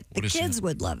love it. The What is kids that?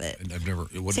 would love it. I've never.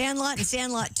 Sandlot and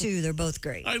Sandlot 2, they're both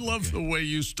great. I love the way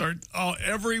you start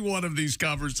every one of these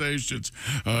conversations.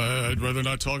 I'd rather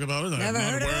not talk about it. Never I'm not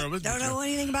heard of aware it? of it. Don't know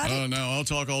anything about it? No, I'll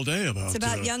talk all day about it. It's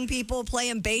about young people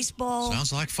playing baseball.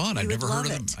 Sounds like fun. I've You would never heard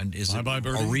love of them. And is it Bye-bye, a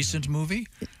Birdie. recent movie?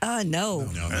 No. No,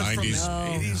 90s.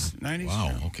 80s, 90s.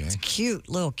 Wow. Okay. Cute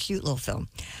little film.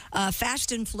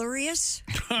 Fast and Furious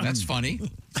That's funny.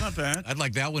 Not bad. I'd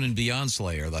like that one and Beyond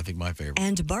Slayer. I think my favorite.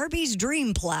 and Barbie's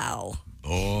Dream Plow.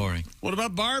 Boring. What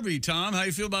about Barbie, Tom? How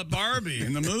you feel about Barbie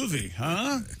in the movie,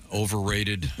 huh?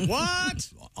 Overrated. What?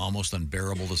 Almost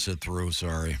unbearable to sit through.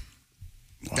 Sorry.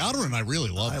 Goddard and I really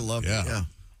love it. I love it. Yeah.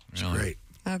 It's Really? great.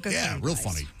 Oh, good Yeah, for you real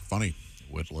guys. funny.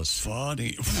 Witless.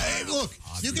 Funny. Hey, look,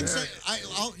 you can say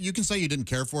you can say you didn't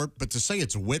care for it, but to say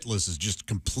it's witless is just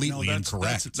completely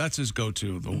incorrect. That's his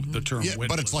go-to, the term. Yeah,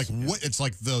 but it's witless.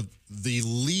 like the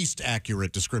least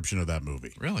accurate description of that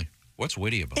movie. Really? What's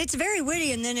witty about it? It's very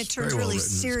witty, and then it turns very well really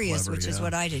written. It's serious, clever, which is yeah.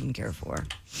 what I didn't care for.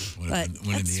 When, But when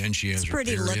in that's- the end she has it's her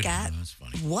pretty to look period. at. Oh, that's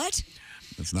funny. What?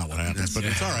 That's not what happens, but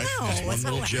it's all right. No, One that's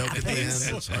not little what joke at the end. happens.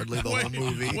 It's hardly the whole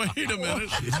movie. Wait a minute.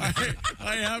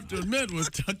 I have to admit, with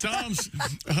Tom's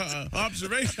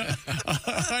observation,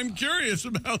 I'm curious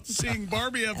about seeing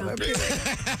Barbie have her period.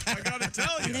 I got to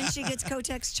tell And you. then she gets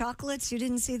Kotex chocolates. You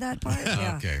didn't see that part?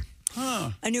 Yeah. Okay.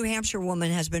 A New Hampshire woman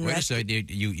has been Wait a rescued.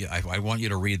 second. I want you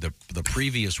to read the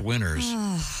previous winners.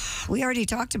 We already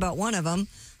talked about one of them.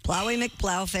 Plowy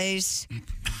McPlowface,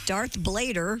 Darth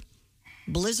Blader,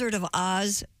 Blizzard of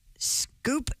Oz,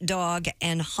 Scoop Dog,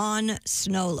 and Han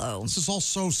Snowlow. This is all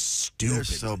so stupid. They're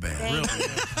so bad. Really?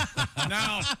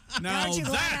 Now Aren't you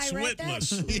glad that's I read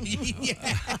witless.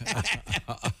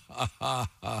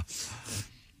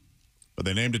 But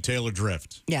they named it Taylor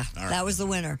Drift. Yeah, All right. that was the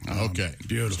winner. Okay.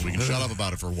 Beautiful. So we can shut up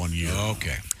about it for 1 year.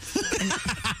 Okay.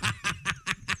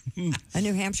 A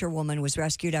New Hampshire woman was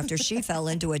rescued after she fell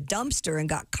into a dumpster and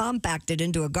got compacted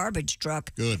into a garbage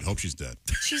truck. Good. Hope she's dead.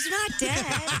 She's not dead.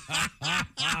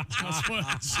 That's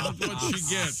what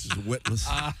she gets. Witless.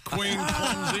 Queen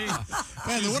clumsy.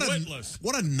 Man, She's what witless.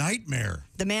 a nightmare.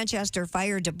 The Manchester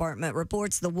Fire Department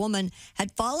reports the woman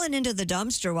had fallen into the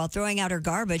dumpster while throwing out her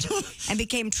garbage and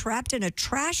became trapped in a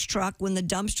trash truck when the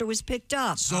dumpster was picked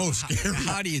up. So scary.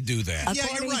 How do you do that? Yeah,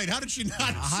 you're right. How did she not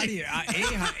How do you,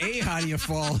 how do you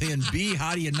fall in? B,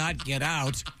 how do you not get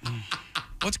out?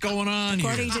 What's going on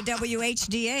According here? to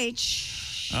WHDH,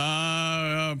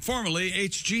 Formerly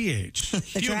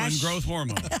HGH, human trash- growth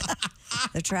hormone.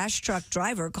 the trash truck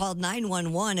driver called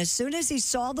 911 as soon as he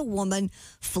saw the woman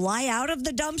fly out of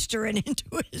the dumpster and into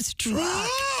his truck.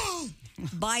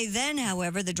 By then,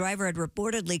 however, the driver had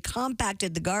reportedly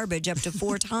compacted the garbage up to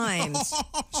 4 times.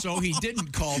 So he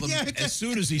didn't call them as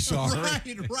soon as he saw her.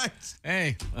 Right.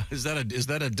 Hey, is that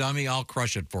a dummy? I'll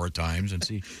crush it 4 times and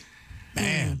see.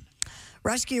 Man.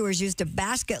 Rescuers used a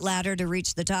basket ladder to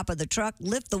reach the top of the truck,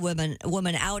 lift the woman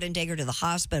out, and take her to the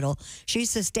hospital. She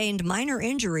sustained minor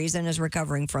injuries and is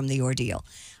recovering from the ordeal.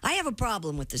 I have a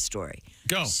problem with this story.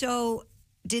 Go. So,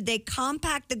 did they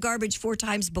compact the garbage 4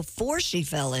 times before she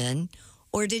fell in,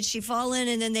 or did she fall in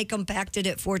and then they compacted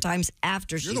it 4 times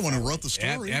after she You're the one who fell wrote the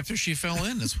story. After she fell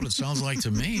in, that's what it sounds like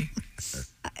to me.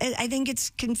 I think it's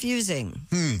confusing.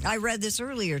 I read this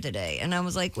earlier today, and I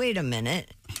was like, wait a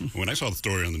minute. When I saw the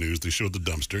story on the news, they showed the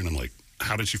dumpster, and I'm like,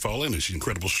 how did she fall in? Is she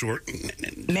incredible short?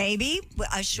 Maybe.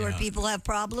 Short people have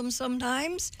problems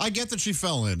sometimes. I get that she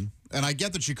fell in, and I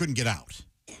get that she couldn't get out.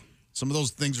 Some of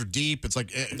those things are deep. It's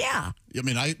like, Yeah. I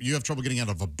mean, you have trouble getting out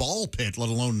of a ball pit, let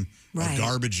alone Right. a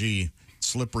garbagey,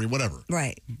 slippery, whatever.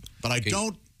 Right. But I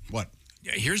don't. What?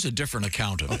 Yeah, here's a different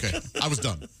account of it. Okay, I was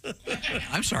done.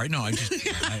 I'm sorry. No,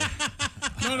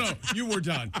 No, you were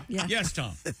done. Yeah. Yes,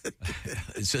 Tom.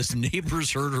 It says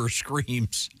neighbors heard her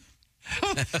screams.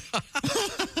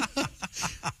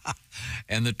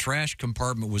 And the trash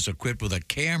compartment was equipped with a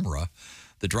camera.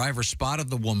 The driver spotted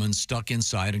the woman stuck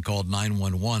inside and called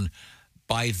 911.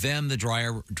 By then, the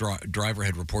driver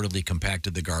had reportedly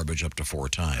compacted the garbage up to 4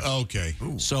 times. Okay.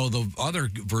 So the other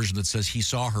version that says he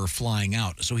saw her flying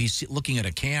out. So he's looking at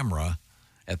a camera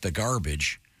at the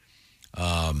garbage,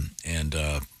 and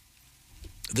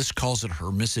this calls it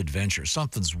her misadventure.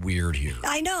 Something's weird here.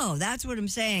 I know. That's what I'm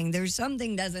saying. There's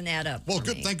something doesn't add up. Well, for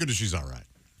good. me. Thank goodness she's all right.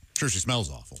 Sure, she smells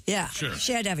awful. Yeah. Sure.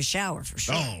 She had to have a shower for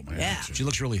sure. Oh, man. Yeah. She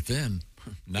looks really thin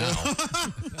now.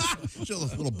 She's a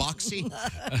little boxy.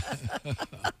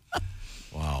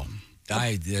 Wow.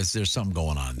 There's something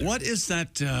going on there. What is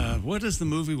that? What is the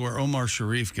movie where Omar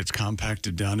Sharif gets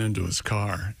compacted down into his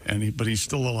car, but he's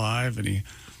still alive? And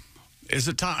is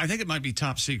it top? I think it might be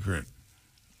Top Secret.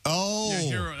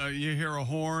 Oh. You hear a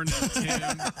horn. It's him.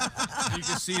 You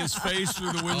can see his face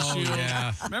through the windshield. Oh,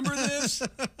 yeah. Remember this?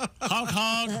 Honk,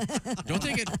 honk. Don't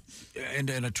they get and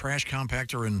a trash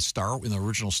compactor in the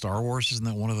original Star Wars? Isn't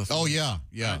that one of the things? Oh, yeah.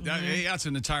 Yeah. That's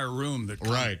an entire room that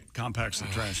compacts the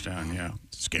trash down, yeah.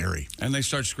 Scary. And they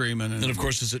start screaming. And of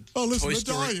course, is it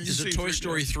listen, dying. Is it Toy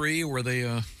Story 3 where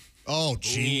they... Oh,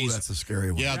 jeez. That's a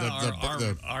scary one. Yeah,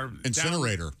 the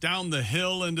incinerator. Down the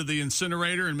hill into the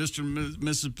incinerator, and Mr. and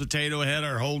Mrs. Potato Head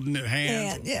are holding their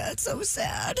hands. Yeah, it's so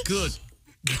sad. Good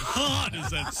God,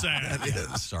 is that sad? That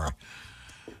is. Sorry.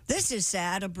 This is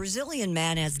sad. A Brazilian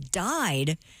man has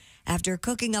died after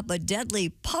cooking up a deadly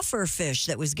puffer fish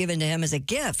that was given to him as a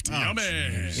gift. Yummy.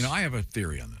 You know, I have a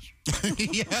theory on this.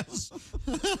 Yes.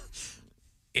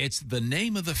 It's the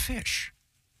name of the fish.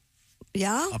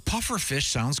 Yeah? A puffer fish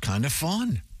sounds kind of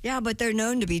fun. Yeah, but they're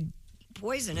known to be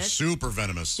poisonous. Super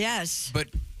venomous. Yes. But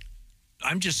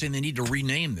I'm just saying they need to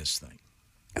rename this thing.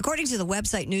 According to the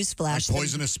website Newsflash, Like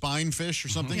poisonous spine fish or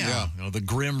something? Yeah. You know, the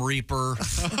Grim Reaper.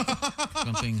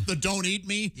 Something. The Don't Eat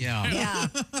Me? Yeah. Yeah.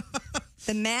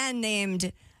 The man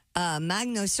named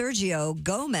Magno Sergio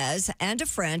Gomez and a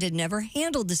friend had never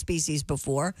handled the species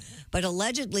before, but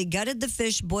allegedly gutted the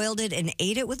fish, boiled it, and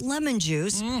ate it with lemon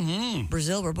juice. Mm-hmm.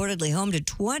 Brazil reportedly home to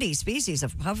 20 species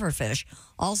of pufferfish,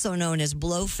 also known as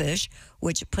blowfish,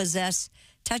 which possess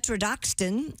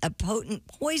tetrodotoxin, a potent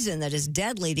poison that is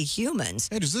deadly to humans.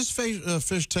 Hey, does this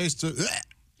fish taste...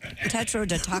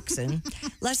 Tetrodotoxin.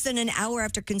 Less than an hour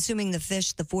after consuming the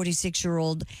fish, the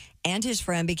 46-year-old and his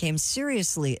friend became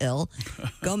seriously ill.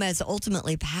 Gomez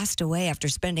ultimately passed away after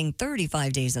spending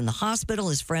 35 days in the hospital.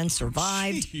 His friend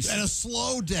survived. And a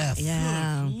slow death.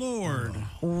 Yeah. Good Lord.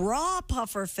 Raw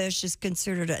puffer fish is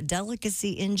considered a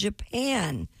delicacy in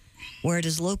Japan, where it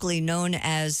is locally known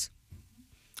as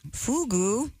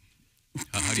fugu.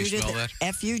 How do you spell that?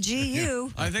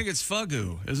 F-U-G-U. I think it's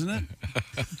fugu, isn't it?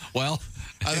 Well,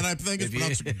 and then I think it's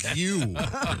pronounced you.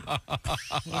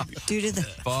 Due to the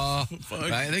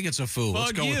I think it's a foo.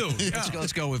 Let's go.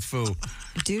 Let's go with foo.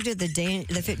 Due to the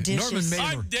dishes. Norman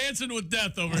Mailer. I'm dancing with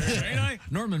death over here, ain't I?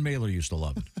 Norman Mailer used to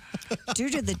love it. Due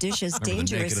to the dishes dangerous.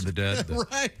 The Naked and the Dead.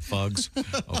 Right. Fugs.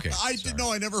 Okay. I didn't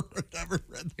know. I never read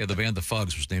that. Yeah, the band The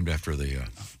Fugs was named after the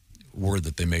word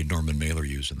that they made Norman Mailer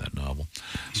use in that novel.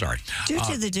 Sorry. Due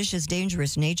to the dish's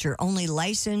dangerous nature, only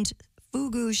licensed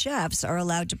fugu chefs are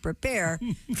allowed to prepare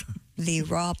the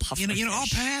raw puffer You know, I'll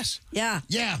fish. pass. Yeah.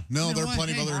 Yeah. No, there are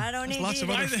plenty of other... I don't need lots of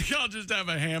I think I'll just have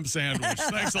a ham sandwich.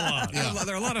 Thanks a lot. Yeah.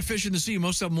 There are a lot of fish in the sea.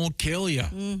 Most of them won't kill you.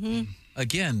 Mm-hmm.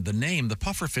 Again, the name, the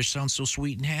puffer fish, sounds so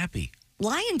sweet and happy.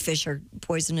 Lionfish are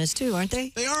poisonous too, aren't they?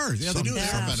 They are. Yeah, they do.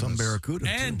 Some barracuda,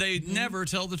 And too. they never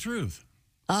tell the truth.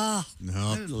 No.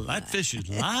 That fish is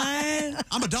lying.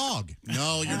 I'm a dog.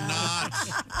 No, you're not.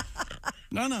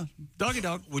 No. Doggy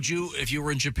dog. Would you, if you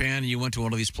were in Japan and you went to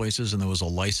one of these places and there was a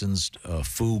licensed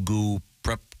fugu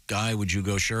prep guy, would you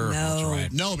go, sure? No. That's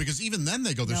right. No, because even then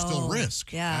they go, there's still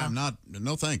risk. Yeah. I'm not,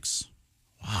 no thanks.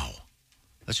 Wow.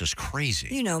 That's just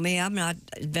crazy. You know me, I'm not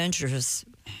adventurous.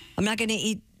 I'm not going to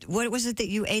eat, what was it that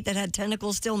you ate that had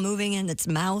tentacles still moving in its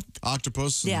mouth?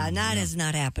 Octopus? Yeah, that is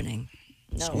not happening.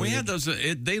 No. We had those.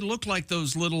 They look like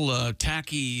those little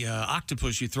tacky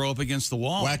octopus you throw up against the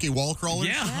wall. Wacky wall crawlers?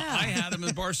 Yeah, I had them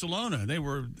in Barcelona. They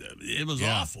were. It was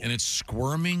awful. And it's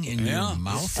squirming in your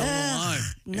mouth. Still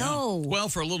alive. No. Yeah. Well,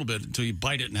 for a little bit until you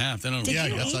bite it in half. Then Yeah,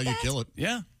 that's how you kill it.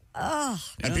 Yeah. Oh.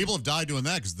 And people have died doing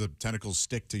that because the tentacles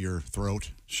stick to your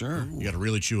throat. Sure. You got to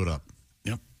really chew it up.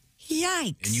 Yep.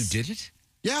 Yikes. And you did it?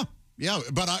 Yeah. Yeah.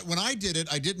 But when I did it,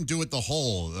 I didn't do it the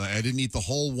whole. I didn't eat the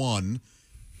whole one.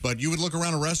 But you would look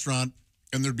around a restaurant,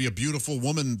 and there'd be a beautiful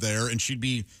woman there, and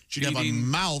she'd have a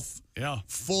mouth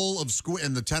full of squid,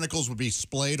 and the tentacles would be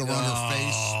splayed around her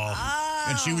face,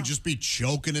 and she would just be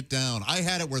choking it down. I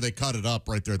had it where they cut it up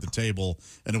right there at the table,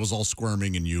 and it was all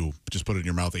squirming, and you just put it in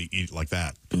your mouth and eat it like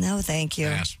that. No, thank you.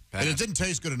 Pass. And it didn't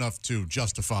taste good enough to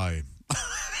justify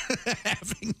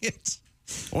having it.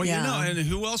 Well, you know, and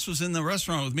who else was in the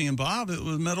restaurant with me and Bob? It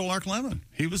was Meadowlark Lemon.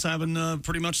 He was having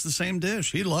pretty much the same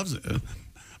dish. He loves it.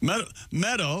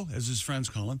 Meadow, as his friends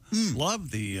call him,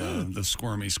 loved the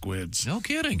squirmy squids. No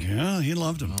kidding. Yeah, he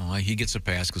loved them. Oh, he gets a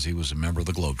pass because he was a member of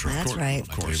the Globetrotters. That's right. Of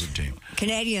course. Favorite team.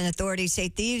 Canadian authorities say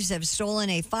thieves have stolen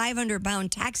a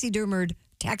 500-pound taxidermed?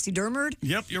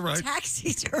 Yep, you're right.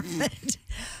 Taxidermed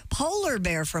polar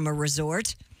bear from a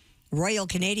resort. Royal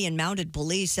Canadian Mounted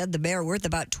Police said the bear, worth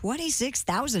about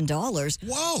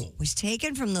 $26,000, was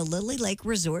taken from the Lily Lake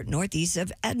Resort northeast of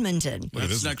Edmonton.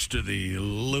 That's next to the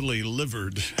Lily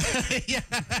Livered.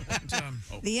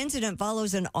 The incident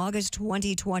follows an August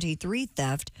 2023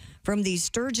 theft from the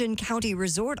Sturgeon County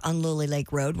Resort on Lily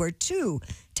Lake Road, where 2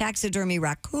 taxidermy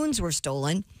raccoons were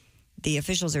stolen. The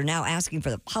officials are now asking for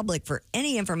the public for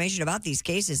any information about these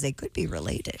cases. They could be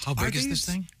related. How big is this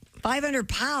thing? 500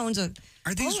 pounds of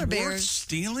Are these polar worth bears.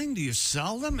 stealing? Do you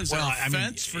sell them? Is there a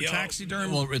fence for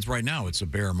taxidermy? Well, it's right now. It's a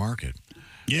bear market.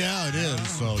 Yeah, it is.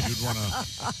 So you'd want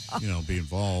to, be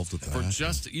involved with that. For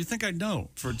just, you think I'd know?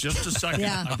 For just a second,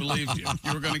 I believed you.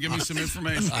 You were going to give me some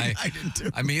information. I did too.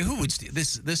 I mean, who would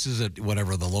this is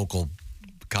whatever the local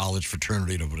college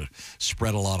fraternity to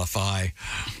spread a lot of thigh.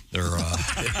 They're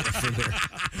for their.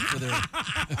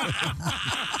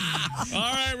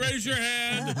 All right, raise your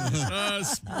hand.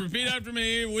 Repeat after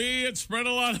me. We had spread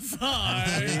a lot of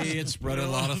thigh. We had spread a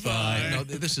lot of thigh. No,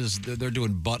 they're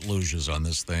doing butt luges on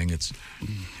this thing. It's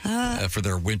for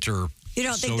their winter. You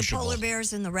don't think the sociable. polar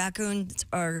bears and the raccoons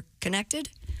are connected?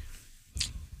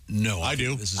 No, I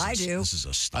do. I do. This is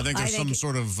a stunt. I think there's some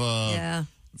sort of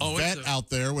vet it's out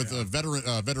there with a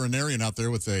veterinarian out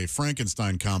there with a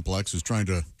Frankenstein complex who's trying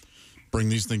to bring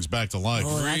these things back to life.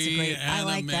 Oh, that's a great. I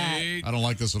like that. I don't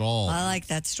like this at all. I like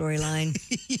that storyline.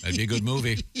 That'd be a good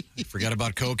movie. Forget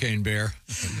about Cocaine Bear.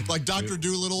 Like Dr.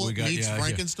 Doolittle meets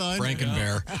Frankenstein?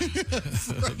 Frankenbear.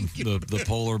 the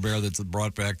polar bear that's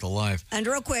brought back to life. And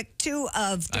real quick, 2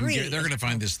 of 3. They're going to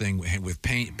find this thing with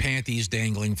panties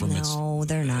dangling from its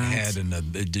they're not. head and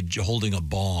holding a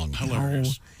bong.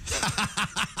 Hilarious.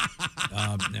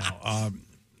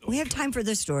 We have time for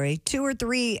this story. 2 of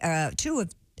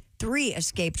 3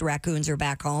 escaped raccoons are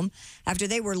back home after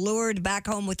they were lured back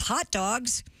home with hot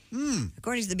dogs.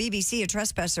 According to the BBC, a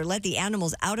trespasser let the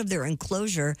animals out of their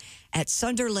enclosure at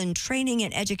Sunderland Training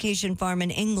and Education Farm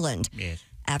in England. Yes.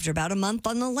 After about a month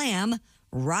on the lam,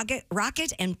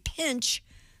 Rocket and Pinch,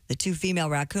 the 2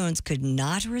 female raccoons, could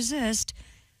not resist,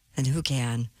 and who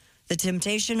can? The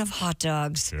temptation of hot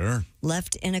dogs. Sure.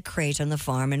 Left in a crate on the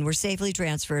farm and were safely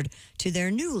transferred to their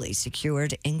newly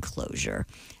secured enclosure.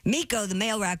 Miko, the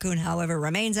male raccoon, however,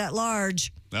 remains at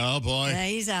large. Oh, boy. Yeah,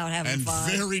 he's out having and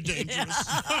fun. very dangerous.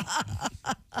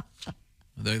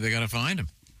 They got to find him.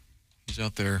 He's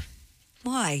out there.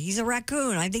 Why? He's a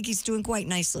raccoon. I think he's doing quite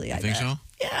nicely. I think bet. so?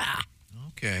 Yeah.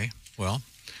 Okay. Well,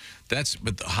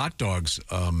 but the hot dogs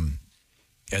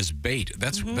as bait.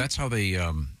 That's how they.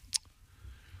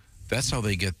 That's how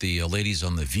they get the ladies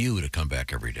on The View to come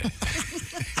back every day.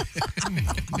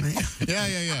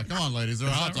 Yeah. Come on, ladies. There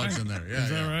are hot dogs in there. Yeah, Is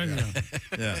that right?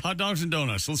 Yeah. Hot dogs and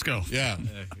donuts. Let's go. Yeah.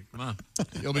 Come on.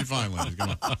 You'll be fine, ladies.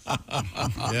 Come on.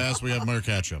 Yes, we have more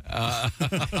ketchup.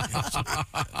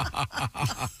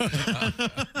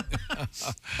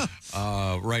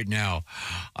 Right now,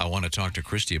 I want to talk to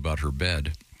Christy about her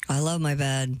bed. I love my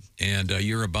bed. And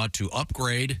you're about to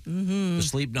upgrade the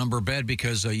Sleep Number bed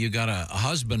because you got a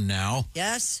husband now.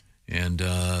 Yes. And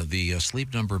the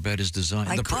Sleep Number bed is designed.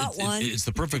 I caught one. It's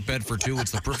the perfect bed for 2.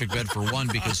 It's the perfect bed for 1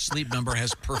 because Sleep Number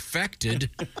has perfected.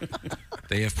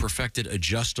 They have perfected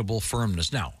adjustable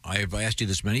firmness. Now, I have asked you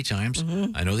this many times.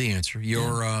 I know the answer.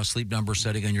 Your Sleep Number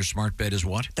setting on your smart bed is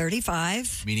what?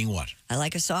 35. Meaning what? I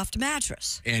like a soft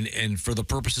mattress. And for the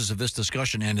purposes of this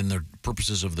discussion and in the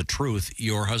purposes of the truth,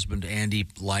 your husband Andy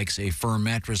likes a firm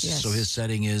mattress, Yes. so his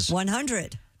setting is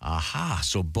 100. Aha.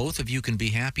 So both of you can be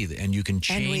happy and you can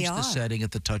change the are. setting at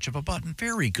the touch of a button.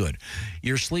 Very good.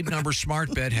 Your Sleep Number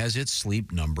smart bed has its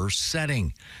Sleep Number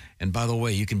setting. And by the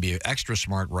way, you can be extra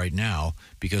smart right now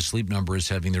because Sleep Number is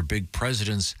having their big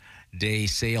President's Day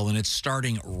sale and it's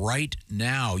starting right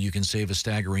now. You can save a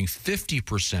staggering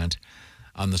 50%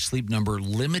 on the Sleep Number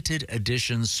limited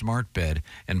edition smart bed.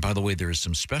 And by the way, there is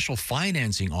some special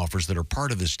financing offers that are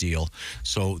part of this deal.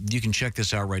 So you can check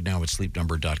this out right now at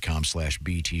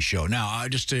sleepnumber.com/BT show. Now,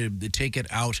 just to take it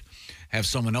out, have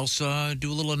someone else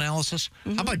do a little analysis.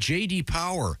 How about JD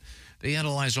Power? They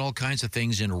analyze all kinds of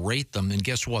things and rate them. And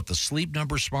guess what? The Sleep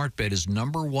Number smart bed is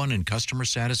 #1 in customer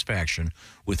satisfaction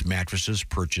with mattresses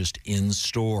purchased in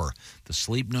store. The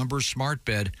Sleep Number smart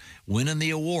bed winning the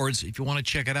awards. If you want to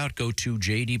check it out, go to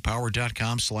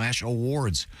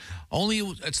jdpower.com/awards. Only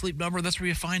at Sleep Number, that's where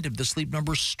you find it, the Sleep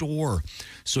Number store.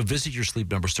 So visit your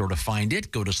Sleep Number store to find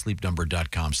it. Go to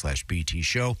sleepnumber.com/BT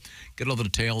show. Get all the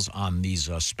details on these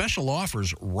special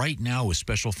offers right now with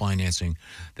special financing,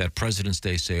 that President's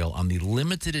Day sale on the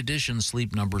limited edition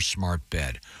Sleep Number smart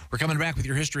bed. We're coming back with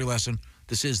your history lesson.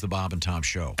 This is the Bob and Tom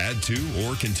Show. Add to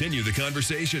or continue the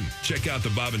conversation. Check out the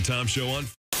Bob and Tom Show on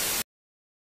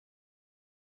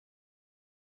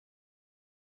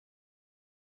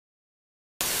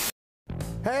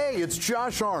Hey, it's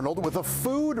Josh Arnold with a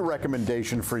food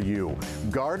recommendation for you.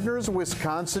 Gardner's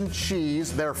Wisconsin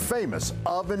cheese, their famous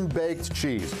oven-baked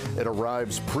cheese. It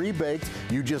arrives pre-baked.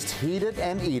 You just heat it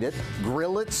and eat it,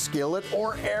 grill it, skillet,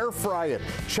 or air fry it.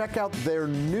 Check out their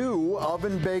new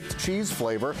oven-baked cheese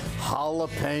flavor,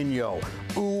 jalapeno.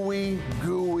 Ooey,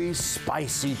 gooey,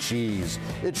 spicy cheese.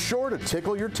 It's sure to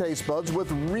tickle your taste buds with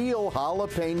real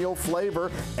jalapeno flavor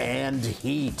and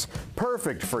heat.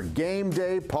 Perfect for game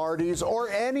day, parties, or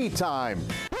any time.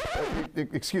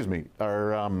 Excuse me,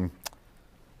 are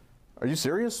you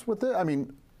serious with it? I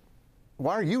mean,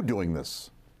 why are you doing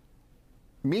this?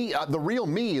 Me, the real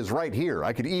me is right here.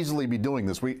 I could easily be doing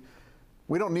this. We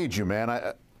don't need you,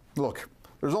 man. Look,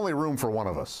 there's only room for one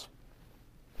of us.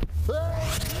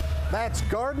 That's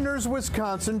Gardner's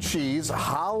Wisconsin cheese,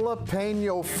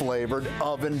 jalapeno flavored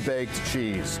oven baked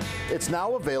cheese. It's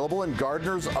now available in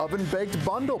Gardner's oven baked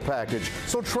bundle package.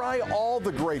 So try all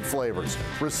the great flavors.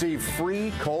 Receive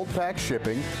free cold pack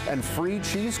shipping and free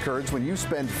cheese curds when you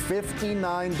spend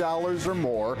 $59 or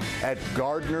more at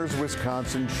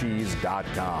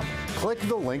Gardner'sWisconsinCheese.com. Click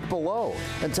the link below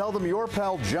and tell them your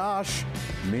pal Josh,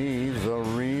 me, the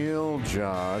real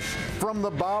Josh, from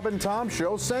the Bob and Tom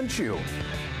Show sent you.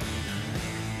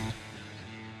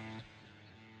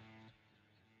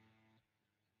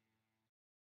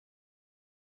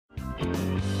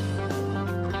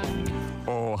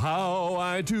 Oh, how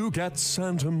I do get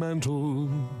sentimental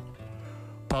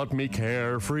about me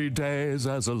carefree days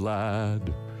as a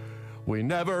lad. We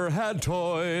never had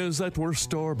toys that were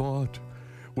store-bought.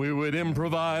 We would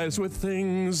improvise with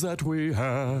things that we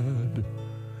had.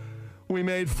 We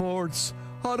made forts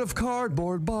out of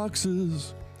cardboard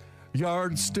boxes.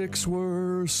 Yardsticks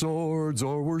were swords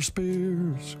or were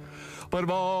spears. But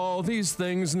of all these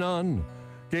things, none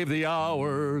gave the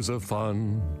hours of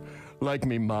fun like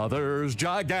me mother's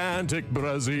gigantic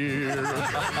brassiere.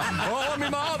 Oh, me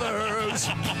mother's,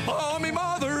 oh, me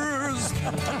mother's,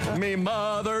 me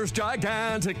mother's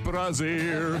gigantic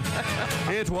brassiere.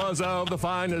 It was of the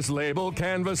finest label,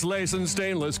 canvas, lace, and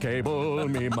stainless cable.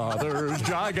 Me mother's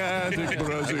gigantic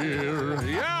brassiere.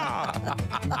 Yeah!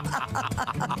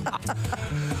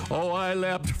 Oh, I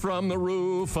leapt from the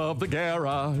roof of the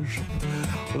garage,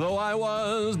 though I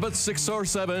was but 6 or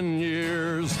 7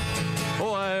 years.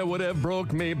 Oh, I would have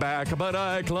broke me back, but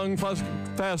I clung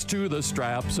fast to the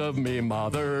straps of me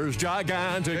mother's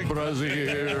gigantic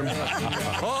brassiere.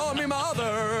 Oh, me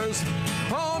mother's,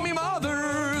 oh, me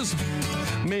mother's,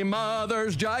 me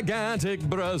mother's gigantic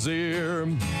brassiere.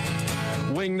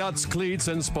 Wing nuts, cleats,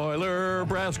 and spoiler,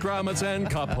 brass grommets, and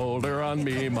cup holder on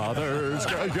me mother's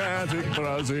gigantic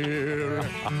brassiere.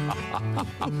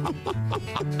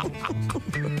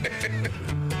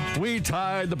 We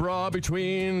tied the bra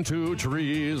between 2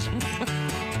 trees.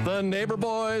 The neighbor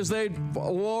boys, they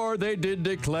did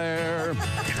declare.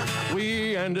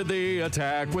 We ended the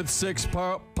attack with 6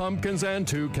 pumpkins and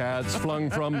 2 cats flung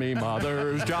from me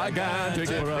mother's gigantic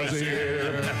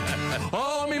brassiere.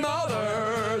 Oh, me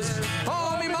mother's,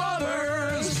 oh, me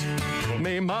mother's,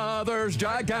 me mother's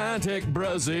gigantic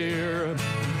brassiere.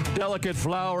 Delicate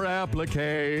flower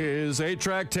appliques,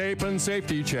 8-track tape and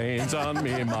safety chains on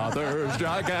me mother's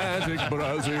gigantic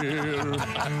brassiere.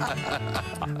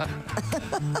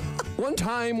 One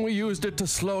time we used it to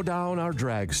slow down our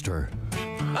dragster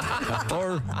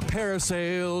or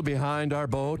parasail behind our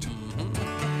boat.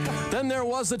 Then there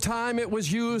was the time it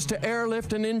was used to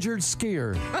airlift an injured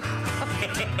skier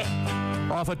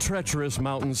off a treacherous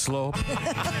mountain slope.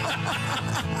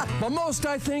 But most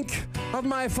I think of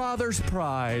my father's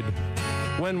pride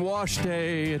when wash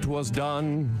day it was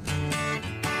done,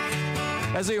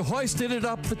 as he hoisted it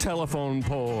up the telephone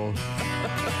pole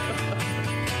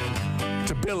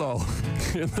to billow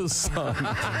in the sun.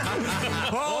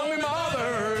 Oh, me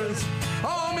mother's,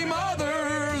 oh, me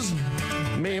mother's,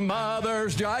 me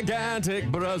mother's gigantic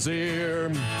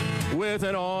brassiere. With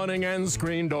an awning and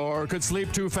screen door, could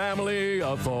sleep 2 family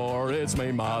of 4. It's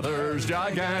me mother's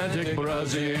gigantic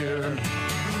brassiere.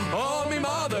 Oh, me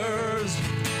mother's,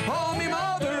 oh, me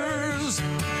mother's,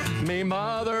 me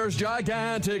mother's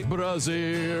gigantic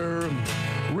brassiere.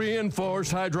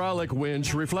 Reinforced hydraulic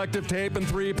winch, reflective tape, and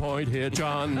 3-point hitch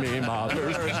on me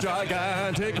mother's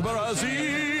gigantic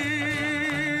brassiere.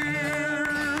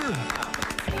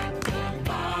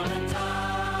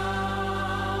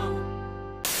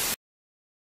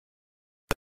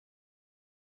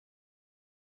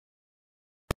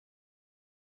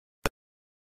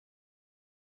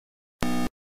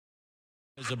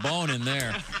 There's a bone in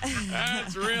there.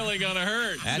 That's really going to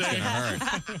hurt. That's going to hurt.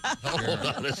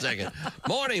 Hold on a second.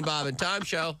 Morning, Bob and Tom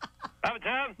Show. Bob and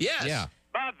Tom? Yes. Yeah.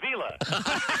 Bob Vila.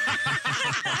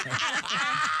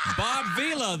 Bob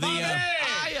Vila,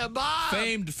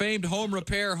 the famed home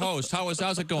repair host.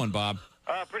 How's it going, Bob?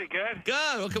 Pretty good.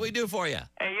 Good. What can we do for you?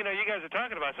 Hey, you guys are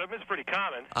talking about something. It's pretty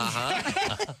common.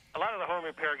 Uh-huh. A lot of the home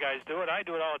repair guys do it. I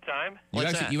do it all the time.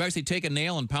 You actually take a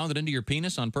nail and pound it into your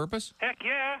penis on purpose? Heck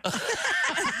yeah.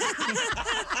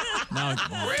 Now,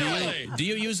 Really? do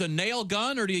you use a nail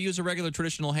gun or do you use a regular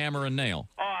traditional hammer and nail?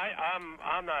 Oh,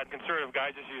 I'm not a conservative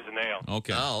guy. Just use a nail.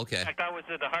 Okay. Oh, okay. In fact, I was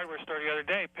at the hardware store the other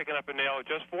day picking up a nail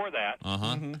just for that.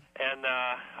 Uh-huh. And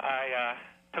I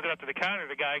took it up to the counter.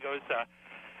 The guy goes,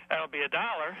 that'll be $1.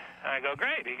 I go,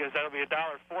 great. He goes, that'll be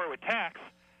 $1.04 with tax.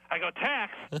 I go,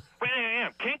 tax? Wait, I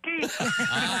am kinky?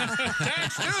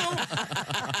 Tax too?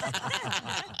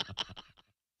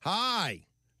 Hi,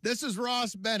 this is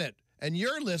Ross Bennett, and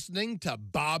you're listening to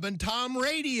Bob and Tom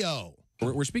Radio.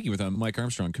 We're speaking with Mike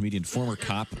Armstrong, comedian, former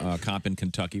cop in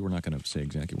Kentucky. We're not going to say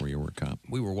exactly where you were a cop.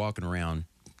 We were walking around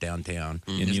downtown.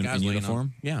 In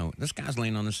uniform? This guy's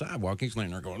laying on the sidewalk. He's laying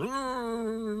there going,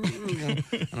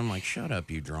 and I'm like, shut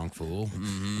up, you drunk fool.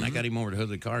 And I got him over to the hood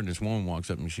of the car, and this woman walks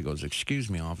up, and she goes,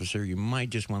 excuse me, officer, you might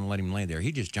just want to let him lay there.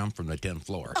 He just jumped from the 10th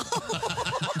floor.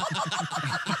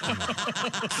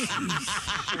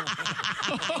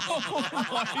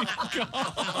 Oh, my God.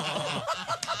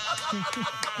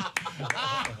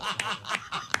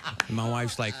 My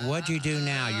wife's like, what'd you do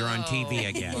now? You're on TV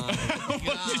again.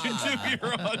 What did you do?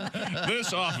 You're on.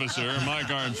 This officer, Mike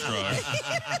Armstrong,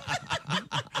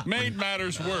 made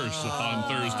matters worse on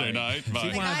Thursday night.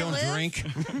 See why I don't drink?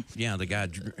 Yeah, the guy,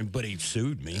 but he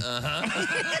sued me.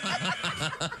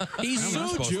 He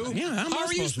sued you? Yeah. How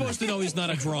are you supposed to know he's not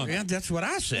a drunk? Yeah, that's what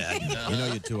I said. You know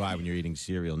you're too high when you're eating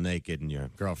cereal naked and your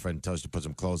girlfriend tells you to put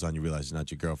some clothes on. You realize it's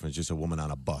not your girlfriend. It's just a woman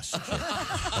on a bus. So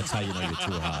that's how you know you're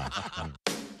too high.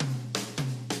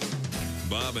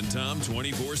 Bob and Tom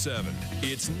 24/7.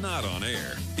 It's not on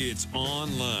air. It's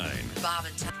online. Bob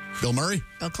and Tom. Bill Murray?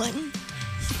 Bill Clinton?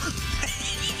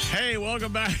 Hey,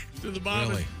 welcome back to the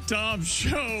Bob and Tom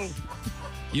Show.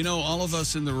 You know, all of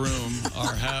us in the room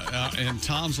are, and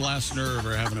Tom's last nerve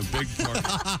are having a big party.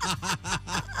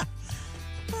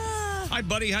 Hi,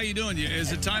 buddy. How you doing?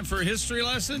 Is it time for a history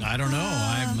lesson? I don't know.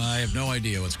 I have no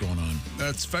idea what's going on.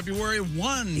 That's February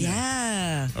 1.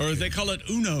 Yeah. Or they call it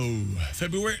Uno.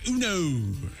 February Uno.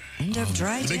 End of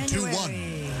dry Big January.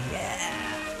 2-1.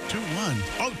 Yeah. 2-1.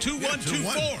 Oh,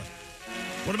 2-1-2-4.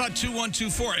 What about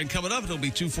 2-1-2-4? And coming up, it'll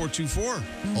be 2-4-2-4.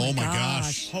 Oh, my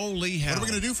gosh. Holy hell. What are we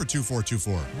going to do for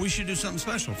 2-4-2-4? We should do something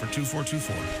special for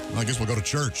 2-4-2-4. Well, I guess we'll go to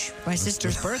church. My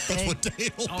sister's birthday. That's what day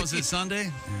it'll Oh, is it Sunday?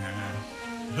 Yeah.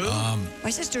 Who? My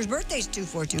sister's birthday's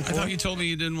 2-4-2-4. I thought you told me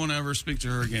you didn't want to ever speak to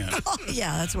her again. Oh,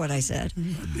 yeah, that's what I said.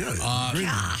 In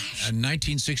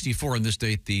 1964, on this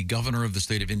date, the governor of the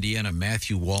state of Indiana,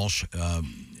 Matthew Walsh,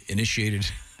 initiated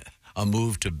a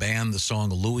move to ban the song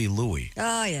Louie Louie.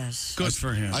 Oh, yes. Good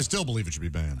for him. I still believe it should be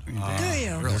banned. Do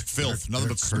you? Really? Filth. Nothing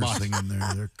but smut. in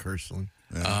there. They're cursing.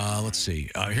 Let's see.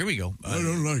 Here we go. I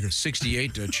don't like it.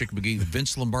 68, Chick McGee.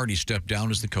 Vince Lombardi stepped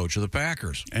down as the coach of the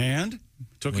Packers. And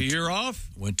took a year off.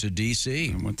 Went to D.C.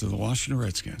 And went to the Washington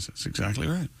Redskins. That's exactly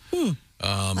right.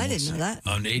 I didn't know that.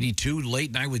 On 82,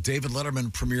 Late Night with David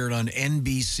Letterman premiered on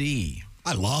NBC.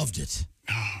 I loved it.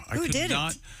 Who did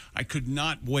it? I could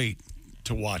not wait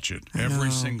to watch it.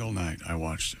 Every single night I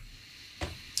watched it.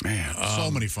 Man.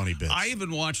 So many funny bits. I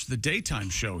even watched the daytime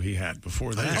show he had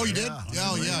before that. Oh, you did?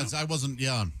 Yeah. I wasn't,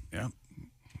 Yeah.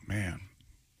 Man.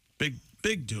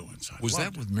 Big doings. Was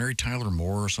that with Mary Tyler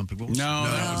Moore or something? No,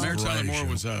 Mary Tyler Moore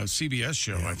was a CBS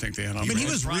show, I think they had on. I mean, he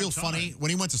was real funny.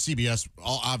 When he went to CBS,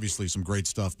 obviously some great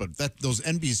stuff, but those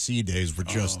NBC days were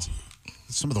just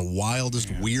some of the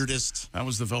wildest, weirdest. That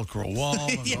was the Velcro wall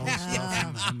and all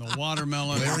stuff, and the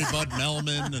watermelon. Larry Bud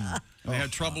Melman. And they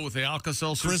had trouble with the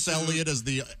Alka-Seltzer. Chris Elliott as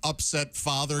the upset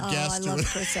father guest. I love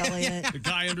Chris Elliott. The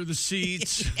guy under the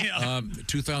seats.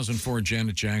 2004,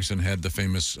 Janet Jackson had the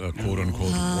famous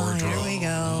quote-unquote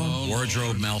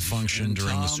wardrobe malfunction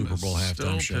during the Super Bowl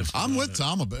halftime show. I'm with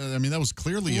Tom. I mean, that was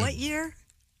clearly What year?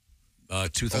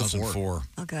 2004.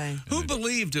 Okay. Who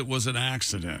believed it was an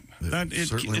accident? It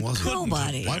certainly wasn't.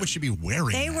 Nobody. Why would she be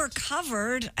wearing They that? were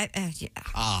covered.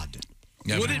 Odd.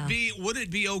 Yeah, would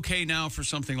it be okay now for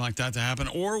something like that to happen,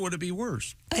 or would it be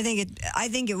worse? I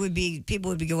think it would be. People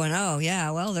would be going, "Oh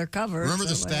yeah, well they're covered." Remember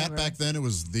the stat back then? It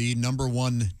was the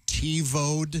 #1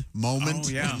 TiVo'd moment. Oh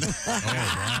yeah.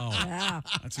 Wow. Yeah.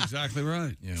 That's exactly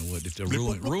right. Yeah,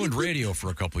 it ruined radio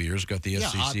for a couple of years. Got the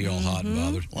FCC all hot and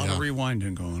bothered. A lot of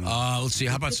rewinding going on. Let's see.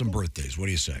 How about some birthdays? What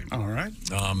do you say? All right.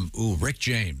 Rick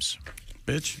James.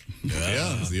 Bitch.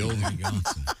 Yeah, it was the old one.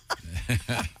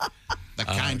 The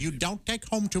kind you don't take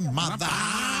home to mother.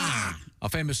 A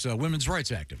famous women's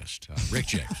rights activist, Rick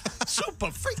James.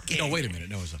 Super freaky. No, wait a minute.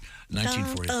 No, it was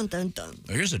 1940. Dun, dun, dun,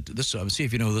 dun. Here's this. See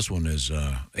if you know this one. Is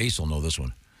Ace will know this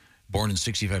one. Born in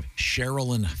 65,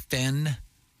 Sherilyn Fenn.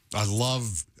 I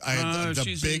had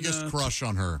the biggest crush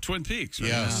on her. Twin Peaks. Right?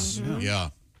 Yes. Yeah.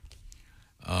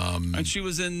 And she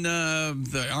was in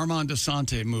the Armand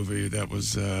Asante movie that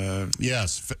was...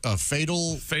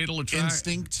 Fatal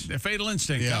Instinct. Fatal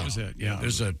Instinct, Yeah. That was it, yeah.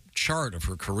 There's a chart of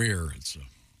her career. It's a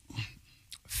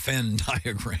Venn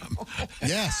diagram.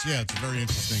 Yes, it's a very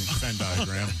interesting Venn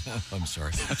diagram. I'm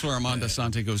sorry. That's where Armand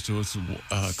Asante goes to his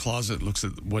closet, looks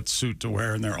at what suit to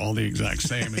wear, and they're all the exact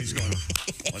same. And he's going,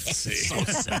 let's see.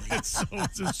 It's so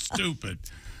stupid.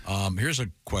 Here's a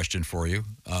question for you.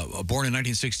 Born in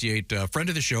 1968, friend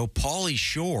of the show, Pauly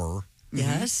Shore.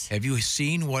 Yes. Have you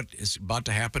seen what is about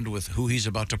to happen with who he's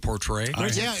about to portray?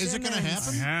 Is it going to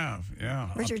happen? I have, yeah.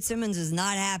 Richard Simmons is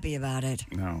not happy about it.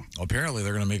 No. Apparently,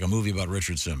 they're going to make a movie about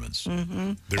Richard Simmons.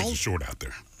 Mm-hmm. There's a short out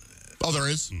there. Oh, there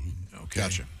is? Mm-hmm. Okay.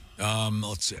 Gotcha.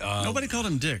 Let's see. Nobody called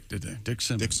him Dick, did they? Dick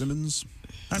Simmons. Dick Simmons?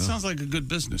 That sounds like a good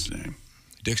business name.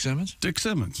 Dick Simmons? Dick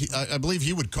Simmons. I believe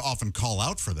he would often call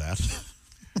out for that.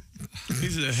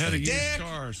 He's the head of used Dick!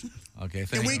 cars. Okay,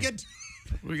 Can we get...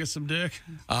 We get some Dick.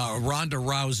 Ronda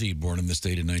Rousey, born in the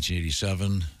state in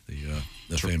 1987,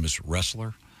 the famous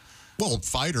wrestler. Well,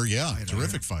 fighter, yeah.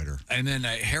 Terrific fighter. And then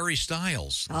Harry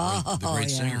Styles, Oh, the great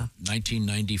yeah. singer,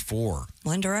 1994.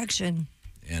 One Direction.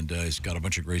 And he's got a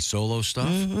bunch of great solo stuff,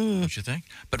 Mm-hmm. don't you think?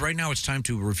 But right now it's time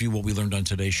to review what we learned on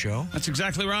today's show. That's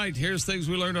exactly right. Here's things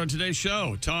we learned on today's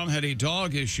show. Tom had a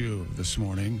dog issue this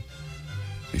morning.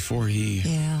 Before he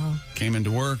came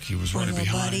into work, he was running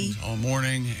behind all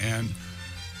morning, and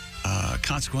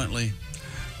consequently,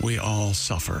 we all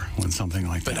suffer when something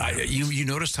like that happens. You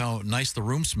noticed how nice the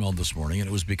room smelled this morning, and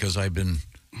it was because I've been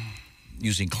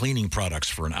using cleaning products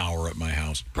for an hour at my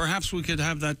house. Perhaps we could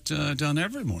have that done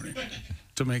every morning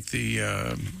to make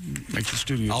the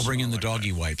studio. I'll bring in the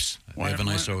doggy wipes. They have a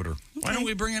nice odor. Why don't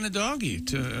we bring in a doggy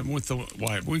with the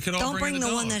wipe? We could all Don't bring in a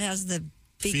the dog. one that has the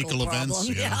fecal events.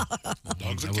 problem. Yeah.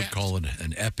 I would call it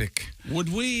an epic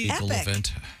fecal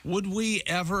event. Would we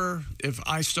ever, if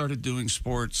I started doing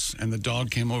sports and the dog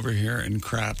came over here and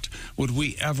crapped, would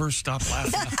we ever stop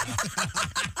laughing?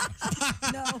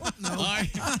 No. I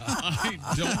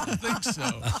don't think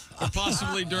so. Or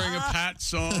possibly during a Pat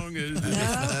song.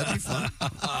 That'd be fun.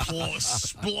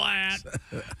 Splat.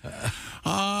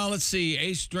 Let's see.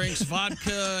 Ace drinks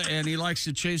vodka, and he likes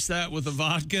to chase that with a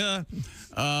vodka.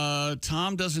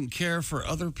 Tom doesn't care for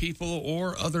other people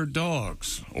or other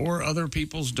dogs or other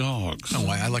people's dogs. No,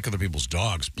 I like other people's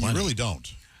dogs. Plenty. You really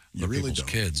don't. You Other really people's don't.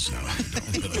 kids.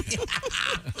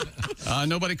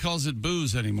 Nobody calls it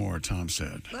booze anymore, Tom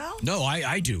said. Well, No,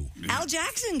 I do. Al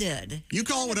Jackson did. You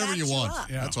call it whatever you want. up.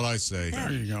 That's what I say.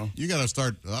 There you go. You got to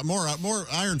start more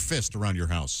iron fist around your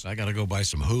house. I got to go buy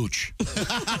some hooch.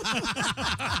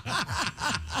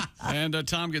 And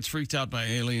Tom gets freaked out by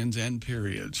aliens and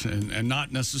periods, and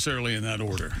not necessarily in that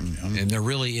order. And there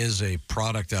really is a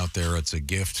product out there. It's a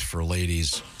gift for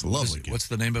ladies. It's a lovely gift. What's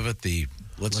the name of it? The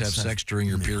Let's Have Sex During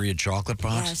Your Period chocolate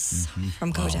box? Yes,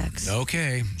 from Kotex.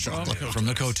 Okay. Chocolate. From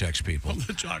the Kotex people.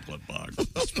 The chocolate box.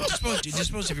 Do you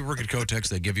suppose if you work at Kotex,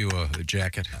 they give you a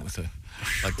jacket with the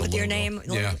With your logo? name,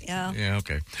 Yeah. Yeah,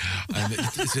 okay.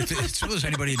 Suppose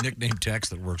anybody nicknamed Tex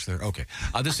that works there? Okay.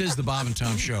 This is the Bob and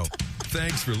Tom Show.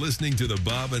 Thanks for listening to the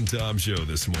Bob and Tom Show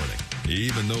this morning.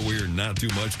 Even though we're not too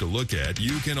much to look at,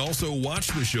 you can also watch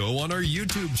the show on our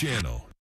YouTube channel.